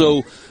 but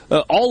also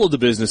all of the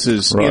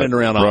businesses in and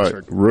around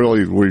Oxford. Right.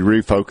 Really, we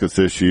refocused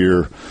this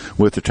year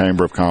with the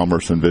Chamber of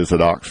Commerce and Visit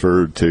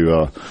Oxford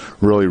to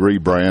really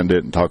rebrand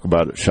it and talk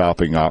about it,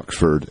 Shopping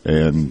Oxford,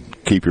 and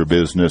keep your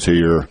business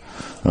here.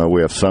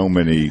 We have so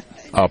many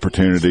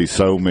opportunities,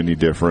 so many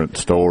different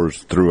stores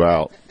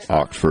throughout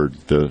Oxford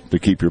to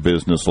keep your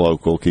business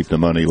local, keep the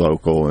money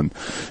local, and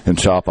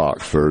shop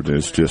Oxford.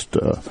 It's just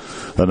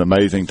an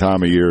amazing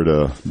time of year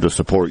to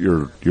support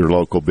your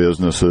local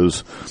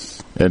businesses.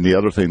 And the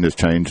other thing that's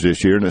changed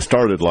this year, and it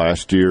started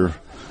last year,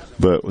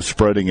 but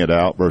spreading it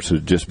out versus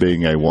just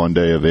being a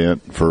one-day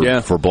event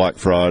for Black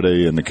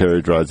Friday and the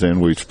carriage rides in,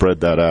 we've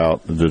spread that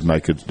out and just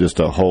make it just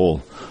a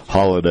whole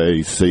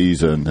holiday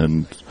season.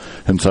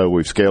 And so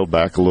we've scaled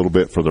back a little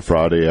bit for the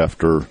Friday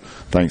after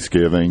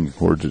Thanksgiving.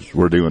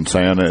 We're doing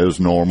Santa as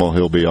normal.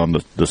 He'll be on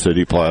the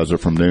City Plaza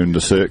from noon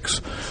to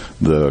 6.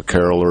 The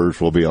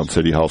carolers will be on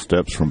City Hall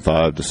steps from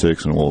 5 to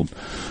 6, and we'll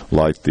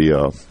light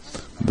the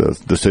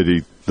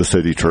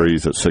city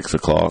trees at 6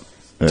 o'clock.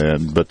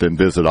 But then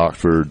Visit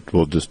Oxford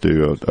will just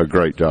do a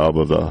great job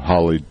of the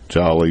Holly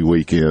Jolly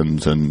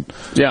weekends and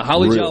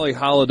Holly Jolly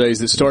holidays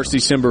that starts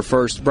December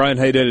 1st. Brian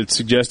Haydad had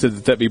suggested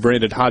that be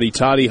branded Hotty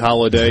Toddy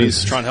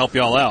holidays. Trying to help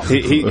you all out.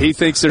 He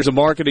thinks there's a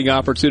marketing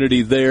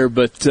opportunity there,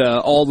 but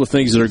all the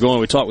things that are going.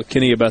 We talked with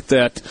Kenny about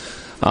that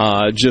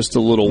just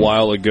a little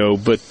while ago.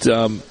 But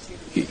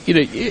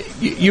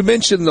you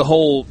mentioned the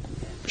whole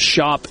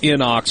shop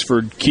in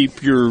Oxford,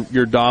 keep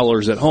your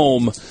dollars at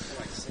home.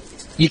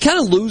 You kind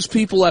of lose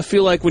people, I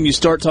feel like, when you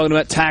start talking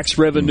about tax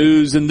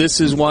revenues and this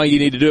is why you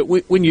need to do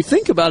it. When you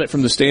think about it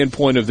from the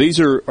standpoint of these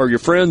are your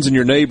friends and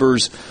your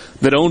neighbors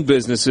that own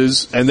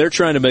businesses and they're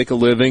trying to make a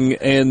living,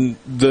 and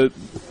the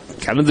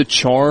kind of the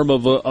charm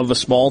of a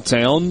small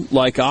town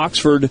like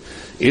Oxford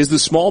is the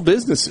small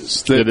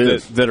businesses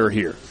that are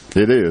here.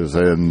 It is,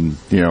 and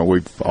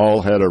we've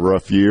all had a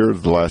rough year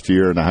the last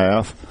year and a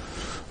half,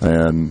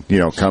 and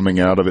coming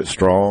out of it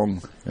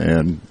strong,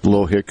 and a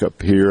little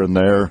hiccup here and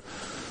there.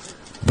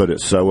 But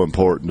it's so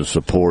important to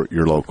support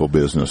your local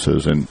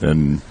businesses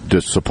and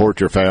just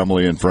support your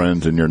family and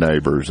friends and your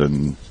neighbors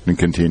and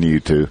continue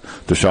to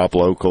shop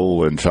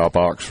local and shop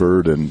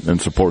Oxford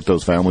and support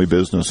those family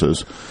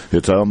businesses.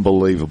 It's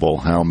unbelievable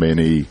how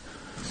many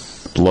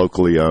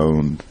locally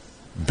owned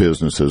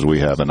businesses we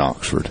have in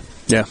Oxford.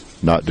 Yeah.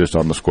 Not just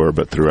on the square,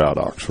 but throughout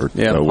Oxford.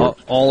 Yeah, So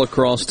all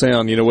across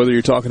town. Whether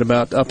you're talking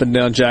about up and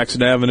down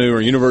Jackson Avenue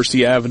or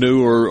University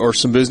Avenue or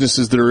some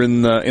businesses that are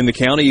in the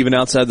county, even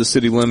outside the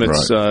city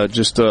limits. Right.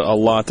 Just a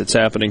lot that's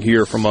happening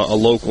here from a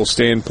local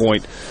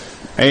standpoint.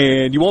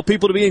 And you want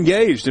people to be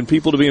engaged and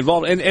people to be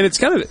involved. And it's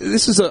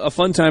this is a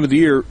fun time of the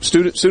year.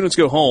 Students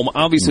go home.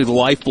 Obviously, the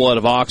lifeblood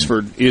of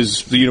Oxford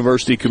is the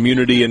university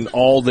community and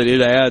all that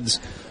it adds.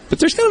 But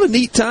there's kind of a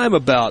neat time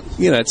about,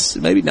 it's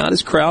maybe not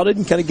as crowded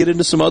and kind of get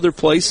into some other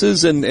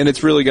places, and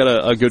it's really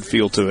got a good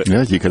feel to it.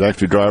 Yeah, you could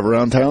actually drive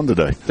around town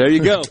today. There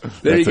you go.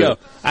 There you go. It.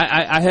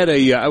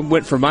 I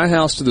went from my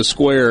house to the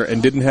square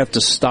and didn't have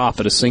to stop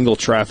at a single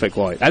traffic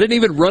light. I didn't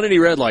even run any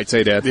red lights,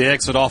 hey, Dad. The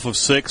exit off of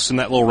 6 and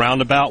that little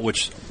roundabout,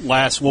 which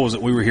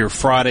we were here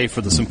Friday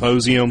for the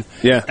symposium.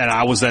 Yeah. And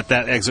I was at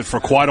that exit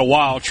for quite a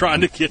while trying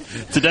to get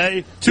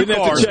today. Two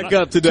didn't cars. Have to check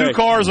up today. 2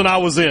 cars and I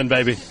was in,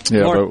 baby.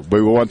 Yeah, but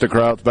we want the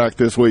crowds back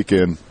this weekend.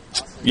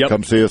 Yep.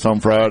 Come see us on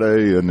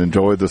Friday and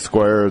enjoy the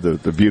square,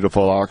 the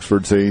beautiful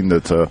Oxford scene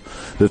that's a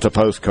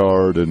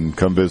postcard, and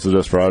come visit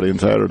us Friday and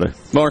Saturday.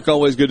 Mark,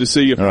 always good to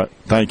see you. All right,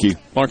 thank you.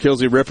 Mark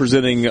Hilsey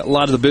representing a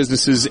lot of the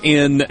businesses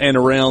in and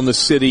around the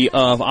city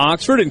of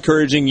Oxford,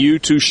 encouraging you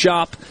to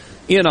shop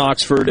in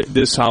Oxford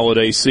this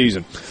holiday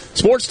season.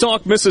 Sports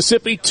Talk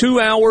Mississippi, 2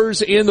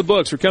 hours in the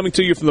books. We're coming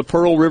to you from the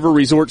Pearl River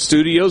Resort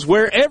Studios.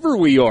 Wherever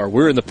we are,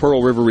 we're in the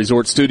Pearl River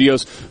Resort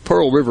Studios.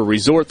 Pearl River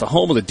Resort, the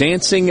home of the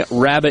Dancing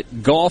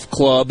Rabbit Golf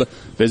Club.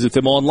 Visit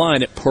them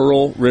online at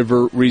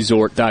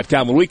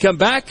pearlriverresort.com. When we come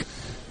back,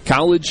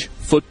 College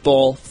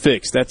Football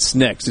Fix. That's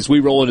next as we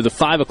roll into the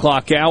 5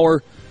 o'clock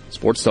hour.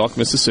 Sports Talk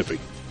Mississippi.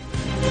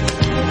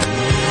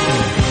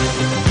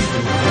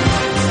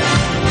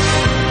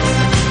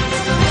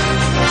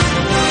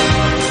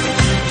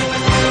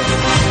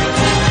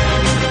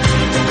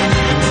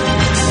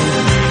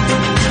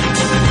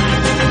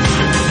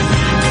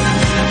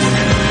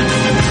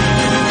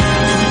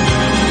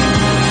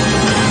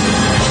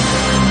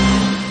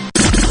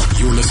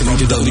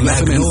 The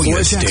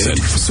Magnolia State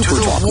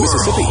Super Talk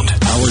Mississippi.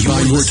 Powered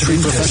by your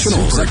tree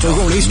professionals at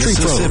Baroni's Tree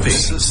Pros.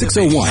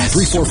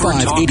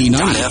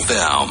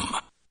 601-345-8090.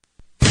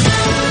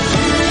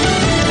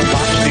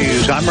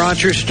 I'm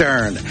Roger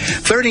Stern.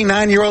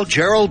 39-year-old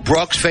Gerald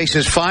Brooks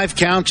faces 5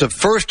 counts of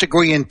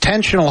first-degree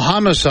intentional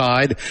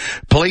homicide.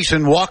 Police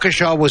in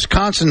Waukesha,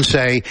 Wisconsin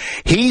say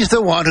he's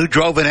the one who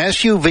drove an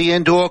SUV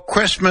into a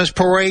Christmas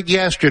parade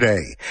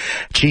yesterday.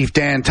 Chief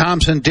Dan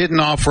Thompson didn't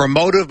offer a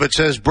motive, but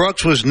says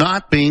Brooks was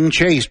not being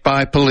chased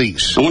by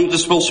police. I want to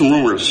dispel some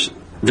rumors.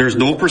 There's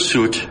no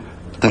pursuit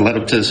that led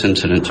up to this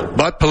incident.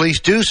 But police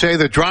do say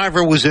the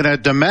driver was in a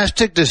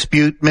domestic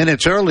dispute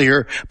minutes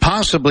earlier,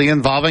 possibly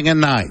involving a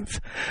knife.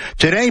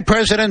 Today,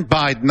 President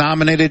Biden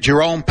nominated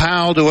Jerome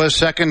Powell to a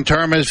second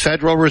term as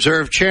Federal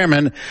Reserve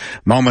Chairman.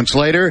 Moments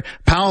later,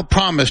 Powell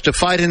promised to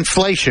fight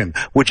inflation,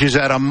 which is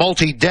at a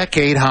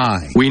multi-decade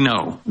high. We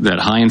know that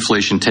high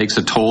inflation takes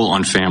a toll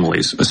on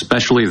families,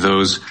 especially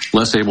those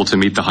less able to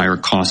meet the higher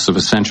costs of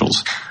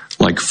essentials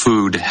like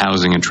food,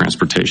 housing, and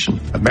transportation.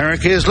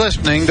 America is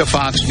listening to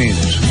Fox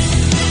News.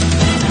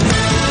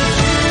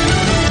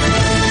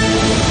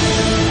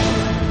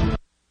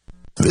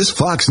 This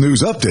Fox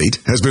News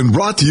update has been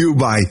brought to you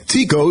by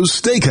Tico's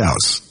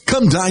Steakhouse.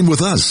 Come dine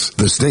with us.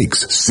 The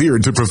steaks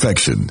seared to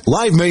perfection.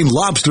 Live Maine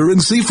lobster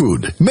and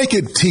seafood. Make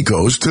it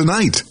Tico's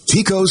tonight.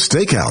 Tico's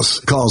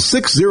Steakhouse. Call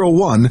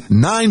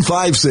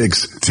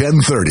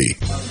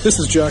 601-956-1030. This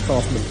is Jack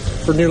Hoffman.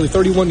 For nearly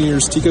 31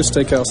 years, Tico's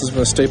Steakhouse has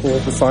been a staple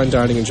of fine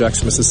dining in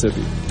Jackson,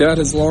 Mississippi. Dad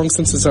has long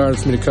since desired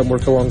for me to come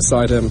work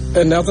alongside him.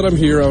 And now that I'm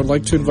here, I would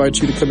like to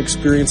invite you to come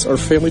experience our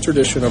family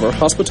tradition of our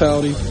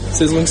hospitality,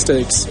 sizzling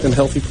steaks, and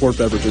healthy poured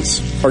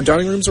beverages. Our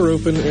dining rooms are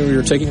open and we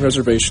are taking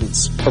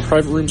reservations. Our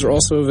private rooms are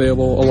also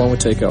available along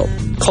with takeout.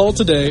 Call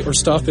today or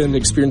stop in to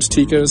experience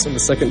Tico's in the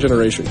second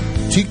generation.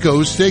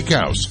 Tico's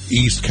Steakhouse,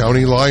 East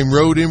County Line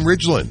Road in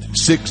Ridgeland,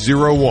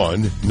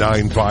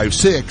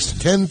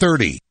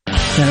 601-956-1030.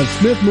 Have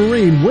Smith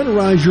Marine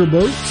winterize your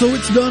boat so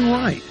it's done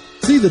right.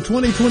 See the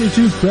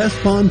 2022 Crest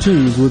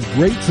pontoons with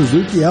great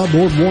Suzuki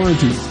outboard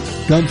warranties.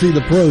 Come see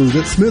the pros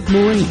at Smith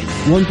Marine,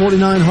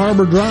 149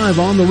 Harbor Drive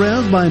on the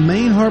res by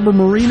Main Harbor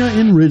Marina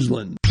in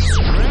Ridgeland.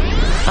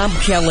 I'm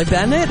Kelly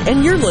Bennett,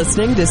 and you're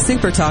listening to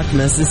Super Talk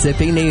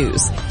Mississippi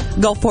News.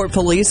 Gulfport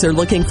police are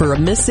looking for a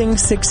missing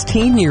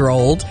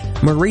 16-year-old.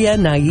 Maria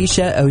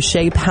Naisha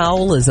O'Shea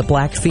Powell is a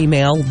black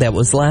female that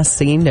was last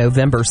seen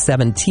November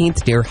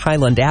 17th near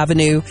Highland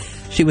Avenue.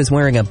 She was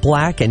wearing a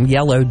black and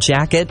yellow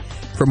jacket.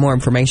 For more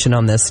information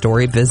on this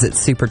story, visit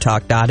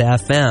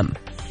supertalk.fm.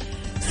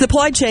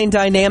 Supply chain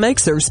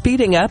dynamics are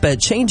speeding up a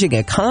changing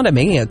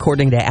economy,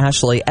 according to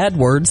Ashley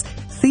Edwards,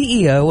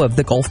 CEO of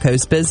the Gulf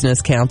Coast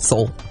Business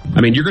Council.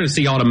 I mean, you're going to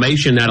see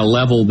automation at a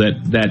level that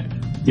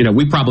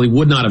we probably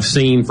would not have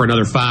seen for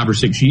another 5 or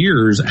 6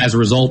 years as a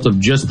result of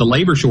just the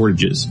labor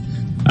shortages.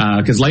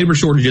 Because labor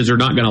shortages are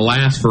not going to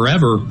last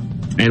forever.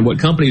 And what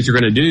companies are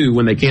going to do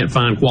when they can't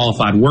find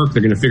qualified work,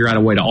 they're going to figure out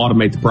a way to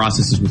automate the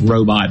processes with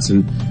robots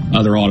and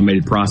other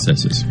automated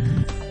processes.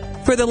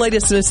 For the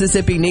latest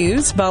Mississippi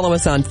news, follow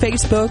us on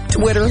Facebook,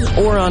 Twitter,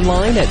 or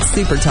online at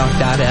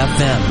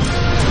supertalk.fm.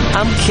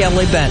 I'm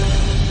Kelly Bennett.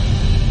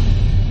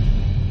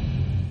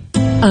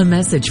 A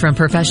message from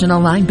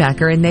professional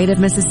linebacker and native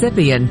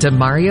Mississippian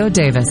Demario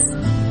Davis.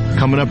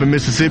 Coming up in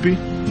Mississippi,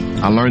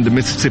 I learned the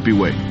Mississippi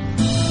way.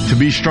 To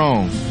be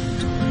strong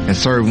and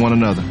serve one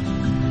another.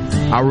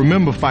 I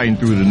remember fighting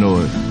through the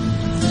noise.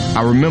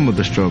 I remember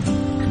the struggle.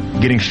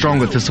 Getting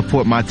stronger to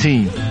support my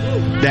team.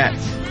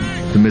 That's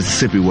the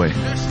Mississippi way.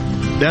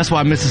 That's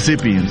why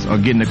Mississippians are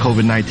getting the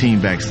COVID-19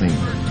 vaccine.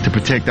 To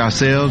protect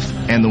ourselves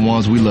and the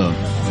ones we love.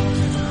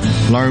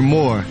 Learn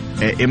more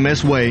at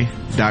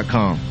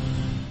msway.com.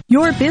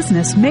 Your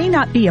business may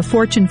not be a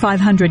Fortune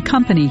 500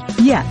 company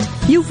yet.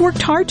 You've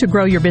worked hard to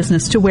grow your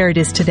business to where it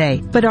is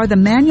today, but are the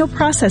manual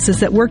processes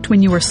that worked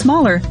when you were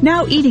smaller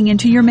now eating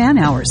into your man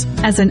hours?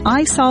 As an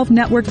iSolve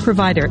network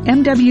provider,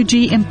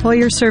 MWG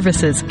Employer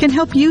Services can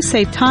help you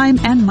save time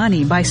and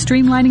money by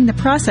streamlining the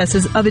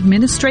processes of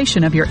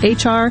administration of your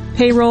HR,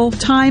 payroll,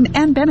 time,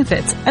 and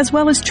benefits, as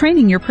well as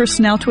training your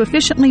personnel to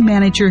efficiently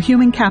manage your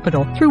human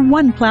capital through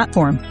one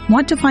platform.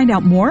 Want to find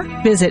out more?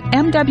 Visit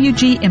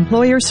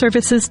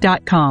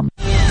MWGEmployerServices.com.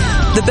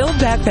 The Build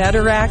Back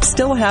Better Act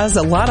still has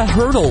a lot of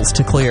hurdles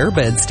to clear,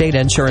 but State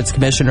Insurance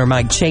Commissioner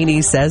Mike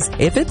Chaney says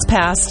if it's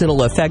passed,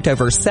 it'll affect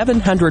over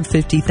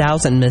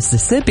 750,000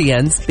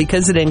 Mississippians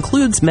because it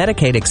includes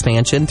Medicaid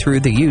expansion through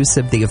the use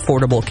of the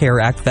Affordable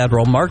Care Act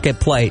federal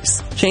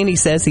marketplace. Chaney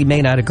says he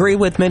may not agree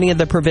with many of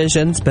the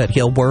provisions, but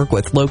he'll work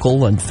with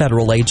local and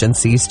federal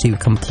agencies to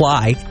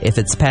comply if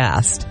it's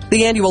passed.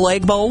 The annual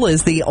Egg Bowl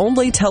is the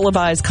only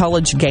televised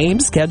college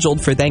game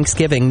scheduled for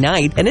Thanksgiving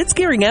night, and it's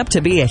gearing up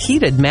to be a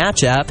heated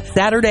matchup.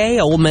 Saturday,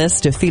 Ole Miss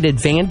defeated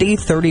Vandy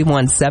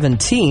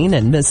 31-17,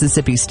 and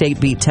Mississippi State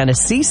beat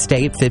Tennessee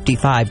State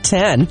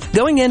 55-10.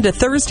 Going into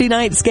Thursday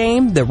night's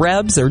game, the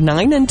Rebs are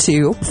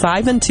 9-2,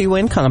 5-2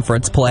 in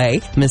conference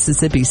play.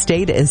 Mississippi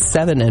State is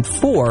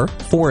 7-4,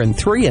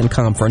 4-3 in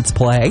conference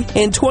play.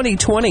 In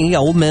 2020,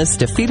 Ole Miss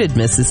defeated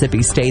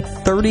Mississippi State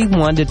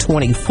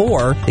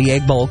 31-24. The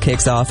Egg Bowl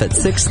kicks off at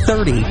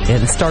 6:30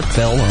 in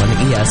Starkville on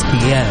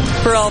ESPN.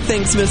 For all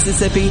things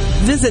Mississippi,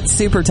 visit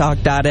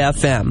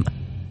supertalk.fm.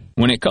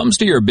 When it comes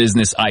to your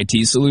business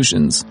IT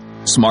solutions,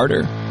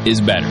 smarter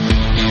is better.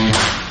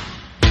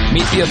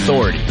 Meet the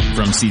authority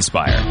from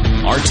C-Spire.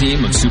 Our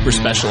team of super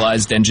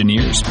specialized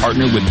engineers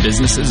partner with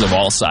businesses of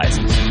all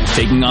sizes,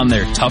 taking on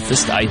their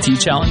toughest IT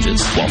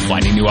challenges while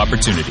finding new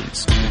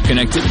opportunities.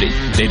 Connectivity,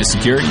 data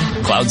security,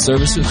 cloud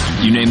services,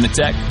 you name the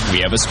tech, we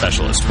have a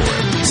specialist for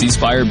it.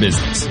 C-Spire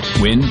Business.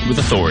 Win with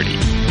authority.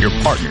 Your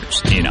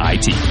partners in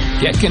IT.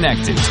 Get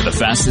connected to the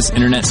fastest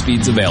internet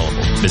speeds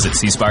available. Visit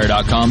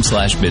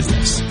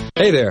cspire.com/business.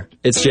 Hey there,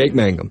 it's Jake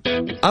Mangum.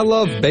 I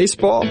love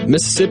baseball,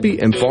 Mississippi,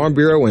 and Farm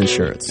Bureau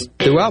insurance.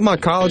 Throughout my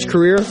college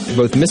career,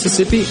 both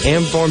Mississippi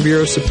and Farm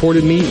Bureau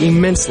supported me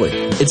immensely.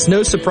 It's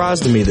no surprise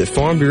to me that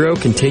Farm Bureau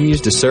continues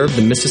to serve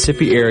the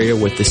Mississippi area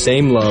with the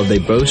same love they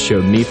both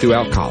showed me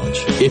throughout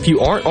college. If you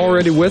aren't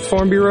already with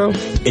Farm Bureau,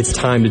 it's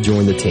time to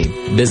join the team.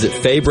 Visit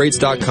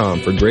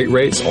favrates.com for great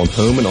rates on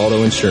home and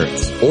auto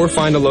insurance, or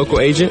find a local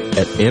agent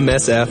at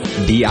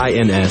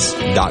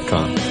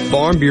msfbins.com.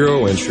 Farm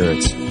Bureau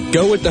Insurance.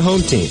 Go with the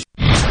home team.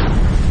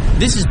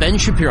 This is Ben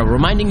Shapiro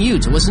reminding you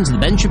to listen to The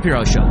Ben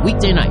Shapiro Show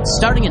weekday nights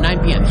starting at 9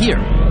 p.m. here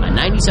on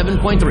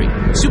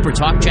 97.3 Super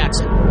Talk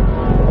Jackson. There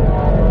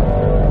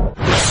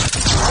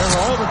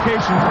were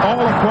altercations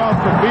all across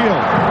the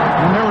field,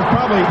 and there were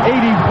probably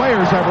 80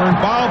 players that were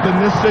involved in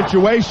this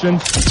situation.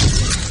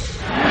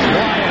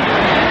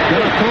 Wyatt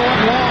going to throw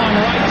it long,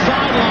 right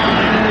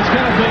sideline, and it's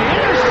going to be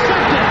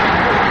intercepted.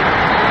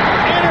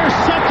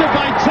 Intercepted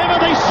by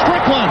Timothy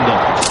Strickland.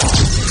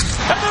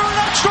 And they're an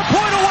extra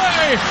point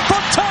away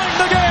from tying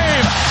the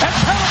game. And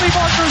penalty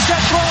markers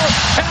get thrown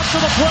after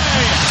the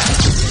play.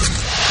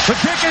 The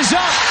kick is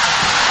up.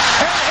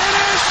 And it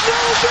is no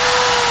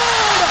good.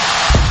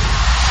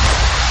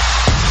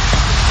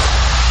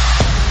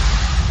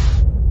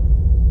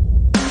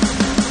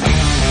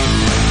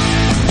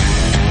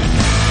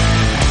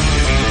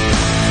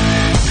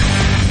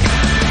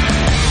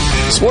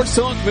 Sports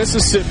Talk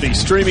Mississippi,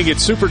 streaming at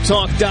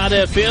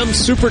supertalk.fm,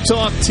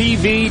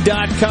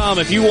 supertalktv.com.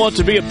 If you want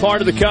to be a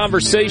part of the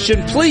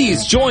conversation,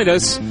 please join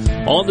us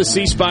on the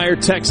C-Spire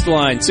text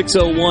line,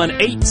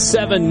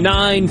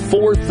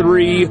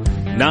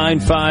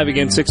 601-879-4395.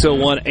 Again,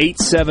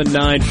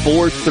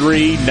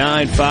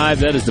 601-879-4395.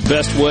 That is the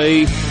best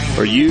way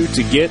for you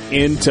to get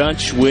in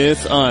touch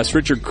with us.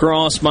 Richard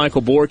Cross,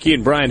 Michael Borky,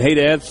 and Brian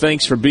Haydad,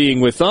 thanks for being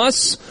with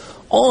us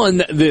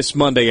on this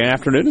Monday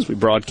afternoon as we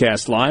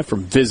broadcast live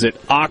from Visit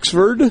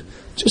Oxford,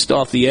 just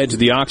off the edge of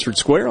the Oxford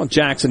Square on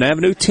Jackson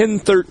Avenue,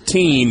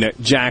 1013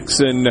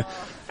 Jackson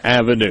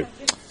Avenue.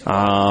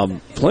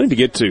 Plenty to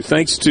get to.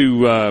 Thanks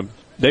to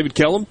David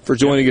Kellum for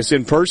joining us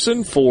in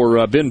person,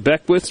 for Ben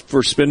Beckwith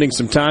for spending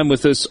some time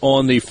with us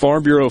on the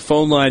Farm Bureau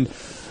phone line.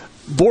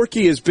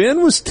 Borky, as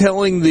Ben was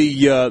telling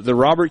the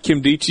Robert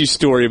Kimdichie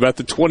story about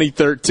the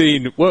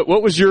 2013,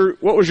 what was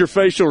your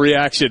facial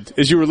reaction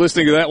as you were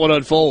listening to that one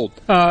unfold?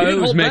 It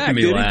was making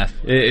me laugh.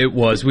 It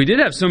was. We did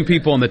have some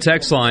people on the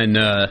text line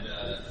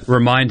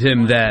remind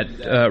him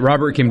that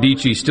Robert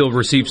Kimdichie still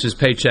receives his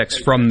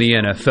paychecks from the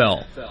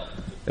NFL,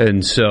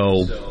 and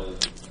so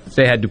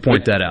they had to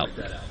point that out.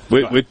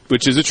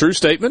 Which is a true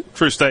statement?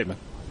 True statement.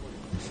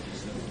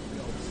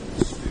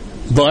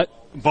 But?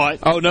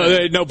 Oh,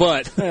 no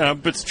but. Yeah,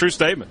 but it's a true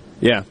statement.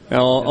 Yeah.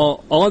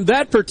 On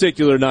that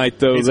particular night,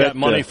 though. He's got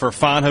money for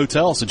fine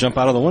hotels to jump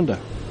out of the window.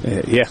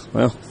 Yeah,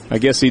 well, I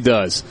guess he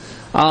does.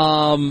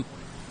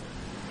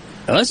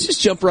 Let's just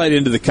jump right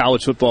into the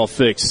college football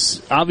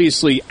fix.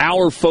 Obviously,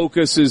 our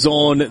focus is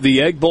on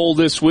the Egg Bowl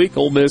this week,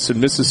 Ole Miss and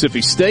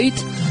Mississippi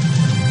State.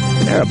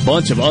 There are a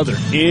bunch of other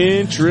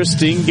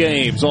interesting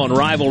games on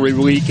Rivalry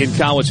Week in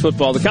college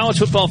football. The College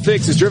Football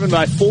Fix is driven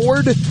by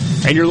Ford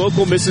and your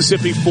local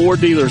Mississippi Ford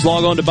dealers.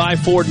 Log on to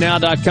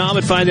buyfordnow.com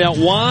and find out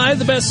why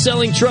the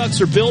best-selling trucks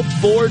are built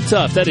Ford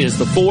tough. That is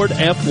the Ford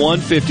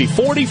F-150.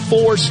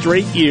 44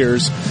 straight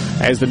years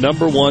as the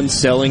number one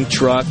selling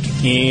truck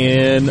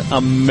in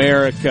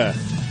America.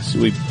 So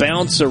we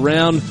bounce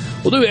around.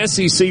 We'll do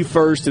SEC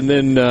first and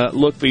then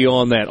look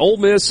beyond that. Ole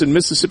Miss and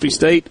Mississippi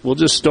State, we'll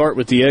just start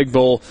with the Egg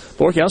Bowl.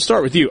 Borky, I'll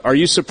start with you. Are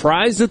you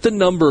surprised at the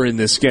number in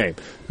this game?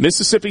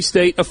 Mississippi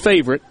State, a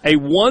favorite, a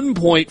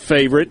 1-point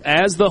favorite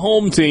as the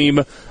home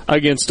team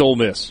against Ole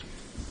Miss.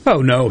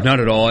 Oh, no, not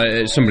at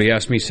all. Somebody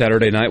asked me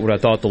Saturday night what I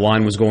thought the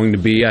line was going to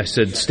be. I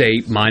said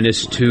State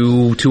minus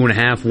 2,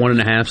 2.5,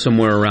 1.5,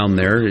 somewhere around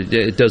there.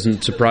 It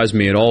doesn't surprise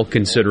me at all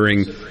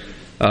considering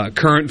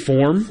current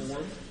form.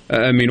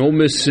 I mean, Ole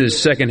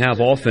Miss's second-half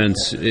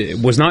offense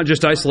was not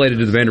just isolated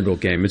to the Vanderbilt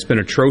game. It's been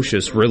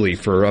atrocious, really,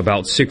 for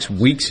about 6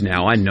 weeks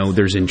now. I know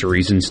there's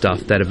injuries and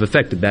stuff that have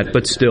affected that,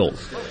 but still.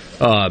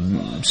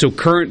 So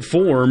current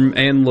form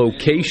and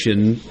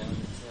location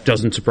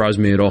doesn't surprise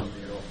me at all.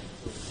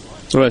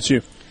 What about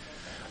you?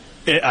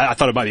 I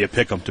thought it might be a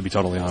pick-em, to be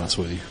totally honest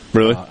with you.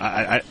 Really?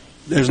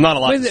 There's not a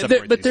lot to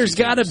separate but there's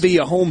got to be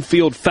a home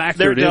field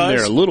factored in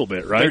there a little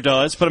bit, right? There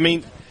does, but I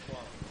mean,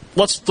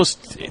 let's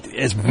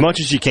as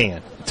much as you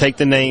can. Take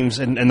the names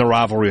and the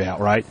rivalry out,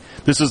 right?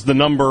 This is the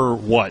number,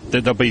 what?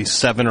 There'll be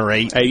 7 or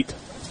 8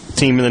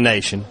 team in the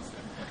nation.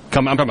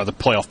 I'm talking about the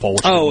playoff poll.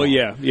 Oh,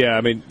 yeah. I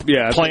mean,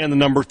 yeah. Playing the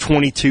number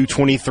 22,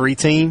 23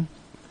 team.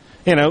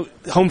 You know,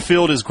 home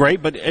field is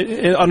great, but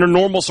under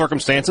normal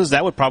circumstances,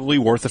 that would probably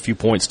be worth a few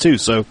points, too.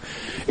 So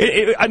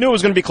I knew it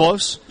was going to be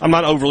close. I'm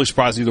not overly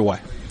surprised either way.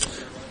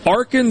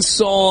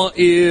 Arkansas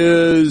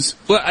is,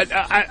 well,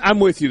 I'm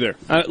with you there.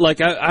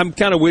 I'm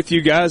kind of with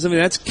you guys. I mean,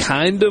 that's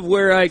kind of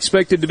where I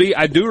expected to be.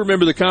 I do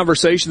remember the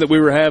conversation that we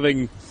were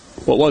having,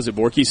 what was it,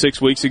 Borky,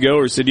 6 weeks ago,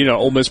 or said,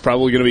 Ole Miss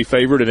probably going to be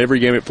favored in every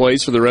game it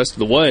plays for the rest of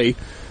the way,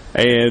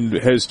 and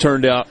has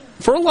turned out,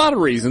 for a lot of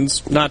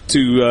reasons, not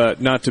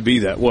to be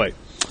that way.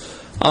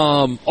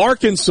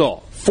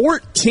 Arkansas,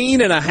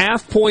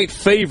 14.5-point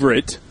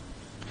favorite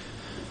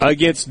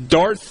against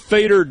Darth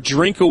Vader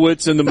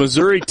Drinkowitz and the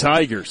Missouri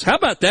Tigers. How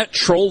about that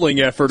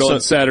trolling effort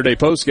on Saturday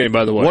postgame,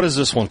 by the way? What is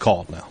this one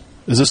called now?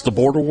 Is this the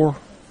Border War?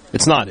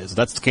 It's not, is it?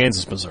 That's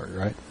Kansas, Missouri,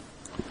 right?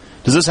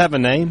 Does this have a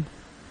name?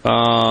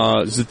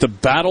 Is it the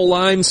Battle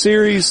Line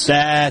series?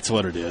 That's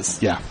what it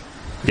is. Yeah.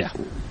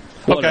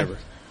 Whatever.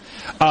 Okay.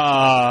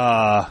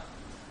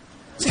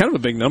 It's kind of a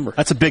big number.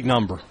 That's a big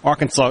number.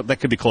 Arkansas, that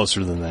could be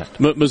closer than that.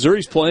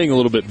 Missouri's playing a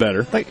little bit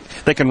better.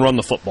 They can run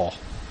the football.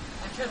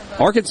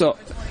 Arkansas,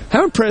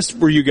 how impressed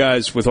were you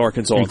guys with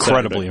Arkansas?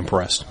 Incredibly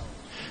impressed.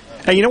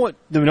 And you know what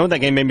that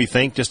game made me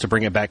think, just to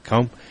bring it back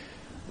home?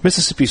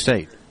 Mississippi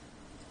State.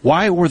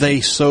 Why were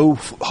they so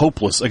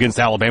hopeless against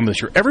Alabama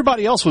this year?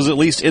 Everybody else was at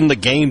least in the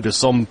game to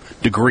some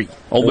degree.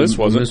 Ole Miss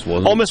wasn't.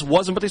 Ole Miss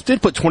wasn't, but they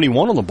did put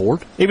 21 on the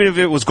board. Even if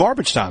it was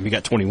garbage time, you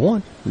got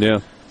 21. Yeah.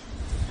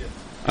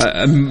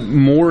 I'm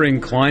more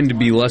inclined to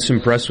be less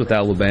impressed with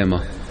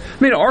Alabama.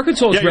 I mean,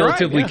 Arkansas is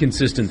relatively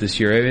consistent this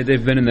year. I mean,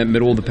 they've been in that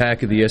middle of the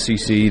pack of the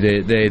SEC.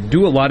 They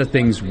do a lot of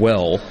things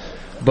well,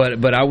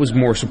 but I was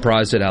more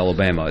surprised at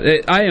Alabama.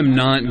 I am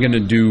not going to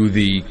do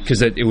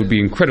because it would be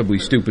incredibly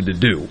stupid to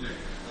do.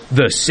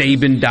 The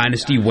Saban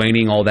dynasty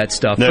waning, all that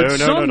stuff. But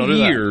some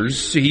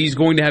years, he's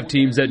going to have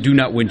teams that do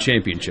not win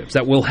championships.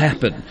 That will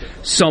happen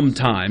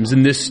sometimes,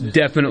 and this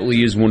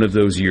definitely is one of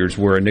those years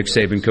where a Nick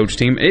Saban coach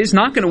team is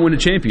not going to win a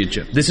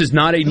championship. This is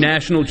not a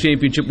national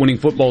championship winning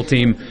football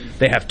team.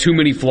 They have too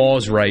many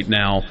flaws right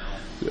now,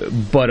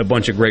 but a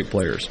bunch of great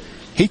players.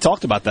 He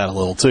talked about that a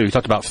little, too. He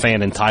talked about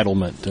fan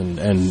entitlement. and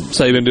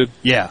Saban did?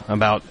 Yeah,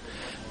 about,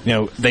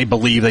 they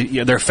believe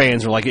that their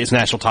fans are like, it's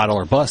national title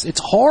or bust. It's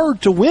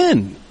hard to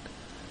win.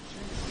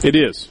 It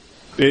is.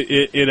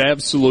 It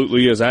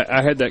absolutely is.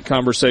 I had that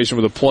conversation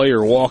with a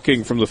player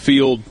walking from the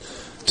field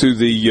to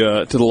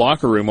the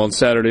locker room on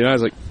Saturday night. I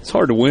was like, it's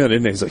hard to win,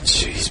 isn't it? He's like,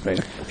 jeez, man.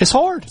 It's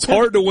hard. It's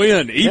hard to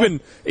win, even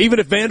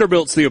if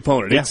Vanderbilt's the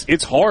opponent. Yeah.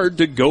 It's hard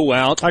to go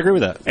out. I agree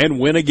with that. And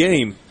win a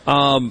game.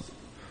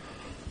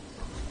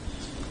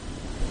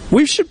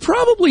 We should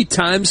probably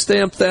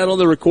timestamp that on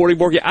the recording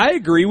board. I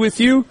agree with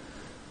you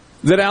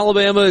that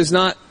Alabama is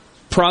not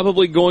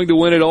probably going to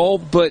win it all,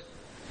 but,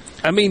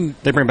 I mean...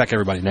 They bring back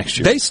everybody next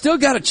year. They still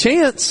got a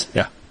chance.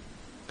 Yeah.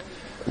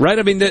 Right?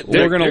 I mean,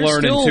 we're going to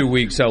learn in 2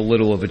 weeks how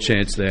little of a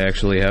chance they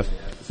actually have.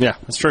 Yeah,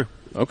 that's true.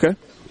 Okay.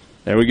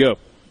 There we go.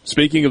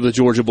 Speaking of the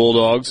Georgia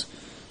Bulldogs,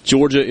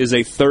 Georgia is a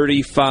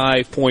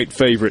 35-point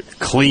favorite.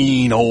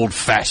 Clean,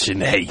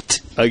 old-fashioned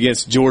hate.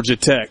 Against Georgia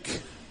Tech.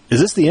 Is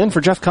this the end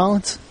for Jeff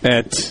Collins?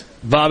 At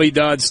Bobby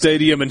Dodd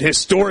Stadium and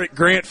historic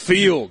Grant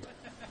Field.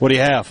 What do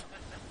you have?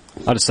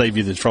 I'll just save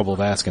you the trouble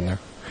of asking there.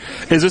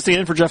 Is this the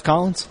end for Jeff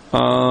Collins?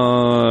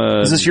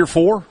 Is this year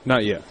 4?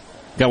 Not yet.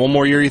 Got one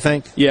more year, you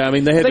think? Yeah, I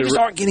mean, they just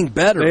aren't getting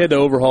better. They had to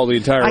overhaul the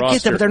entire roster. I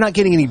get that, but they're not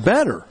getting any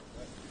better.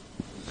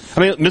 I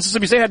mean,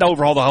 Mississippi State had to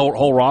overhaul the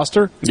whole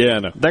roster. Yeah, I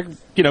know.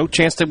 They're,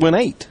 chance to win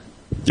 8.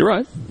 You're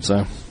right.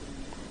 So,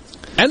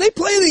 and they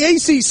play in the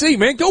ACC,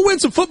 man. Go win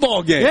some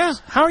football games. Yeah.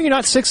 How are you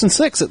not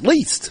 6-6 at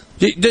least?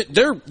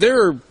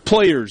 There are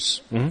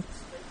players,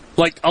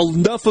 like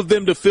enough of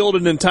them to field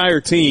an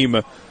entire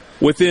team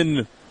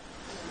within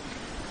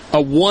a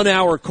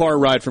 1-hour car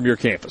ride from your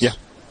campus. Yeah.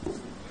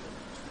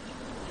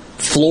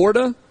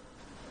 Florida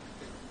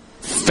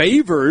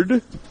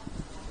favored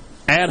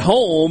at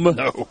home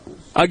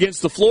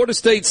against the Florida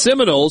State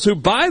Seminoles, who,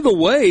 by the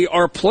way,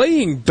 are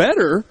playing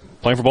better.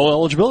 Playing for bowl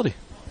eligibility.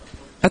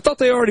 I thought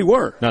they already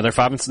were. No, they're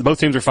 5. Both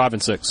teams are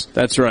 5-6.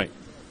 That's right.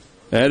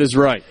 That is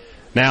right.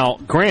 Now,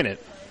 granted,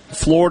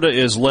 Florida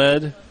is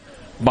led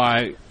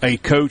by a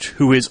coach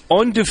who is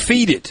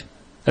undefeated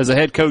as a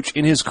head coach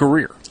in his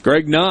career.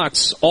 Greg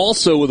Knox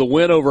also with a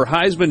win over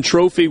Heisman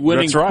Trophy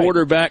winning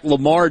quarterback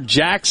Lamar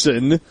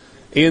Jackson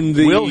in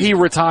the... Will he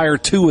retire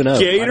 2-0?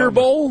 Gator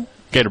Bowl?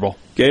 Gator Bowl.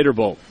 Gator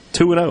Bowl.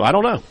 2-0. I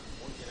don't know.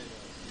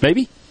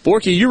 Maybe.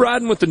 Borky, you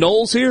riding with the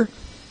Noles here?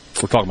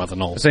 We're talking about the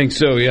Noles. I think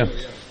so, yeah.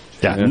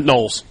 Yeah,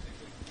 Noles.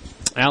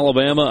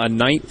 Alabama, a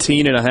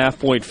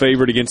 19.5-point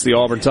favorite against the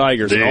Auburn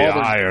Tigers. The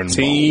Auburn Iron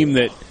team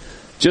that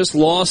just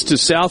lost to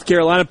South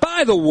Carolina.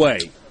 By the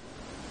way,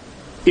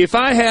 if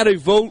I had a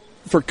vote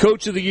for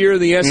Coach of the Year in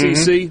the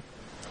SEC,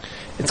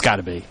 it's got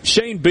to be.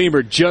 Shane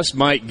Beamer just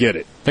might get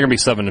it. They're going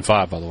to be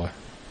 7-5, by the way.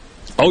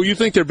 Oh, you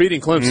think they're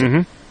beating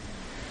Clemson?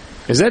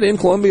 Is that in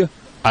Columbia?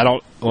 I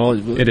don't. Well,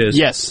 it is.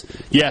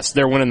 Yes,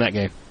 they're winning that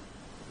game.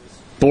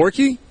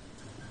 Borky?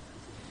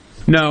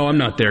 No, I'm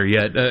not there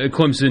yet.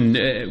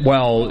 Clemson,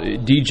 while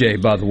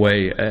DJ, by the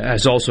way,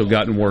 has also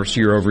gotten worse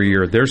year over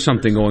year. There's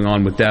something going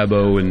on with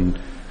Dabo and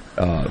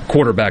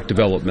quarterback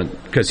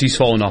development because he's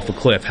fallen off a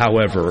cliff.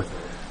 However,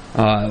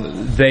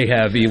 they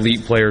have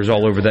elite players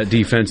all over that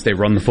defense. They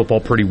run the football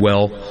pretty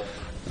well.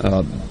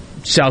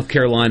 South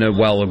Carolina,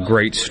 while a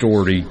great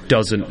story,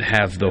 doesn't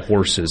have the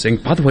horses.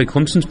 And by the way,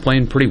 Clemson's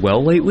playing pretty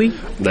well lately.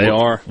 They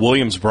are.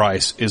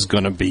 Williams-Brice is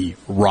going to be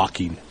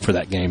rocking for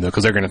that game, though,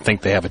 because they're going to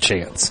think they have a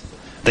chance.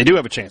 They do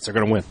have a chance. They're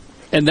going to win.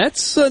 And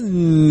that's a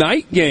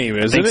night game,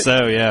 isn't it? I think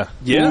so, yeah.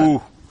 Yeah.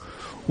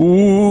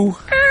 Ooh.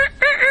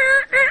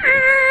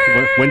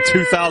 When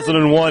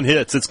 2001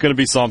 hits, it's going to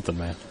be something,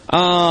 man.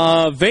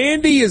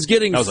 Vandy is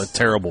getting... That was a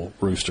terrible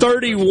rooster.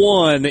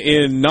 31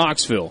 in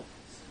Knoxville.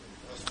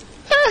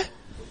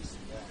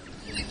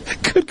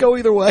 Could go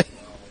either way.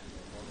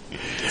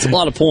 It's a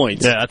lot of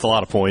points. Yeah, that's a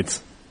lot of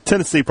points.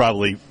 Tennessee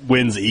probably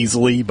wins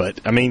easily, but,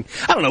 I mean,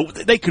 I don't know.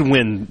 They could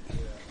win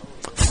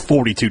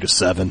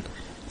 42-7.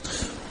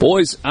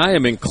 Boys, I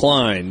am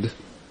inclined,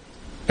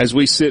 as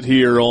we sit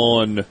here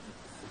on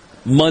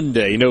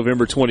Monday,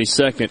 November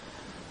 22nd,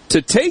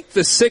 to take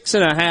the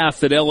 6.5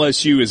 that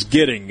LSU is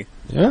getting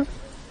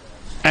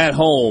at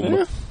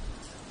home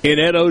in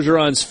Ed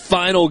Ogeron's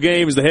final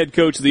game as the head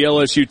coach of the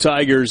LSU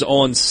Tigers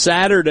on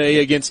Saturday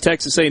against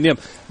Texas A&M.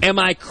 Am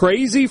I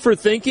crazy for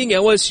thinking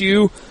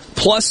LSU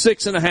plus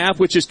 6.5,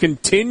 which has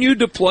continued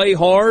to play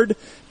hard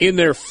in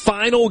their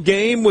final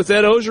game with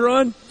Ed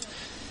Ogeron?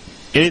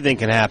 Anything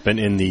can happen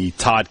in the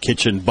Todd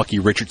Kitchen, Bucky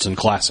Richardson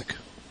Classic.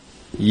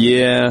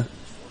 Yeah.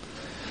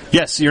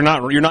 Yes, you're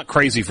not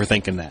crazy for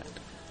thinking that.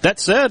 That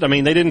said, I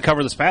mean, they didn't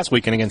cover this past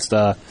weekend against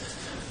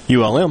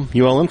ULM.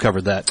 ULM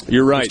covered that.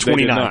 You're right.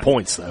 29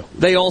 points, though.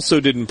 They also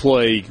didn't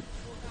play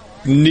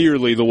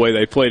nearly the way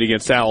they played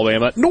against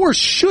Alabama, nor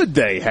should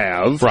they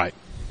have. Right.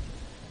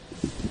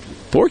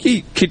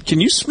 Borky, can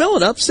you smell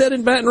an upset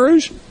in Baton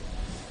Rouge?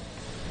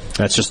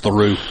 That's just the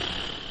Rue.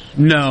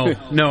 No,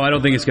 I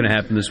don't think it's going to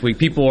happen this week.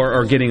 People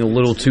are getting a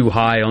little too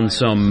high on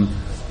some,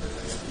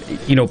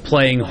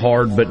 playing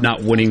hard but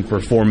not winning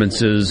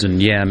performances, and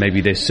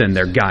maybe they send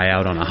their guy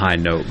out on a high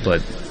note,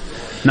 but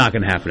not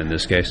going to happen in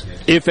this case.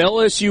 If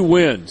LSU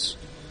wins,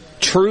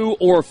 true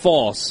or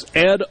false,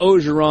 Ed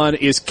Ogeron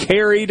is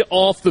carried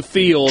off the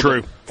field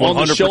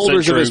on the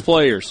shoulders of his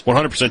players.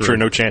 100% true.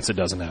 No chance it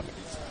doesn't happen.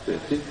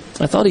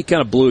 I thought he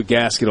kind of blew a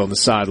gasket on the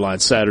sideline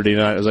Saturday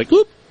night. I was like,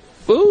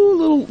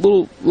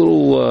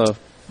 little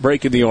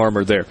break in the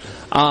armor there.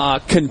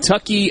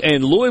 Kentucky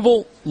and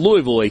Louisville.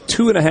 Louisville, a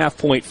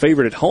 2.5-point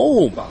favorite at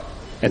home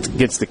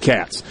against the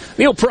Cats.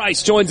 Neil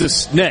Price joins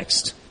us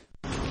next.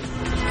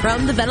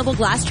 From the Venable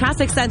Glass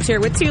Traffic Center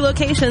with 2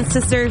 locations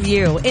to serve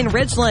you in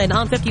Ridgeland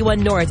on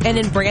 51 North and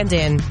in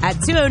Brandon at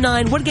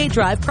 209 Woodgate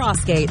Drive,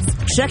 Crossgates.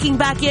 Checking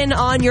back in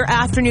on your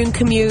afternoon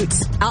commute.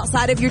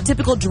 Outside of your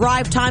typical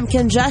drive time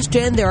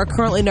congestion, there are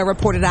currently no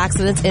reported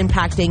accidents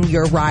impacting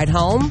your ride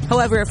home.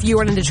 However, if you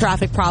run into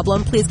traffic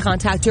problem, please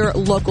contact your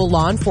local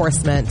law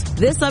enforcement.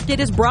 This update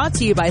is brought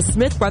to you by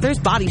Smith Brothers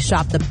Body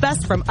Shop, the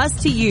best from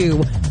us to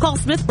you. Call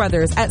Smith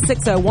Brothers at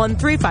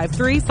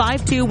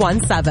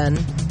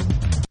 601-353-5217.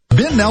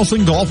 Ben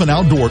Nelson Golf and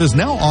Outdoor is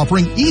now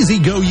offering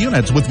easy-go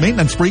units with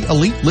maintenance-free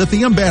Elite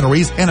lithium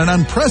batteries and an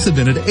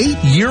unprecedented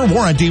 8-year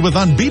warranty with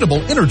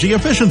unbeatable energy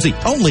efficiency.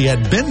 Only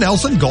at Ben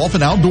Nelson Golf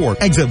and Outdoor,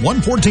 exit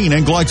 114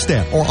 in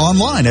Gluckstadt, or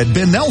online at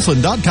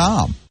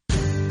bennelson.com.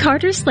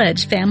 Carter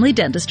Sledge Family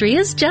Dentistry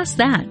is just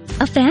that,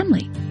 a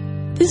family.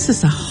 This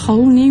is a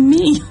whole new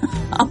me,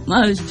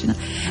 almost. And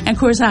of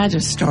course, I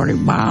just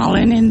started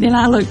bawling, and then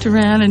I looked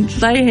around, and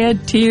they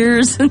had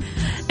tears, and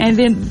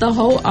then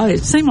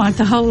it seemed like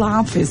the whole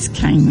office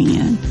came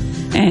in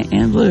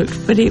and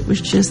looked, but it was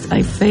just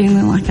a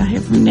feeling like I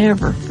have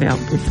never felt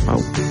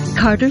before.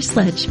 Carter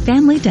Sledge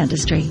Family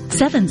Dentistry,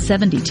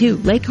 772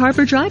 Lake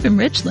Harbor Drive in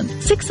Richland,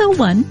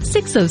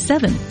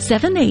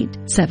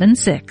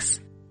 601-607-7876.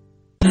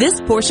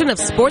 This portion of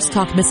Sports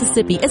Talk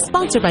Mississippi is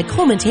sponsored by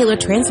Coleman Taylor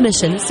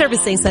Transmission,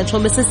 servicing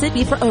Central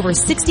Mississippi for over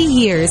 60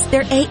 years.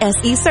 Their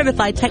ASE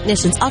certified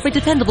technicians offer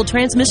dependable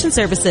transmission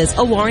services,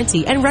 a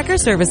warranty, and record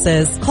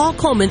services. Call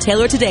Coleman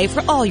Taylor today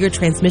for all your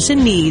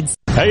transmission needs.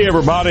 Hey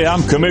everybody,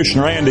 I'm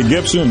Commissioner Andy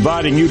Gibson,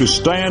 inviting you to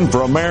stand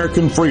for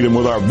American freedom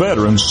with our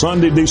veterans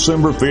Sunday,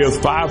 December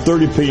 5th,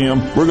 5:30 p.m.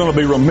 We're going to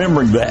be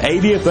remembering the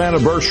 80th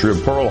anniversary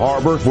of Pearl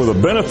Harbor with a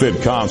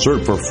benefit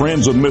concert for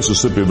Friends of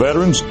Mississippi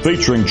Veterans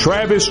featuring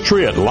Travis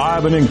Tritt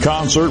live and in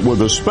concert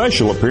with a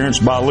special appearance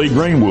by Lee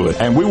Greenwood.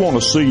 And we want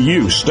to see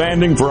you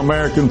standing for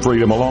American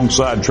freedom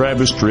alongside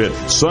Travis Tritt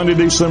Sunday,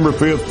 December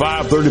 5th,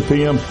 5:30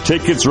 p.m.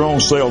 Tickets are on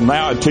sale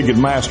now at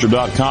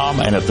Ticketmaster.com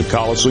and at the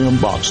Coliseum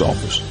box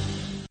office.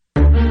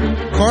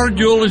 Carter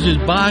Jewelers is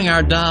buying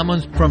our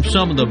diamonds from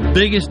some of the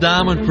biggest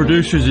diamond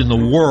producers in the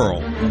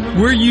world.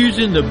 We're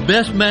using the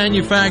best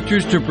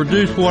manufacturers to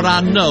produce what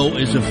I know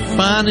is the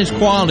finest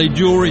quality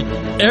jewelry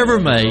ever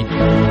made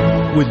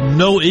with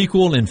no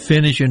equal in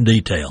finish and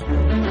detail.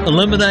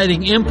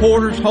 Eliminating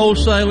importers,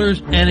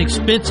 wholesalers, and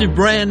expensive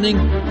branding,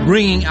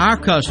 bringing our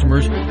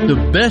customers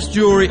the best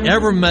jewelry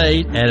ever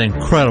made at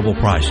incredible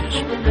prices.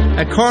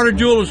 At Carter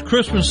Jewelers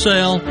Christmas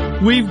sale,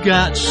 we've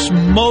got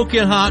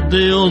smoking hot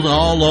deals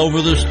all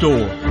over the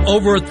store.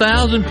 Over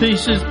 1,000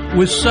 pieces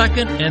with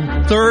second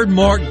and third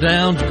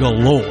markdowns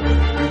galore.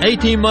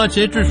 18 months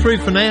interest-free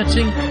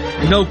financing,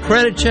 no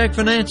credit check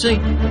financing,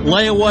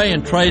 layaway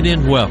and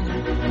trade-in welcome.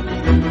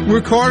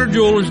 We're Carter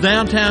Jewelers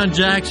downtown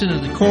Jackson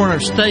at the corner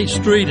of State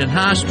Street and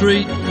High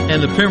Street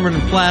and the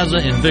Pemberton Plaza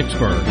in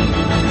Vicksburg.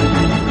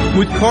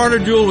 With Carter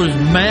Jewelers'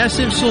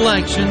 massive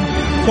selection,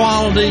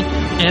 quality,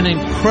 and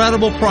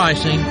incredible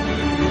pricing,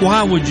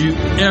 why would you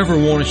ever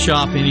want to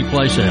shop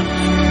anyplace else?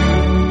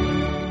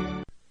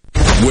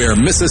 Where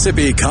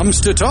Mississippi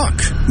comes to talk.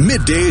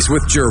 Middays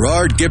with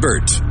Gerard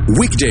Gibbert.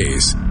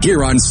 Weekdays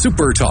here on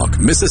Super Talk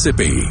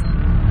Mississippi.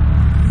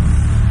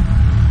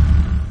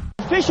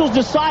 Officials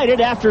decided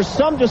after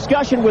some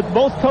discussion with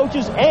both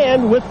coaches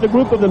and with the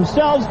group of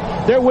themselves,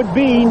 there would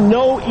be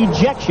no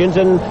ejections,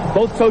 and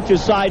both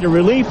coaches sighed a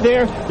relief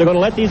there. They're going to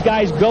let these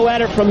guys go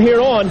at it from here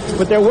on,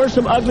 but there were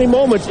some ugly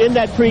moments in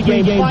that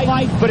pregame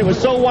fight, but it was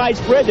so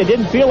widespread they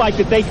didn't feel like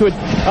that they could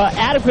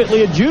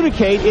adequately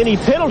adjudicate any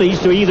penalties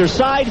to either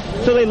side,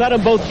 so they let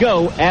them both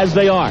go as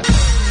they are.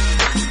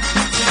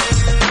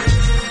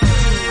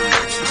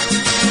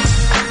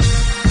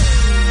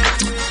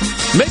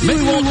 Maybe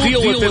we won't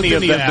deal with any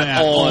of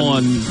that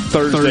on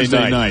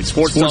Thursday night.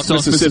 Sports Talk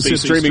Mississippi,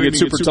 streaming at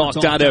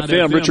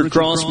supertalk.fm. Richard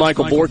Cross,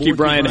 Michael Borky,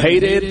 Brian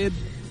Haydad.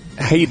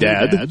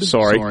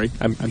 Sorry,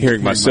 I'm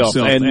hearing myself.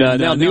 And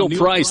now Neil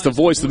Price, the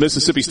voice of the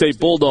Mississippi State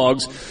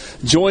Bulldogs,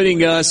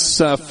 joining us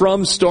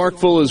from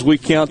Starkville as we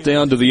count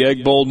down to the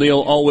Egg Bowl. Neil,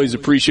 always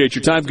appreciate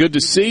your time. Good to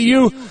see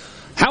you.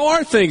 How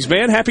are things,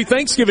 man? Happy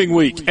Thanksgiving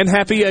week and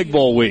happy Egg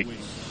Bowl week.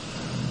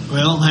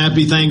 Well,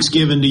 happy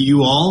Thanksgiving to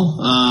you all.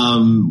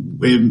 I'm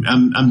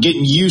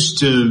getting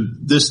used to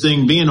this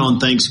thing being on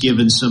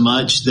Thanksgiving so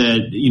much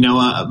that,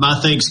 my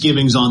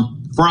Thanksgiving's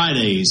on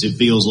Fridays, it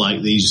feels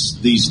like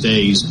these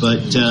days.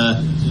 But,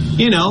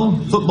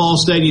 football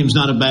stadium's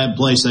not a bad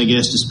place, I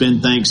guess, to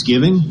spend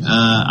Thanksgiving.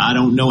 I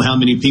don't know how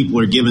many people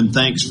are giving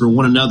thanks for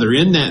one another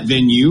in that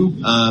venue,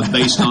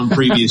 based on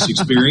previous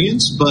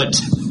experience. But,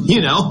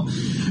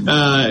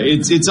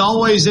 it's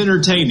always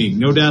entertaining,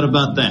 no doubt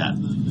about that.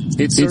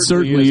 It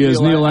certainly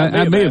is. Neil,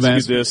 I may have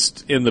asked you this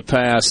in the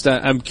past.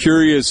 I'm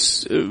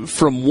curious,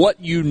 from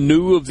what you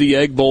knew of the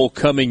Egg Bowl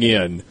coming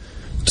in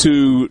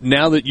to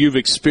now that you've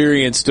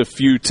experienced a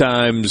few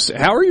times,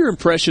 how are your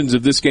impressions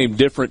of this game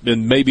different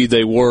than maybe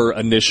they were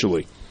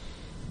initially?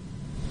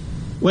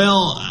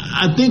 Well,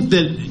 I think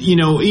that,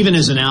 even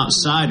as an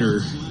outsider,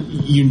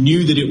 you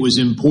knew that it was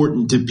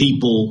important to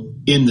people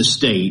in the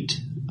state.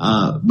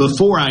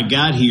 Before I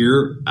got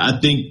here, I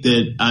think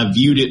that I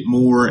viewed it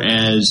more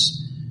as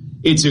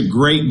it's a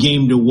great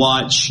game to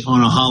watch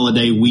on a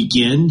holiday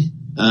weekend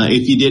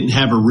if you didn't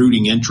have a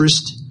rooting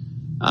interest.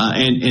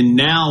 And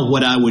now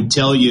what I would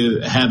tell you,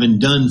 having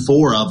done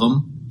 4 of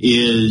them,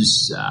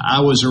 is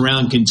I was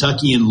around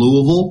Kentucky and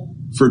Louisville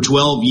for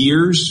 12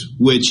 years,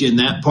 which in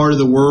that part of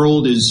the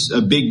world is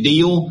a big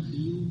deal,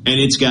 and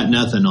it's got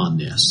nothing on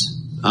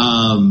this.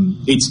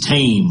 It's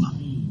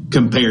tame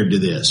compared to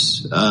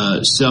this. My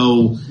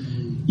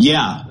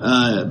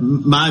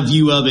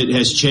view of it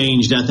has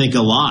changed, I think,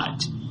 a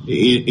lot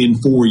in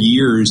 4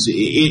 years.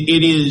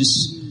 It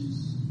is,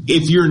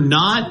 if you're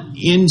not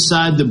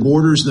inside the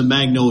borders of the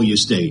Magnolia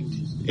State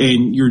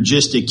and you're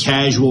just a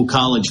casual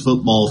college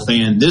football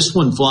fan, this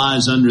one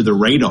flies under the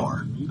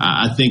radar,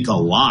 I think, a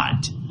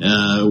lot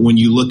when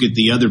you look at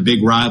the other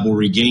big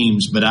rivalry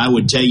games. But I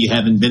would tell you,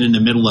 having been in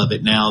the middle of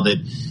it now, that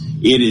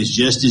it is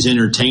just as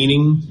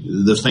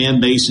entertaining. The fan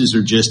bases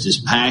are just as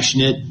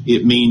passionate.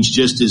 It means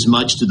just as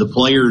much to the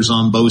players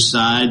on both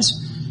sides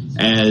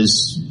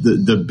as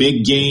the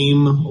big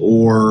game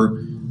or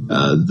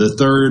the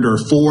 3rd or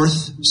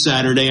 4th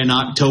Saturday in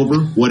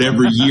October,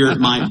 whatever year it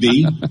might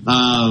be.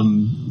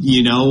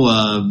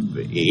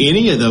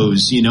 Any of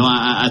those,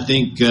 I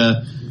think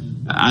that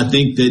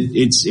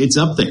it's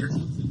up there.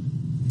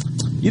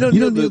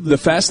 The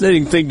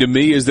fascinating thing to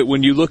me is that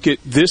when you look at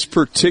this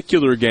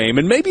particular game,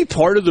 and maybe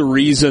part of the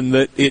reason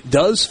that it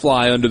does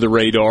fly under the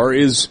radar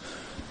is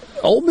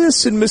Ole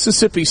Miss and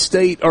Mississippi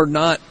State are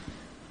not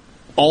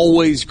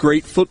always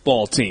great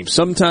football teams.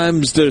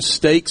 Sometimes the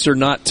stakes are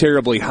not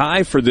terribly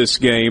high for this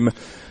game,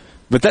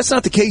 but that's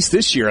not the case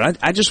this year.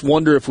 I just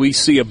wonder if we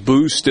see a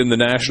boost in the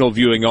national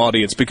viewing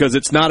audience, because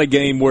it's not a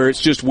game where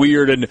it's just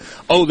weird and,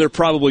 they're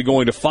probably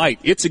going to fight.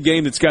 It's a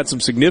game that's got some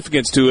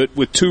significance to it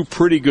with 2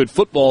 pretty good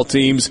football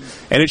teams,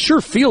 and it sure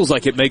feels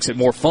like it makes it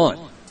more fun.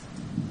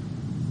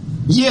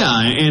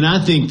 Yeah, and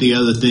I think the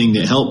other thing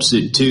that helps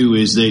it, too,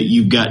 is that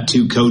you've got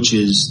 2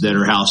 coaches that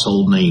are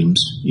household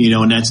names,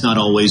 and that's not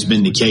always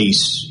been the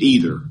case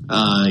either.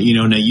 Now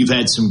you've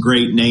had some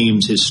great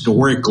names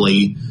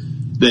historically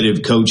that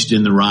have coached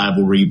in the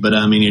rivalry, but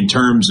I mean, in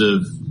terms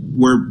of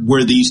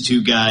where these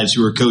 2 guys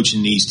who are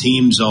coaching these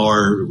teams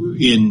are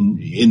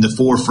in the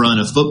forefront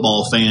of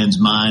football fans'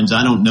 minds,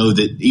 I don't know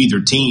that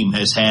either team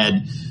has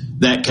had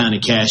that kind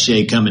of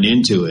cachet coming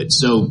into it.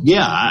 So,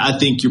 yeah, I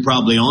think you're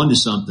probably onto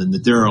something,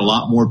 that there are a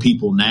lot more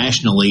people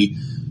nationally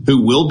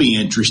who will be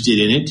interested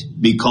in it,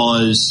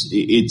 because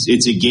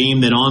it's a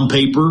game that on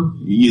paper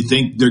you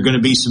think there are going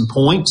to be some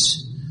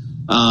points.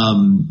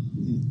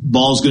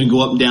 Ball's going to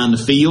go up and down the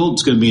field.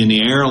 It's going to be in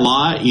the air a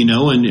lot,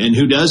 and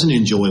who doesn't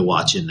enjoy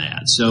watching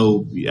that?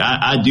 So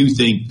I do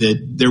think that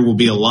there will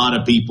be a lot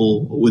of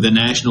people with a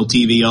national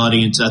TV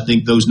audience. I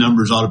think those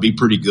numbers ought to be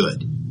pretty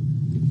good.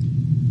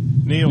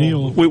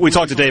 Neil, we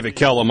talked to David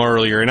Kellum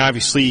earlier, and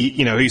obviously,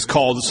 he's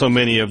called so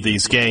many of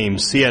these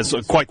games. He has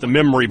quite the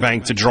memory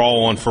bank to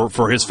draw on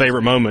for his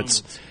favorite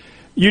moments.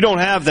 You don't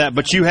have that,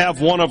 but you have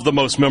one of the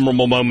most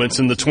memorable moments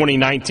in the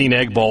 2019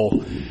 Egg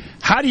Bowl.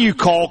 How do you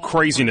call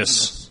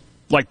craziness,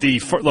 like the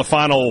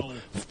final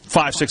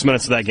 5-6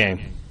 minutes of that game?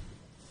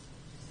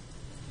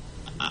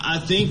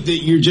 I think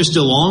that you're just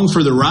along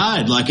for the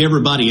ride like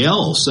everybody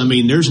else. I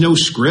mean, there's no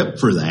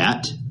script for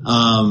that.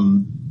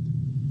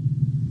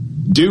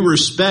 Due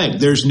respect,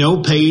 there's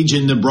no page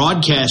in the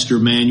broadcaster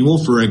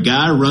manual for a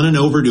guy running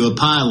over to a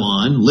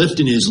pylon,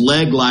 lifting his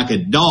leg like a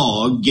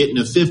dog, getting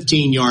a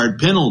 15-yard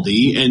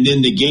penalty, and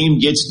then the game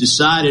gets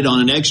decided on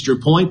an extra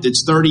point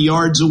that's 30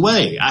 yards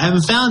away. I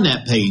haven't found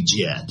that page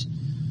yet.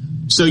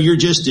 So you're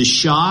just as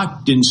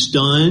shocked and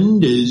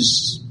stunned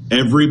as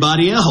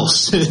everybody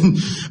else. And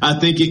I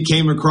think it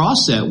came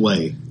across that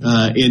way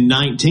in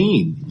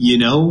 19,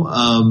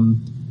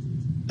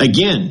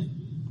 Again,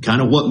 kind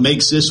of what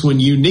makes this one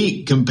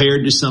unique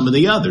compared to some of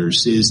the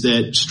others is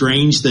that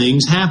strange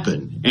things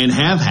happen and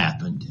have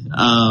happened.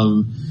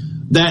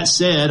 That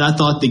said, I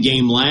thought the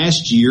game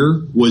last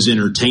year was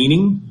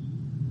entertaining.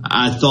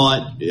 I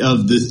thought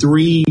of the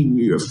 3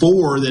 or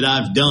 4 that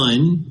I've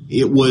done,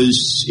 it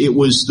was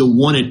the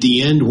one at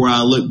the end where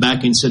I looked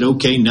back and said,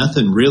 okay,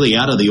 nothing really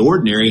out of the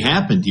ordinary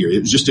happened here.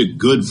 It was just a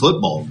good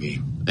football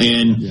game.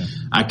 And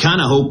I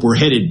kind of hope we're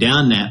headed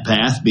down that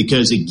path,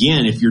 because,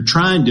 again, if you're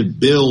trying to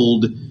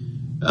build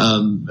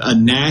a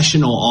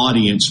national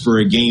audience for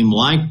a game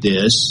like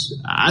this,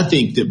 I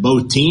think that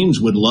both teams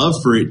would love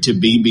for it to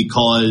be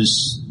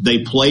because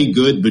they play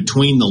good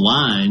between the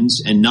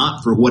lines and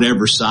not for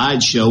whatever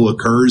sideshow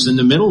occurs in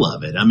the middle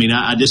of it. I mean,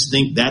 I just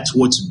think that's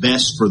what's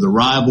best for the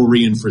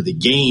rivalry and for the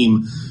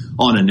game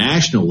on a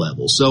national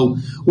level. So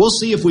we'll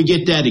see if we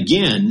get that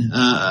again,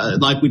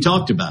 like we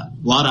talked about. A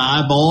lot of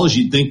eyeballs,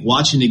 you'd think,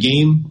 watching the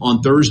game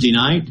on Thursday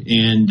night.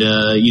 And,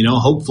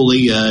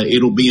 hopefully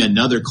it'll be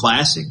another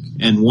classic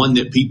and one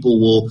that people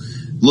will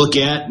look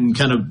at and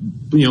kind of,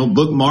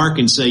 bookmark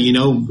and say,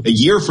 a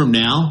year from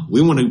now,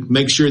 we want to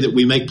make sure that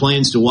we make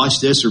plans to watch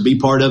this or be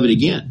part of it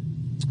again.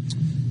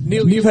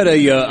 Neil, you've had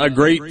a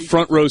great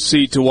front row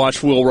seat to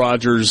watch Will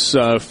Rogers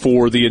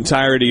for the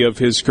entirety of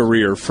his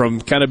career, from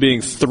kind of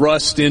being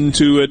thrust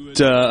into it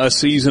a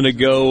season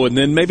ago and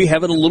then maybe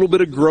having a little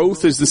bit of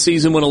growth as the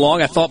season went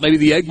along. I thought maybe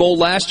the Egg Bowl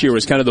last year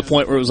was kind of the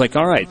point where it was like,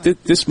 all right,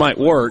 this might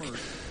work.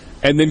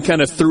 And then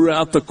kind of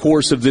throughout the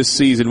course of this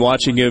season,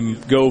 watching him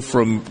go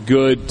from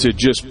good to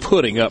just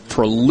putting up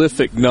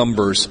prolific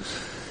numbers.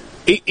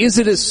 Is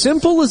it as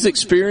simple as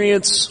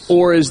experience,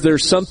 or is there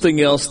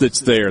something else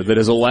that's there that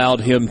has allowed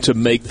him to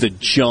make the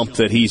jump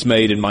that he's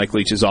made in Mike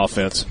Leach's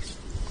offense?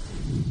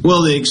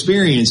 Well, the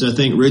experience, I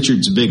think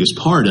Richard's the biggest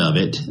part of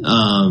it.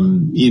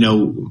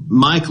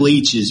 Mike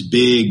Leach is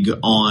big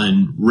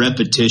on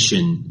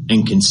repetition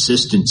and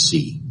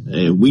consistency.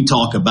 We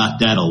talk about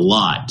that a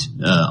lot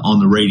on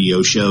the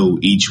radio show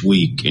each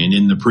week and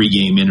in the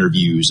pregame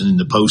interviews and in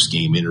the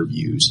postgame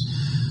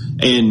interviews.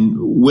 And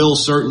Will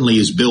certainly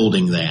is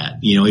building that.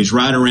 He's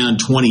right around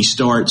 20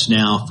 starts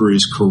now for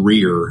his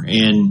career.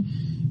 And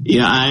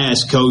I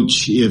asked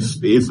Coach if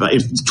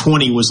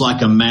 20 was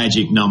like a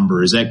magic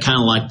number. Is that kind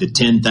of like the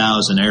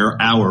 10,000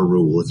 hour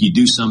rule? If you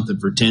do something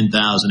for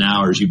 10,000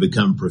 hours, you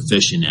become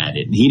proficient at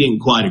it. And he didn't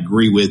quite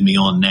agree with me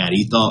on that.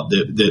 He thought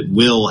that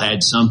Will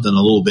had something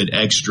a little bit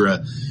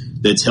extra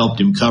that's helped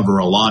him cover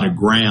a lot of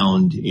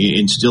ground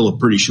in still a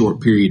pretty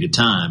short period of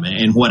time.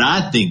 And what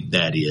I think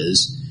that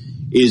is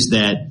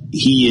that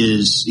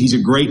he's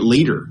a great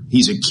leader.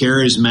 He's a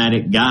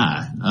charismatic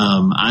guy.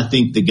 I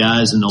think the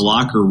guys in the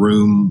locker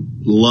room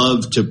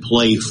love to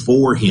play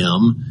for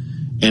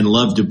him and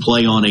love to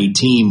play on a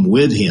team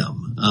with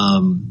him.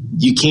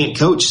 You can't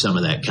coach some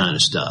of that kind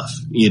of stuff,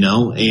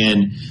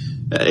 and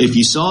if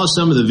you saw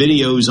some of the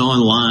videos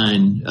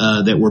online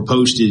that were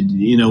posted,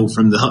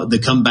 from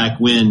the comeback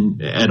win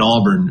at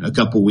Auburn a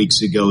couple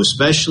weeks ago,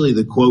 especially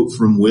the quote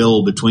from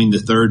Will between the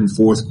third and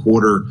fourth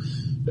quarter,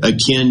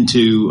 akin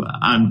to,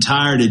 I'm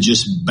tired of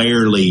just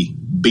barely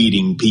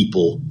beating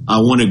people. I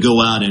want to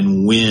go out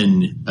and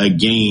win a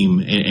game.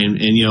 And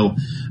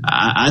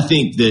I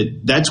think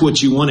that's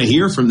what you want to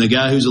hear from the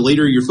guy who's a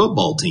leader of your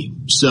football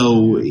team.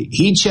 So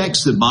he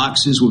checks the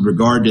boxes with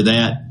regard to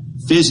that.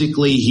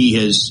 Physically, he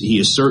has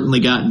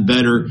certainly gotten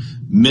better.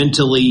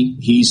 Mentally,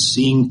 he's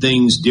seeing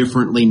things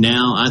differently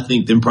now, I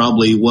think, than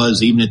probably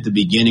was even at the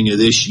beginning of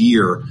this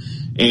year.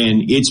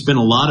 And it's been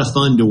a lot of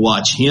fun to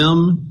watch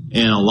him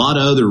and a lot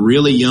of other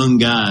really young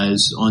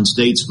guys on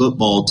State's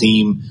football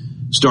team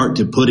start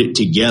to put it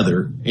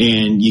together.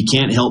 And you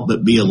can't help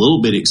but be a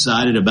little bit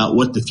excited about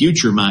what the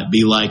future might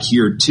be like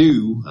here,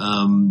 too,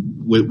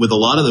 with a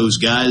lot of those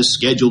guys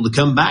scheduled to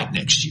come back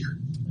next year.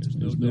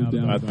 There's no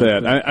doubt about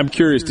that. I'm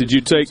curious, did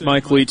you take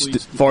Mike Leach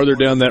farther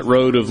down that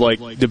road of,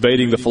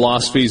 debating the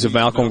philosophies of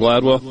Malcolm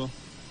Gladwell?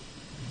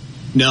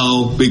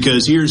 No,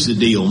 because here's the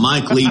deal.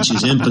 Mike Leach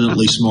is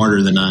infinitely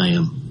smarter than I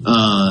am.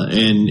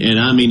 And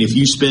I mean, if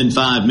you spend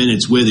 5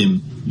 minutes with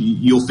him,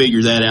 you'll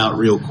figure that out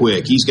real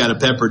quick. He's got a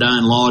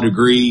Pepperdine law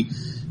degree,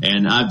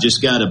 and I've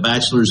just got a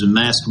bachelor's in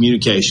mass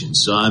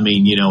communications. So, I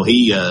mean,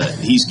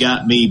 he's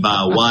got me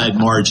by a wide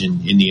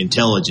margin in the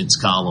intelligence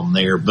column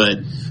there. But,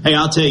 hey,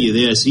 I'll tell you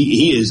this.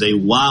 He is a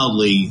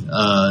wildly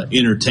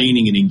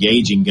entertaining and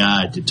engaging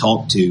guy to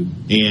talk to.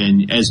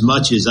 And as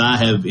much as I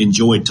have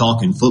enjoyed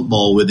talking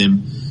football with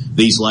him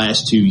these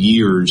last 2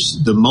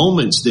 years, the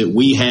moments that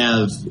we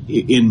have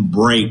in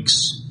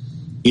breaks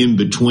in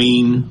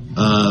between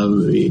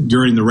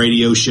during the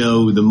radio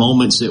show, the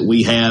moments that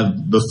we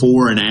have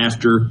before and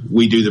after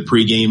we do the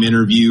pregame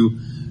interview,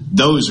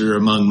 those are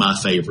among my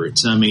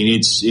favorites. I mean,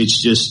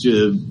 it's just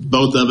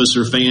both of us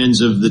are fans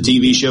of the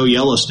TV show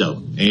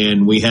Yellowstone,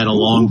 and we had a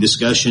long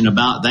discussion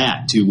about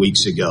that 2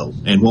 weeks ago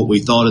and what we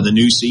thought of the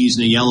new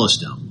season of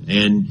Yellowstone.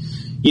 And,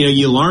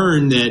 you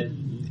learn that,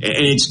 and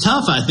it's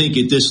tough, I think,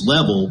 at this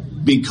level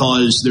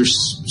because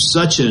there's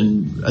such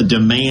a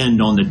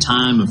demand on the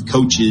time of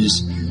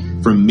coaches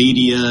from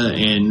media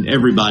and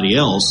everybody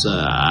else.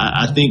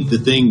 I think the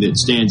thing that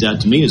stands out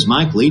to me is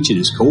Mike Leach at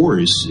his core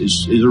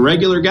is a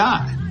regular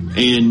guy,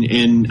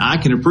 and I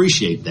can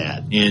appreciate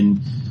that. And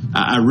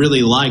I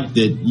really like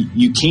that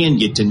you can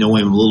get to know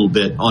him a little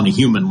bit on a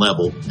human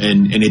level,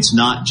 and it's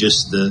not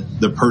just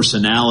the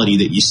personality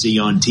that you see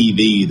on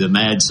TV, the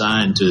mad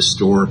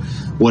scientist or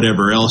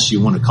whatever else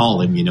you want to call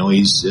him.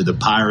 He's the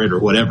pirate or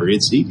whatever.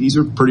 He's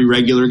a pretty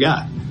regular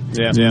guy.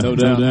 Yeah, no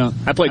doubt.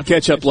 I played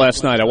catch up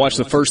last night. I watched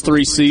the first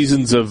 3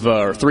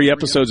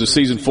 episodes of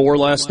season 4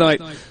 last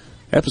night.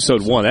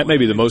 Episode 1, that may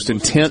be the most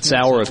intense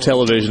hour of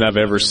television I've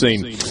ever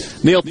seen.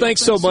 Neil,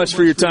 thanks so much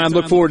for your time.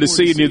 Look forward to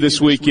seeing you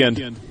this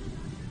weekend.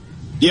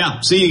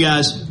 Yeah, see you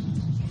guys.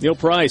 Neil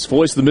Price,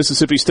 voice of the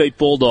Mississippi State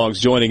Bulldogs,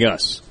 joining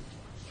us.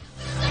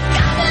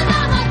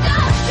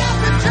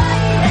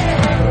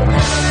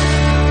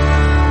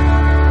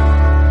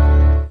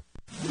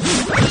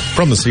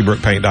 From the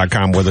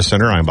SeabrookPaint.com Weather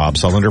Center, I'm Bob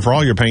Sullender. For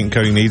all your paint and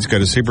coating needs, go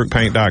to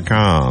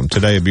SeabrookPaint.com.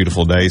 Today, a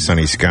beautiful day,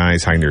 sunny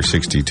skies, high near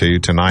 62.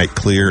 Tonight,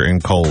 clear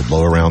and cold,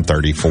 low around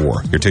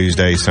 34. Your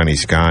Tuesday, sunny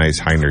skies,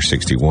 high near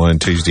 61.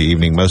 Tuesday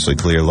evening, mostly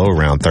clear, low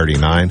around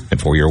 39. And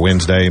for your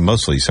Wednesday,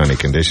 mostly sunny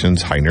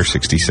conditions, high near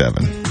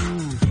 67.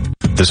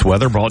 This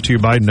weather brought to you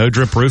by No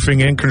Drip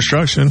Roofing and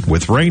Construction.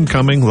 With rain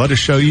coming, let us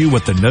show you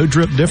what the No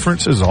Drip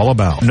difference is all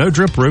about. No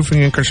Drip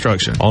Roofing and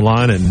Construction.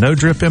 Online at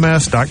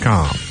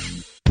NoDripMS.com.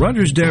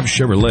 Rogers Dabbs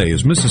Chevrolet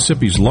is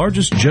Mississippi's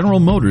largest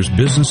General Motors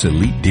business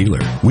elite dealer.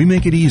 We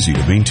make it easy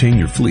to maintain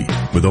your fleet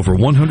with over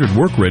 100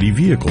 work-ready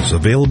vehicles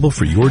available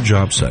for your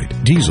job site.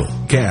 Diesel,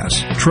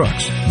 gas,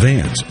 trucks,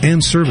 vans,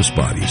 and service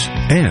bodies.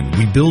 And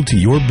we build to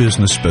your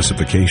business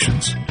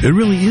specifications. It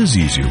really is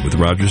easier with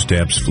Rogers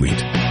Dabbs Fleet.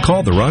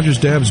 Call the Rogers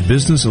Dabbs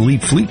Business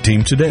Elite Fleet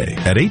Team today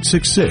at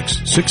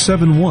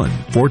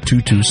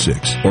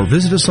 866-671-4226 or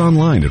visit us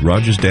online at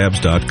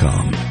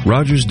rogersdabbs.com.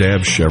 Rogers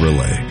Dabbs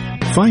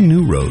Chevrolet. Find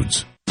new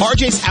roads.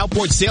 RJ's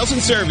Outboard Sales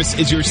and Service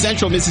is your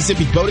central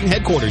Mississippi boating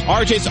headquarters.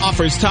 RJ's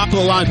offers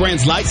top-of-the-line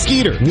brands like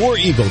Skeeter, War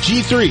Eagle,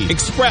 G3,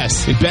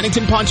 Express, and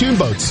Bennington pontoon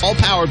boats, all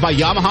powered by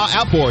Yamaha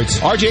Outboards.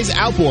 RJ's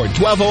Outboard,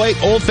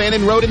 1208 Old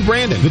Fannin Road in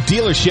Brandon, the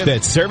dealership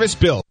that's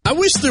service-built. I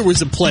wish there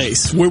was a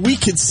place where we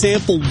could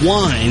sample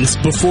wines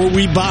before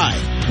we buy.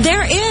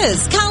 There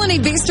is. Colony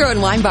Bistro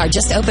and Wine Bar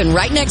just opened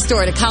right next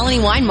door to Colony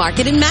Wine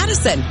Market in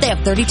Madison. They have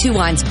 32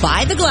 wines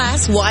by the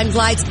glass, wine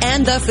flights,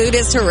 and the food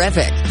is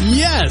terrific.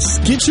 Yes.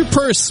 Get your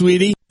purse,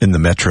 sweetie. In the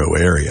metro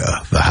area,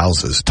 the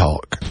houses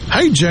talk.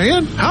 Hey,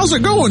 Jan, how's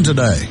it going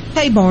today?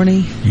 Hey,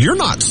 Barney. You're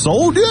not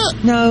sold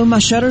yet? No, my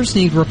shutters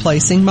need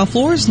replacing, my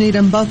floors need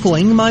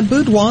unbuckling, my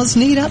boudoirs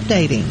need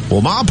updating. Well,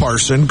 my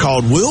person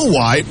called Will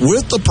White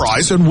with the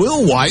price, and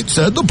Will White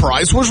said the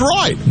price was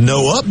right.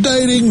 No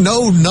updating,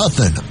 no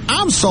nothing.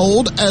 I'm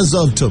sold as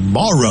of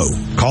tomorrow.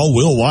 Call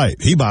Will White.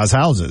 He buys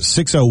houses.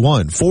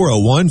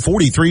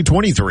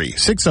 601-401-4323.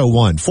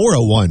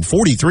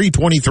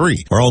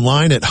 601-401-4323. Or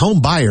online at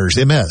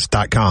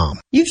homebuyersms.com.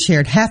 You've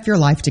shared half your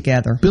life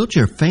together. Built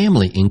your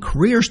family and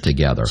careers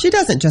together. She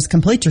doesn't just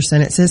complete your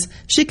sentences,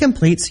 she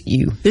completes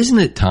you. Isn't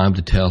it time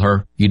to tell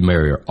her you'd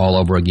marry her all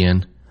over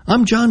again?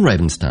 I'm John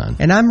Ravenstein.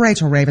 And I'm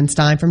Rachel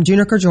Ravenstein from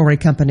Juniker Jewelry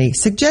Company,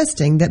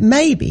 suggesting that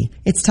maybe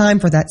it's time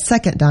for that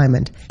second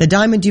diamond, the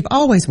diamond you've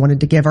always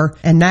wanted to give her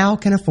and now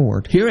can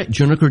afford. Here at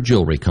Juniker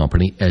Jewelry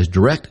Company, as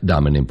direct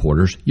diamond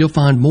importers, you'll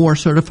find more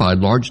certified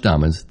large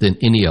diamonds than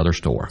any other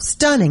store.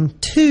 Stunning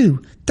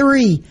 2,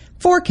 3,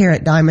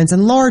 4-carat diamonds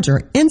and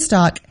larger in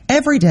stock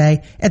every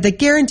day at the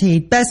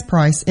guaranteed best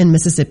price in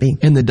Mississippi.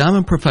 And the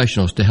diamond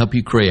professionals to help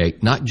you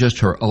create not just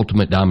her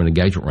ultimate diamond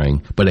engagement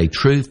ring, but a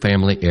true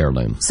family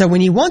heirloom. So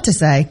when you want to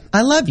say,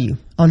 I love you,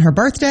 on her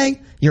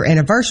birthday, your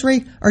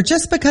anniversary, or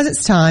just because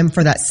it's time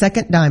for that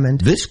second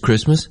diamond. This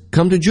Christmas,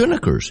 come to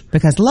Juniker's.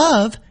 Because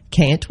love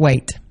can't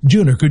wait.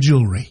 Juniker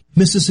Jewelry,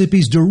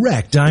 Mississippi's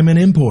direct diamond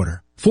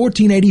importer.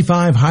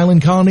 1485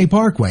 Highland Colony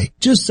Parkway,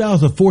 just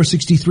south of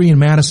 463 in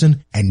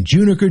Madison, and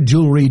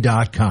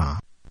JunikerJewelry.com.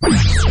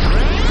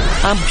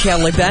 I'm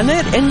Kelly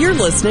Bennett, and you're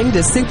listening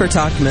to Super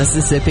Talk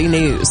Mississippi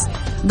News.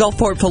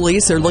 Gulfport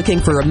police are looking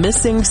for a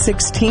missing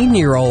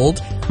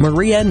 16-year-old.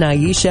 Maria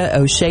Naisha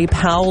O'Shea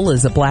Powell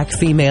is a black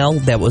female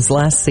that was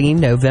last seen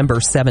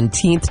November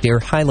 17th near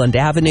Highland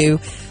Avenue.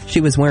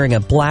 She was wearing a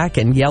black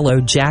and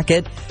yellow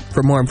jacket.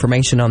 For more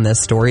information on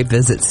this story,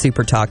 visit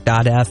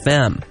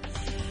supertalk.fm.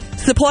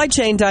 Supply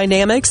chain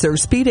dynamics are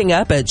speeding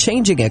up a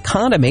changing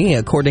economy,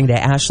 according to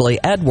Ashley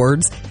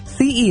Edwards,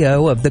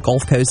 CEO of the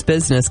Gulf Coast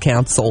Business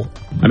Council.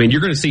 I mean, you're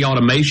going to see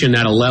automation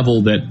at a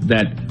level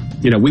that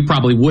we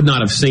probably would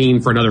not have seen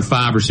for another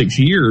 5 or 6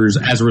 years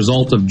as a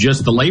result of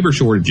just the labor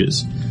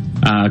shortages.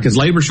 Because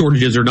labor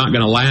shortages are not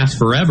going to last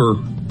forever.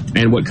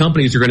 And what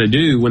companies are going to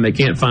do when they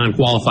can't find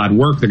qualified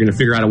work, they're going to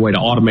figure out a way to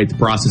automate the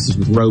processes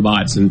with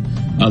robots and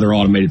other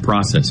automated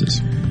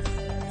processes.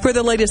 For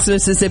the latest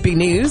Mississippi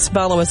news,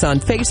 follow us on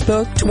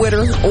Facebook,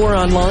 Twitter, or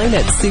online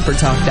at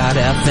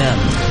supertalk.fm.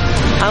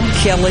 I'm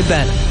Kelly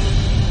Bennett.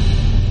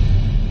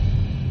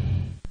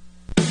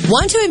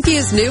 Want to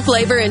infuse new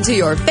flavor into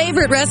your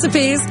favorite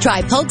recipes?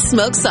 Try Polk's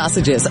smoked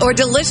sausages or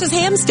delicious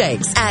ham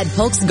steaks. Add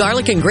Polk's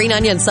garlic and green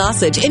onion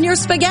sausage in your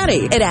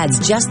spaghetti. It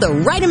adds just the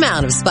right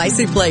amount of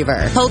spicy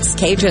flavor. Polk's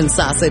Cajun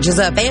sausage is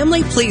a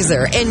family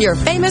pleaser in your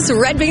famous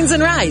red beans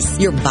and rice.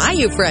 Your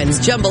Bayou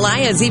Friends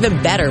jambalaya is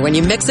even better when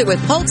you mix it with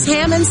Polk's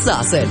ham and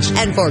sausage.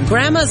 And for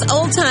Grandma's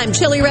old-time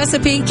chili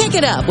recipe, kick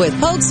it up with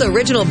Polk's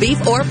original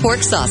beef or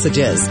pork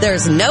sausages.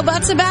 There's no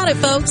buts about it,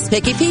 folks.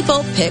 Picky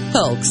people pick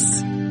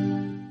Polk's.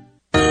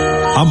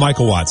 I'm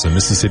Michael Watson,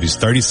 Mississippi's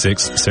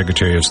 36th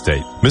Secretary of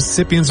State.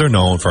 Mississippians are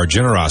known for our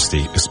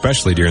generosity,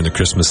 especially during the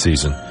Christmas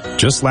season.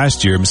 Just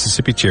last year,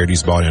 Mississippi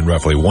Charities brought in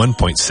roughly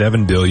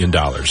 $1.7 billion.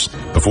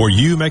 Before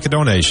you make a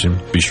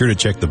donation, be sure to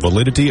check the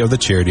validity of the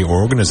charity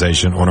or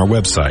organization on our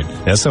website,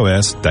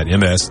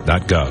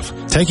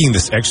 sos.ms.gov. Taking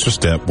this extra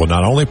step will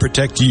not only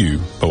protect you,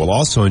 but will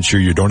also ensure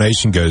your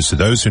donation goes to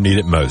those who need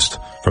it most.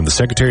 From the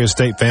Secretary of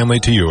State family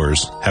to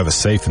yours, have a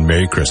safe and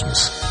Merry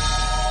Christmas.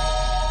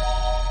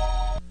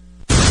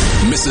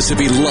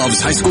 Mississippi loves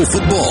high school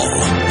football.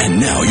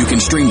 And now you can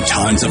stream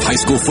tons of high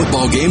school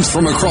football games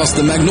from across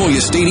the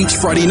Magnolia State each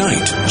Friday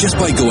night just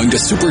by going to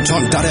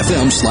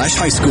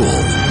supertalk.fm/high school.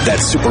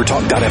 That's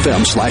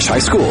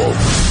supertalk.fm/high school.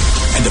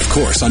 And of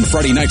course, on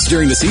Friday nights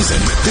during the season,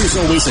 there's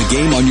always a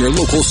game on your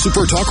local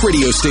Super Talk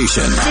radio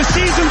station. The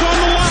season's on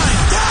the line.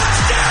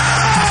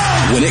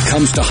 Touchdown! When it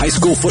comes to high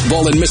school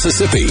football in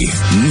Mississippi,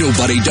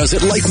 nobody does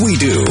it like we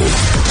do.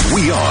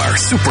 We are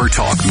Super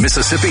Talk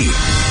Mississippi.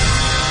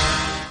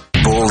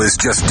 Bowl is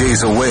just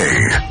days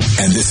away,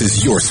 and this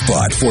is your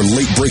spot for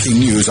late-breaking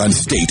news on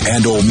State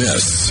and Ole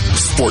Miss.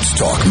 Sports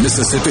Talk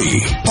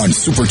Mississippi on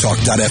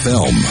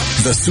supertalk.fm,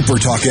 the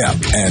Supertalk app,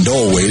 and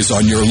always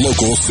on your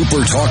local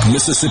Supertalk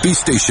Mississippi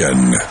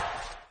station.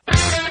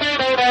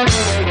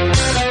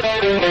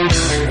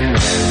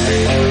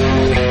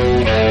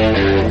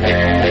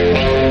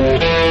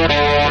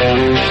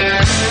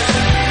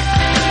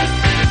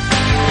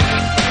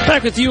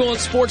 Back with you on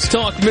Sports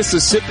Talk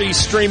Mississippi,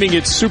 streaming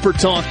at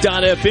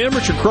supertalk.fm.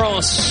 Richard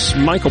Cross,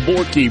 Michael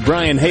Borky,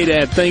 Brian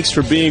Haydad, thanks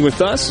for being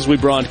with us as we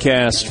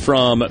broadcast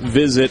from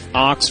Visit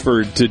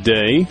Oxford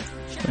today.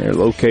 They're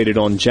located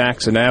on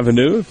Jackson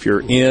Avenue. If you're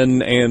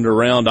in and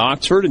around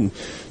Oxford and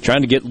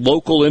trying to get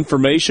local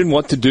information,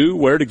 what to do,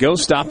 where to go,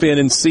 stop in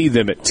and see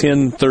them at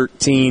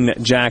 1013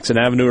 Jackson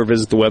Avenue or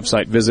visit the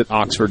website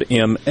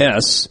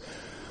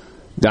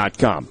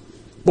visitoxfordms.com.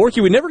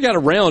 Borky, we never got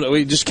around.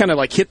 We just kind of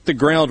like hit the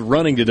ground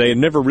running today and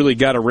never really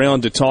got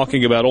around to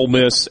talking about Ole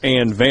Miss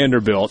and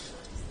Vanderbilt.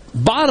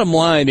 Bottom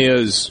line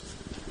is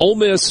Ole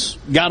Miss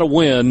got a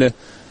win,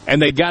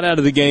 and they got out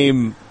of the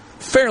game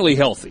fairly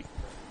healthy.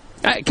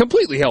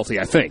 Completely healthy,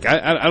 I think.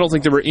 I don't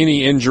think there were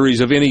any injuries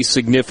of any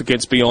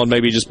significance beyond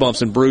maybe just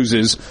bumps and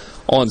bruises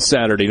on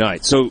Saturday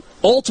night. So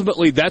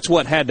ultimately, that's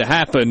what had to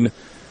happen,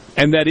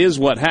 and that is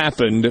what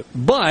happened.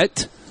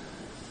 But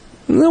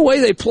the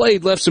way they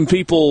played left some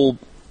people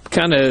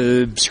kind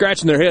of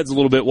scratching their heads a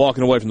little bit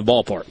walking away from the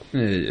ballpark.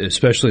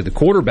 Especially the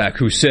quarterback,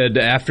 who said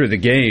after the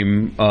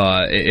game,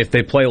 if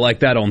they play like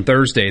that on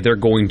Thursday, they're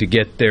going to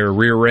get their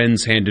rear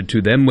ends handed to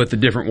them, with a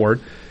different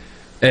word.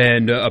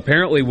 And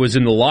apparently was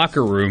in the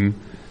locker room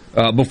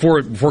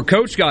before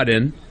Coach got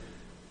in,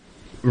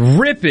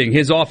 ripping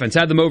his offense.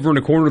 Had them over in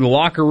a corner of the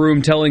locker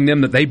room, telling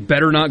them that they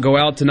better not go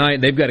out tonight.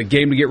 They've got a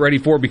game to get ready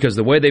for because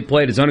the way they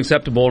played is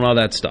unacceptable and all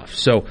that stuff.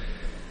 So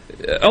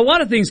a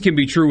lot of things can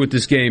be true with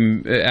this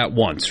game at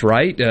once,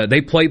 right?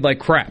 They played like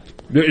crap.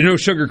 No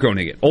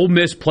sugarcoating it. Ole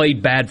Miss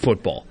played bad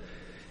football.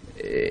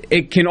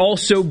 It can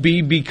also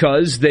be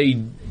because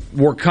they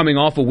were coming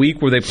off a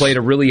week where they played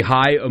a really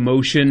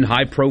high-emotion,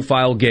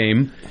 high-profile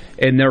game,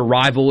 and their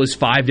rival is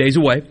 5 days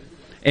away.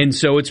 And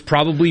so it's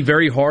probably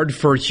very hard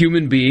for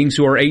human beings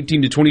who are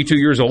 18 to 22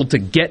 years old to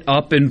get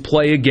up and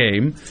play a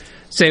game,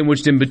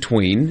 sandwiched in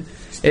between.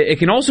 It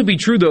can also be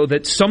true, though,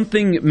 that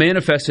something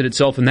manifested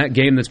itself in that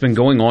game that's been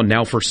going on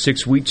now for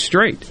 6 weeks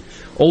straight.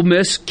 Ole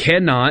Miss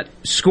cannot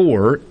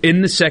score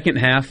in the second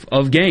half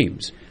of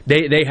games.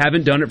 They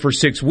haven't done it for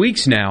 6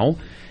 weeks now.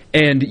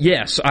 And,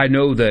 yes, I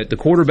know that the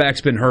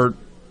quarterback's been hurt,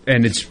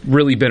 and it's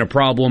really been a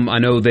problem. I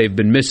know they've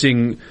been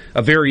missing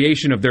a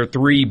variation of their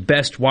three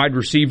best wide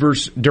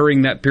receivers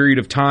during that period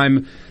of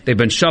time. They've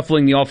been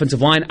shuffling the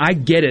offensive line. I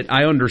get it.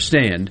 I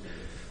understand.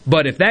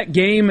 But if that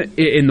game,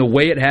 in the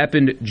way it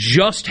happened,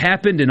 just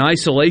happened in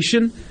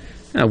isolation,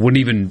 I wouldn't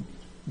even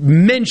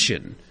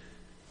mention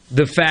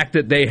the fact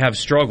that they have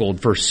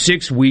struggled for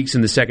 6 weeks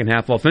in the second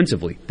half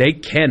offensively. They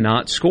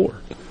cannot score.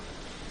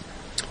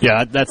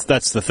 Yeah,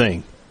 that's the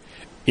thing.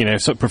 You know,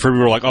 so people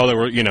were like, oh, they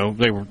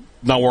were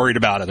not worried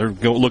about it. They're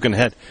looking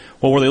ahead.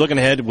 Well, were they looking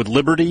ahead with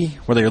Liberty?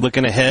 Were they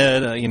looking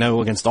ahead,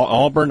 against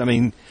Auburn? I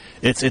mean,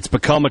 it's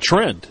become a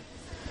trend.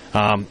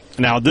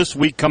 Now, this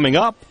week coming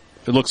up,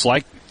 it looks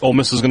like Ole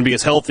Miss is going to be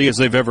as healthy as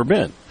they've ever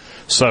been.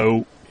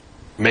 So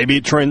maybe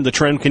the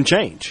trend can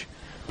change.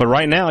 But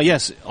right now,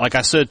 yes, like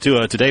I said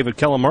to David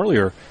Kellum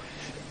earlier,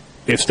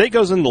 if State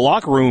goes in the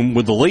locker room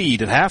with the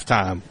lead at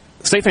halftime,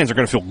 State fans are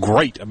going to feel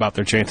great about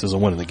their chances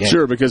of winning the game.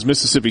 Sure, because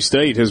Mississippi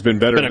State has been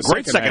better. Been a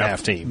great second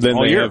half team than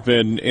they have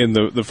been in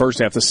the first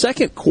half. The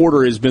second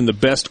quarter has been the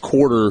best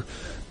quarter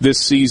this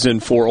season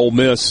for Ole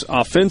Miss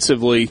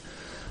offensively.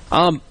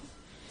 The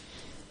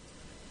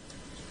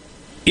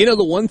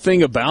one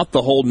thing about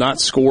the whole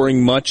not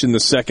scoring much in the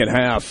second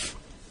half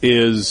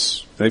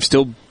is they've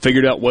still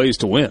figured out ways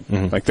to win.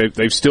 Mm-hmm. Like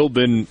they've still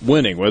been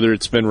winning, whether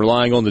it's been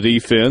relying on the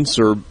defense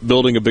or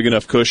building a big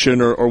enough cushion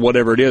or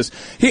whatever it is.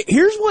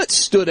 Here's what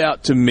stood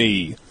out to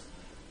me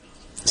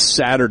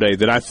Saturday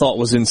that I thought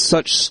was in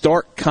such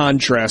stark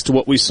contrast to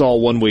what we saw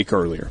 1 week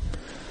earlier.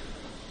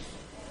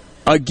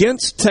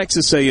 Against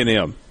Texas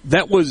A&M,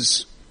 that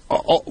was,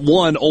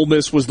 Ole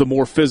Miss was the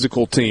more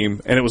physical team,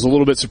 and it was a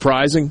little bit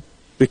surprising.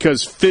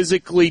 Because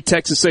physically,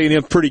 Texas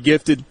A&M pretty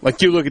gifted.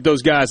 Like you look at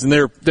those guys, and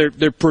they're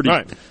pretty.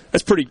 Right.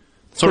 That's pretty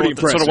impressive.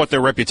 Sort of what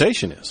their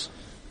reputation is.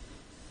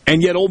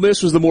 And yet, Ole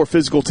Miss was the more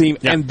physical team,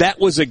 and that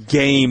was a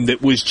game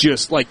that was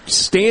just like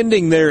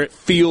standing there at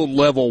field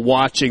level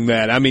watching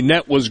that. I mean,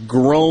 that was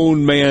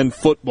grown man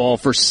football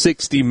for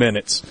 60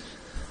 minutes.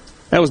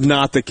 That was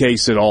not the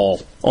case at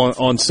all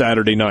on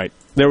Saturday night.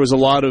 There was a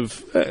lot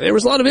of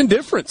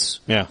indifference.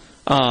 Yeah.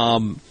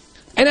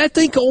 And I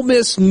think Ole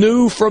Miss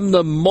knew from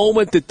the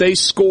moment that they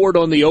scored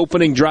on the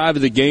opening drive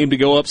of the game to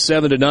go up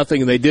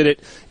 7-0, and they did it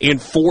in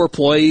 4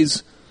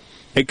 plays.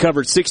 It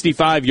covered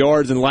 65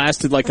 yards and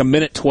lasted like a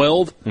minute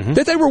 12,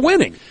 that they were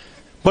winning.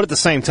 But at the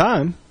same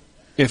time,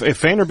 if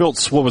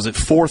Vanderbilt's,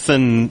 4th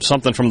and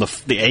something from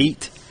the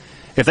 8,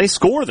 if they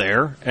score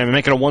there and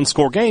make it a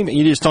one-score game,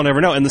 you just don't ever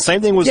know. And the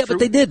same thing was true. But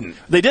they didn't.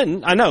 They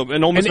didn't. I know.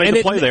 And Ole Miss made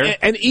the play there.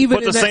 And even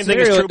but the same thing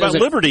is true about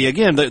Liberty.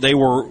 Again, they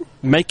were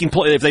making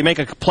play. If they make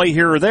a play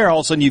here or there,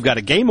 all of a sudden you've got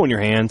a game on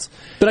your hands.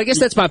 But I guess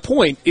that's my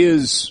point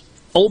is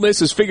Ole Miss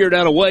has figured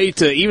out a way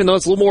to, even though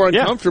it's a little more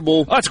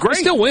uncomfortable, that's great.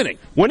 They're still winning.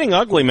 Winning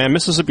ugly, man.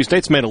 Mississippi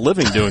State's made a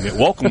living doing it.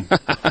 Welcome.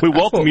 We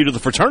welcome you to the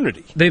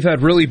fraternity. They've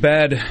had really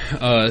bad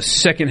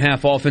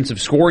second-half offensive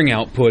scoring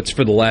outputs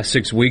for the last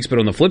 6 weeks, but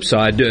on the flip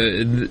side,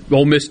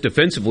 Ole Miss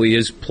defensively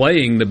is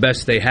playing the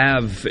best they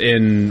have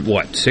in,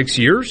 6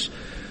 years?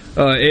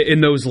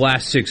 In those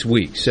last 6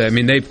 weeks. I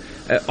mean,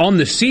 they've, on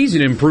the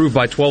season, improved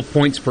by 12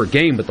 points per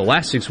game, but the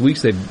last 6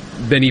 weeks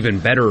they've been even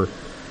better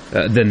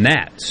than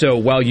that. So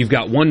while you've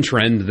got one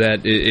trend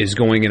that is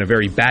going in a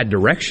very bad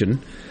direction,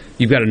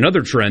 you've got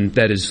another trend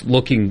that is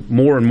looking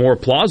more and more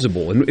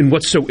plausible. And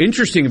what's so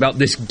interesting about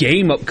this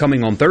game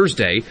upcoming on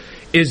Thursday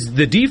is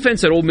the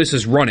defense that Ole Miss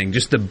is running,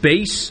 just the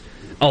base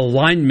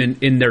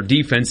alignment in their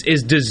defense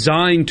is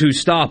designed to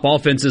stop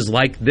offenses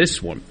like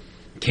this one.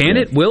 Can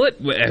it? Will it?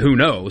 Who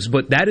knows?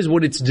 But that is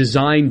what it's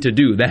designed to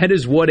do. That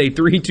is what a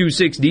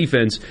 3-2-6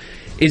 defense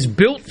is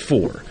built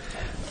for.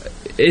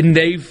 And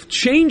they've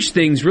changed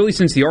things really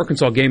since the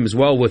Arkansas game as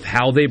well with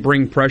how they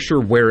bring pressure,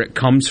 where it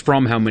comes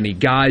from, how many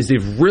guys.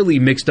 They've really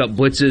mixed up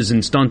blitzes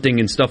and stunting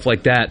and stuff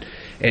like that,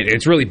 and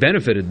it's really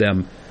benefited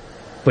them.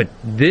 But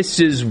this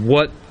is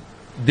what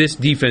this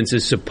defense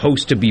is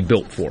supposed to be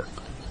built for.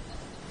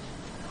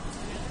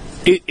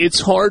 It's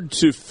hard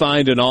to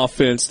find an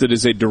offense that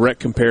is a direct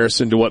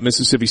comparison to what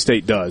Mississippi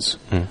State does.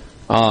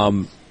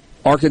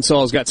 Arkansas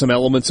has got some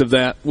elements of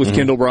that with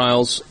Kendall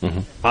Briles.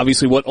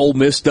 Obviously, what Ole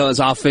Miss does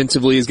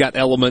offensively has got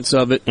elements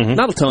of it.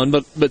 Not a ton,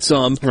 but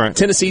some. Right.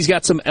 Tennessee's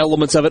got some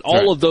elements of it.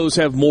 All of those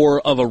have more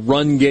of a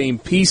run game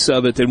piece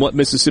of it than what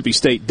Mississippi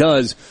State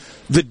does.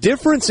 The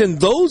difference in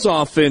those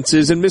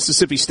offenses in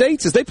Mississippi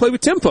State's is they play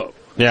with tempo.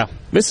 Yeah.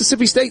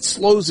 Mississippi State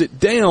slows it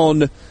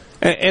down.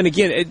 And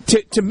again,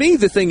 to me,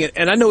 the thing,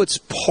 and I know it's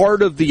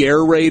part of the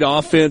air raid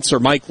offense or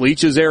Mike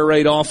Leach's air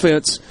raid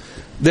offense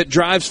that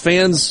drives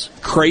fans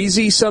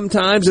crazy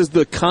sometimes is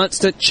the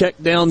constant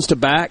checkdowns to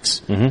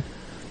backs.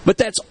 But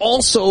that's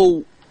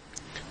also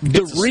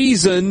the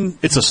reason.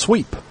 It's a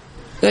sweep.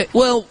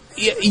 Well,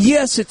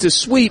 yes, it's a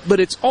sweep, but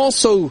it's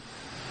also,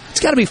 it's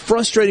got to be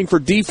frustrating for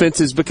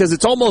defenses because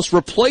it's almost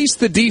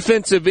replaced the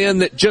defensive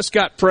end that just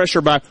got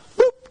pressure by,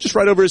 just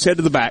right over his head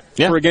to the back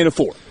for a gain of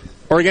 4.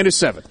 Or a gain of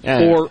 7.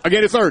 Or a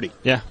gain of 30.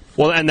 Yeah.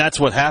 Well, and that's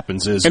what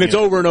happens is... And it's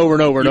over and over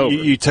and over and over.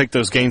 You take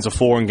those gains of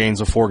 4 and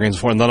gains of 4, gains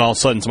of 4, and then all of a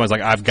sudden somebody's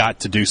like, I've got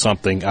to do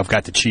something. I've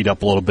got to cheat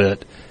up a little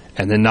bit.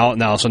 And then now all of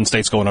a sudden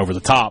State's going over the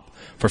top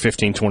for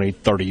 15, 20,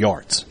 30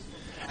 yards.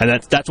 And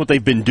that's what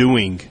they've been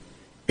doing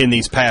in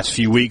these past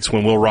few weeks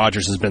when Will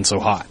Rogers has been so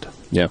hot.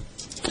 Yeah.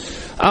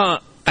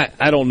 I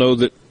don't know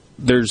that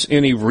there's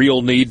any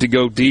real need to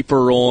go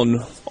deeper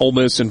on Ole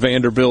Miss and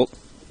Vanderbilt.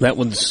 That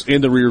one's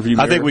in the rearview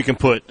mirror. I think we can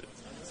put...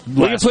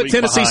 We can put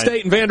Tennessee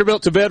State and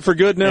Vanderbilt to bed for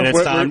good now. And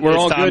it's time, we're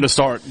all good to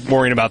start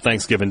worrying about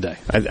Thanksgiving Day.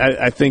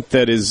 I think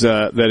that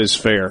is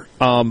fair.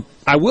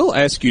 I will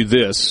ask you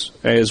this,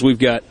 as we've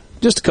got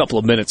just a couple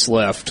of minutes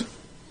left.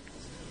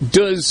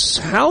 Does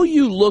how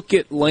you look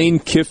at Lane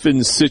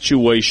Kiffin's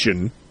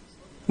situation,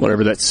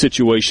 whatever that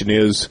situation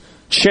is,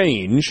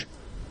 change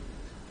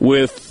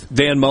with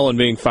Dan Mullen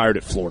being fired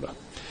at Florida?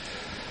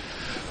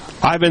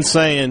 I've been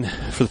saying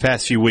for the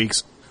past few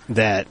weeks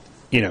that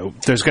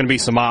there's going to be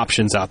some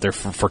options out there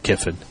for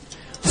Kiffin.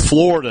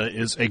 Florida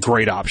is a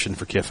great option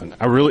for Kiffin.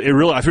 I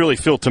really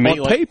feel to me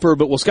on paper,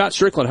 but will Scott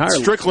Strickland hire?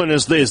 Strickland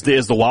is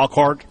the wild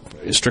card.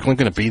 Is Strickland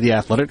going to be the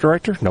athletic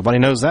director? Nobody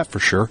knows that for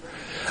sure.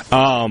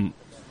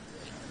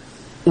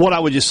 What I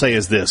would just say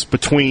is this: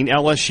 between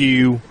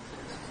LSU,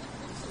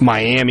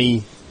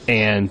 Miami,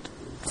 and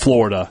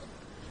Florida,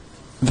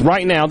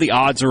 right now the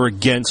odds are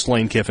against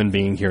Lane Kiffin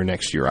being here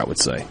next year. I would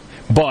say,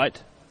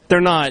 but they're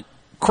not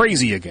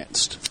crazy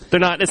against. They're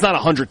not. It's not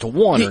 100 to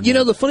 1.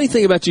 The funny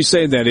thing about you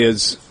saying that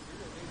is,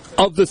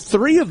 of the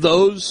 3 of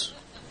those,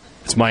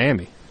 it's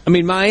Miami. I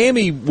mean,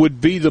 Miami would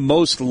be the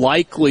most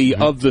likely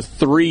of the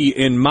 3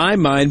 in my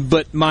mind,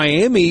 but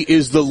Miami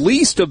is the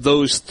least of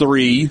those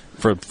 3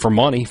 for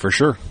money for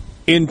sure.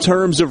 In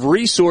terms of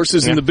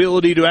resources and the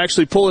ability to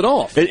actually pull it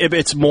off.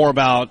 It's more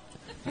about,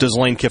 does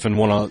Lane Kiffin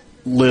want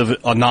to live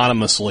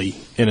anonymously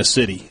in a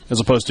city as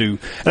opposed to,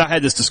 and I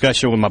had this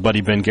discussion with my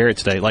buddy Ben Garrett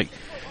today, Lane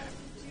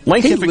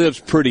Kiffin lives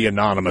pretty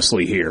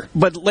anonymously here.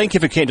 But Lane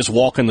Kiffin can't just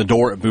walk in the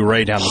door at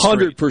Bourré down the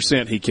street.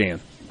 100% he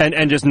can.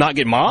 And just not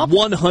get mobbed?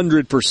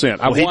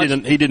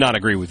 100%. He did not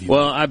agree with you.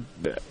 Well,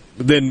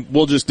 then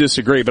we'll just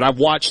disagree. But I've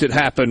watched it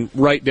happen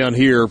right down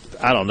here,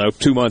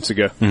 2 months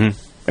ago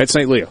at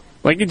St. Leo.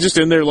 Like, you're just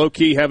in there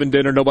low-key having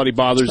dinner, nobody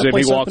bothers him,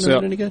 he walks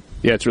out. Any good?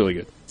 Yeah, it's really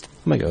good. I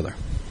might go there.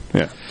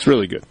 Yeah, it's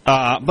really good.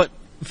 But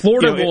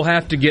Florida will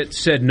have to get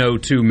said no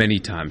to many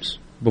times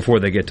before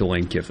they get to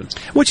Lane Kiffin.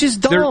 Which is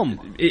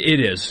dumb. It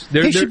is.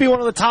 He should be one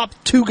of the top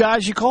 2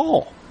 guys you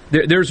call.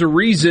 There's a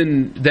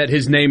reason that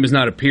his name is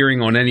not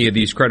appearing on any of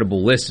these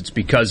credible lists. It's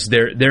because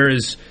there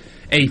is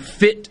a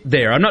fit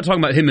there. I'm not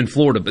talking about him in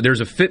Florida, but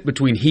there's a fit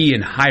between he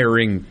and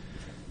hiring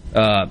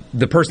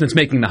the person that's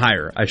making the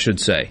hire, I should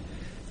say.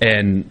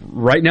 And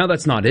right now,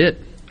 that's not it.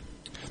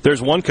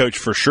 There's one coach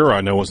for sure I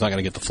know is not going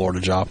to get the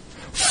Florida job.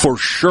 For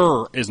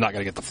sure is not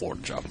going to get the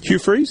Florida job. Hugh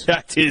Freeze?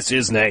 That is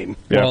his name.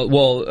 Yeah.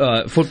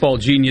 Well, football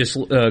genius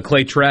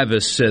Clay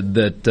Travis said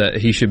that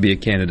he should be a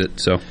candidate.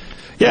 So,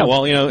 yeah,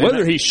 well,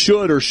 whether he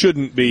should or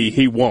shouldn't be,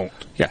 he won't.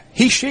 Yeah,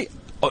 he should.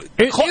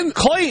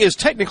 Clay is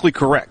technically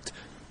correct.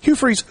 Hugh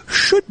Freeze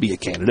should be a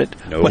candidate,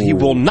 but he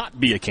will not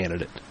be a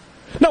candidate.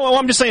 No, well,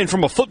 I'm just saying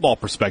from a football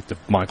perspective,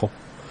 Michael.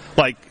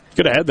 Like,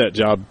 could have had that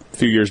job a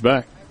few years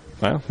back.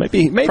 Well,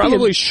 maybe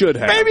probably should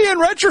have. Maybe in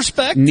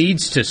retrospect,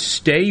 needs to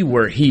stay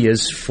where he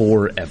is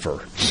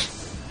forever.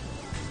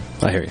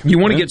 I hear you. You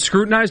want to get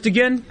scrutinized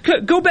again?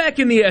 Go back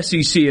in the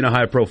SEC in a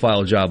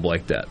high-profile job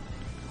like that.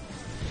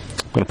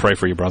 I'm going to pray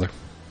for you, brother.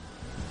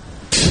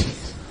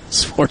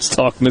 Sports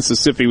Talk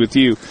Mississippi with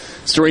you,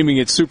 streaming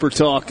at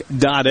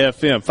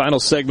supertalk.fm. Final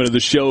segment of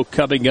the show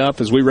coming up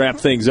as we wrap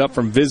things up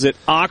from Visit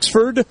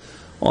Oxford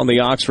on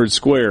the Oxford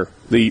Square.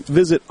 The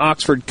Visit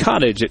Oxford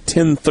Cottage at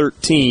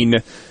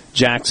 1013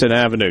 Jackson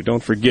Avenue.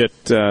 Don't forget,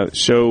 the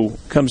show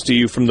comes to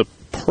you from the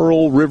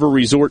Pearl River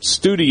Resort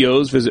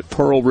Studios. Visit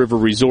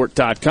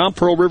pearlriverresort.com.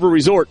 Pearl River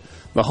Resort,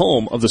 the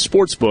home of the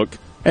sportsbook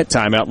at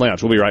Timeout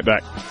Lounge. We'll be right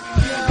back.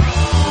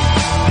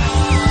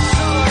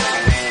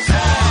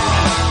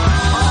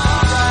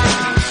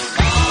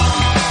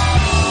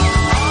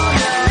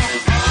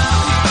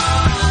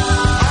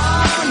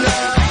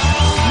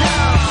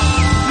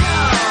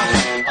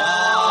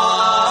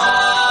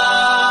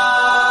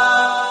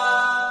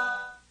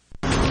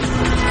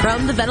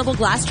 The Venable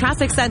Glass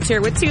Traffic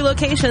Center with 2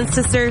 locations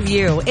to serve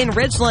you in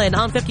Ridgeland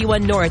on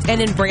 51 North and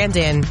in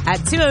Brandon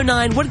at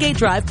 209 Woodgate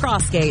Drive,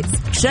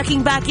 Crossgates.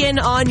 Checking back in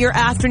on your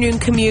afternoon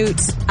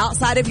commute.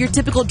 Outside of your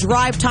typical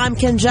drive time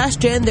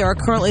congestion, there are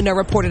currently no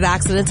reported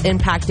accidents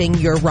impacting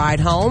your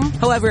ride home.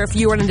 However, if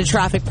you run into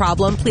traffic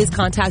problem, please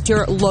contact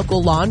your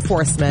local law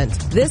enforcement.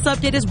 This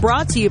update is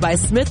brought to you by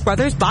Smith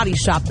Brothers Body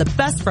Shop, the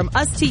best from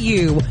us to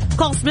you.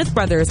 Call Smith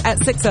Brothers at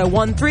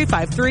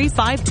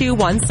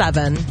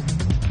 601-353-5217.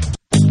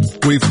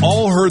 We've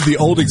all heard the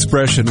old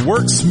expression,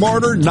 work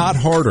smarter, not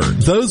harder.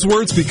 Those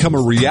words become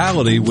a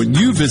reality when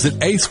you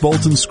visit Ace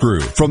Bolt &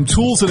 Screw. From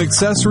tools and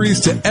accessories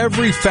to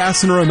every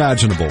fastener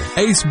imaginable,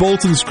 Ace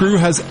Bolt & Screw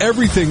has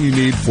everything you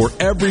need for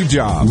every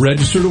job.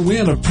 Register to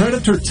win a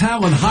Predator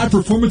Talon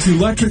high-performance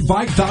electric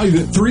bike valued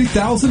at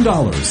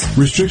 $3,000.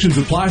 Restrictions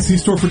apply. See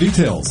store for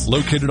details.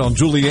 Located on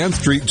Julianne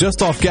Street,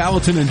 just off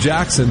Gallatin and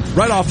Jackson,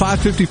 right off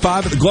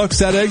I-55 at the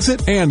Gluckstadt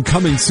exit, and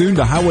coming soon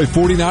to Highway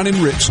 49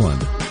 in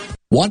Richland.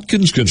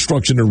 Watkins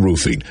Construction and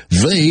Roofing.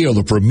 They are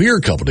the premier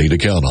company to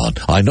count on.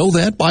 I know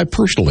that by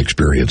personal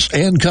experience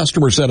and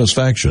customer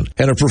satisfaction,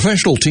 and a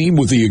professional team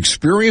with the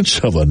experience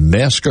of a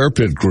NASCAR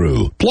pit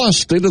crew.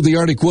 Plus,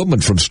 state-of-the-art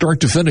equipment from start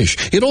to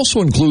finish. It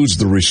also includes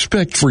the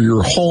respect for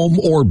your home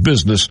or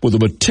business with a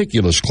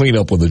meticulous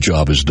cleanup when the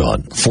job is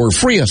done. For a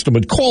free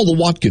estimate, call the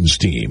Watkins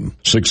team,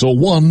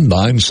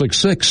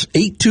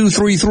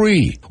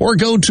 601-966-8233, or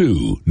go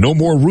to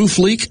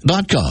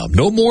nomoreroofleak.com,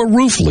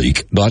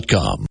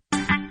 nomoreroofleak.com.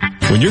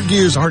 When your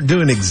gears aren't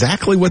doing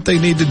exactly what they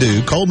need to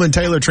do, Coleman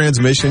Taylor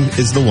Transmission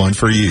is the one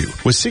for you.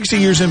 With 60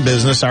 years in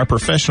business, our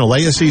professional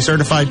ASE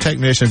certified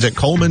technicians at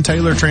Coleman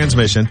Taylor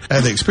Transmission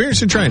have the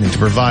experience and training to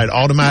provide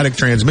automatic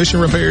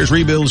transmission repairs,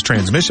 rebuilds,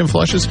 transmission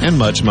flushes, and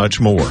much, much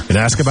more. And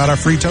ask about our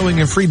free towing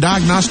and free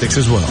diagnostics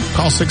as well.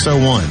 Call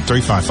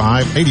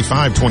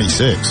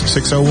 601-355-8526,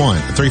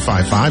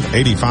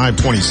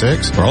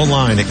 601-355-8526, or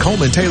online at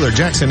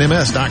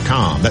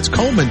ColemanTaylorJacksonMS.com. That's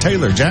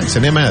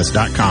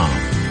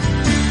ColemanTaylorJacksonMS.com.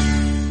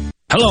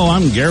 Hello,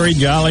 I'm Gary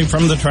Jolly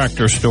from the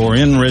Tractor Store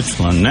in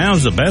Richland.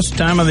 Now's the best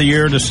time of the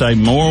year to save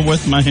more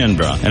with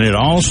Mahindra, and it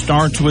all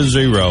starts with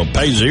zero.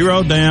 Pay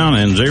zero down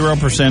and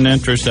 0%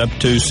 interest up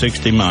to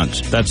 60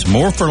 months. That's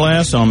more for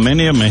less on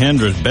many of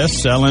Mahindra's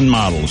best-selling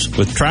models,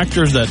 with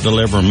tractors that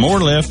deliver more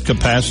lift,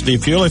 capacity,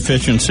 fuel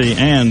efficiency,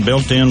 and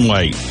built-in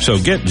weight. So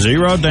get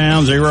zero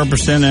down,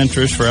 0%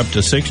 interest for up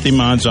to 60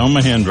 months on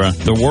Mahindra,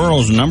 the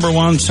world's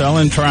 #1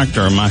 selling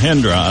tractor,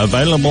 Mahindra,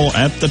 available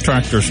at the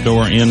Tractor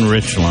Store in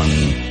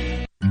Richland.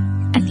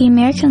 At the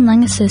American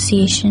Lung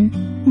Association,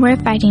 we're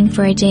fighting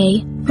for a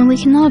day when we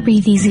can all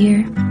breathe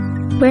easier.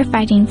 We're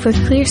fighting for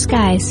clear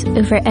skies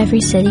over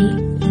every city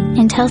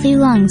and healthy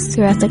lungs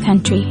throughout the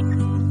country.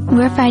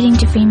 We're fighting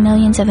to free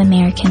millions of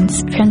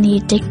Americans from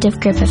the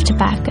addictive grip of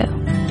tobacco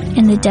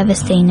and the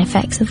devastating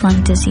effects of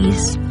lung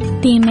disease.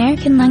 The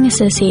American Lung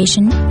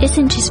Association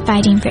isn't just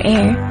fighting for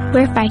air,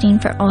 we're fighting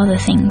for all the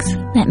things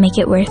that make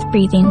it worth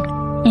breathing,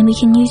 and we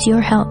can use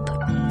your help.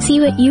 See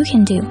what you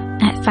can do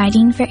at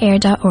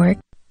fightingforair.org.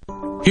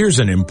 Here's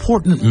an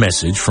important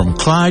message from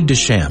Clyde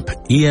Deschamps,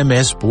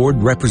 EMS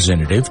Board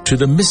Representative to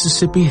the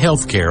Mississippi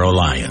Healthcare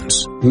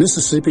Alliance.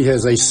 Mississippi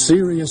has a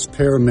serious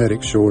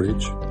paramedic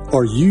shortage.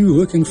 Are you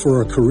looking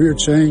for a career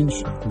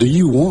change? Do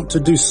you want to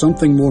do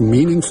something more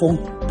meaningful?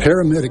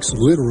 Paramedics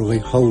literally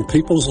hold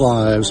people's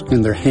lives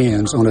in their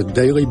hands on a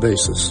daily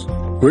basis.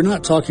 We're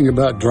not talking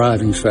about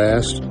driving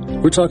fast.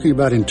 We're talking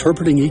about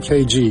interpreting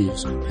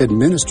EKGs,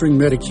 administering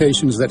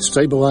medications that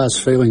stabilize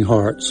failing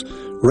hearts,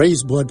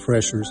 raise blood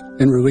pressures,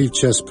 and relieve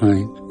chest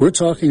pain. We're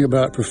talking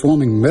about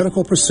performing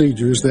medical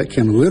procedures that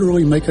can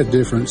literally make a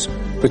difference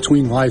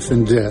between life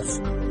and death.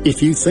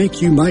 If you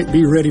think you might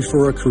be ready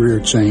for a career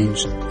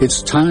change,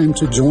 it's time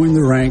to join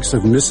the ranks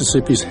of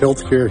Mississippi's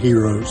healthcare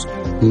heroes,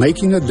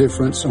 making a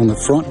difference on the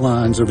front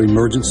lines of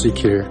emergency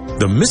care.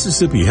 The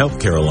Mississippi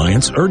Healthcare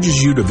Alliance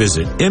urges you to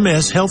visit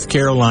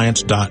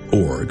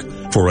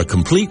mshealthcarealliance.org for a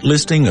complete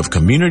listing of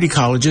community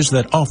colleges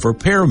that offer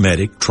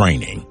paramedic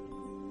training.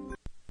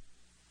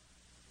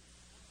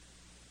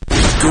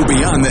 Go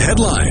beyond the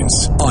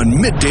headlines on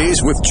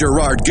Middays with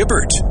Gerard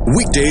Gibbert.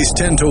 Weekdays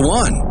 10 to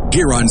 1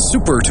 here on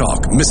Super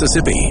Talk,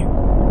 Mississippi.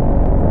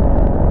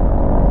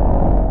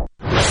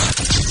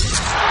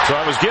 So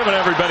I was giving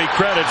everybody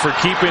credit for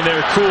keeping their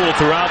cool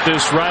throughout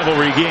this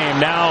rivalry game.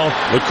 Now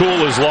the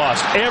cool is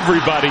lost.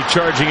 Everybody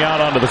charging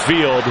out onto the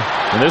field,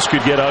 and this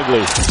could get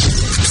ugly.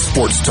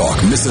 Sports Talk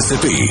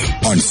Mississippi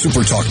on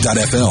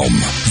supertalk.fm,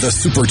 the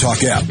Super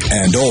Talk app,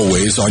 and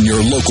always on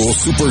your local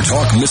Super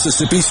Talk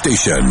Mississippi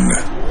station.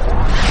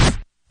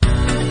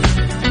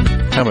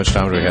 How much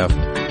time do we have?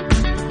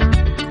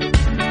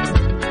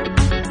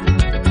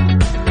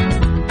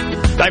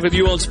 Back with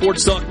you on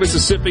Sports Talk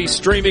Mississippi,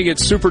 streaming at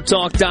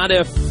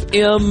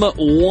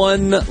supertalk.fm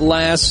one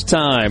last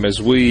time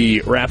as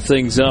we wrap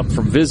things up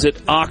from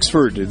Visit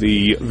Oxford,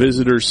 the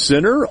Visitor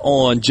Center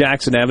on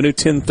Jackson Avenue,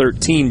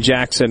 1013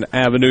 Jackson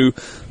Avenue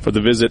for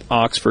the Visit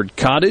Oxford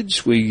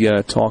Cottage. We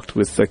talked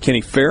with Kenny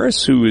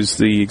Ferris, who is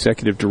the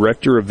Executive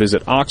Director of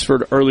Visit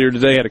Oxford earlier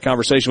today, had a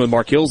conversation with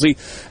Mark Hilsey,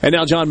 and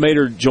now John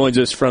Maynard joins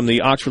us from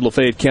the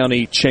Oxford-Lafayette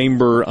County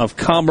Chamber of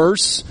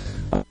Commerce.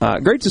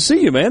 Great to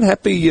see you, man.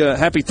 Happy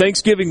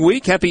Thanksgiving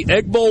week. Happy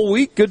Egg Bowl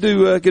week. Good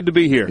to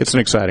be here. It's an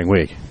exciting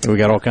week. We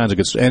got all kinds of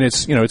good stuff. And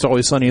it's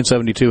always sunny and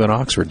 72 in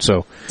Oxford,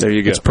 so there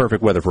you go. It's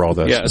perfect weather for all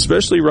those. Yeah,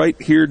 especially right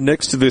here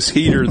next to this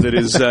heater that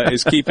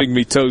is keeping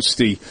me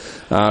toasty.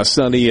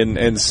 Sunny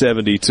and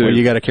 72. Well,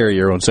 you got to carry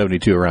your own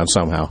 72 around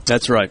somehow.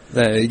 That's right.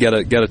 You got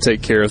to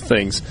take care of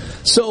things.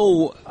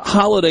 So,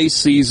 holiday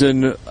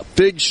season,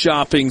 big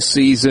shopping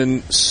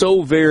season,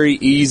 so very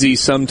easy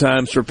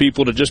sometimes for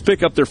people to just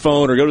pick up their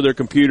phone or go to their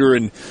computer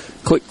and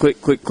click,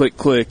 click, click, click,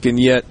 click, and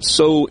yet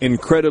so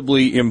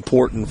incredibly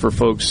important for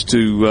folks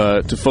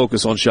to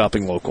focus on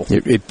shopping local.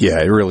 It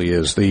really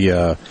is.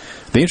 The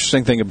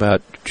interesting thing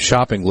about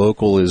shopping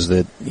local is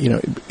that,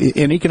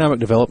 in economic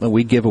development,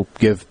 we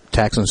give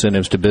tax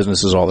incentives to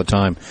businesses all the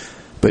time.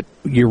 But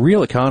your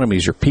real economy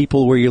is your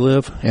people where you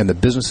live and the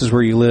businesses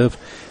where you live.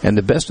 And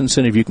the best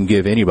incentive you can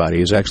give anybody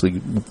is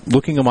actually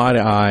looking them eye to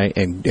eye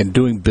and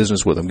doing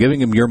business with them, giving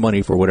them your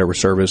money for whatever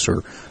service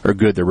or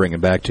good they're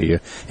bringing back to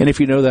you. And if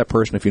you know that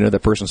person, if you know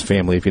that person's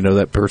family, if you know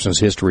that person's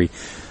history,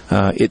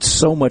 it's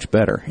so much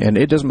better. And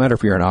it doesn't matter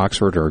if you're in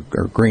Oxford or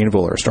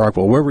Greenville or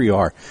Starkville, wherever you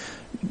are,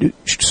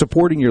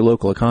 supporting your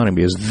local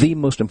economy is the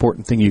most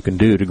important thing you can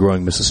do to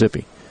growing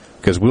Mississippi.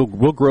 Because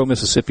we'll grow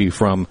Mississippi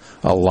from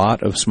a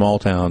lot of small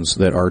towns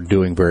that are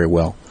doing very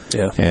well.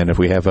 Yeah. And if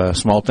we have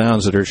small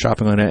towns that are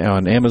shopping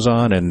on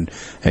Amazon and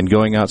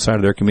going outside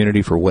of their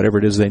community for whatever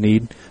it is they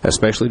need,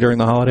 especially during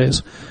the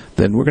holidays,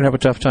 then we're going to have a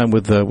tough time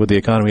with the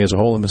economy as a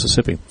whole in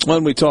Mississippi. Well,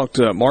 and we talked,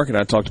 Mark and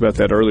I talked about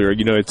that earlier.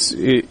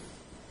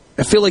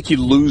 I feel like you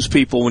lose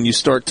people when you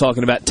start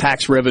talking about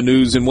tax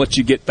revenues and what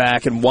you get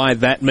back and why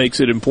that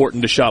makes it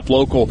important to shop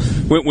local.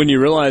 When you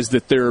realize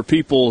that there are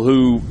people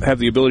who have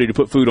the ability to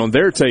put food on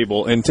their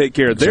table and take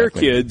care of their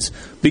kids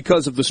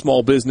because of the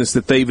small business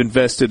that they've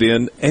invested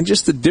in, and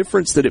just the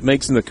difference that it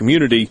makes in the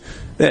community,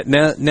 that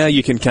now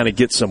you can kind of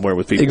get somewhere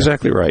with people.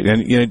 Exactly right.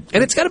 And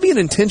it's got to be an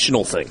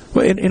intentional thing.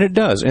 Well, and it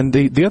does. And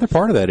the other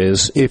part of that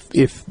is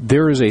if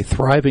there is a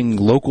thriving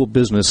local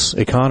business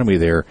economy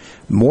there,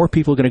 more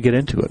people are going to get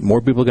into it.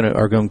 More people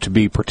are going to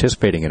be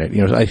participating in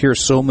it. I hear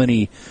so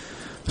many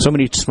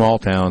small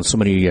towns, so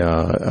many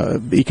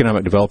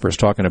economic developers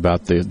talking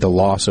about the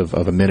loss of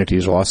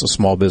amenities, loss of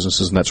small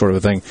businesses and that sort of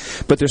a thing.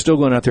 But they're still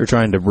going out there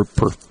trying to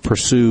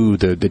pursue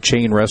the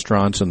chain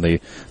restaurants and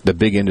the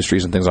big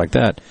industries and things like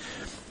that.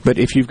 But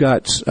if you've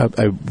got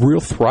a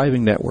real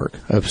thriving network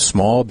of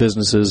small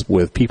businesses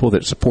with people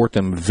that support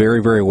them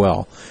very, very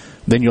well,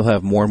 then you'll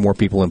have more and more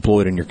people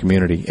employed in your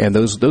community. And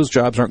those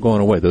jobs aren't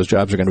going away. Those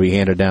jobs are going to be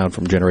handed down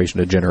from generation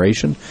to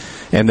generation.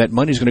 And that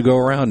money's going to go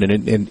around.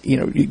 And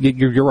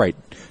you're right.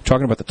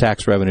 Talking about the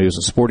tax revenues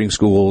and supporting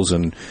schools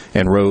and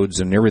roads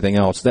and everything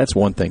else, that's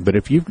one thing. But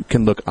if you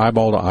can look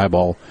eyeball to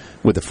eyeball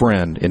with a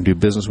friend and do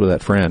business with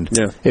that friend,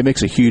 it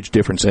makes a huge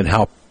difference in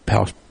how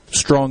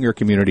strong your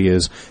community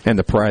is and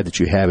the pride that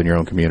you have in your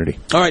own community.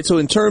 All right, so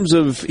in terms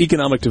of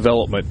economic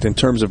development, in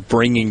terms of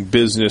bringing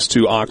business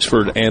to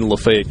Oxford and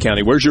Lafayette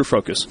County, where's your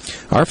focus?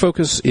 Our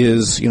focus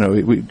is,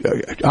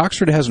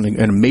 Oxford has an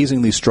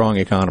amazingly strong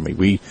economy.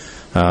 We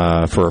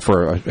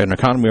for an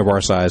economy of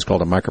our size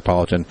called a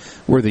micropolitan,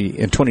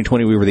 in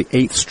 2020 we were the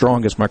 8th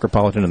strongest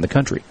micropolitan in the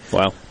country.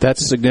 Wow.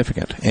 That's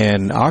significant.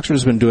 And Oxford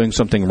has been doing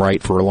something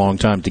right for a long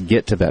time to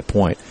get to that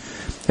point.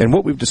 And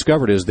what we've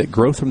discovered is that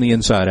growth from the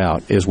inside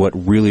out is what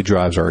really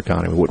drives our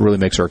economy, what really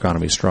makes our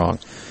economy strong.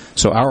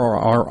 So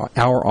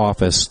our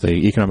office,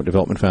 the Economic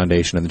Development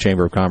Foundation and the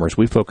Chamber of Commerce,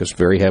 we focus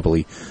very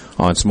heavily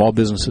on small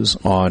businesses,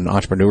 on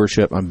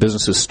entrepreneurship, on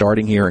businesses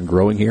starting here and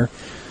growing here.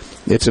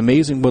 It's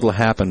amazing what will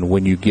happen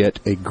when you get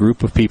a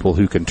group of people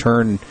who can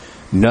turn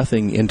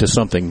nothing into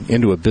something,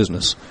 into a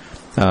business.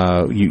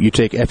 You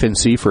take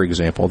FNC, for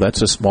example.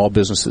 That's a small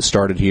business that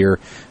started here.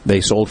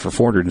 They sold for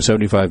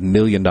 $475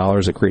 million.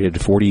 It created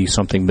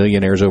 40-something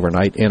millionaires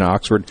overnight in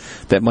Oxford.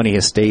 That money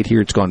has stayed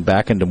here. It's gone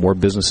back into more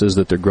businesses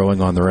that they're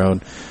growing on their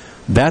own.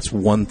 That's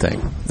one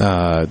thing.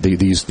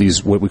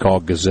 These what we call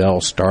gazelle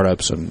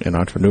startups and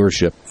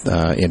entrepreneurship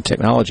in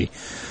technology.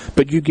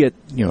 But you get,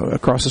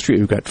 across the street,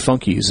 we've got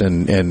Funky's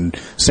and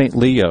St.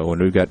 Leo,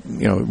 and we've got,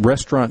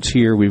 restaurants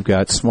here. We've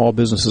got small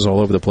businesses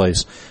all over the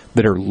place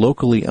that are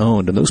locally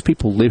owned, and those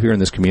people live here in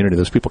this community.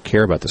 Those people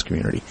care about this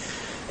community.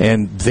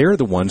 And they're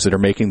the ones that are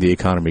making the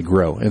economy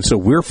grow. And so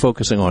we're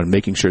focusing on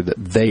making sure that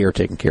they are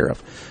taken care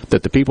of,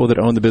 that the people that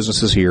own the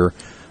businesses here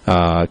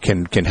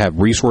can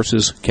have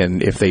resources,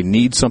 if they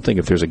need something,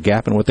 if there's a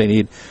gap in what they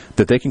need,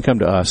 that they can come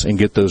to us and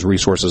get those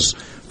resources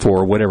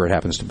for whatever it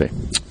happens to be.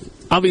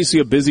 Obviously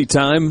a busy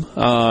time,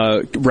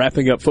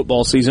 wrapping up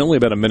football season, only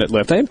about a minute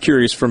left. I am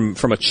curious from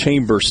a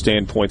chamber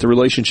standpoint, the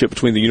relationship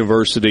between the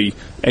university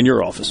and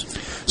your office.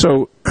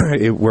 So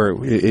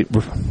the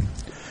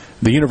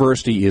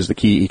university is the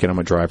key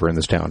economic driver in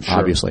this town,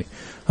 obviously.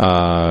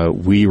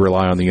 We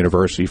rely on the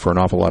university for an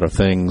awful lot of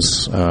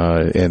things,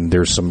 and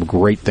there's some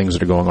great things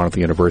that are going on at the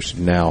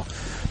university now.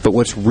 But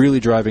what's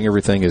really driving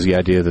everything is the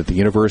idea that the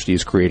university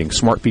is creating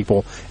smart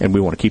people, and we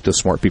want to keep those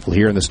smart people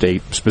here in the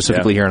state,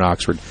 specifically here in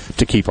Oxford,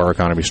 to keep our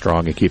economy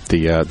strong and keep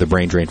the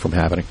brain drain from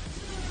happening.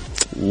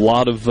 A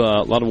lot of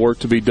work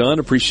to be done.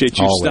 Appreciate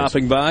you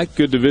stopping by.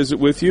 Good to visit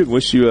with you.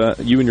 Wish you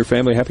and your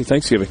family a happy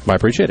Thanksgiving. I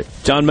appreciate it.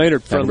 John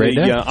Maynard from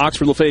the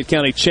Oxford Lafayette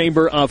County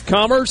Chamber of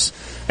Commerce.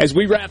 As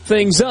we wrap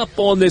things up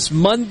on this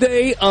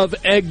Monday of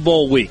Egg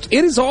Bowl week,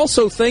 it is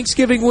also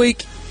Thanksgiving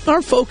week.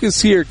 Our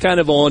focus here kind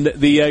of on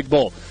the Egg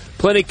Bowl.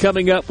 Plenty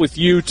coming up with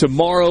you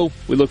tomorrow.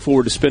 We look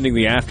forward to spending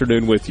the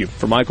afternoon with you.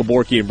 For Michael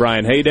Borky and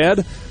Brian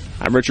Haydad,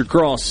 I'm Richard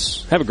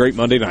Cross. Have a great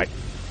Monday night.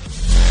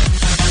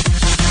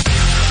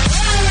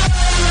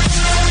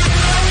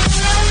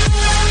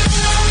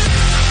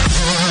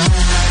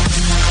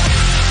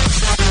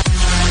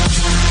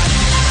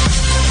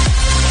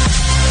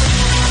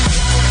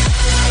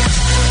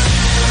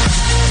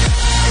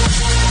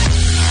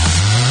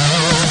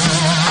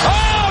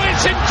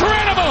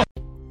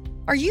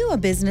 Are you a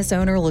business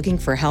owner looking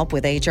for help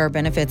with HR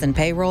benefits and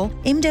payroll?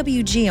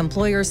 MWG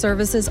Employer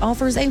Services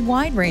offers a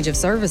wide range of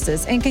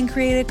services and can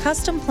create a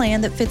custom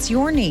plan that fits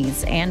your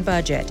needs and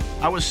budget.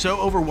 I was so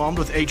overwhelmed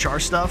with HR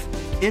stuff.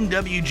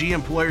 MWG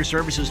Employer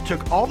Services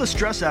took all the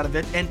stress out of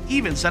it and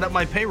even set up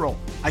my payroll.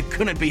 I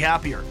couldn't be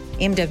happier.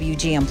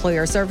 MWG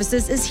Employer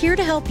Services is here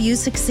to help you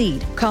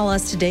succeed. Call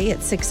us today at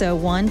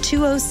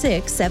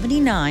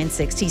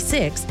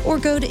 601-206-7966 or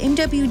go to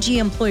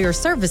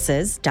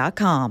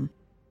MWGEmployerServices.com.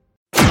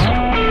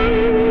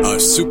 A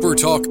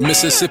SuperTalk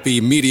Mississippi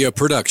media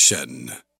production.